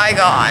of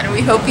Saigon.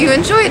 We hope you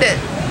enjoyed it.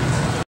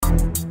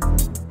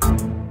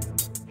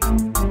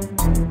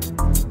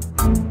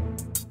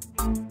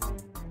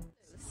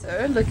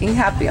 So, looking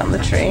happy on the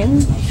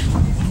train.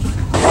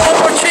 One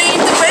more train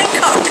to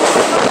Bangkok!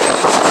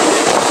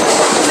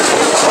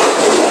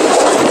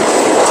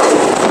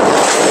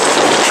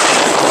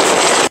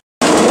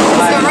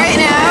 So right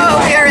now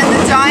we are in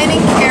the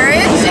dining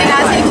carriage, and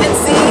as you can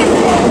see,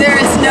 there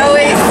is no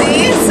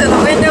AC, so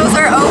the windows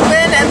are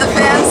open and the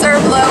fans are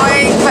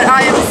blowing, but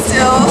I am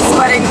still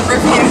sweating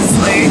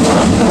profusely.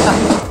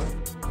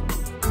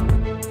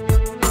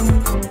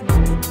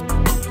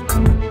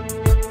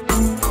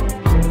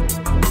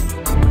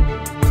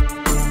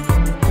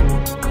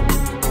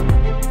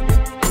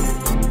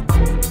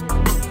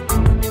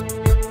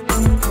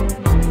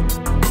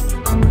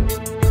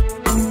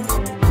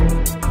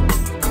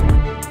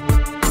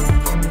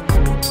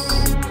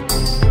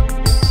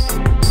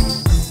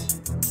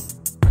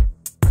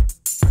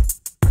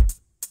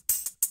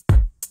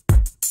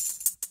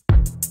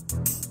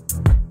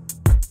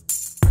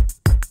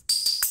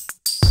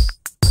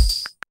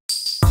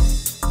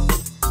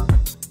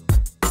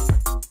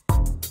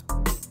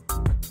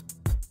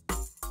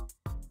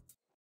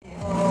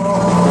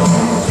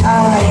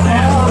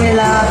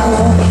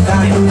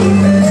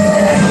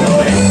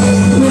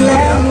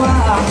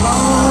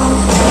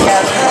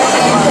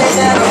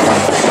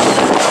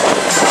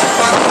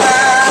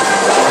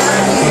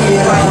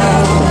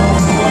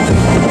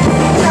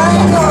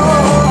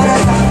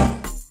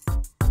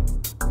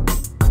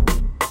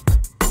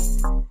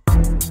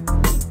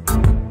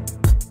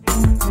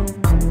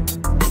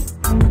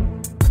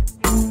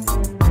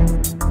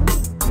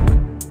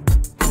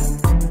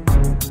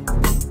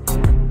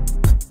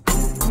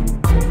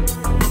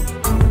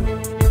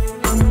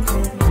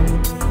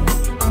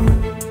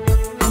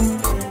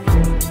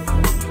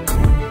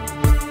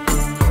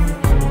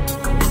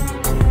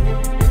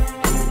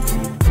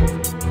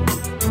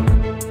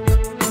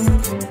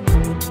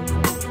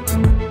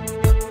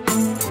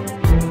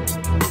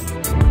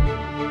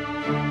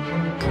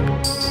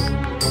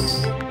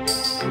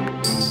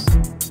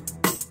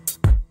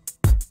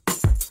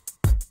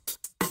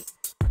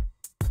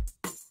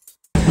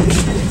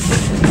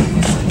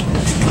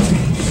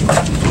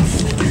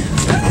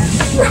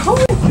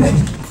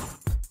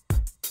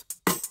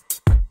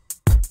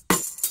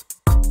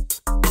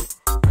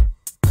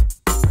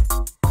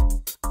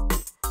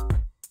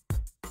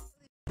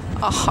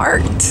 A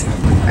heart.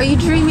 Are you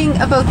dreaming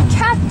about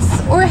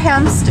cats or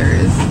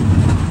hamsters?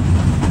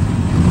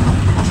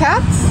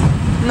 Cats?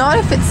 Not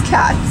if it's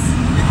cats.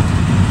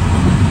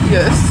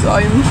 Yes,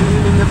 I'm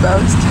dreaming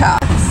about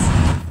cats.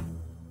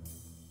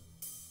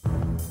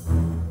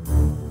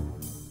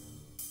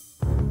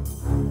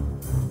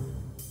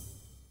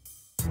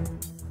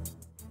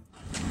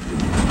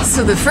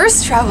 So the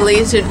first travel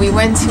agent we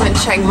went to in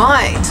Chiang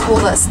Mai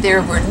told us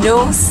there were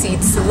no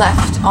seats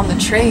left on the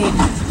train.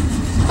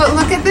 But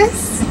look at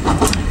this.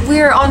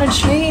 We're on a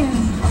train.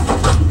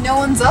 No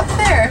one's up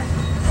there.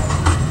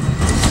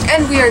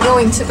 And we are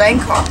going to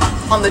Bangkok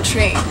on the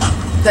train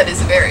that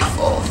is very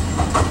full.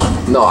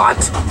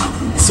 Not.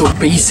 So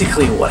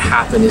basically what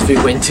happened is we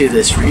went to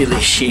this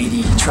really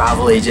shady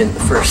travel agent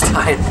the first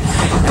time,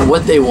 and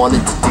what they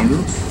wanted to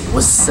do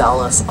was sell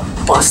us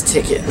a bus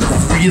ticket,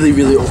 a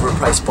really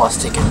overpriced bus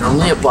ticket.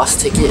 Normally a bus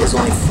ticket is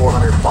only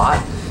 400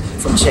 baht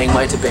from Chiang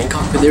Mai to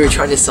Bangkok, but they were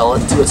trying to sell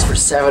it to us for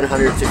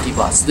 750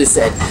 baht. So they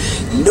said,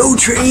 no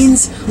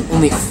trains,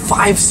 only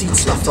 5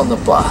 seats left on the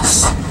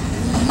bus.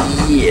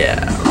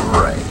 Yeah,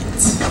 right.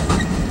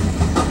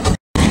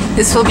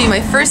 This will be my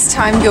first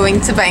time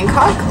going to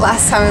Bangkok.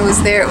 Last time I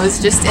was there, it was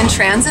just in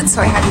transit,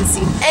 so I hadn't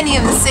seen any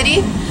of the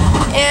city.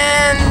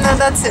 And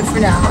that's it for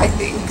now, I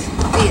think.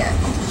 The end.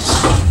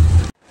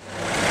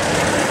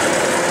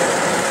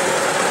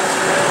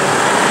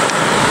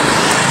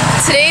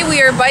 Today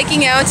we are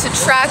biking out to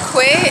Tra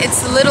Quay.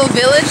 It's a little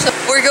village.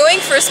 We're going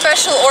for a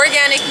special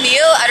organic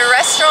meal at a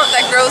restaurant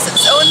that grows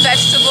its own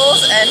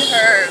vegetables and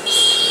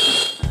herbs.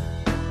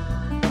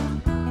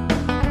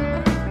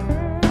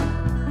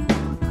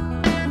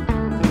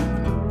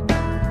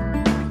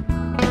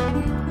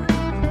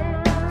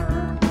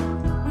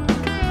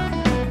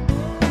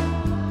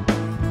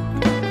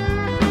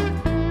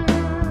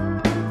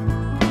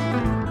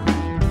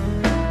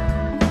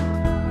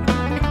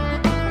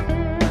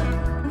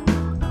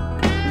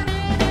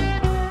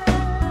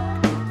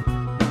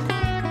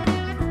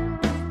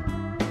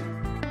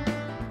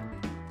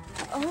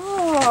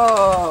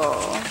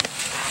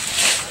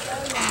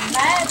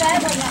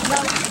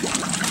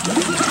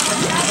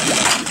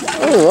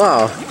 Oh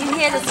wow. You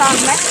hear the sound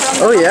back from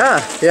the Oh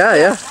yeah,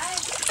 yeah.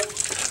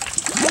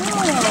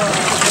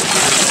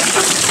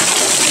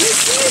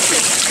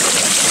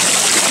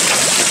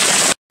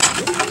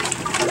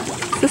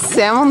 The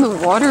Sam on the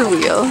water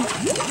wheel.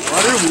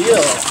 Water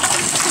wheel.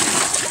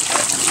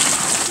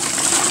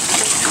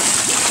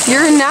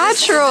 You're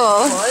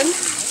natural. Fun?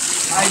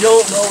 I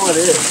don't know what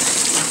it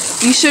is.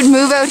 You should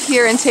move out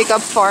here and take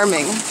up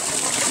farming.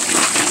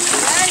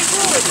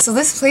 So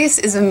this place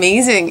is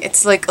amazing.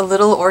 It's like a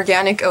little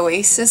organic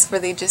oasis where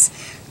they just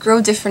grow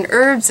different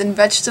herbs and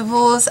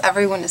vegetables.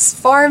 Everyone is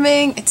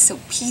farming. It's so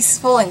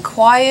peaceful and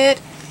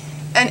quiet.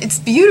 And it's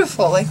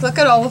beautiful. Like, look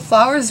at all the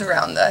flowers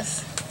around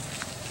us.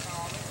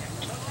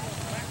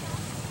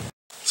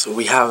 So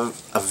we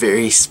have a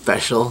very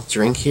special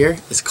drink here.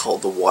 It's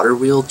called the water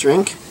wheel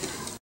drink.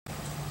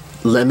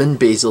 Lemon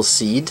basil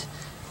seed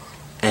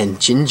and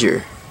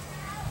ginger.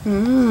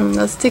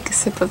 Let's take a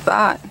sip of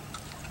that.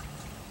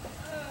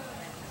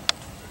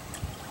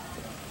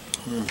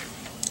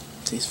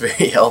 Tastes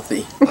very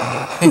healthy.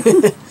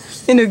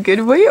 In a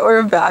good way or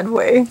a bad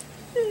way?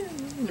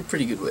 In a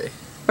pretty good way.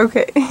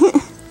 Okay.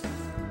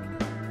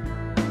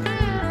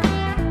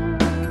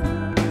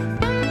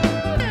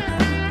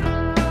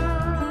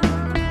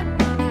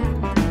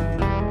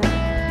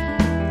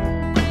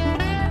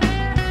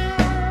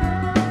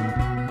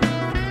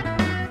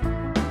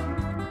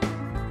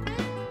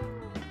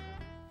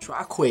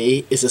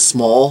 Trakway is a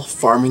small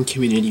farming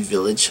community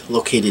village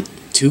located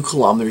 2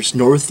 kilometers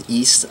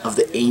northeast of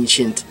the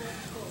ancient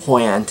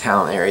Hoi An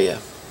town area.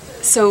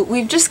 So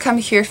we've just come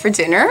here for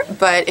dinner,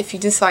 but if you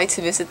decide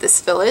to visit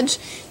this village,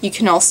 you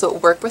can also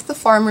work with the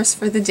farmers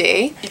for the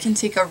day. You can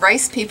take a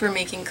rice paper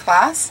making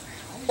class,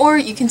 or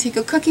you can take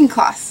a cooking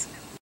class.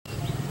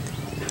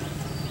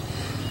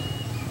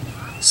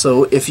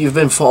 So if you've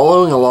been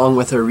following along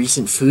with our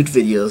recent food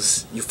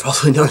videos, you've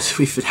probably noticed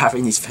we've been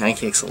having these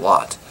pancakes a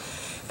lot.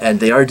 And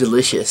they are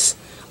delicious.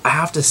 I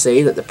have to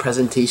say that the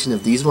presentation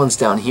of these ones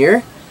down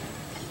here,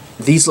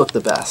 these look the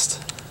best.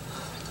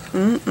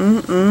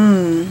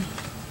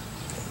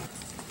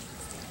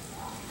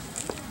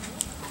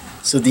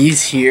 So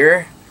these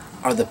here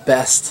are the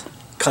best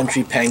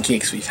country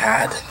pancakes we've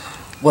had.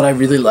 What I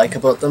really like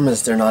about them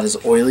is they're not as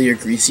oily or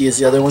greasy as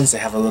the other ones. They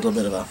have a little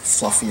bit of a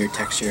fluffier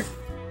texture.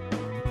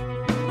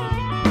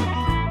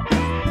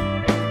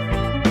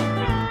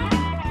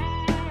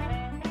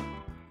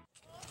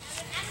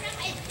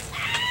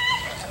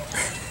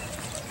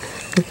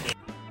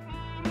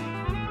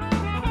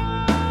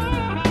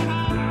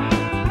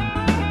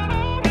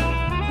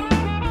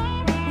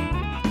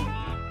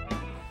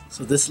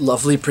 So this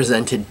lovely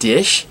presented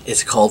dish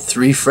is called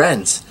 3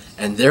 Friends,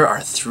 and there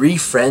are 3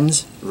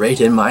 friends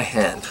right in my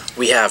hand.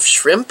 We have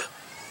shrimp,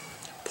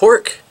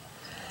 pork,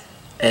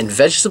 and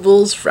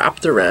vegetables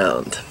wrapped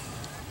around.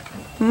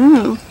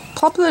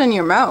 Pop that in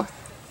your mouth.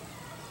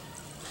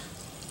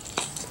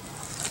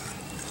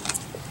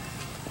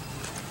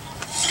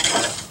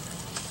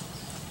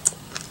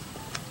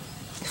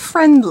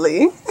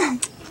 Friendly.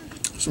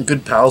 Some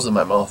good pals in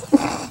my mouth.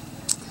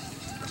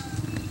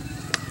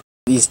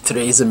 These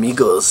tres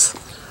amigos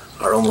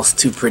are almost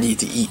too pretty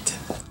to eat.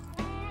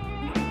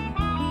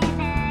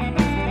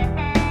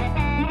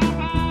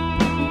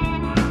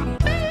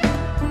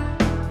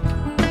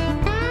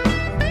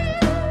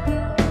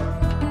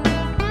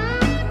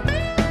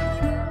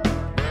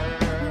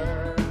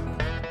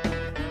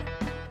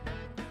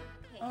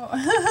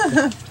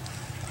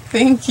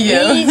 Thank you.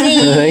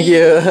 Thank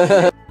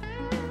you.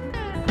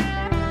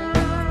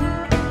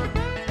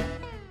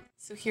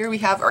 So here we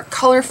have our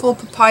colorful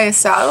papaya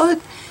salad.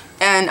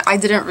 And I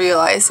didn't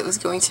realize it was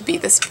going to be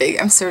this big.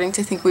 I'm starting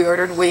to think we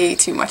ordered way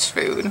too much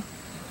food.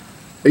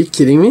 Are you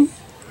kidding me?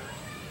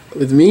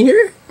 With me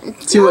here?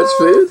 Too much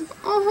food?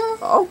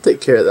 I'll take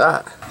care of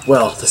that.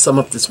 Well, to sum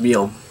up this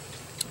meal,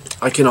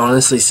 I can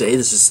honestly say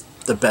this is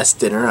the best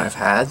dinner I've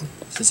had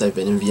since I've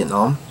been in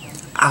Vietnam.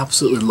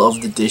 Absolutely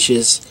love the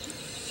dishes.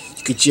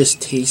 You could just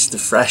taste the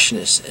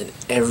freshness in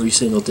every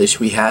single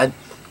dish we had.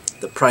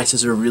 The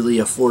prices were really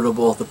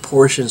affordable, the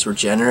portions were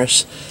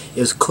generous,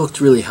 it was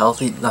cooked really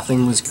healthy,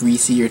 nothing was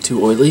greasy or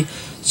too oily,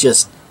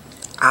 just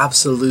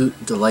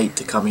absolute delight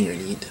to come here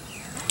and eat.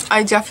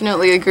 I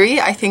definitely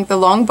agree. I think the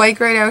long bike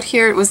ride out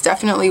here was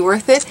definitely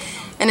worth it,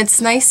 and it's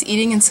nice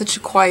eating in such a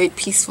quiet,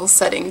 peaceful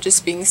setting,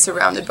 just being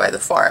surrounded by the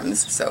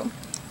farms, so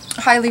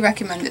highly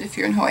recommend it if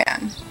you're in Hoi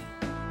An.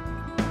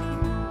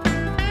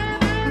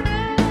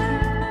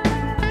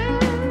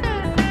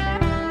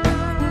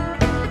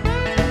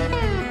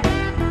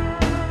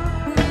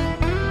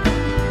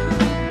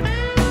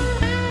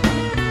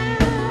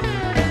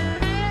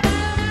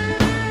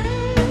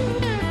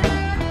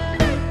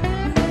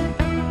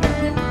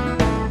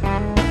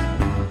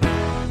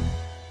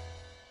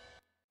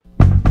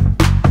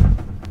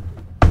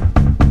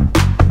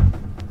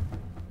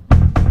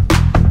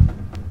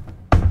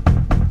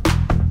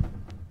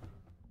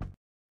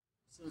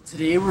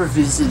 Today we're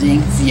visiting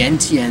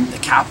Vientiane, the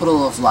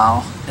capital of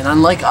Laos, and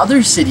unlike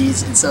other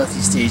cities in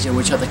Southeast Asia,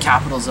 which are the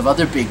capitals of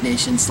other big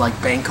nations like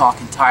Bangkok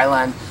in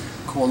Thailand,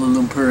 Kuala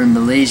Lumpur in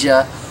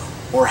Malaysia,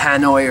 or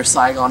Hanoi or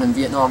Saigon in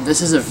Vietnam,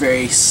 this is a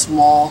very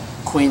small,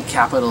 quaint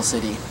capital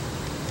city.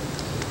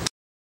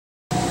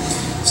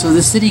 So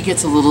the city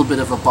gets a little bit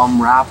of a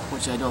bum rap,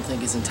 which I don't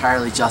think is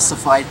entirely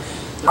justified.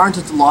 There aren't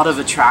a lot of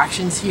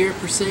attractions here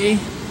per se,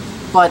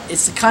 but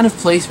it's the kind of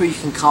place where you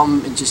can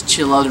come and just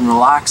chill out and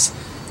relax.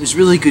 There's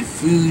really good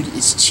food,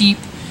 it's cheap,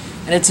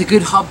 And it's a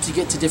good hub to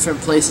get to different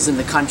places in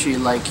the country,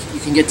 like you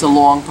can get to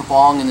Luang,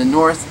 Prabang in the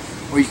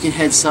north, or you can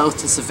head south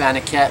to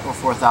Savannakhet or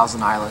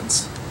 4,000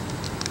 Islands.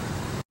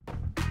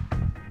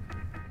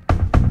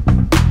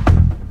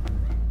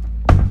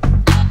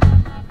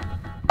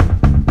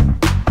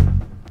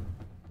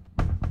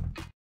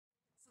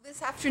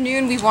 This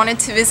afternoon we wanted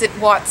to visit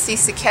Wat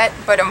Arun,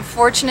 but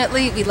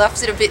unfortunately we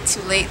left it a bit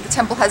too late. The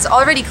temple has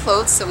already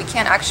closed, so we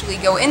can't actually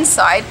go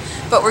inside,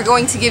 but we're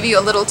going to give you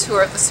a little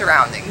tour of the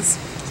surroundings.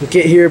 So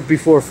get here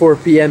before 4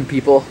 p.m.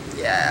 people.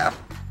 Yeah.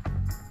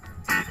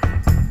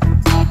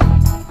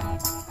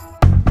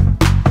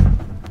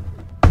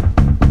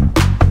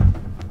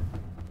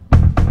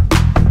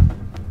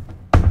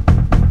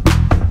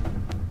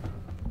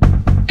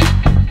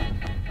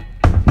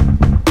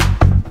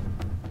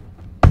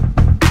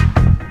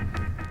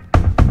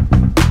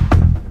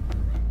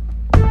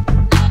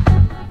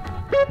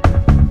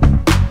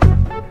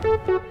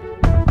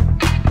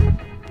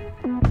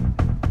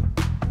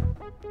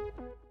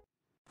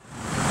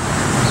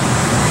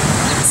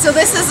 So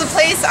this is the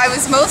place I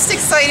was most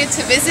excited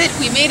to visit.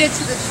 We made it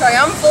to the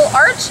Triumphal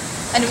Arch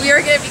and we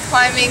are going to be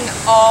climbing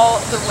all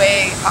the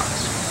way up.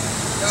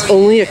 It's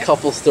only a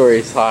couple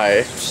stories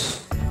high.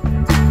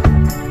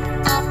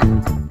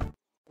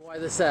 Why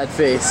the sad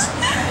face?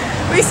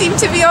 We seem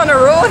to be on a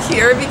roll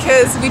here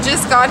because we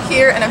just got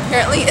here and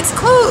apparently it's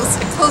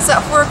closed. It closed at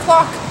 4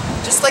 o'clock,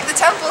 just like the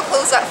temple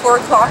closed at 4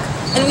 o'clock.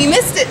 And we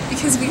missed it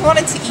because we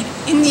wanted to eat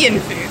Indian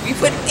food. We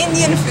put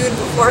Indian food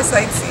before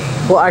sightseeing.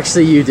 Well,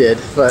 actually you did,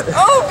 but...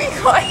 Oh, be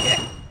quiet!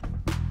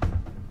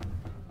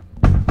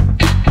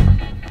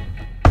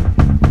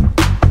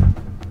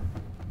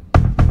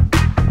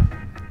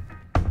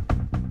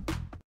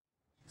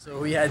 So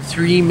we had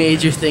 3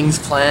 major things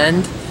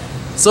planned.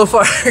 So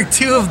far,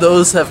 2 of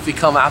those have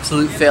become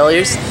absolute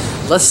failures.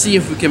 Let's see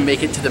if we can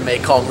make it to the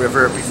Mekong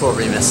River before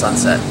we miss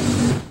sunset.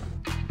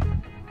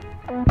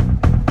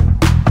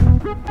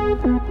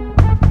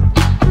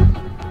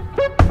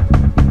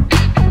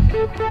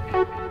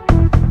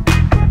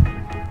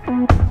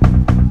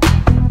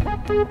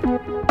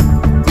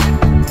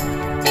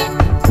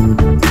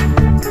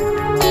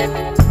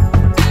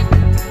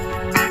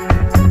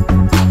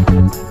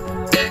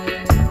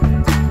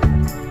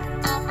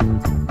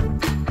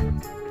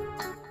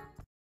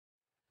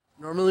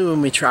 Normally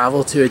when we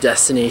travel to a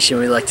destination,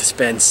 we like to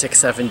spend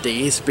 6-7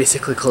 days,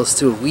 basically close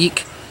to a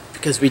week,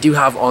 because we do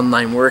have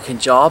online work and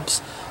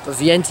jobs. But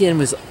Vientiane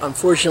was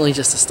unfortunately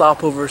just a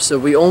stopover, so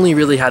we only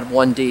really had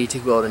 1 day to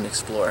go out and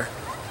explore.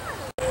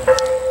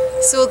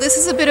 So this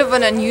is a bit of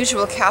an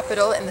unusual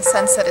capital in the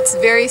sense that it's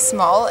very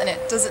small and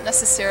it doesn't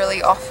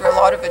necessarily offer a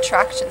lot of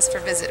attractions for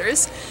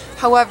visitors.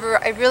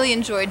 However, I really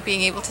enjoyed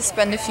being able to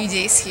spend a few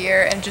days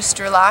here and just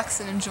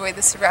relax and enjoy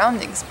the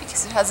surroundings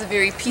because it has a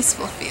very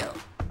peaceful feel.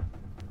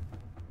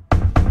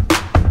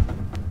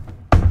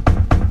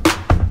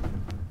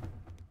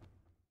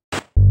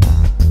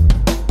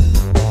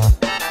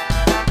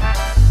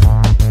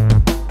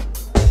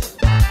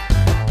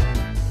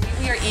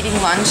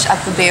 Lunch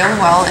at the Bail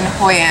Well in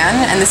Hoi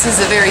An, and this is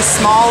a very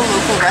small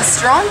local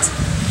restaurant.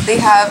 They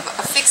have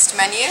a fixed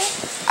menu.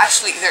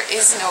 Actually, there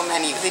is no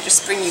menu. They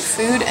just bring you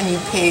food and you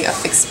pay a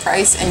fixed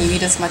price and you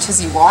eat as much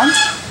as you want.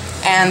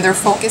 And their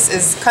focus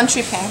is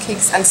country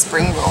pancakes and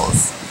spring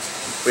rolls.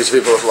 Which we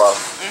both love.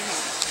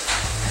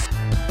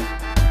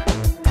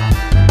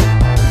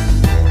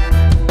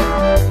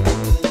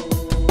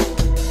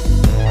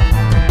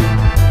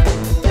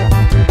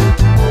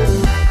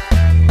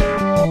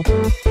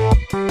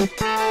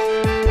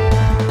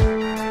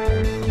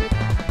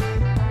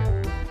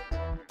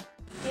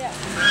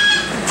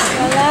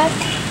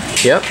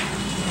 Yep.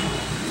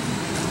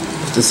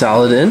 Put the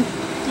salad in.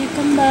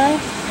 Cucumber.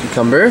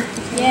 Cucumber.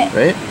 Yeah.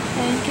 Right.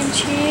 Bacon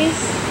cheese.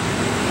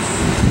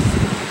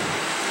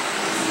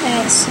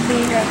 And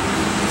spring roll.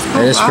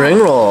 And a spring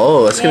roll.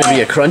 Oh, that's gonna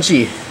be a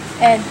crunchy.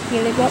 And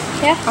chili box.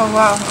 Yeah. Oh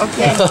wow.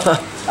 Okay.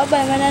 Oh,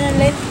 banana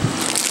leaf.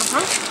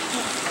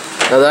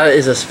 Now that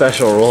is a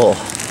special roll.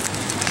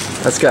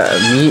 That's got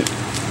meat.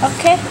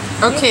 Okay.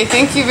 Okay.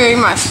 Thank you very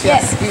much.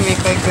 Yes, we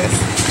make like this.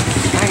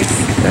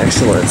 Nice.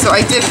 Excellent. So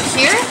I dip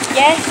here?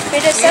 Yeah,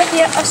 with the sauce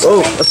here.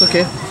 Oh, that's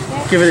okay.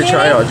 Yeah. Give it a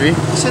try, Audrey.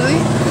 Chili?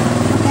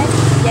 Okay.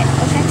 Yeah,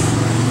 okay.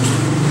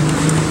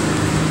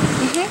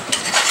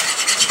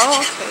 Oh,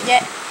 okay.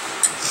 Yeah.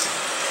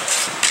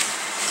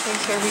 Okay,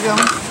 here we go.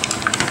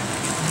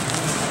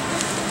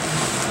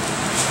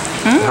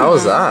 How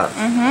was that?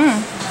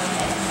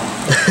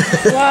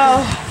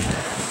 Wow.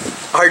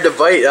 Hard to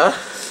bite, huh?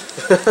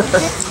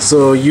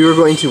 So you were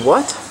going to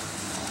what?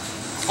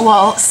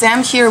 Well,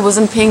 Sam here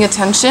wasn't paying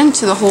attention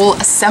to the whole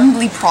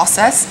assembly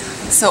process,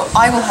 so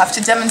I will have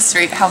to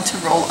demonstrate how to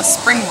roll a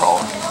spring roll.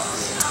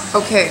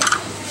 Okay,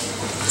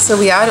 so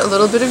we add a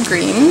little bit of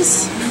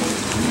greens,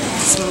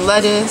 some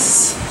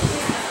lettuce.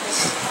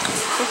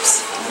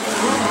 Oops.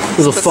 A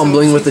little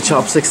fumbling with the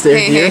chopsticks there,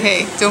 dear.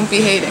 Hey, don't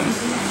be hating.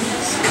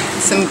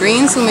 Some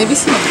greens, so maybe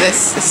some of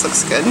this. This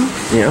looks good.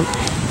 Yeah.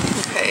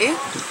 Okay.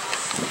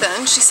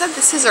 then she said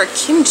this is our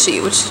kimchi,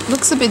 which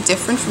looks a bit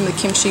different from the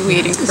kimchi we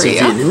ate in It's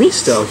Korea. a Vietnamese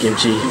style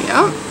kimchi.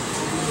 Yeah.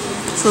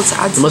 So let's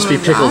add some. It must be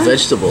of pickled that.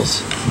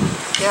 vegetables.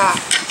 Yeah.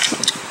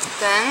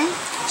 Then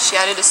she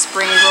added a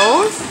spring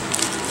roll.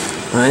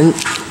 And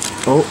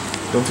oh,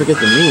 don't forget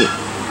the meat.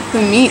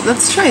 The meat.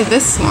 Let's try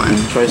this one.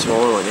 Try a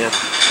smaller one, yeah.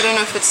 I don't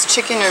know if it's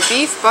chicken or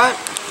beef, but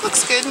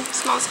looks good.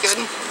 Smells good.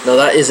 Now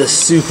that is a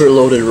super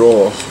loaded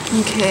roll.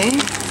 Okay.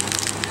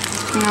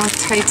 Now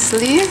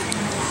tightly.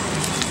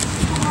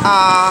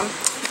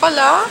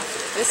 Voila.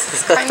 This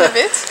is kind of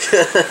it.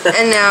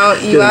 And now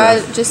you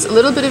add just a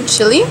little bit of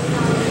chili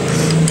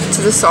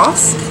to the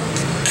sauce.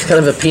 It's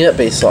kind of a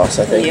peanut-based sauce,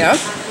 I think. Yep.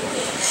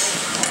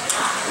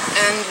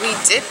 And we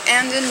dip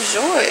and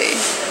enjoy.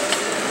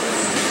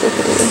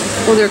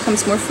 Oh, there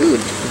comes more food.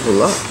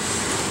 Voila.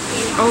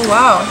 Oh,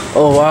 wow.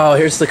 Oh wow,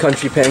 here's the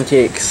country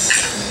pancakes.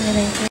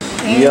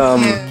 Thank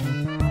Yum. you.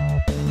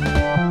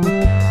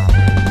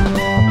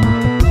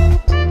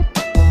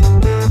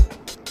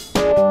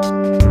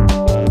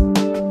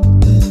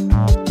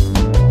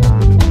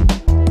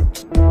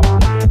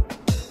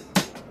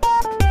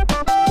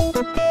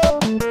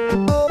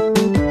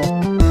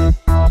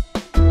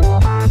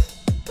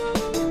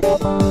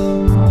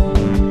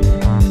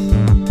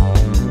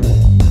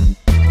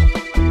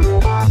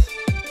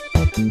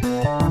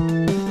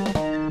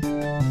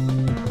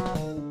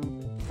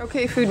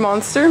 Okay, food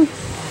monster.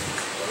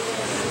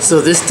 So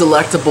this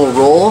delectable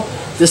roll,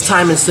 this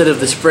time instead of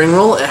the spring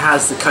roll, it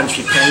has the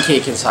country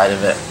pancake inside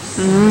of it.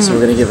 So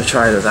we're gonna give a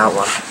try to that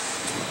one.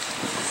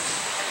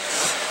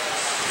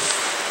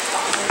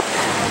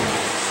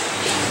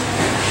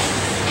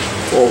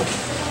 Oh,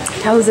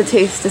 How does it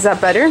taste? Is that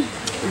better?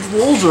 these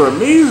rolls are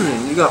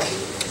amazing. You got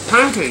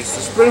pancakes,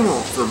 the spring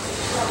rolls,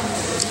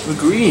 the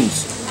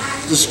greens,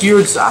 the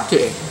skewered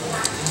satay.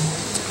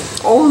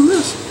 All in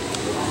this.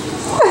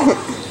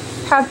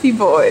 Happy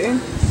boy.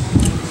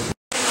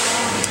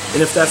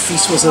 And if that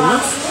feast wasn't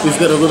enough, we've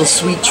got a little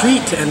sweet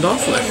treat to end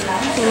off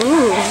with.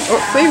 Ooh,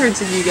 what flavor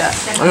did you get?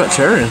 I got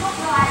cherry.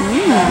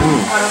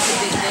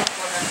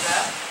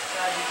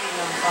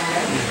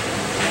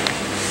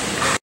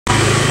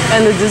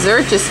 And the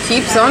dessert just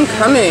keeps on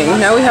coming.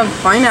 Now we have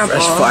pineapple.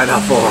 Fresh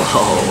pineapple.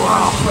 Oh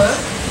wow.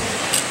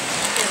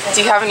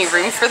 Do you have any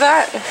room for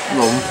that?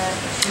 No.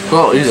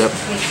 Well, eat it.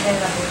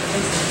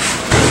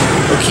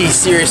 Okay,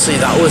 seriously,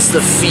 that was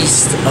the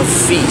feast of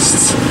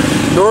feasts.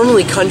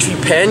 Normally country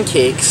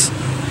pancakes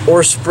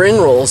or spring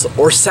rolls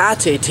or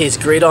satay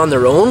taste great on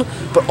their own,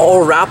 but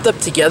all wrapped up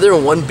together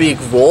in one big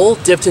roll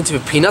dipped into a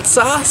peanut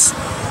sauce?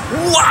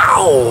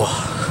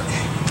 Wow!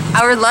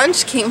 Our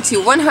lunch came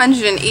to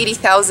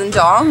 180,000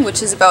 dong,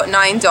 which is about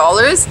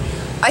 $9.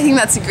 I think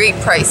that's a great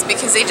price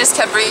because they just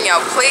kept bringing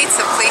out plates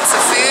and plates of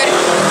food,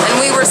 and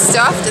we were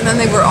stuffed, and then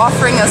they were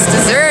offering us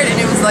dessert,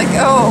 and it was like,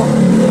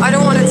 oh, I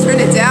don't want to turn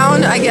it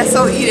down. I guess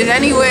I'll eat it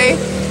anyway.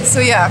 So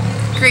yeah,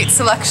 great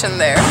selection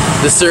there.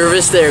 The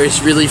service there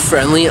is really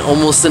friendly,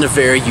 almost in a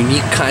very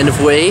unique kind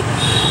of way.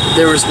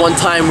 There was one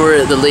time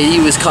where the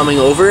lady was coming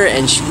over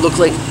and she looked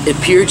like, it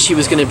appeared she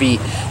was going to be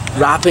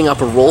wrapping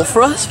up a roll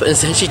for us, but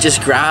instead she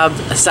just grabbed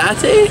a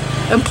satay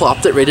and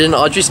plopped it right in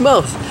Audrey's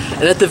mouth.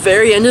 And at the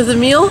very end of the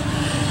meal,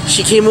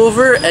 she came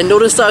over and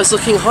noticed I was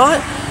looking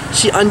hot.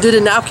 She undid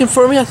a napkin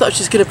for me. I thought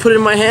she was going to put it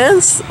in my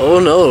hands. Oh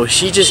no,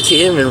 she just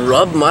came and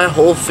rubbed my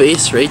whole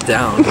face right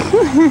down.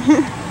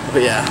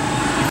 But yeah.